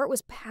 My heart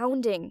was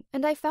pounding,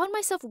 and I found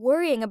myself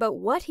worrying about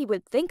what he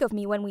would think of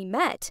me when we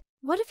met.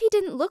 What if he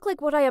didn't look like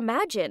what I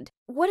imagined?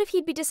 What if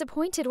he'd be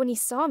disappointed when he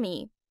saw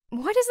me?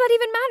 Why does that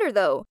even matter,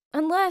 though?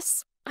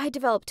 Unless I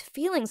developed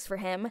feelings for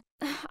him.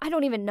 I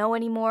don't even know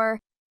anymore.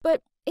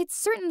 But it's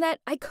certain that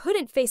I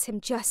couldn't face him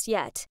just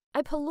yet.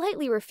 I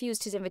politely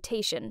refused his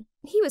invitation.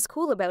 He was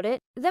cool about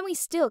it. Then we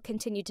still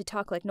continued to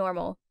talk like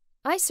normal.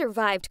 I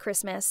survived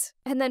Christmas,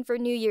 and then for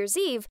New Year's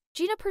Eve,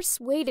 Gina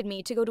persuaded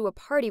me to go to a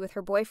party with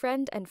her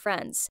boyfriend and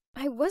friends.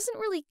 I wasn't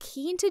really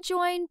keen to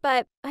join,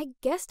 but I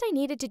guessed I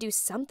needed to do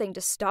something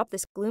to stop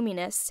this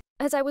gloominess.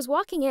 As I was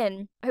walking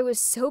in, I was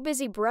so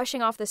busy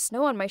brushing off the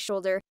snow on my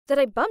shoulder that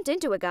I bumped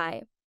into a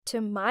guy.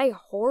 To my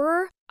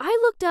horror, I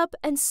looked up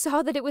and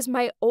saw that it was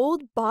my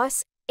old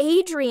boss,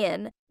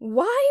 Adrian.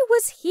 Why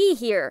was he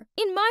here,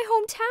 in my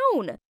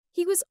hometown?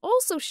 He was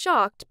also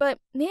shocked, but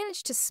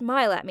managed to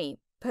smile at me.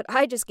 But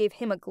I just gave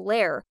him a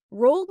glare,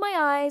 rolled my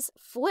eyes,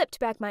 flipped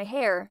back my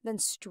hair, then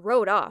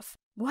strode off.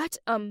 What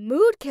a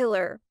mood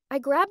killer! I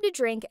grabbed a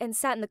drink and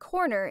sat in the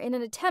corner in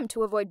an attempt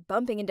to avoid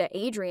bumping into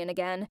Adrian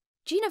again.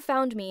 Gina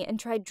found me and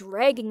tried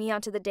dragging me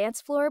onto the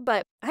dance floor,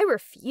 but I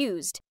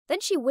refused.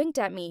 Then she winked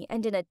at me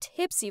and in a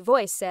tipsy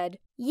voice said,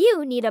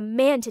 "You need a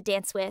man to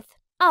dance with.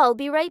 I'll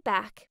be right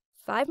back."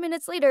 5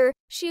 minutes later,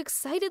 she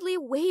excitedly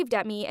waved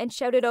at me and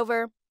shouted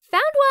over,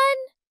 "Found one!"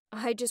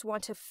 I just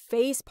want to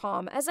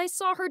facepalm as I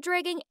saw her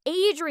dragging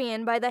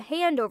Adrian by the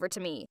hand over to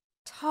me.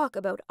 Talk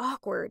about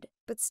awkward.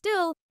 But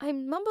still, I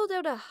mumbled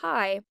out a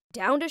hi,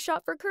 downed a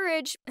shot for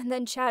courage, and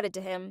then chatted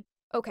to him.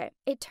 Okay,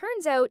 it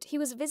turns out he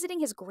was visiting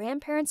his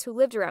grandparents who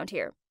lived around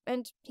here,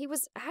 and he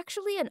was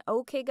actually an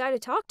okay guy to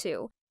talk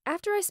to.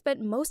 After I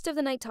spent most of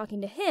the night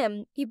talking to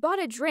him, he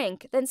bought a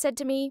drink, then said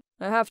to me,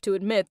 "I have to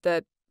admit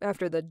that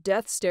after the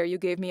death stare you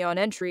gave me on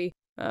entry,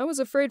 I was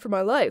afraid for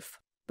my life.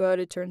 But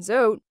it turns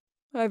out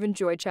I've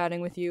enjoyed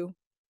chatting with you."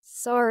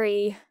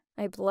 "Sorry,"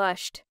 I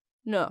blushed.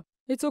 "No,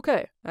 it's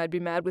okay. I'd be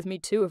mad with me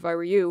too if I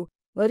were you.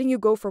 Letting you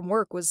go from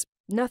work was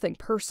nothing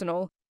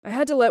personal. I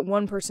had to let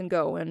one person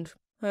go, and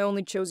I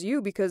only chose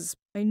you because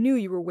I knew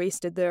you were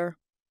wasted there."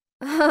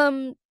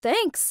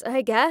 Thanks,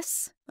 I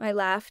guess," I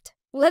laughed.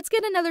 "Let's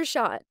get another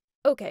shot."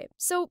 Okay,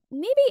 so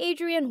maybe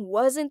Adrian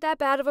wasn't that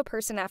bad of a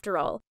person after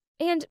all.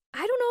 And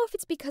I don't know if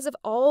it's because of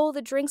all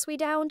the drinks we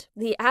downed,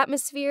 the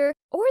atmosphere,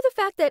 or the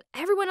fact that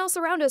everyone else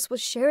around us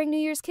was sharing New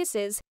Year's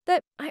kisses,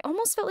 that I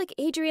almost felt like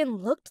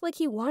Adrian looked like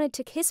he wanted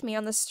to kiss me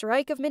on the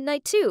strike of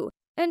midnight too.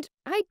 And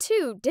I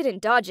too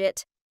didn't dodge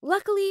it.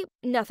 Luckily,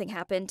 nothing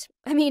happened.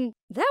 I mean,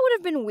 that would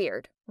have been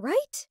weird,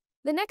 right?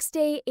 The next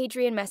day,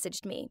 Adrian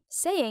messaged me,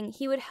 saying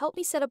he would help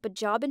me set up a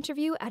job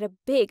interview at a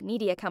big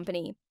media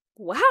company.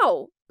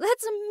 Wow,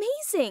 that's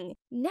amazing!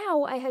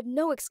 Now I had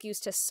no excuse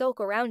to sulk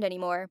around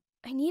anymore.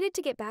 I needed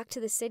to get back to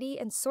the city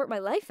and sort my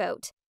life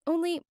out.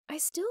 Only, I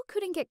still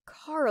couldn't get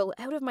Carl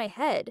out of my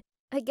head.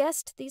 I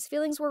guessed these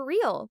feelings were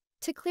real.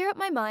 To clear up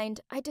my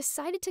mind, I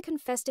decided to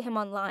confess to him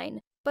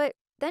online. But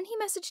then he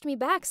messaged me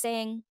back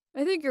saying,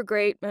 "I think you're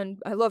great,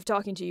 and I love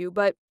talking to you,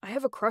 but I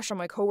have a crush on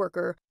my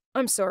coworker.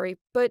 I'm sorry,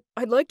 but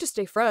I'd like to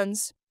stay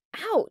friends."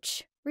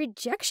 Ouch!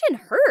 Rejection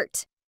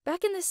hurt!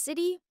 Back in the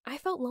city, I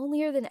felt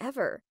lonelier than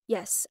ever.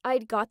 Yes,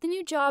 I'd got the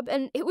new job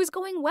and it was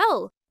going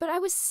well, but I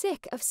was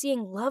sick of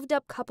seeing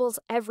loved-up couples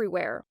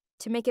everywhere.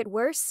 To make it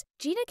worse,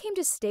 Gina came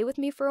to stay with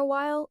me for a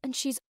while, and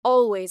she's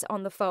always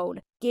on the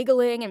phone,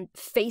 giggling and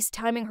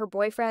FaceTiming her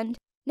boyfriend.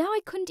 Now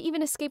I couldn't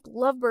even escape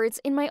lovebirds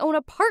in my own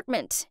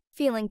apartment.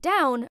 Feeling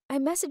down, I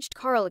messaged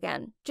Carl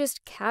again,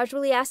 just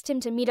casually asked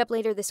him to meet up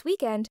later this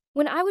weekend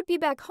when I would be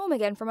back home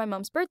again for my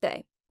mom's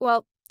birthday.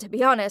 Well, to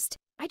be honest,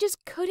 I just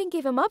couldn't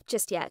give him up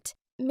just yet.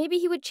 Maybe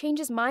he would change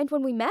his mind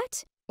when we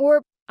met,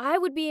 or I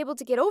would be able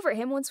to get over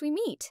him once we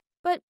meet.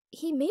 But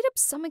he made up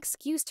some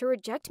excuse to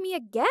reject me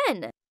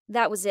again.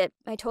 That was it,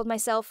 I told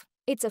myself.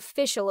 It's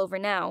official over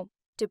now.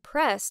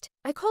 Depressed,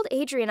 I called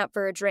Adrian up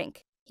for a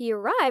drink. He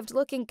arrived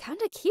looking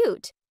kinda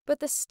cute. But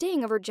the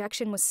sting of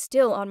rejection was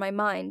still on my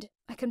mind.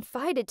 I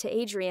confided to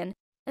Adrian,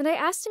 and I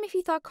asked him if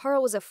he thought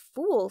Carl was a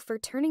fool for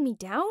turning me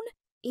down.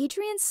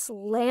 Adrian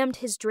slammed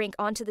his drink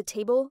onto the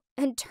table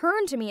and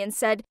turned to me and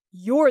said,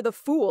 "You're the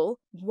fool.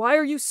 Why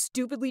are you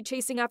stupidly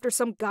chasing after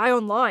some guy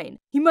online?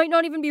 He might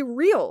not even be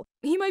real.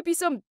 He might be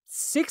some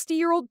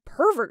 60-year-old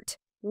pervert.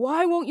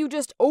 Why won't you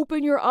just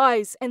open your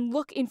eyes and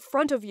look in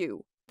front of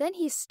you?" Then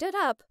he stood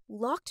up,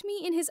 locked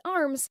me in his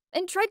arms,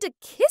 and tried to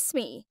kiss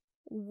me.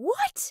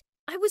 What?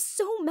 I was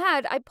so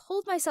mad I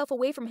pulled myself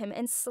away from him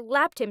and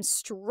slapped him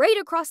straight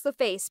across the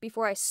face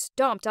before I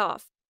stomped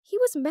off. He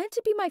was meant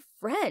to be my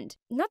friend,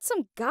 not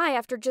some guy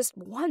after just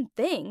one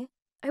thing.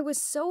 I was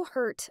so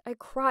hurt, I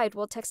cried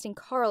while texting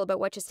Carl about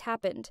what just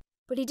happened,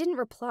 but he didn't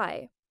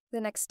reply.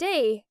 The next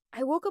day,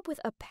 I woke up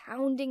with a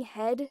pounding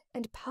head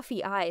and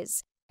puffy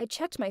eyes. I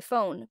checked my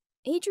phone.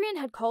 Adrian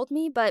had called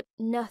me, but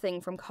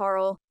nothing from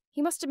Carl.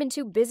 He must have been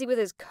too busy with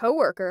his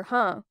coworker,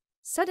 huh?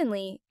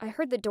 Suddenly, I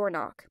heard the door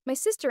knock. My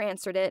sister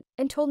answered it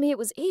and told me it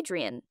was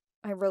Adrian.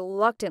 I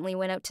reluctantly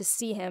went out to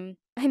see him.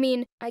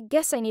 I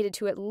guess I needed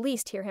to at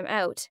least hear him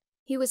out.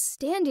 He was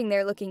standing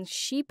there looking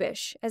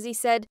sheepish as he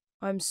said,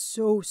 "I'm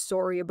so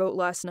sorry about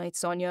last night,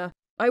 Sonia.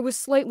 I was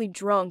slightly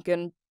drunk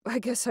and I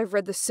guess I've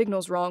read the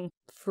signals wrong.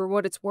 For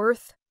what it's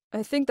worth,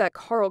 I think that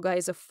Carl guy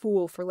is a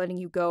fool for letting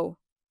you go.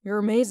 You're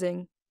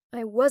amazing."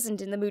 I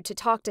wasn't in the mood to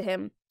talk to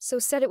him, so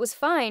said it was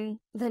fine,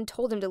 then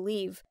told him to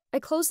leave. I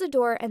closed the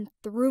door and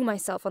threw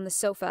myself on the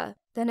sofa.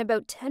 Then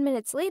about 10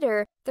 minutes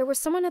later, there was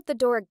someone at the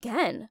door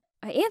again.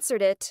 I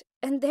answered it,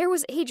 and there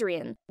was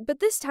Adrian, but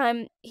this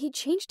time he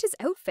changed his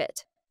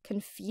outfit.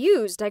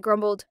 Confused, I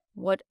grumbled,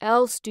 "What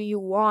else do you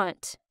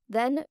want?"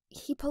 Then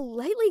he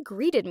politely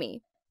greeted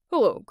me.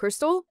 "Hello,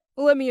 Crystal.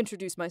 Let me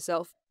introduce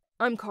myself.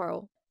 I'm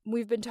Carl.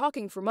 We've been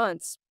talking for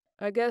months.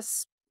 I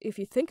guess, if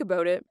you think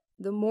about it,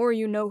 the more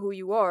you know who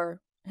you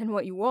are and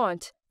what you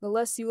want, the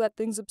less you let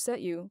things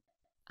upset you."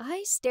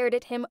 I stared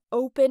at him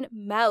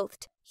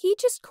open-mouthed. He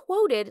just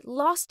quoted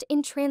Lost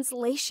in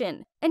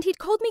Translation, and he'd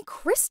called me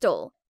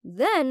Crystal.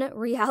 Then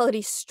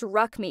reality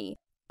struck me.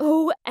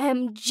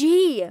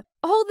 OMG!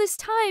 All this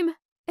time,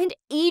 and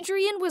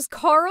Adrian was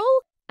Carl?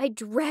 I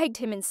dragged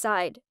him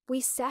inside.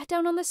 We sat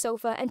down on the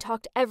sofa and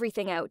talked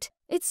everything out.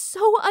 It's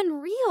so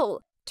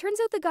unreal. Turns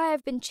out the guy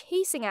I've been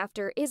chasing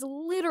after is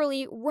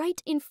literally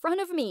right in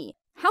front of me.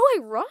 How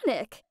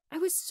ironic! I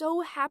was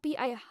so happy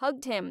I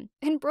hugged him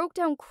and broke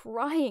down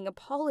crying,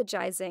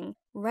 apologizing.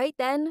 Right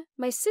then,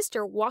 my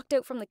sister walked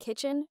out from the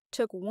kitchen,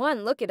 took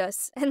one look at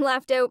us, and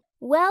laughed out,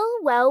 Well,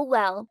 well,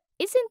 well.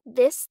 Isn't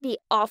this the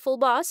awful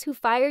boss who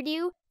fired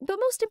you? But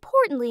most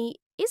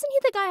importantly, isn't he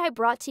the guy I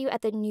brought to you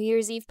at the New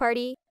Year's Eve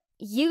party?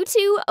 You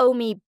two owe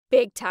me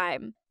big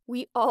time.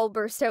 We all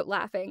burst out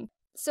laughing.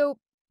 So,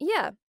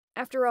 yeah,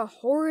 after a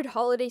horrid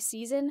holiday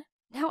season,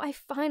 now I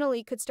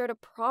finally could start a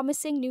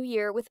promising new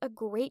year with a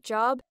great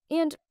job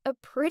and a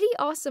pretty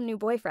awesome new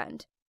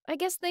boyfriend. I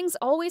guess things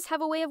always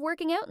have a way of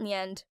working out in the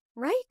end,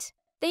 right?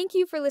 Thank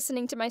you for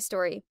listening to my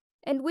story,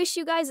 and wish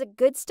you guys a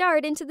good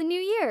start into the new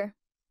year.